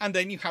study, and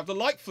then you have the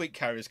light fleet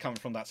carriers coming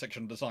from that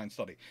section of design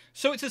study.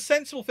 So it's a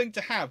sensible thing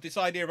to have, this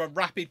idea of a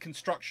rapid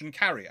construction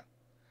carrier.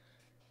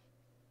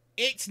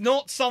 It's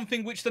not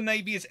something which the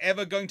Navy is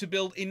ever going to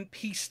build in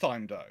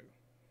peacetime, though.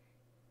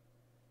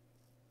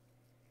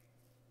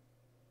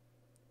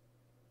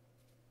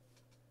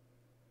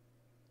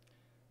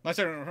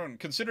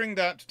 Considering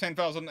that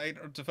 10,000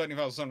 to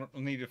 30,000 are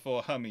needed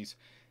for Hermes,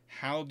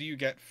 how do you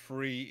get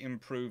free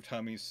improved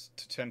Hermes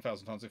to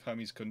 10,000 tons if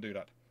Hermes couldn't do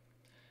that?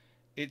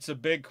 It's a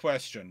big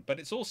question, but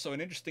it's also an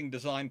interesting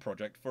design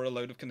project for a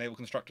load of naval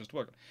constructors to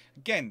work on.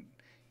 Again,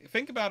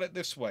 think about it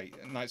this way,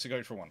 Knights of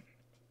Go for one.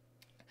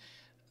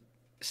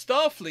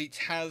 Starfleet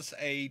has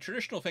a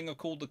traditional thing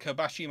called the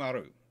Kobashi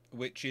Maru,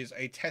 which is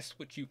a test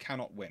which you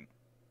cannot win.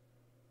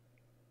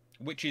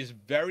 Which is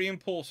very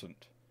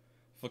important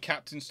for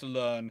captains to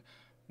learn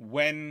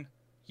when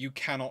you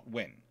cannot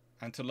win.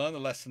 And to learn the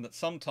lesson that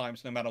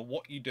sometimes, no matter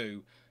what you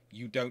do,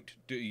 you don't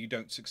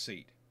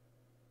succeed.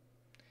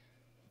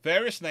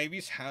 Various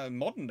navies,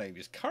 modern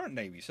navies, current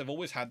navies, have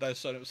always had those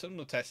sort of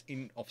similar tests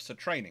in officer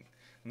training.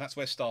 And that's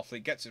where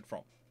Starfleet gets it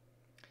from.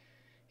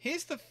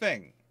 Here's the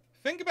thing.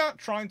 Think about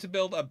trying to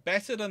build a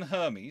better than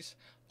Hermes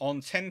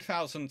on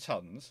 10,000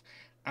 tons,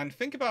 and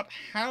think about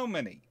how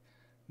many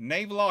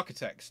naval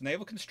architects,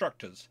 naval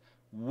constructors,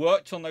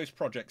 worked on those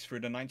projects through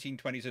the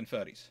 1920s and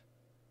 30s.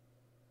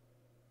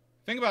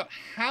 Think about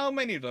how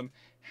many of them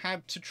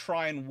had to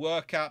try and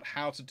work out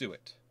how to do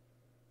it.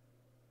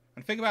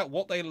 And think about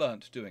what they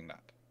learnt doing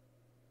that.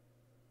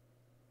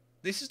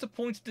 This is the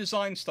point of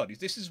design studies.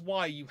 This is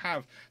why you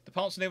have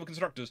departments of naval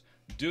constructors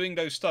doing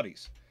those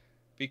studies.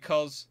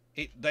 Because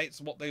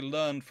that's what they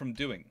learned from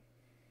doing.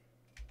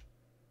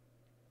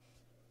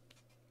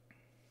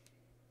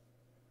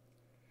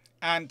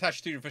 And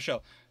Tasha for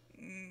Shell.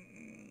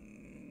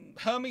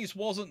 Hermes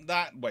wasn't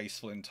that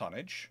wasteful in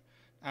tonnage,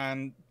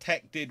 and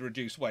Tech did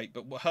reduce weight,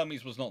 but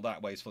Hermes was not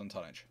that wasteful in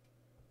tonnage.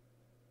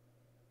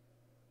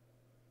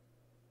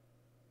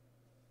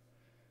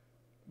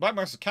 Black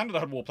Markets, Canada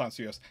had war plans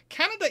for the US.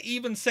 Canada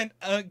even sent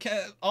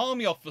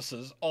army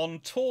officers on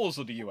tours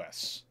of the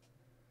US.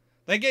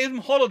 They gave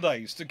them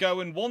holidays to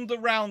go and wander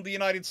around the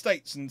United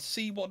States and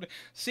see what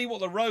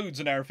the roads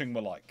and everything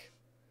were like.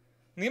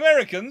 And the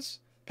Americans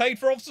paid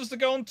for officers to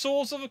go on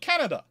tours of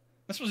Canada.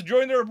 This was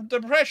during the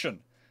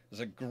Depression. It's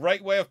a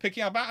great way of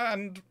picking up,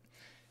 and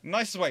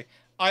nicest way.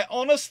 I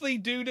honestly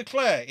do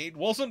declare it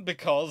wasn't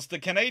because the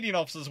Canadian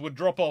officers would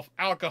drop off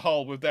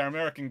alcohol with their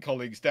American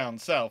colleagues down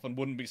south and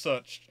wouldn't be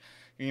searched,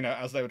 you know,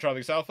 as they were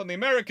traveling south, and the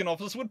American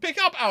officers would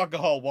pick up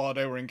alcohol while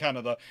they were in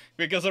Canada,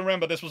 because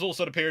remember, this was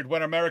also the period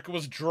when America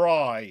was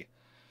dry.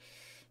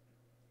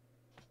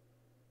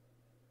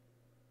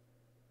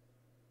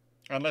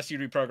 Unless you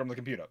reprogram the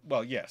computer.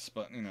 Well, yes,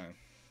 but, you know,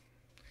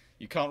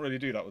 you can't really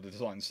do that with a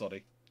design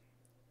study.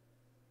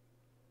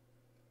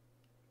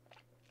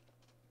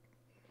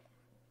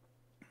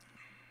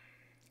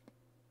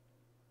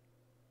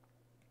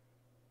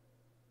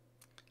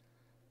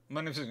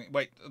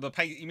 Wait,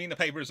 you mean the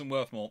paper isn't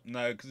worth more?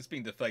 No, because it's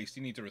been defaced.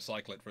 You need to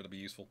recycle it for it to be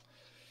useful.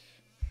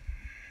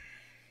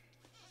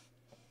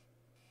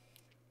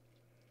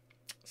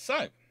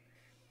 So,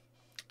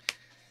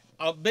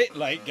 a bit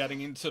late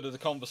getting into the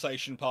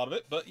conversation part of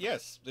it, but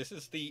yes, this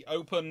is the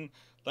open,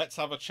 let's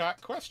have a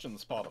chat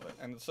questions part of it,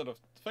 and sort of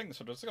things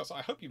to discuss.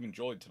 I hope you've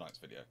enjoyed tonight's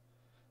video.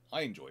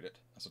 I enjoyed it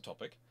as a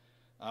topic.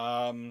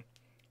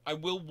 I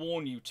will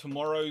warn you,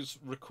 tomorrow's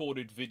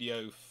recorded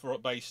video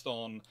based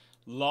on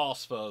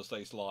last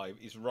Thursday's live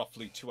is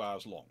roughly 2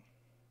 hours long.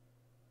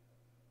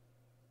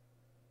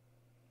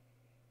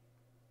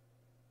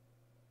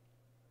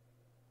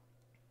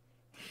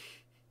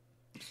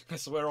 I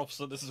swear,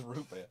 officer, this is a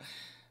root beer.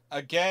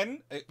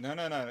 Again,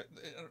 no.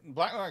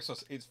 Black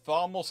Access, it's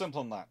far more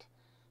simple than that.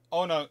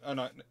 Oh no,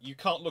 you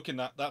can't look in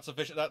that. That's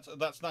official.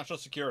 That's national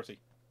security.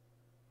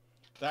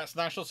 That's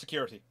national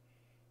security.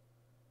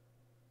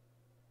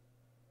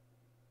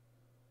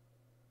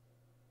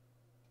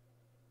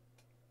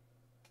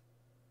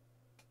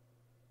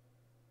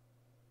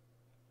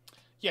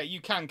 Yeah, you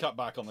can cut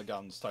back on the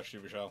guns, Tashi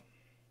Vishal.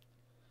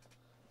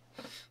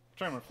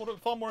 I thought it was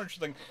a far more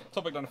interesting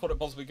topic than I thought it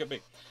possibly could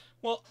be.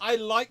 Well, I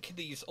like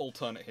these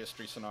alternate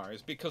history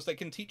scenarios because they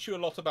can teach you a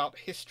lot about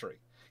history.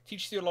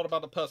 Teaches you a lot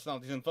about the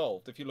personalities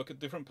involved if you look at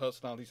different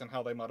personalities and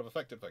how they might have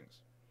affected things.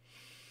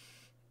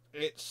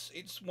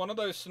 It's one of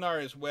those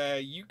scenarios where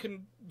you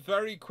can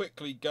very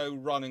quickly go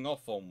running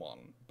off on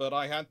one, but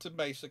I had to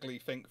basically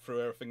think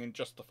through everything and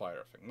justify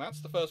everything.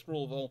 That's the first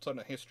rule of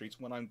alternate histories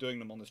when I'm doing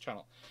them on this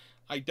channel.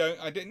 I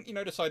didn't, you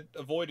notice I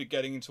avoided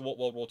getting into what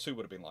World War II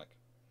would have been like.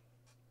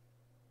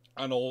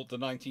 And all the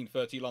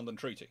 1930 London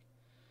Treaty.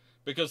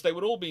 Because they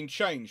would all been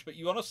changed, but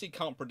you honestly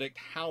can't predict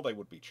how they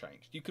would be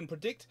changed. You can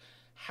predict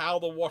how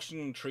the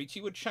Washington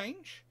Treaty would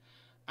change,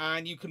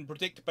 and you can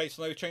predict, based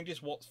on those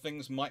changes, what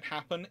things might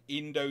happen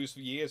in those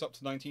years up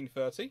to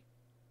 1930.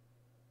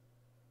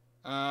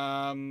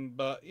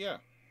 But, yeah.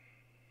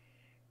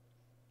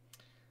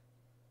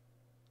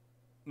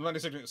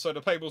 So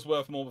the paper's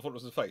worth more before it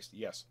was defaced?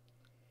 Yes.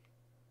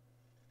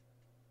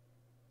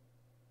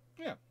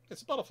 Yeah,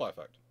 it's a butterfly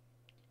effect.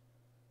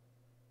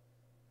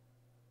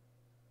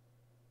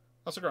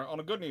 That's great. On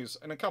a good news,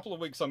 in a couple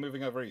of weeks I'm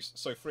moving over east,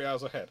 so 3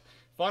 hours ahead.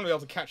 Finally able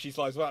to catch these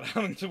lives without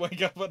having to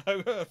wake up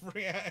at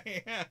 3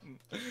 a.m.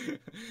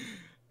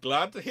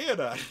 Glad to hear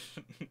that.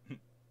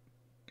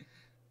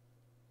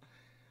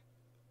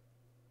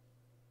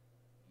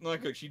 No,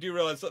 Coach, you do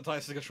realise that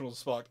tonight's discussion will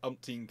spark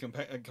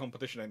umpteen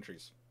competition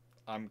entries.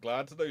 I'm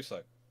glad to do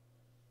so.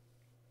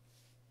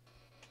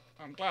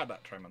 I'm glad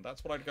that, Tillman.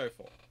 That's what I'd go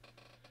for.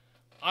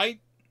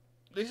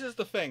 This is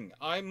the thing.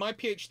 My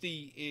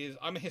PhD is...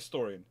 I'm a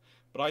historian.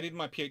 But I did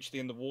my PhD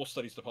in the War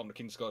Studies Department of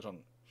King's College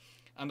London.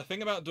 And the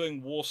thing about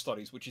doing war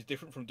studies, which is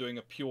different from doing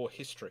a pure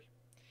history,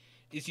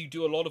 is you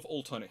do a lot of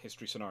alternate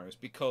history scenarios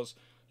because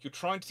you're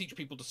trying to teach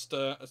people to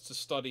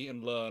study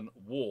and learn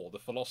war, the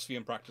philosophy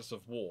and practice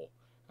of war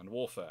and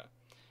warfare.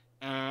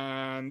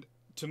 And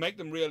to make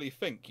them really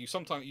think, you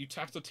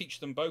have to teach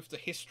them both the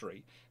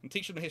history and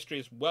teach them the history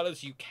as well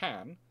as you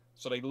can,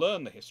 so they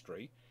learn the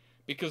history.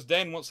 Because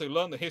then, once they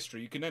learn the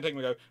history, you can then take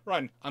them and go,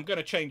 right, I'm going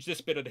to change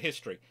this bit of the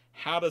history.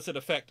 How does it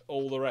affect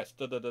all the rest?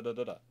 Da da da da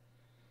da da.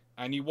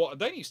 And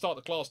then you start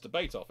the class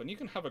debate off, and you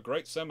can have a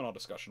great seminar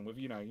discussion with,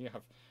 you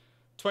have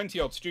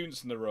 20-odd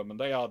students in the room, and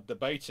they are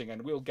debating,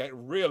 and we'll get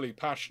really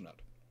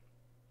passionate.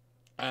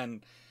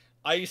 And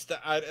I used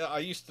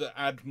to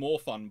add more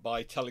fun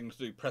by having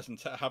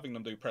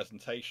them do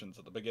presentations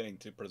at the beginning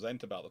to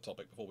present about the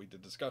topic before we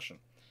did discussion.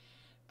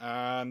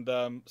 And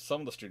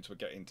some of the students would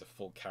get into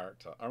full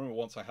character. I remember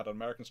once I had an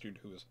American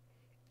student who was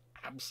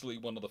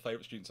absolutely one of the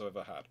favourite students I've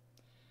ever had.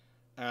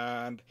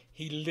 And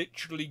he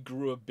literally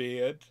grew a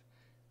beard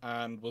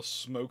and was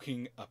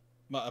smoking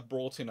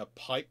brought in a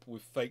pipe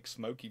with fake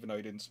smoke, even though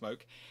he didn't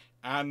smoke,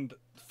 and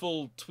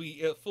full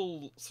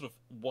sort of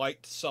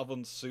white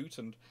southern suit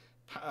and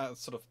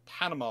sort of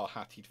Panama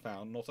hat he'd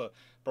found, not a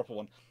proper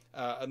one,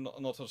 and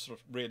not a sort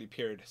of really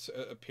period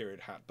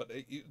hat, but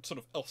it sort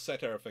of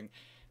offset everything.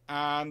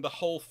 And the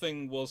whole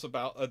thing was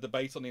about a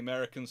debate on the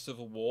American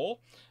Civil War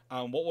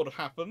and what would have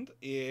happened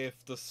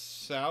if the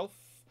South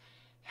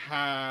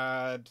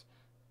had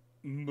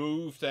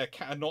moved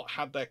not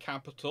had their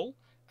capital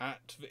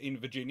in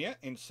Virginia,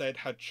 instead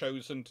had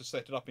chosen to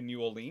set it up in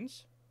New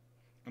Orleans,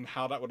 and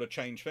how that would have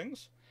changed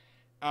things.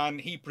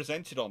 And he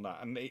presented on that,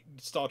 and it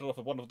started off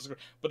a wonderful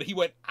discussion. But he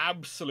went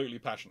absolutely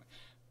passionate.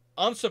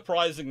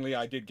 Unsurprisingly,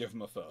 I did give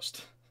him a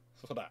first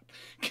for that,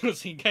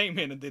 because he came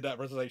in and did that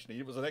presentation.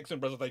 It was an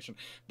excellent presentation,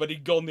 but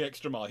he'd gone the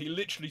extra mile. He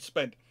literally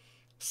spent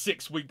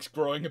 6 weeks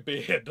growing a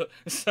beard,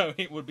 so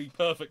it would be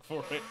perfect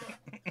for it.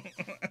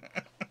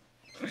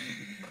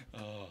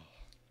 Oh.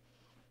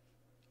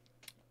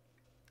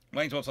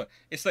 Waiting to website.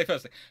 It's today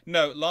Thursday.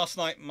 No, last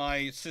night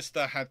my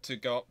sister had to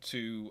go up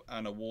to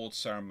an awards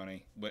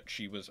ceremony,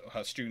 which some of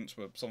her students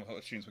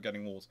were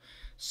getting awards.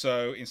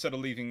 So instead of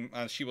leaving,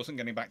 she wasn't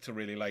getting back till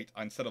really late.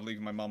 Instead of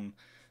leaving my mum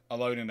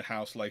alone in the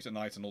house late at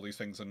night and all these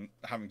things, and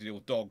having to deal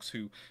with dogs,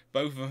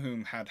 both of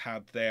whom had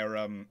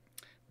their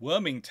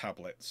worming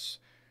tablets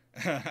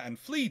and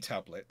flea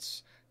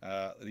tablets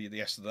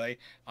yesterday,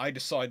 I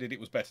decided it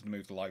was better to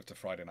move the live to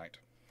Friday night.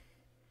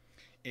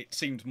 It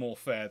seemed more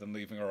fair than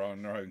leaving her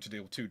on her own to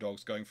deal with two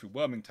dogs going through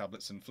worming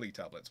tablets and flea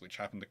tablets, which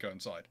happened to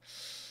coincide.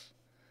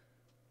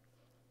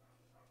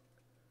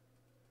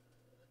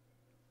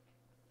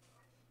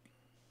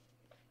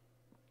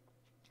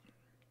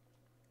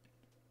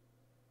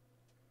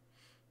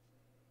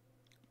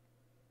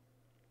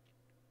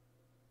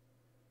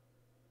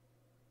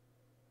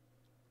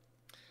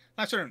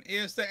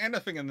 Is there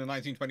anything in the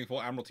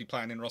 1924 Admiralty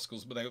Plan in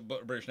Ruskell's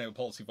British Naval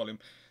Policy Volume,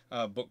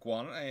 Book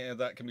 1,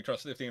 that can be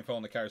trusted if the info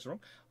on the carriers are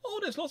wrong? Oh,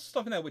 there's lots of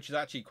stuff in there which is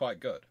actually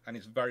quite good, and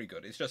it's very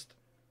good. It's just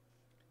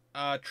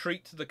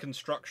treat the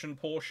construction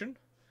portion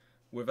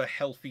with a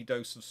healthy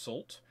dose of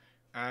salt,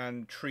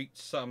 and treat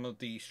some of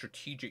the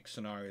strategic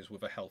scenarios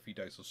with a healthy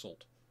dose of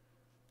salt.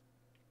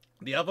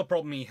 The other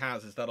problem he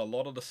has is that a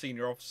lot of the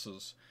senior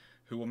officers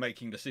who were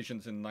making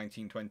decisions in the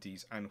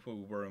 1920s and who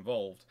were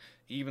involved,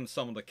 even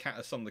some of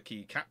the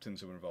key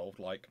captains who were involved,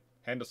 like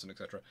Henderson,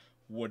 etc.,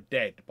 were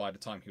dead by the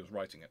time he was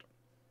writing it.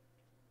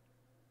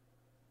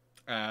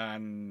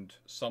 And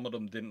some of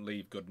them didn't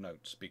leave good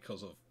notes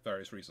because of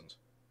various reasons.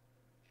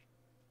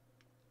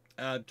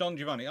 John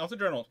Giovanni, after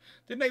Dreadnought,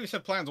 did Navy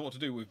set plans on what to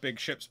do with big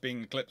ships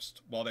being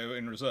eclipsed while they were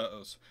in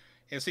reserves?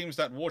 It seems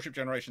that warship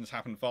generations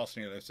happen faster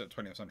in the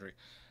 20th century.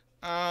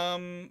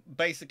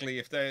 Basically,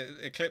 if they're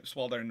eclipsed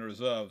while they're in the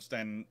reserves,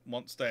 then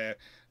once they're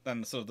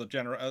once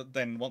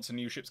the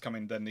new ships come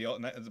in, then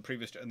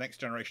the next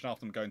generation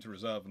after them go into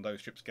reserve, and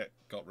those ships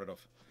got rid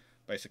of,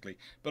 basically.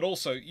 But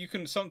also, you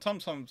can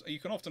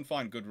often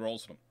find good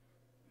roles for them.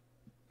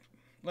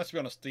 Let's be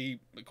honest,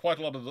 quite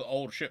a lot of the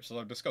old ships, as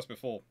I've discussed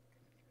before,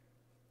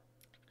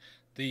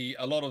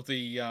 a lot of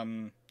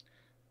the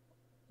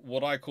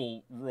what I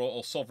call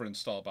Royal Sovereign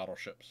style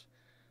battleships,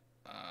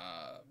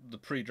 the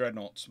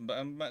pre-dreadnoughts,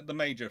 the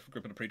major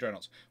group of the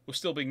pre-dreadnoughts, were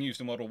still being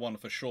used in World War One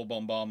for shore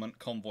bombardment,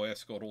 convoy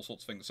escort, all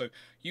sorts of things. So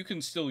you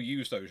can still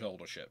use those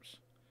older ships.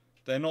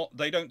 They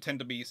don't tend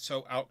to be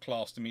so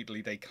outclassed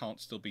immediately they can't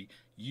still be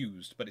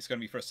used, but it's going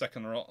to be for a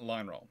second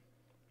line role.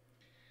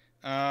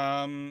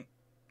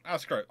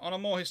 Ascro, on a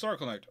more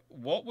historical note,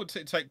 what would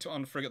it take to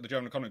unfrigate the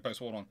German economy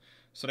post-War One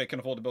so they can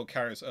afford to build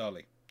carriers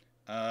early?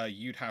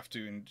 You'd have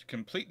to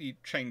completely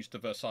change the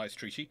Versailles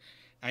Treaty,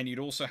 and you'd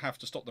also have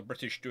to stop the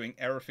British doing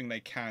everything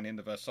they can in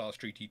the Versailles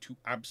Treaty to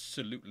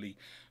absolutely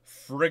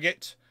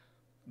frigate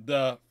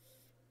the...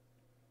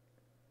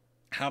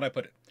 How do I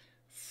put it?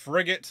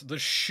 Frigate the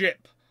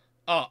ship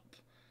up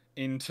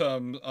in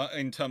terms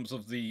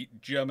of the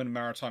German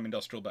maritime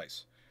industrial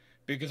base.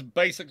 Because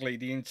basically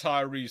the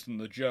entire reason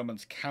the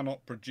Germans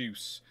cannot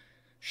produce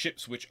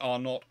ships which are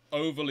not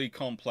overly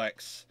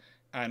complex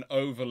and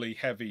overly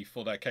heavy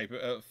for their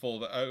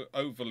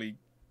overly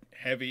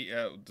heavy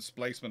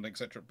displacement,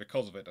 etc.,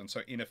 because of it, and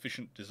so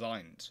inefficient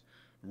designs,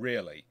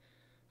 really,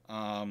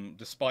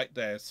 despite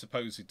their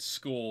supposed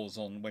scores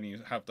on when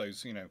you have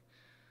those,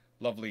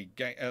 lovely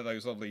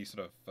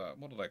sort of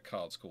what are their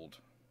cards called,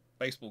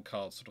 baseball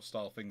cards sort of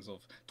style things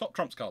of top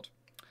trumps card,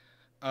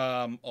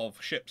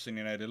 of ships, and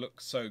they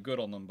look so good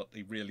on them, but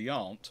they really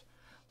aren't.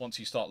 Once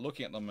you start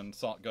looking at them and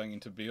start going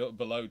into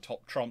below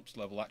top trumps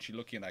level, actually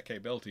looking at their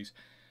capabilities,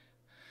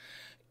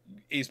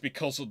 is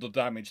because of the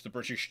damage the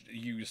British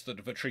used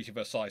the Treaty of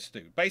Versailles to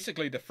do.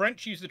 Basically, the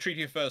French used the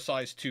Treaty of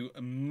Versailles to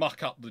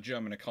muck up the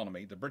German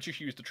economy. The British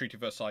used the Treaty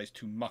of Versailles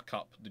to muck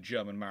up the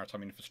German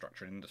maritime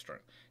infrastructure and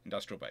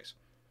industrial base.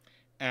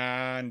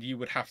 And you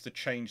would have to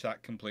change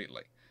that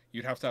completely.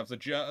 You'd have to have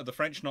the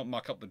French not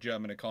muck up the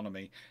German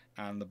economy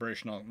and the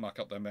British not muck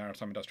up their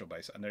maritime industrial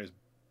base. And there is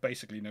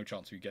basically no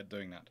chance of you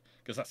doing that,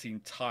 because that's the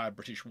entire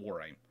British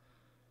war aim.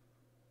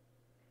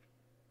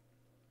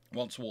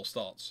 Once war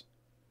starts.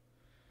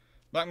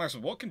 Black Max,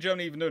 what can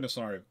Germany even do in this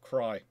scenario?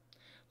 Cry.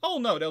 Oh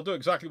no, they'll do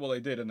exactly what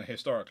they did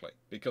historically,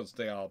 because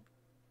they are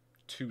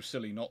too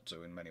silly not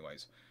to in many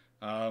ways.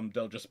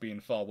 They'll just be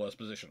in far worse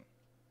position.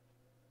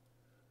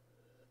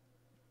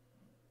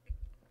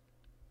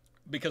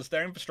 Because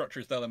their infrastructure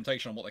is their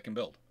limitation on what they can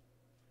build.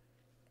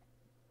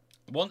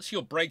 Once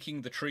you're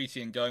breaking the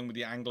treaty and going with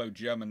the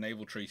Anglo-German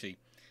Naval Treaty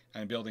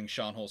and building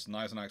Scharnhorst and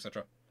Eisenach,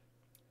 etc.,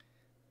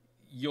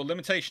 your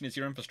limitation is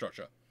your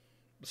infrastructure.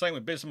 The same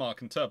with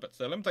Bismarck and Tirpitz.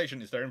 Their limitation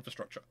is their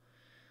infrastructure.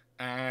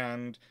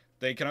 And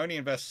they can only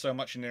invest so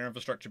much in their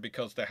infrastructure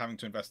because they're having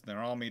to invest in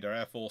their army, their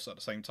air force at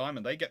the same time,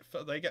 and they get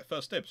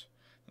first dibs.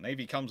 The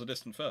Navy comes a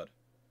distant third.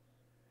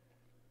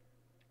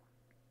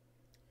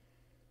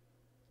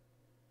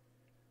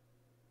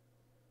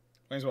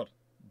 Wayne's what?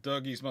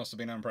 Durgies must have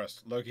been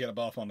impressed. Loki had a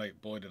bath one day.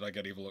 Boy, did I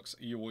get evil looks.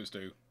 You always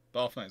do.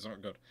 Bath nights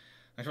aren't good.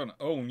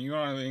 Oh, New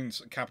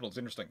Orleans capital is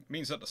interesting. It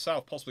means that the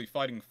South possibly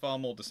fighting far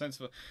more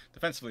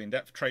defensively in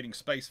depth, trading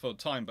space for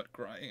time, but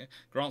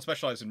Grant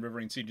specializes in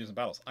riverine sieges and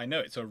battles. I know,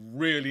 it's a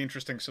really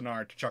interesting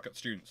scenario to chuck at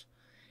students.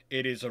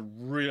 It is a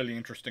really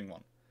interesting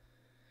one.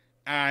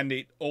 And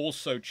it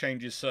also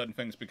changes certain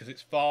things, because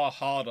it's far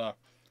harder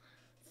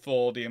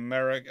for the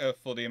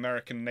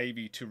American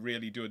Navy to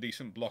really do a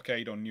decent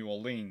blockade on New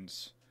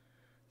Orleans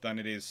than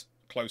it is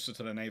closer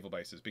to the naval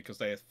bases because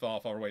they are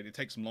far, far away. It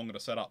takes them longer to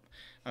set up.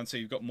 And so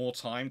you've got more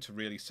time to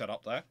really set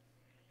up there.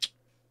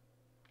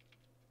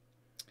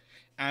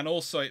 And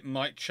also it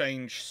might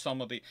change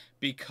some of the...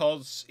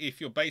 Because if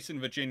you're based in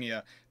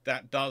Virginia,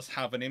 that does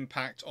have an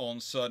impact on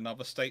certain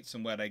other states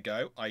and where they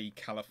go, i.e.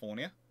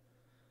 California.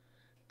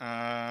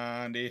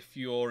 And if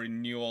you're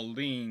in New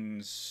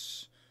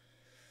Orleans,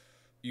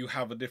 you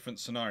have a different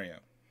scenario.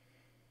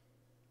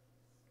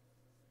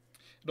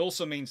 It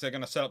also means they're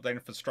going to set up their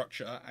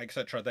infrastructure,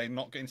 etc. They're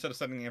not, instead of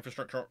setting the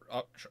infrastructure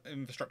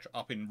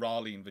up in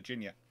Raleigh in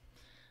Virginia,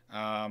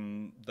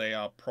 they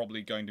are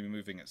probably going to be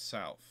moving it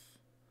south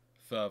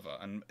further,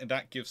 and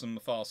that gives them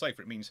far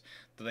safer. It means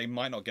that they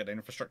might not get their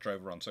infrastructure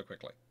overrun so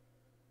quickly.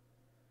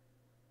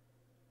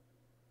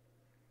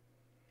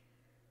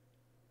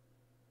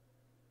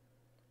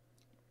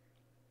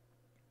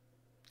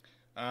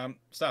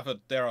 Stafford,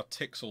 there are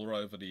ticks all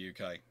over the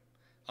UK.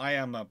 I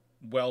am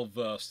well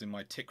versed in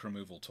my tick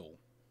removal tool.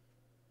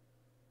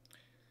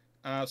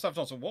 Stafford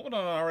Johnson, what would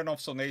an RN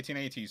officer in the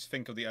 1880s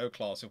think of the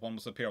O-class if one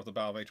was to appear off the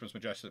bow of HMS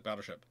Majestic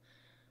battleship?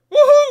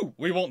 Woohoo!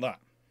 We want that.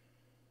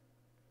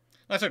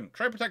 Listen,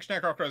 trade protection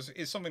aircraft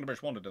is something the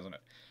British wanted, isn't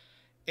it?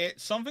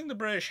 It's something the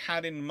British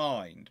had in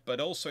mind, but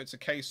also it's a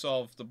case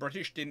of the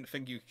British didn't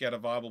think you could get a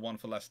viable one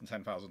for less than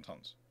 10,000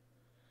 tons.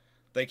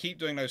 They keep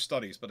doing those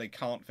studies, but they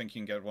can't think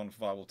you can get one for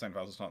viable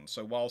 10,000 tons.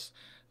 So whilst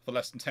for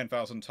less than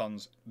 10,000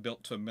 tons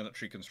built to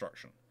military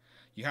construction,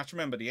 you have to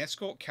remember the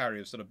escort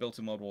carriers that are built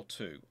in World War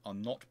II are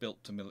not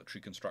built to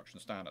military construction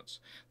standards.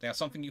 They are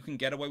something you can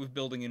get away with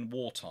building in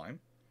wartime,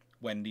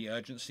 when the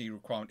urgency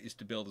requirement is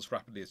to build as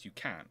rapidly as you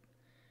can.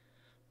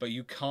 But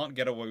you can't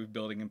get away with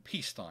building in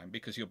peacetime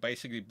because you're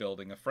basically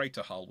building a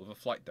freighter hull with a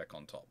flight deck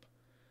on top.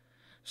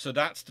 So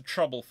that's the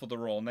trouble for the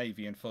Royal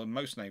Navy and for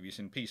most navies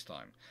in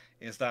peacetime,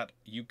 is that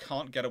you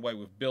can't get away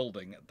with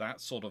building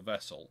that sort of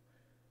vessel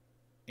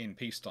in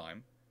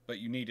peacetime, but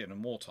you need it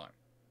in wartime.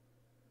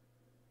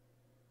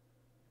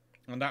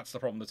 And that's the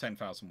problem with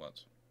 10,000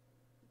 words.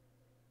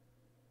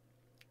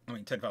 I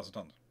mean, 10,000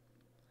 tons.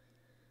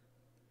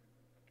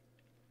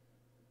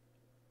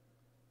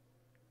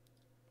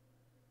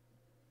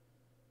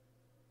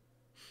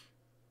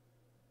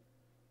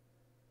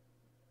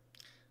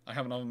 I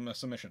have another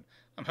submission.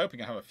 I'm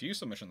hoping I have a few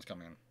submissions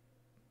coming in.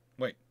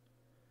 Wait.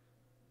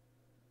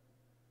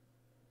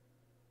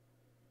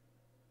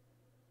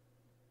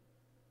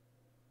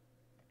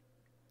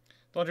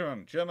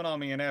 Dodgerman, German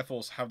Army and Air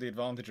Force have the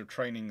advantage of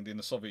training in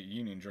the Soviet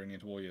Union during the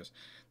interwar years.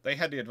 They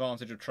had the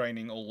advantage of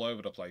training all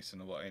over the place in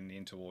the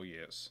interwar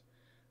years.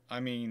 I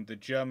mean, the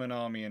German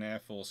Army and Air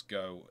Force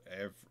go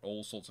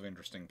all sorts of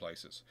interesting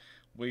places.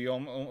 We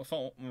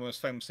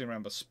almost famously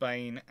remember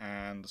Spain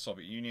and the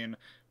Soviet Union,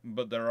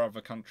 but there are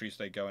other countries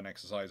they go and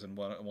exercise and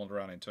wander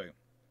around in too.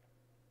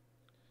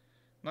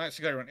 Nice,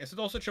 if the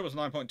Dorsetshire was a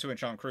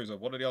 9.2-inch armed cruiser,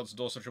 what are the odds the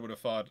Dorsetshire would have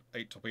fired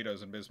 8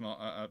 torpedoes in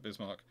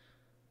Bismarck?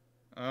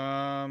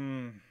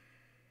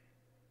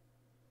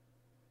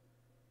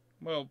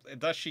 Well,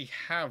 does she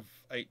have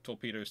 8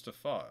 torpedoes to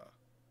fire?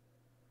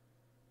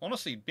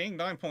 Honestly, being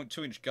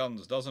 9.2-inch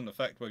guns doesn't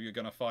affect whether you're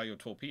going to fire your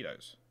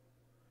torpedoes.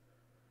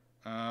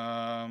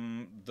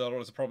 There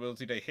is a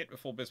probability they hit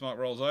before Bismarck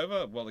rolls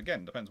over. Well,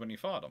 again, depends when you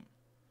fire them.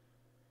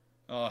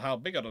 How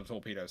big are the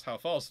torpedoes? How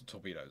fast are the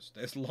torpedoes?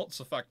 There's lots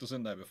of factors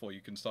in there before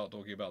you can start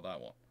talking about that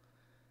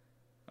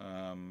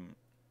one.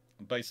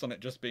 Based on it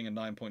just being a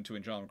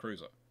 9.2-inch armed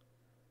cruiser.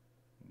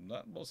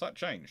 What's that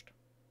changed?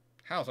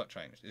 How's that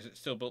changed? Is it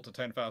still built to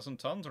 10,000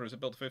 tons, or is it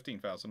built to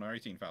 15,000 or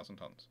 18,000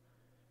 tons?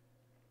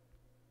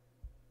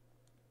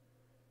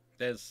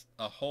 There's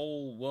a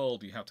whole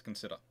world you have to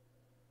consider.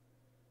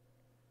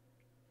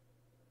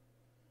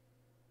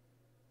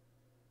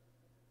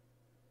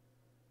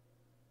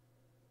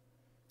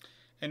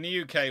 In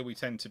the UK, we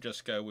tend to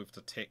just go with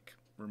the tick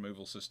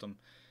removal system,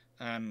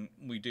 and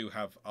we do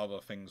have other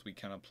things we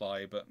can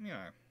apply, but, you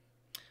know,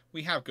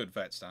 we have good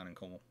vets down in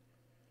Cornwall.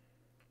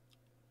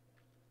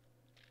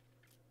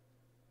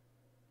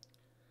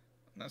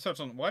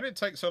 Why did it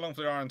take so long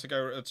for the Iron to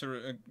go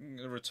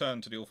return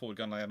to the all-forward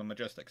gun layout on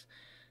Majestics?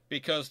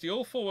 Because the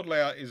all-forward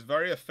layout is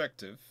very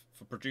effective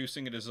for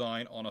producing a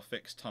design on a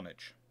fixed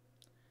tonnage,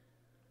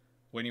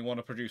 when you want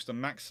to produce the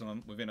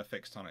maximum within a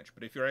fixed tonnage.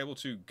 But if you're able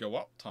to go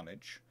up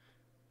tonnage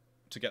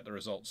to get the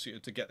results,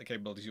 to get the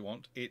capabilities you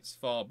want, it's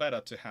far better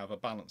to have a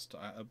balanced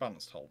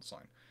hull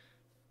design.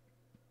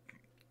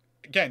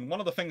 Again, one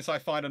of the things I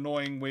find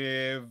annoying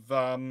with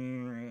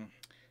ultimate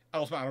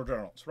ammo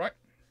dreadnoughts, right?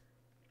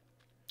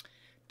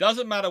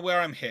 Doesn't matter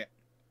where I'm hit.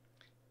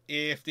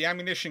 If the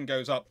ammunition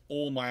goes up,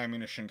 all my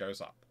ammunition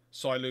goes up.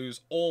 So I lose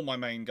all my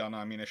main gun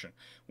ammunition.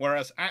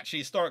 Whereas, actually,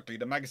 historically,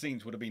 the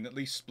magazines would have been at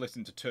least split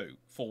into two,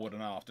 forward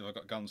and aft, if I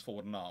got guns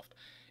forward and aft.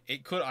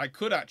 I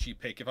could actually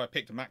pick, if I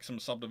picked a maximum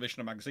subdivision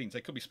of magazines,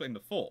 they could be split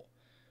into 4.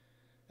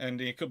 And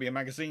it could be a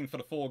magazine for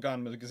the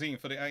 4-gun, magazine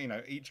for the, you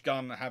know, each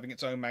gun having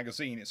its own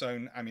magazine, its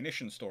own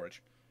ammunition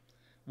storage.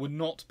 Would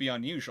not be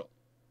unusual.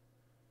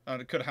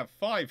 And it could have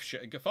 5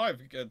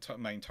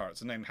 main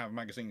turrets and then have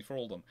magazines for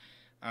all of them.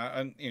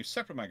 And, you know,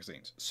 separate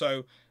magazines.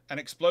 So an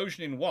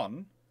explosion in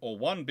one or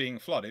one being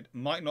flooded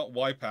might not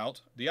wipe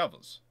out the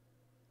others.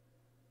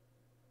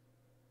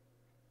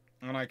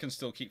 And I can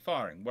still keep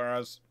firing,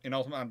 whereas in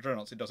Ultimate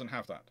Dreadnoughts it doesn't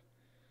have that.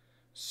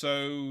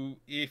 So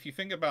if you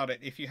think about it,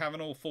 if you have an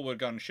all-forward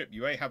gun ship,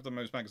 you have the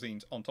most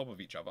magazines on top of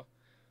each other,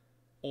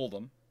 all of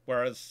them,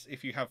 whereas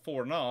if you have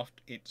fore and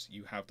aft,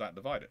 you have that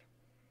divided.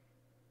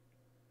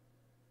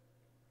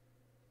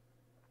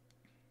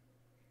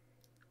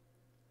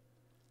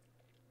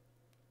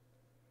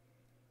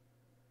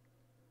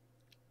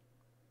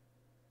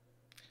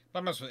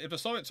 If the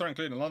Soviets are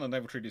included in the London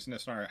naval treaties in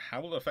this scenario,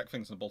 how will it affect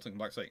things in the Baltic and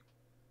Black Sea?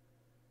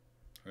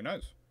 Who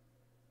knows?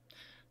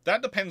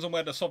 That depends on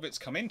where the Soviets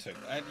come into.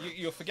 And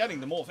you're forgetting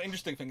the more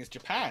interesting thing is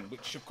Japan,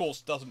 which of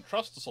course doesn't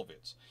trust the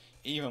Soviets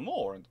even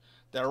more. And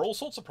there are all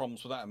sorts of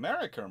problems with that.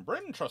 America and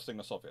Britain trusting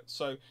the Soviets.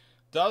 So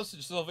does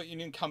the Soviet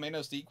Union come in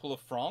as the equal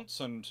of France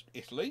and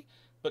Italy?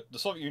 But the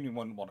Soviet Union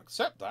wouldn't want to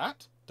accept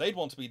that. They'd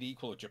want to be the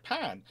equal of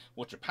Japan.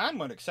 Well, Japan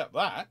won't accept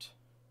that.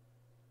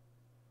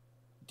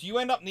 Do you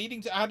end up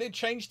needing to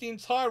change the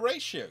entire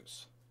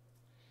ratios?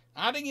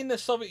 Adding in the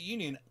Soviet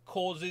Union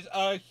causes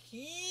a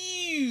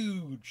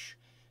huge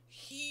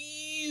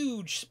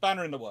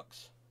spanner in the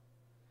works.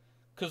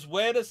 Because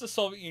where does the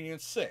Soviet Union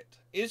sit?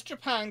 Is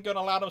Japan going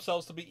to allow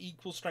themselves to be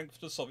equal strength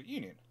to the Soviet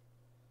Union?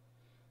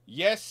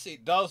 Yes,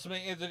 it does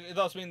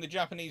mean the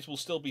Japanese will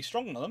still be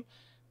stronger than them,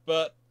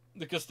 but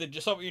because the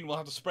Soviet Union will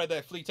have to spread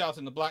their fleet out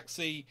in the Black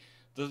Sea,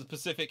 the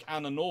Pacific,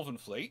 and the Northern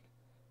Fleet.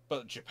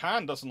 But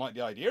Japan doesn't like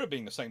the idea of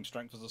being the same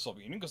strength as the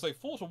Soviet Union because they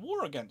fought a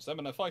war against them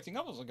and they're fighting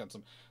others against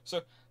them.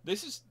 So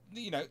this is,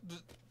 the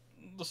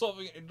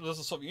Soviet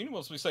Union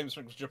wants to be the same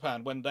strength as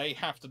Japan when they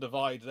have to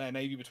divide their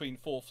navy between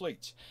 4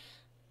 fleets.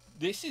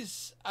 This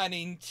is an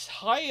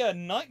entire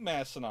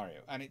nightmare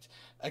scenario. And it's,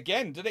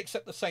 again, did they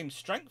accept the same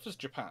strength as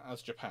Japan?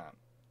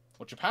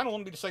 Well, Japan will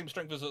want to be the same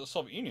strength as the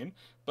Soviet Union,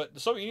 but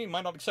the Soviet Union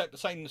might not accept the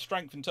same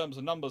strength in terms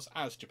of numbers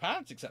as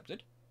Japan's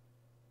accepted.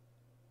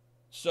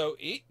 So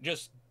it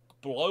just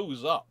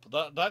blows up.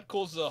 That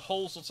causes a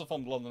whole sorts of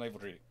fumble on the naval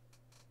treaty.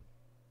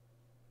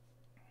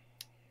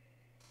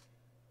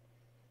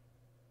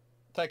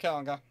 Take care,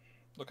 Anga.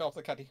 Look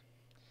after the catty.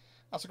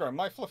 That's a great.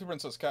 My fluffy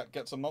princess cat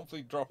gets a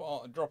monthly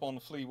drop-on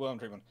flea worm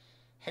treatment.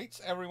 Hates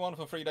everyone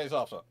for 3 days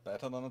after.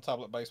 Better than the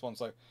tablet-based ones,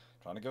 though.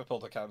 Trying to give a pill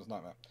to a cat is a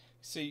nightmare.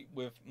 See,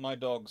 with my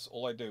dogs,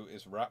 all I do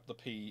is wrap the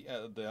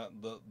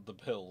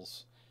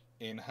pills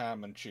in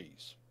ham and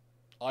cheese.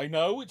 I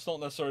know it's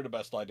not necessarily the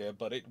best idea,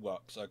 but it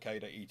works. Okay,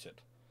 to eat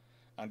it.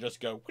 And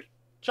just go,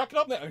 chuck it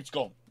up there, and it's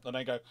gone. And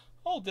they go,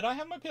 oh, did I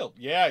have my pill?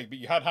 Yeah, but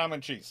you had ham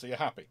and cheese, so you're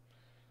happy.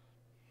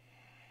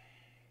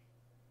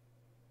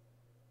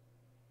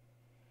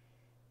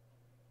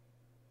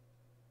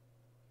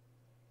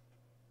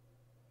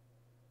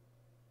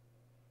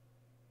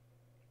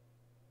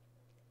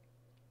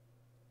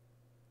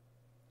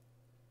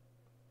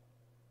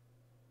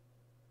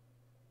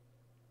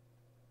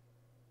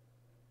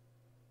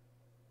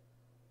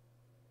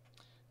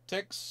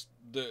 Ticks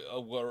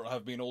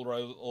have been all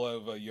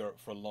over Europe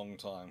for a long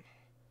time.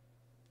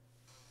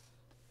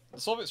 The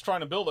Soviets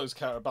trying to build those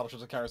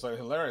battleships and carriers are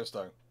hilarious,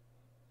 though.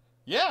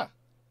 Yeah.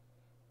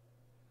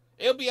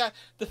 It'll be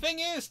the thing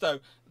is, though,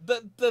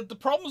 the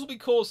problems will be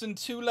caused in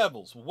 2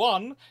 levels.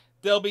 One,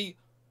 there'll be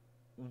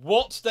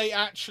what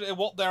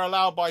they're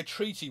allowed by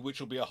treaty, which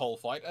will be a whole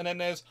fight, and then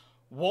there's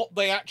what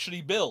they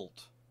actually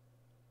build.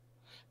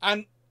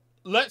 And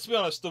let's be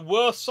honest, the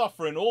worst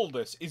sufferer in all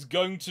this is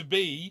going to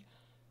be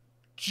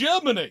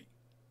Germany.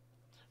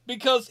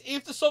 Because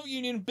if the Soviet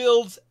Union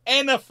builds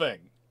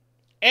anything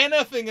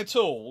at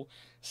all,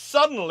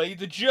 suddenly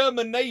the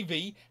German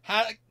Navy,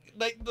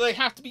 they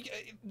have to be...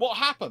 What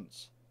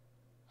happens?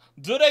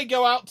 Do they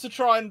go out to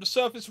try and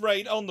surface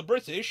raid on the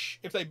British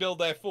if they build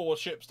their 3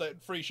 ships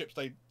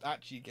they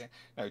actually get?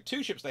 No,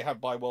 2 ships they have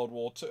by World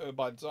War II,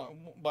 by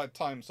the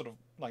time sort of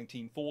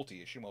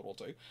 1940-ish in World War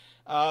II.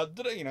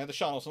 The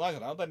Scharnhorst and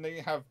Eisenhower. Then they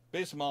have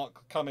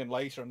Bismarck come in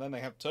later, and then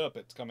they have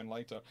Tirpitz come in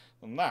later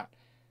than that.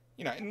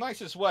 In the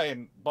nicest way,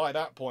 and by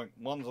that point,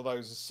 one of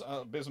those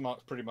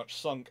Bismarck's pretty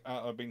much sunk,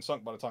 been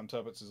sunk by the time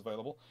Tirpitz is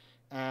available,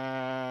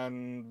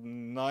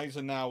 and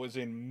Eisenhower is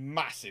in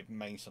massive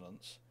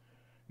maintenance,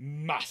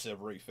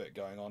 massive refit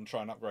going on,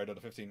 trying to upgrade to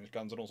 15-inch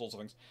guns and all sorts of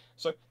things.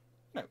 So,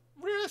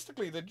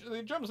 realistically, the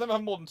Germans never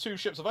have more than 2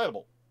 ships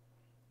available.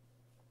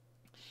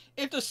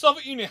 If the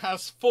Soviet Union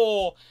has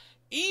 4,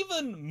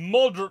 even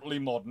moderately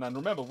modern, and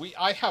remember,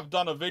 I have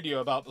done a video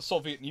about the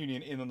Soviet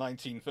Union in the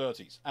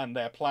 1930s and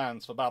their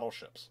plans for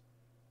battleships.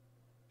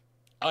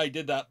 I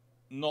did that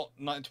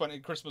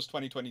Christmas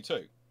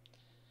 2022.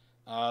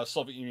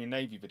 Soviet Union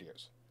Navy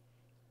videos.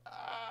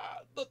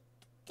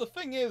 The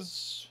thing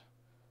is,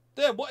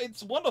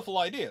 it's wonderful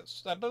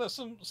ideas. Some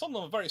of them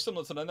are very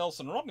similar to the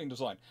Nelson and Rodney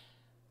design.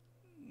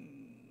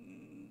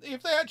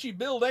 If they actually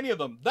build any of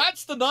them,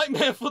 that's the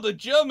nightmare for the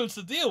Germans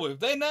to deal with.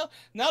 They now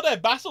their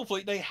battle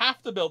fleet, they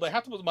have to put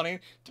the money in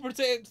to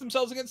protect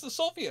themselves against the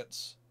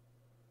Soviets.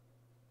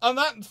 And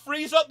that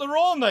frees up the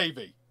Royal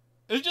Navy.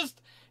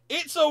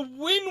 It's a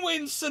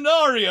win-win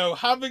scenario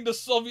having the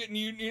Soviet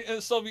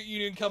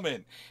Union come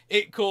in.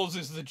 It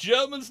causes the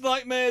Germans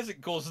nightmares.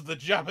 It causes the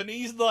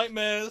Japanese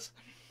nightmares.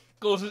 It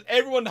causes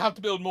everyone to have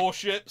to build more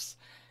ships.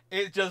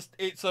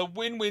 It's a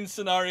win-win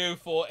scenario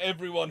for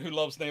everyone who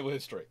loves naval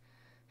history.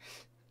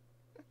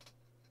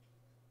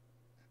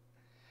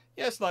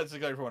 Yes, Knights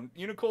of everyone.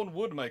 Unicorn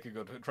would make a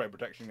good trade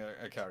protection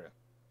carrier.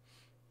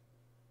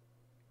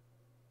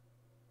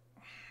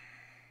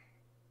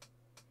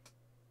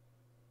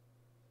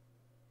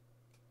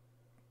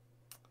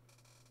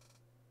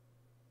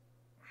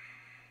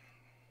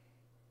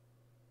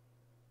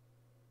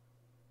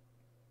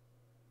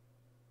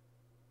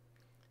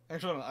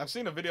 Actually, I've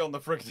seen a video on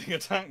the frigating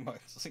attack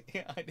boats.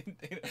 Yeah,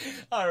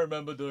 I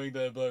remember doing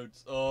their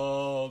boats.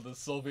 Oh, the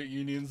Soviet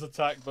Union's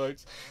attack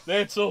boats.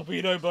 Their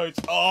torpedo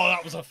boats. Oh,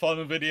 that was a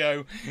fun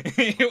video.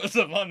 It was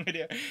a fun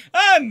video.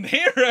 And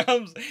here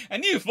comes...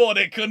 And you thought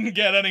it couldn't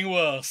get any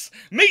worse.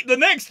 Meet the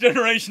next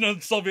generation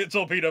of Soviet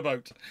torpedo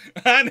boat.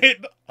 And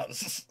it...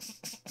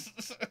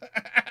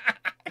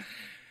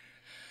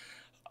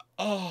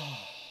 Oh.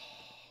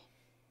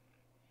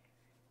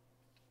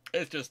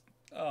 It's just...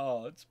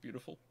 Oh, it's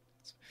beautiful.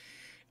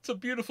 It's a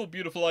beautiful,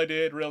 beautiful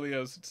idea. It really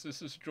is.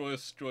 This is a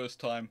joyous, joyous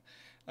time.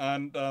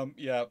 And,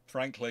 yeah,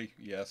 frankly,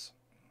 yes.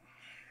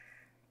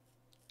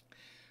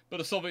 But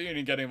the Soviet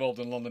Union getting involved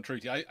in the London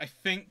Treaty, I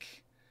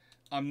think...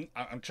 I'm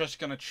just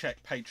going to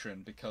check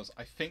Patreon, because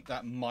I think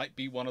that might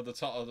be one of the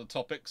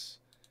topics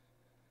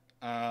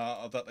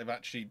that they've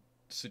actually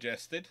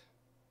suggested.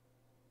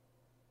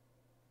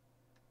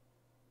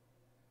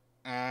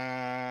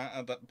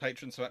 That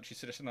patrons have actually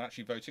suggested and are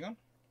actually voting on.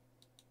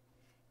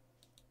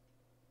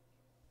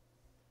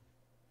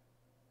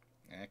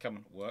 Yeah, come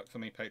on, work for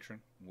me,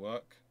 patron.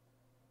 Work.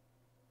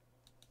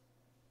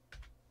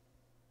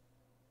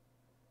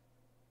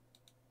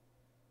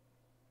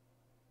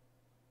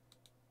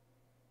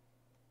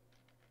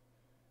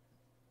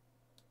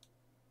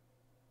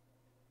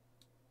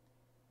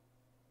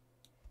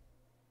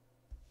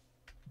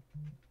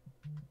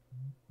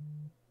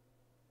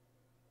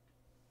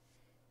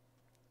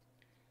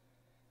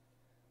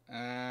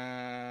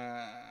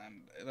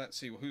 And let's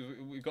see,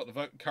 we've got the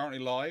vote currently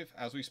live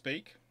as we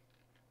speak.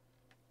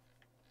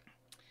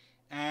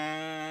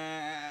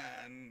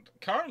 And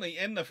currently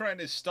in the threat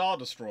is Star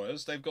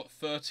Destroyers. They've got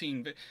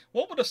 13...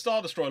 What would a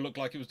Star Destroyer look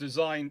like? It was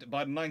designed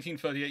by the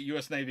 1938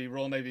 US Navy,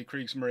 Royal Navy,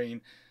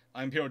 Kriegsmarine,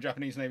 Imperial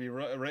Japanese Navy,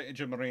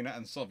 Regia Marina,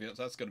 and Soviets.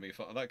 That's going to be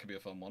fun. That could be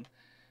a fun one.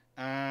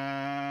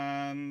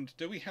 And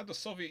do we have the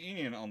Soviet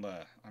Union on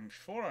there? I'm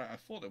sure I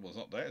thought it was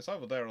up there. It's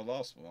over there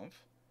last month.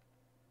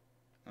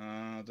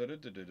 I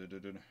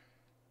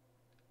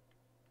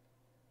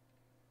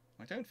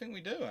don't think we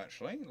do,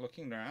 actually,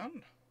 looking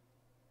around.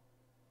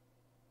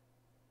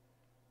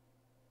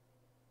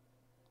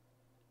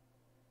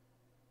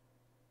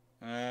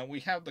 We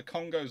have the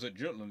Congos at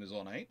Jutland is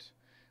on 8.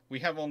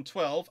 We have on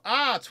 12.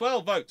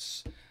 12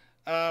 votes.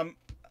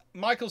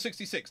 Michael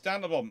 66,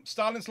 down the bottom.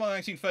 Stalin's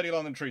 1930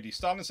 London Treaty.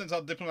 Stalin sends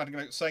out a diplomatic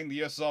note saying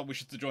the USSR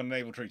wishes to join the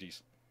naval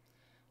treaties.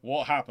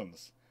 What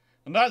happens?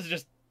 And that's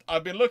just...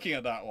 I've been looking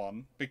at that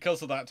one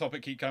because of that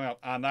topic keep coming up,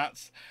 and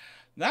that's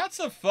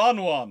a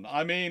fun one.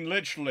 I mean,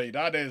 literally,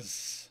 that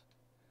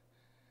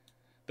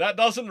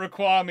doesn't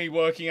require me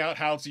working out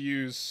how to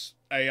use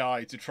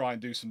AI to try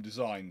and do some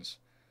designs.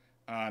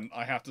 And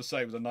I have to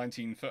say, with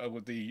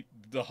the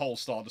whole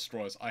Star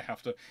Destroyers, I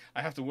have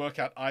to work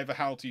out either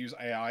how to use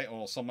AI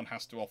or someone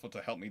has to offer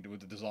to help me with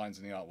the designs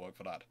and the artwork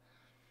for that.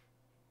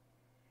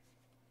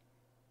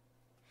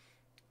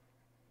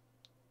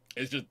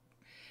 It's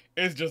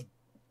just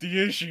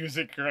the issues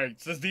it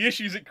creates. There's the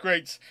issues it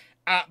creates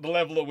at the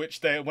level at which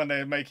when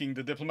they're making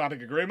the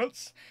diplomatic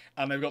agreements,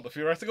 and they've got the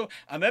theoretical,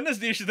 and then there's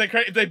the issues they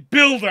create if they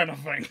build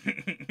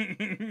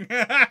anything.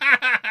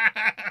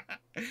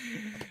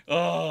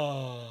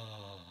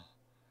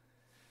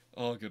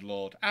 Oh, good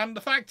lord. And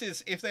the fact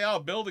is, if they are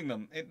building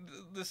them,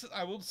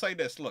 I will say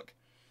this, look,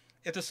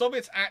 if the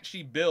Soviets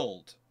actually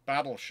build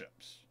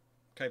battleships,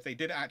 okay, if they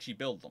did actually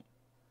build them,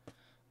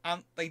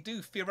 and they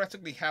do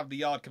theoretically have the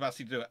yard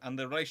capacity to do it, and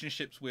the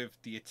relationships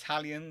with the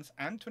Italians,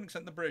 and to an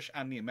extent the British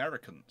and the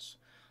Americans,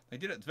 they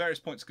did at various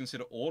points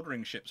consider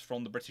ordering ships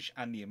from the British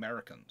and the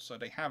Americans, so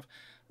they have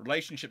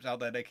relationships out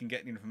there they can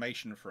get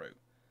information through.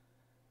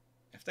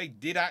 If they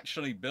did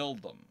actually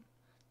build them,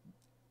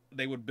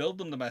 they would build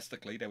them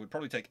domestically. They would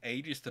probably take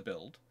ages to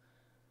build,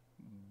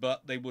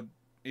 but they would,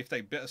 if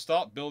they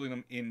start building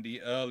them in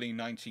the early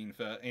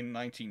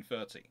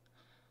 1930,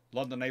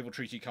 London Naval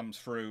Treaty comes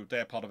through,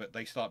 they're part of it,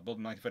 they start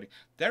building 1930.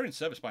 They're in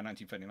service by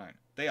 1939.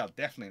 They are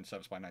definitely in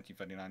service by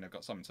 1939. They've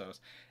got some in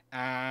service.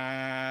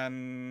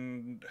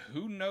 And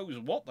who knows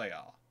what they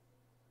are.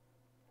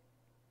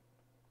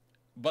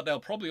 But they'll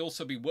probably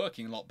also be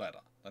working a lot better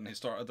than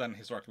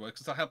historically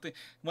works, because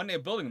when they're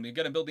building them, you're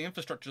going to build the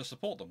infrastructure to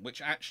support them,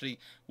 which actually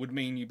would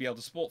mean you'd be able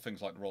to support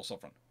things like the Royal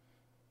Sovereign.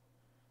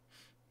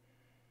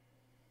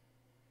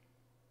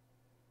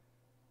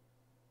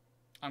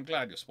 I'm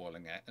glad you're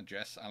spoiling it,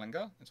 Jess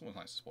Allinger. It's always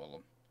nice to spoil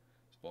them.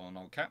 Spoil an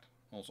old cat,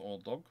 also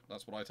old dog.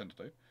 That's what I tend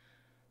to do.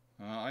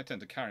 I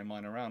tend to carry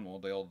mine around more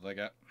the older they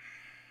get.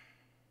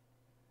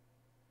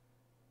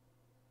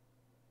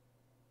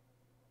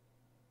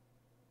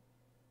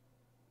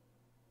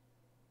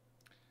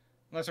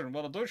 Well,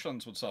 the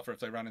Deutschlands would suffer if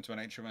they ran into an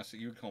HMS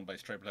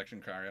Unicorn-based trade protection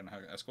carrier and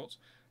escorts.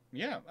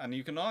 Yeah, and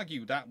you can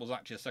argue that was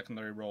actually a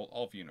secondary role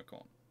of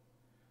Unicorn.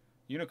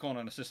 Unicorn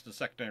and assisted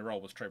secondary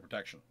role was trade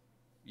protection.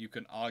 You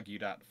can argue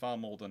that far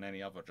more than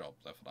any other job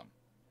there for them.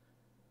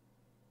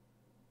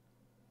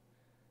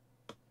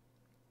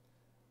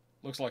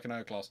 Looks like an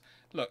O-class.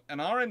 Look,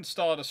 an RN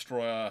Star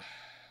Destroyer...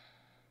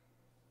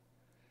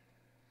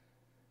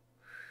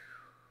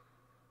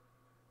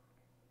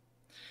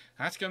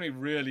 That's going to be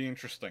really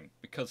interesting,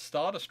 because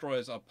Star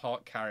Destroyers are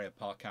part carrier,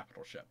 part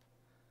capital ship.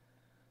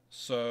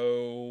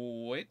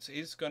 So it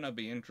is going to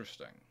be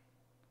interesting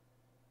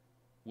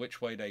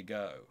which way they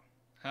go.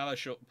 Hello,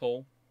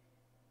 Paul.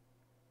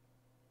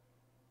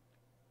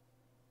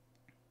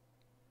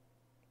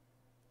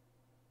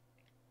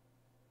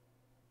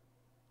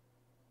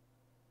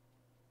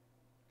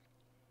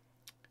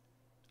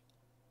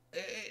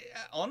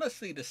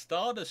 Honestly, the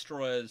Star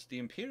Destroyers, the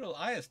Imperial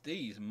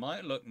ISDs,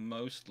 might look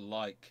most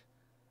like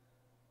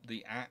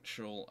the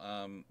actual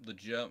the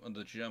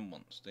German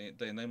ones.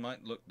 They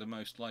might look the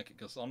most like it,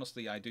 because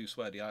honestly, I do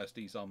swear the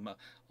ISDs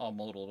are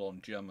modelled on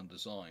German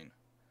design.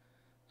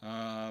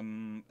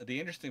 The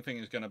interesting thing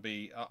is going to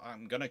be,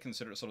 I'm going to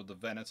consider it sort of the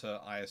Venator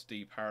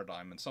ISD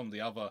paradigm and some of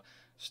the other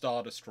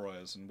Star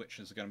Destroyers, and which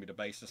is going to be the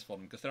basis for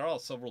them, because there are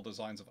several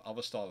designs of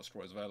other Star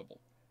Destroyers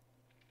available.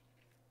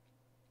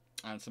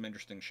 And some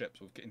interesting ships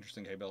with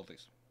interesting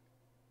capabilities.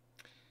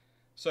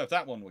 So if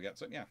that one will get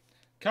to it, yeah.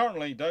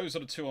 Currently, those are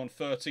the two on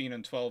 13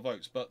 and 12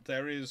 votes, but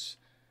there is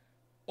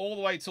all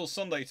the way till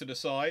Sunday to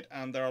decide,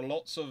 and there are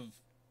lots of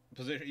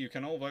positions. You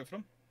can all vote for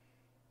them.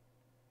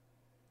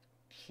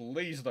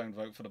 Please don't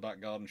vote for the back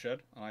garden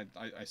shed. I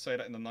say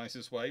that in the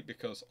nicest way,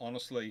 because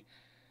honestly,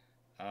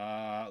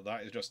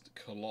 that is just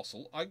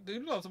colossal. I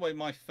do love the way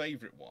my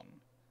favourite one,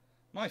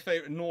 my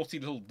favourite naughty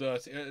little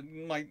dirty,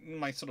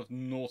 my sort of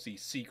naughty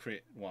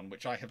secret one,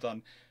 which I have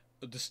done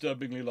a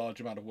disturbingly large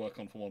amount of work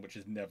on for one which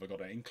has never got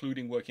it,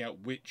 including working out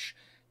which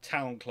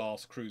town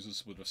class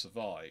cruisers would have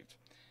survived,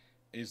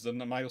 is the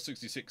Naval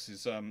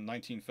 66's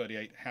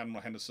 1938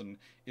 Admiral Henderson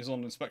is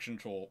on inspection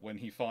tour when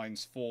he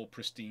finds 4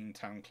 pristine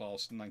town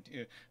class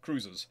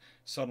cruisers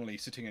suddenly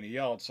sitting in a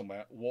yard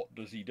somewhere. What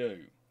does he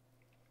do?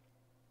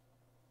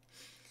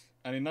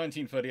 And in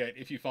 1938,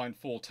 if you find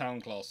 4 town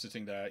class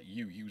sitting there,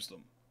 you use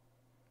them.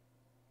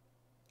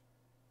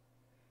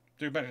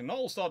 Do better. Not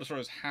all Star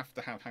Destroyers have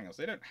to have hangars.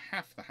 They don't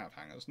have to have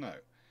hangars, no.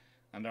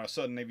 And there are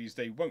certain navies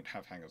they won't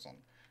have hangars on,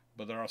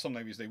 but there are some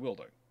navies they will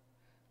do.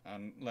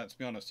 And let's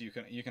be honest, you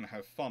can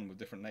have fun with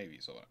different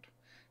navies of it.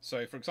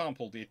 So, for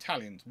example, the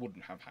Italians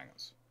wouldn't have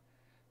hangars,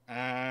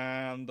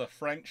 and the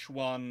French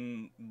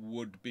one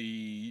would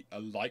be a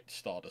light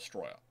Star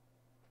Destroyer,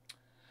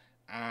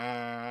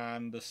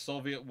 and the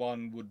Soviet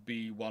one would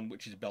be one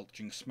which is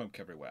belching smoke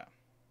everywhere,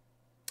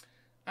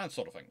 and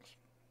sort of things.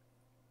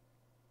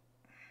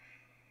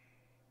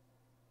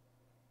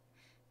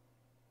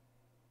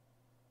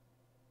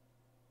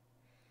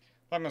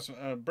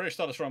 British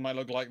Star Destroyer might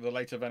look like the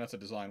later Venator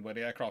design, where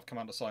the aircraft come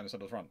out the side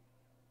instead of the front.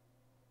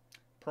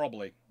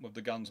 Probably, with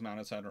the guns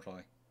mounted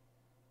centrally.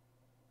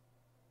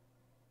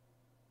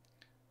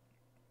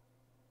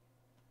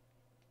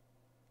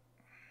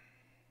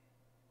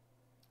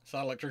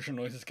 Sad electrician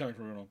noises coming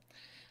from Bruno.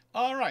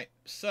 Alright,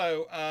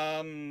 so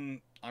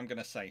I'm going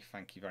to say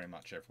thank you very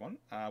much, everyone.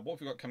 What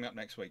have we got coming up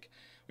next week?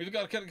 We've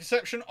got a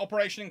conception,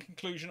 operation, and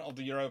conclusion of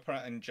the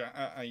Europa and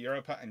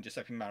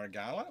Giuseppe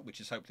Marigala,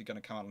 which is hopefully going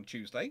to come out on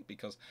Tuesday,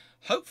 because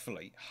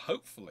hopefully,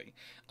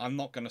 I'm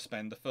not going to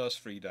spend the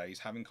first 3 days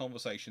having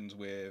conversations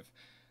with,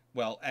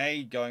 well,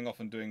 A, going off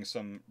and doing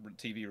some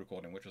TV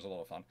recording, which was a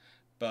lot of fun,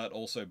 but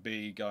also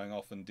B, going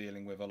off and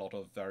dealing with a lot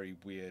of very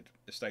weird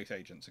estate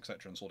agents,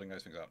 etc., and sorting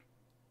those things out.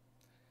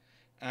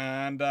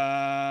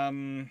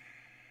 And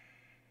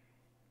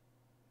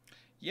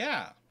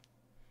yeah,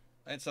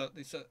 it's an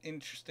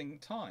interesting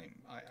time.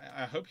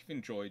 I hope you've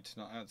enjoyed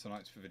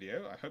tonight's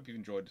video. I hope you've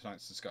enjoyed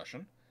tonight's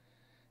discussion.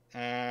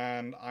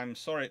 And I'm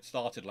sorry it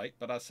started late,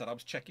 but as I said, I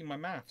was checking my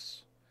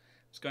maths.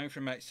 I was going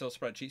through my Excel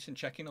spreadsheets and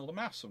checking all the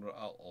maths of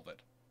it.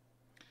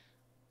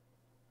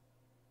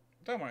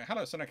 Don't worry.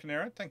 Hello, Seneca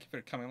Nero. Thank you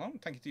for coming along.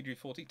 Thank you,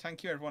 DG40.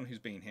 Thank you, everyone who's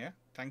been here.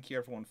 Thank you,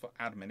 everyone, for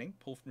adminning.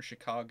 Paul from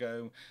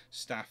Chicago,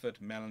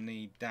 Stafford,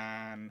 Melanie,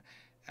 Dan,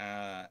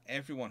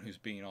 everyone who's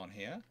been on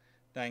here.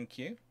 Thank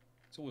you.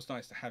 It's always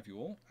nice to have you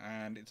all,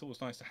 and it's always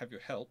nice to have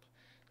your help.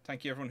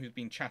 Thank you, everyone who's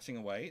been chatting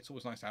away. It's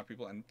always nice to have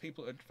people, and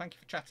people. Thank you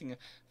for chatting.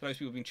 For those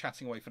people who've been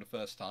chatting away for the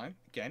first time,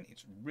 again,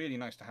 it's really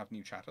nice to have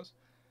new chatters.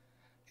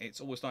 It's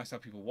always nice to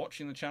have people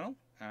watching the channel,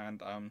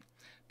 and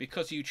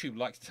because YouTube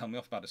likes to tell me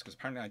off about this, because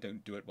apparently I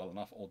don't do it well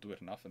enough or do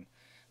it enough, and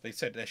they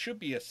said there should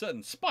be a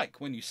certain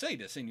spike when you say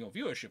this in your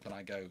viewership, and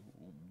I go,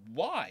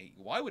 why?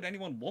 Why would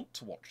anyone want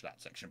to watch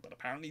that section? But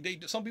apparently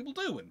some people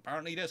do, and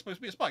apparently there's supposed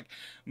to be a spike.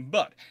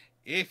 But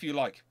if you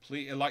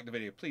please like the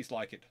video, please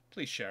like it,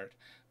 please share it.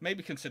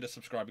 Maybe consider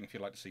subscribing if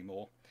you'd like to see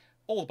more.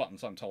 All the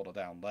buttons, I'm told, are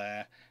down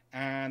there.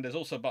 And there's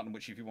also a button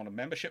which, if you want a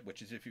membership,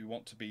 which is if you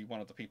want to be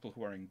one of the people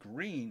who are in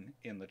green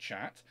in the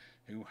chat,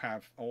 who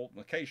have, or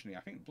occasionally,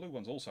 I think blue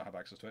ones also have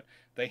access to it,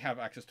 they have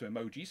access to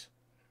emojis.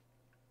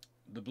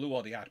 The blue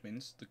are the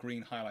admins, the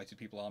green highlighted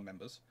people are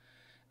members.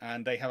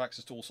 And they have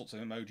access to all sorts of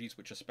emojis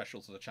which are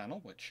special to the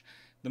channel, which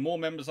the more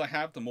members I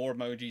have, the more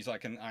emojis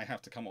I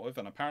have to come up with,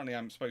 and apparently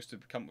I'm supposed to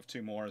come up with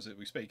 2 more as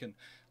we speak, and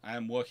I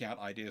am working out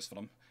ideas for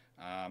them.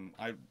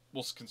 I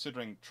was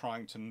considering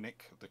trying to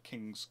nick the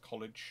King's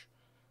College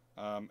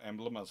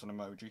emblem as an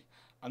emoji.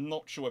 I'm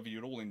not sure whether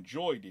you'd all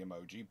enjoy the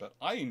emoji, but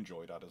I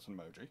enjoyed that as an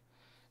emoji.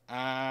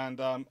 And,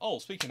 oh,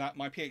 speaking of that,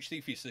 my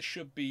PhD thesis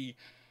should be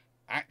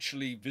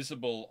actually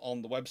visible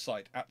on the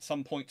website at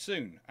some point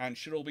soon, and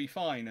should all be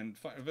fine and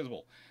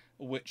visible,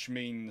 which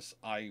means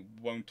I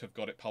won't have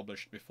got it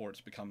published before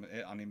it's become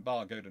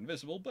unembargoed and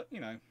visible, but, you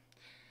know,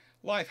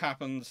 life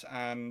happens,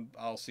 and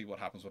I'll see what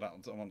happens with that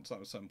on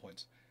certain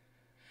points.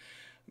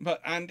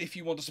 And if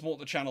you want to support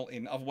the channel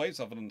in other ways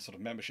other than sort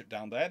of membership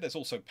down there, there's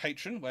also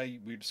Patreon, where we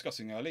were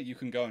discussing earlier. You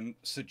can go and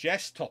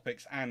suggest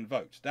topics and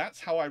vote. That's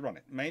how I run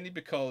it, mainly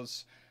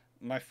because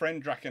my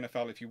friend Drak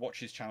NFL, if you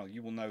watch his channel,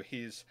 you will know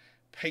his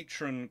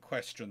patron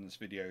questions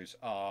videos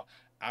are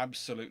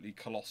absolutely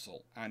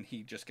colossal, and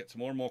he just gets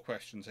more and more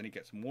questions, and he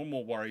gets more and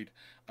more worried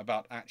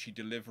about actually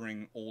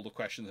delivering all the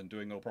questions and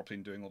doing it all properly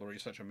and doing all the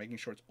research and making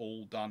sure it's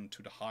all done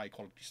to the high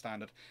quality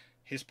standard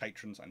his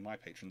patrons and my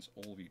patrons,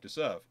 all of you,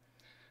 deserve.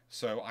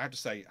 So I have to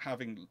say,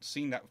 having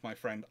seen that with my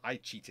friend, I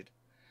cheated.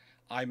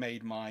 I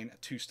made mine a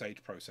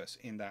 2-stage process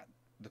in that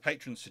the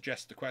patrons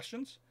suggest the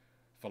questions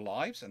for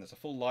lives, and there's a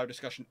full live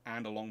discussion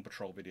and a long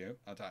patrol video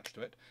attached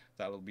to it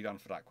that will be done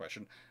for that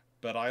question.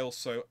 But I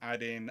also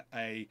add in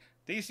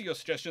these are your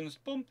suggestions,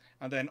 boom,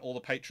 and then all the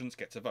patrons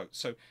get to vote.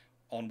 So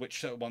on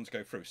which ones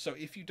go through. So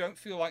if you don't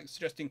feel like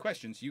suggesting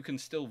questions, you can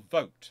still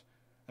vote.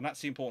 And that's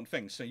the important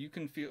thing. So you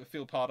can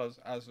feel part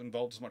as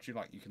involved as much as you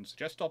like. You can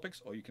suggest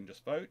topics, or you can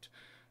just vote,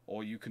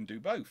 or you can do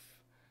both.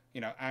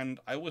 You know, and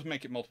I always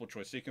make it multiple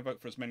choice, so you can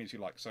vote for as many as you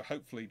like. So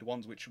hopefully the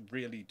ones which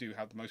really do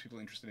have the most people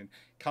interested in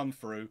come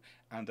through,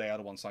 and they are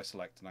the ones I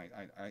select, and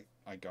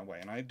I go away.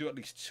 And I do at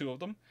least 2 of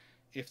them.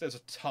 If there's a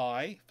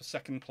tie for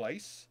second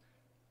place,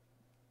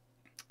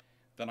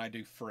 then I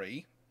do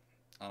 3,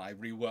 and I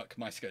rework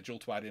my schedule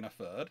to add in a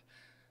 3rd.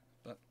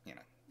 But, you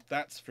know,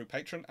 that's through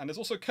Patreon. And there's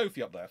also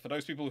Ko-fi up there for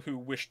those people who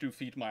wish to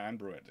feed my iron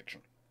brew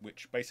addiction,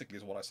 which basically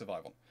is what I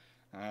survive on.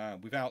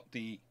 Without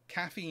the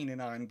caffeine in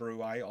iron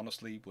brew, I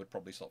honestly would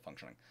probably stop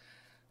functioning.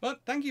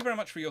 But thank you very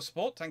much for your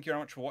support. Thank you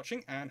very much for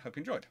watching, and hope you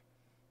enjoyed.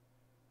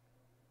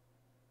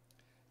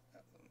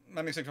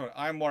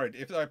 I'm worried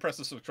if I press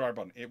the subscribe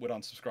button, it would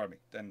unsubscribe me.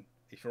 Then,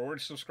 if you're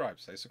already subscribed,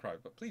 stay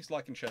subscribed. But please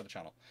like and share the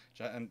channel,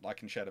 and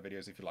like and share the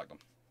videos if you like them.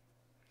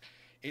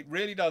 It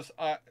really does.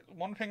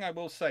 One thing I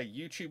will say,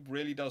 YouTube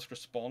really does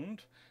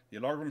respond. The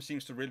algorithm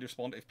seems to really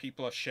respond if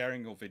people are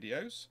sharing your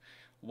videos.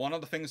 One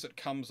of the things that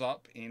comes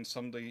up in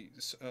some of the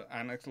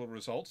analytical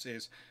results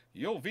is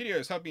your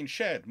videos have been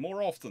shared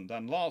more often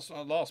than last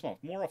month,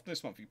 more often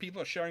this month.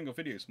 People are sharing your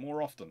videos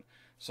more often,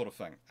 sort of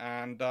thing.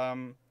 And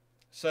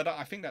so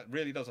I think that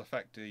really does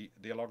affect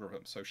the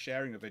algorithm. So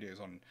sharing the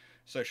videos on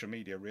social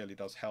media really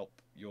does help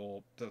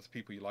the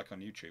people you like on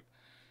YouTube.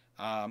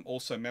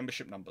 Also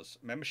membership numbers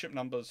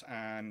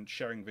and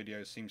sharing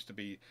videos seems to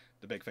be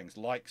the big things.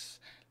 Likes,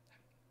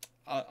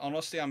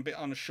 honestly, I'm a bit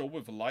unsure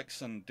whether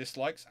likes and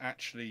dislikes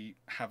actually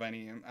have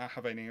any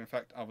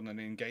effect other than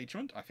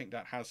engagement. I think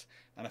that has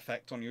an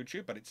effect on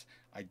YouTube, but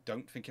I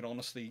don't think it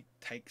honestly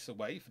takes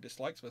away for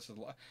dislikes versus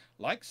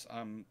likes.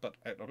 But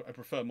I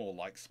prefer more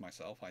likes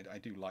myself. I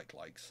do like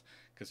likes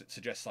because it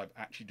suggests I've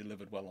actually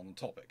delivered well on the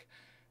topic.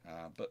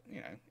 But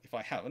you know, if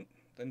I haven't,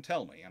 then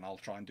tell me, and I'll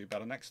try and do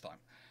better next time.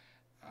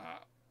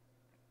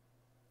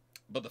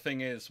 But the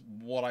thing is,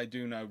 what I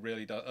do know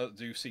really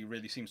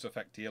really seems to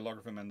affect the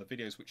algorithm, and the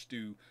videos which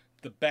do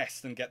the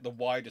best and get the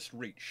widest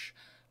reach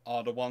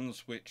are the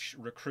ones which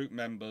recruit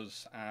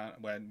members,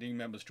 where new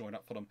members join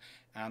up for them,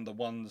 and the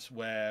ones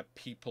where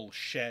people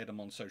share them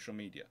on social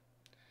media.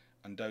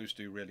 And those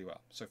do really well.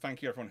 So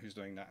thank you everyone who's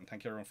doing that, and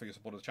thank you everyone for your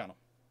support of the channel.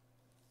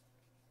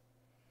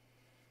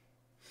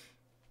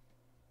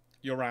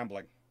 You're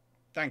rambling.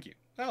 Thank you.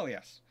 Well,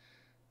 yes.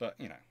 But,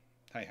 you know.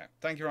 Hey ho.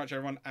 Thank you very much,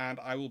 everyone, and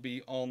I will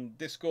be on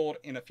Discord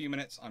in a few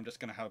minutes. I'm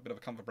just going to have a bit of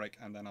a comfort break,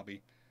 and then I'll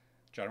be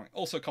chatting.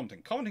 Also,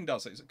 commenting.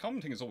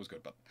 Commenting is always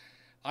good, but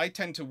I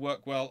tend to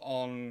work well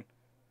on.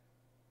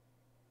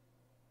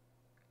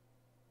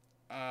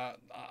 I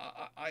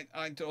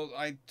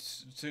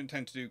tend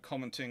to do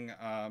commenting.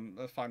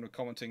 I find with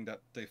commenting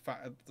that the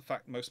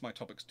fact most of my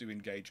topics do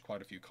engage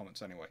quite a few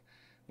comments anyway,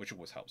 which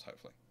always helps.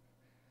 Hopefully,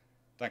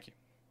 thank you.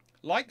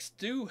 Likes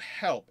do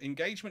help.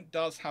 Engagement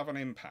does have an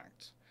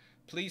impact.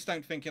 Please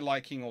don't think your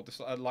liking or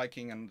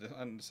liking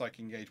and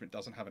disliking engagement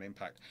doesn't have an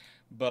impact,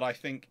 but I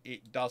think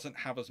it doesn't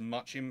have as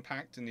much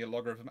impact in the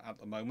algorithm at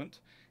the moment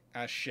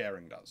as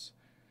sharing does.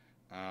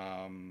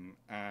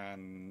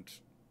 And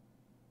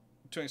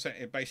to an extent,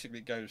 it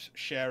basically goes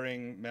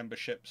sharing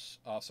memberships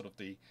are sort of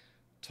the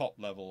top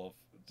level of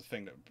the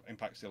thing that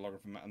impacts the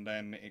logarithm, and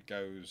then it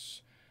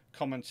goes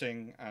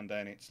commenting, and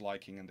then it's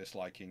liking and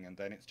disliking, and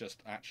then it's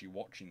just actually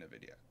watching the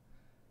video.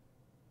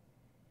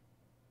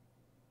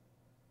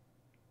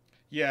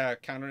 Yeah,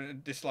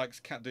 dislikes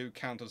do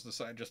count as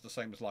just the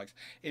same as likes.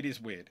 It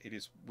is weird. It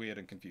is weird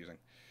and confusing.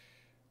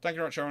 Thank you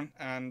very much, Sharon,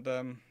 and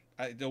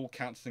it all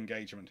counts as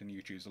engagement, and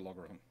you choose the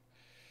logarithm.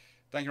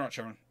 Thank you very much,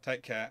 Sharon.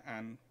 Take care,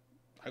 and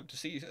hope to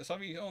see some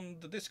of you on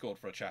the Discord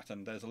for a chat.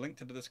 And there's a link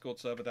to the Discord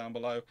server down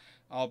below.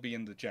 I'll be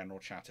in the general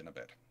chat in a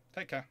bit.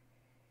 Take care.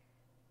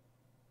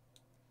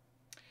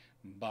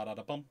 Ba da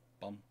da bum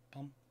bum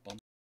bum bum.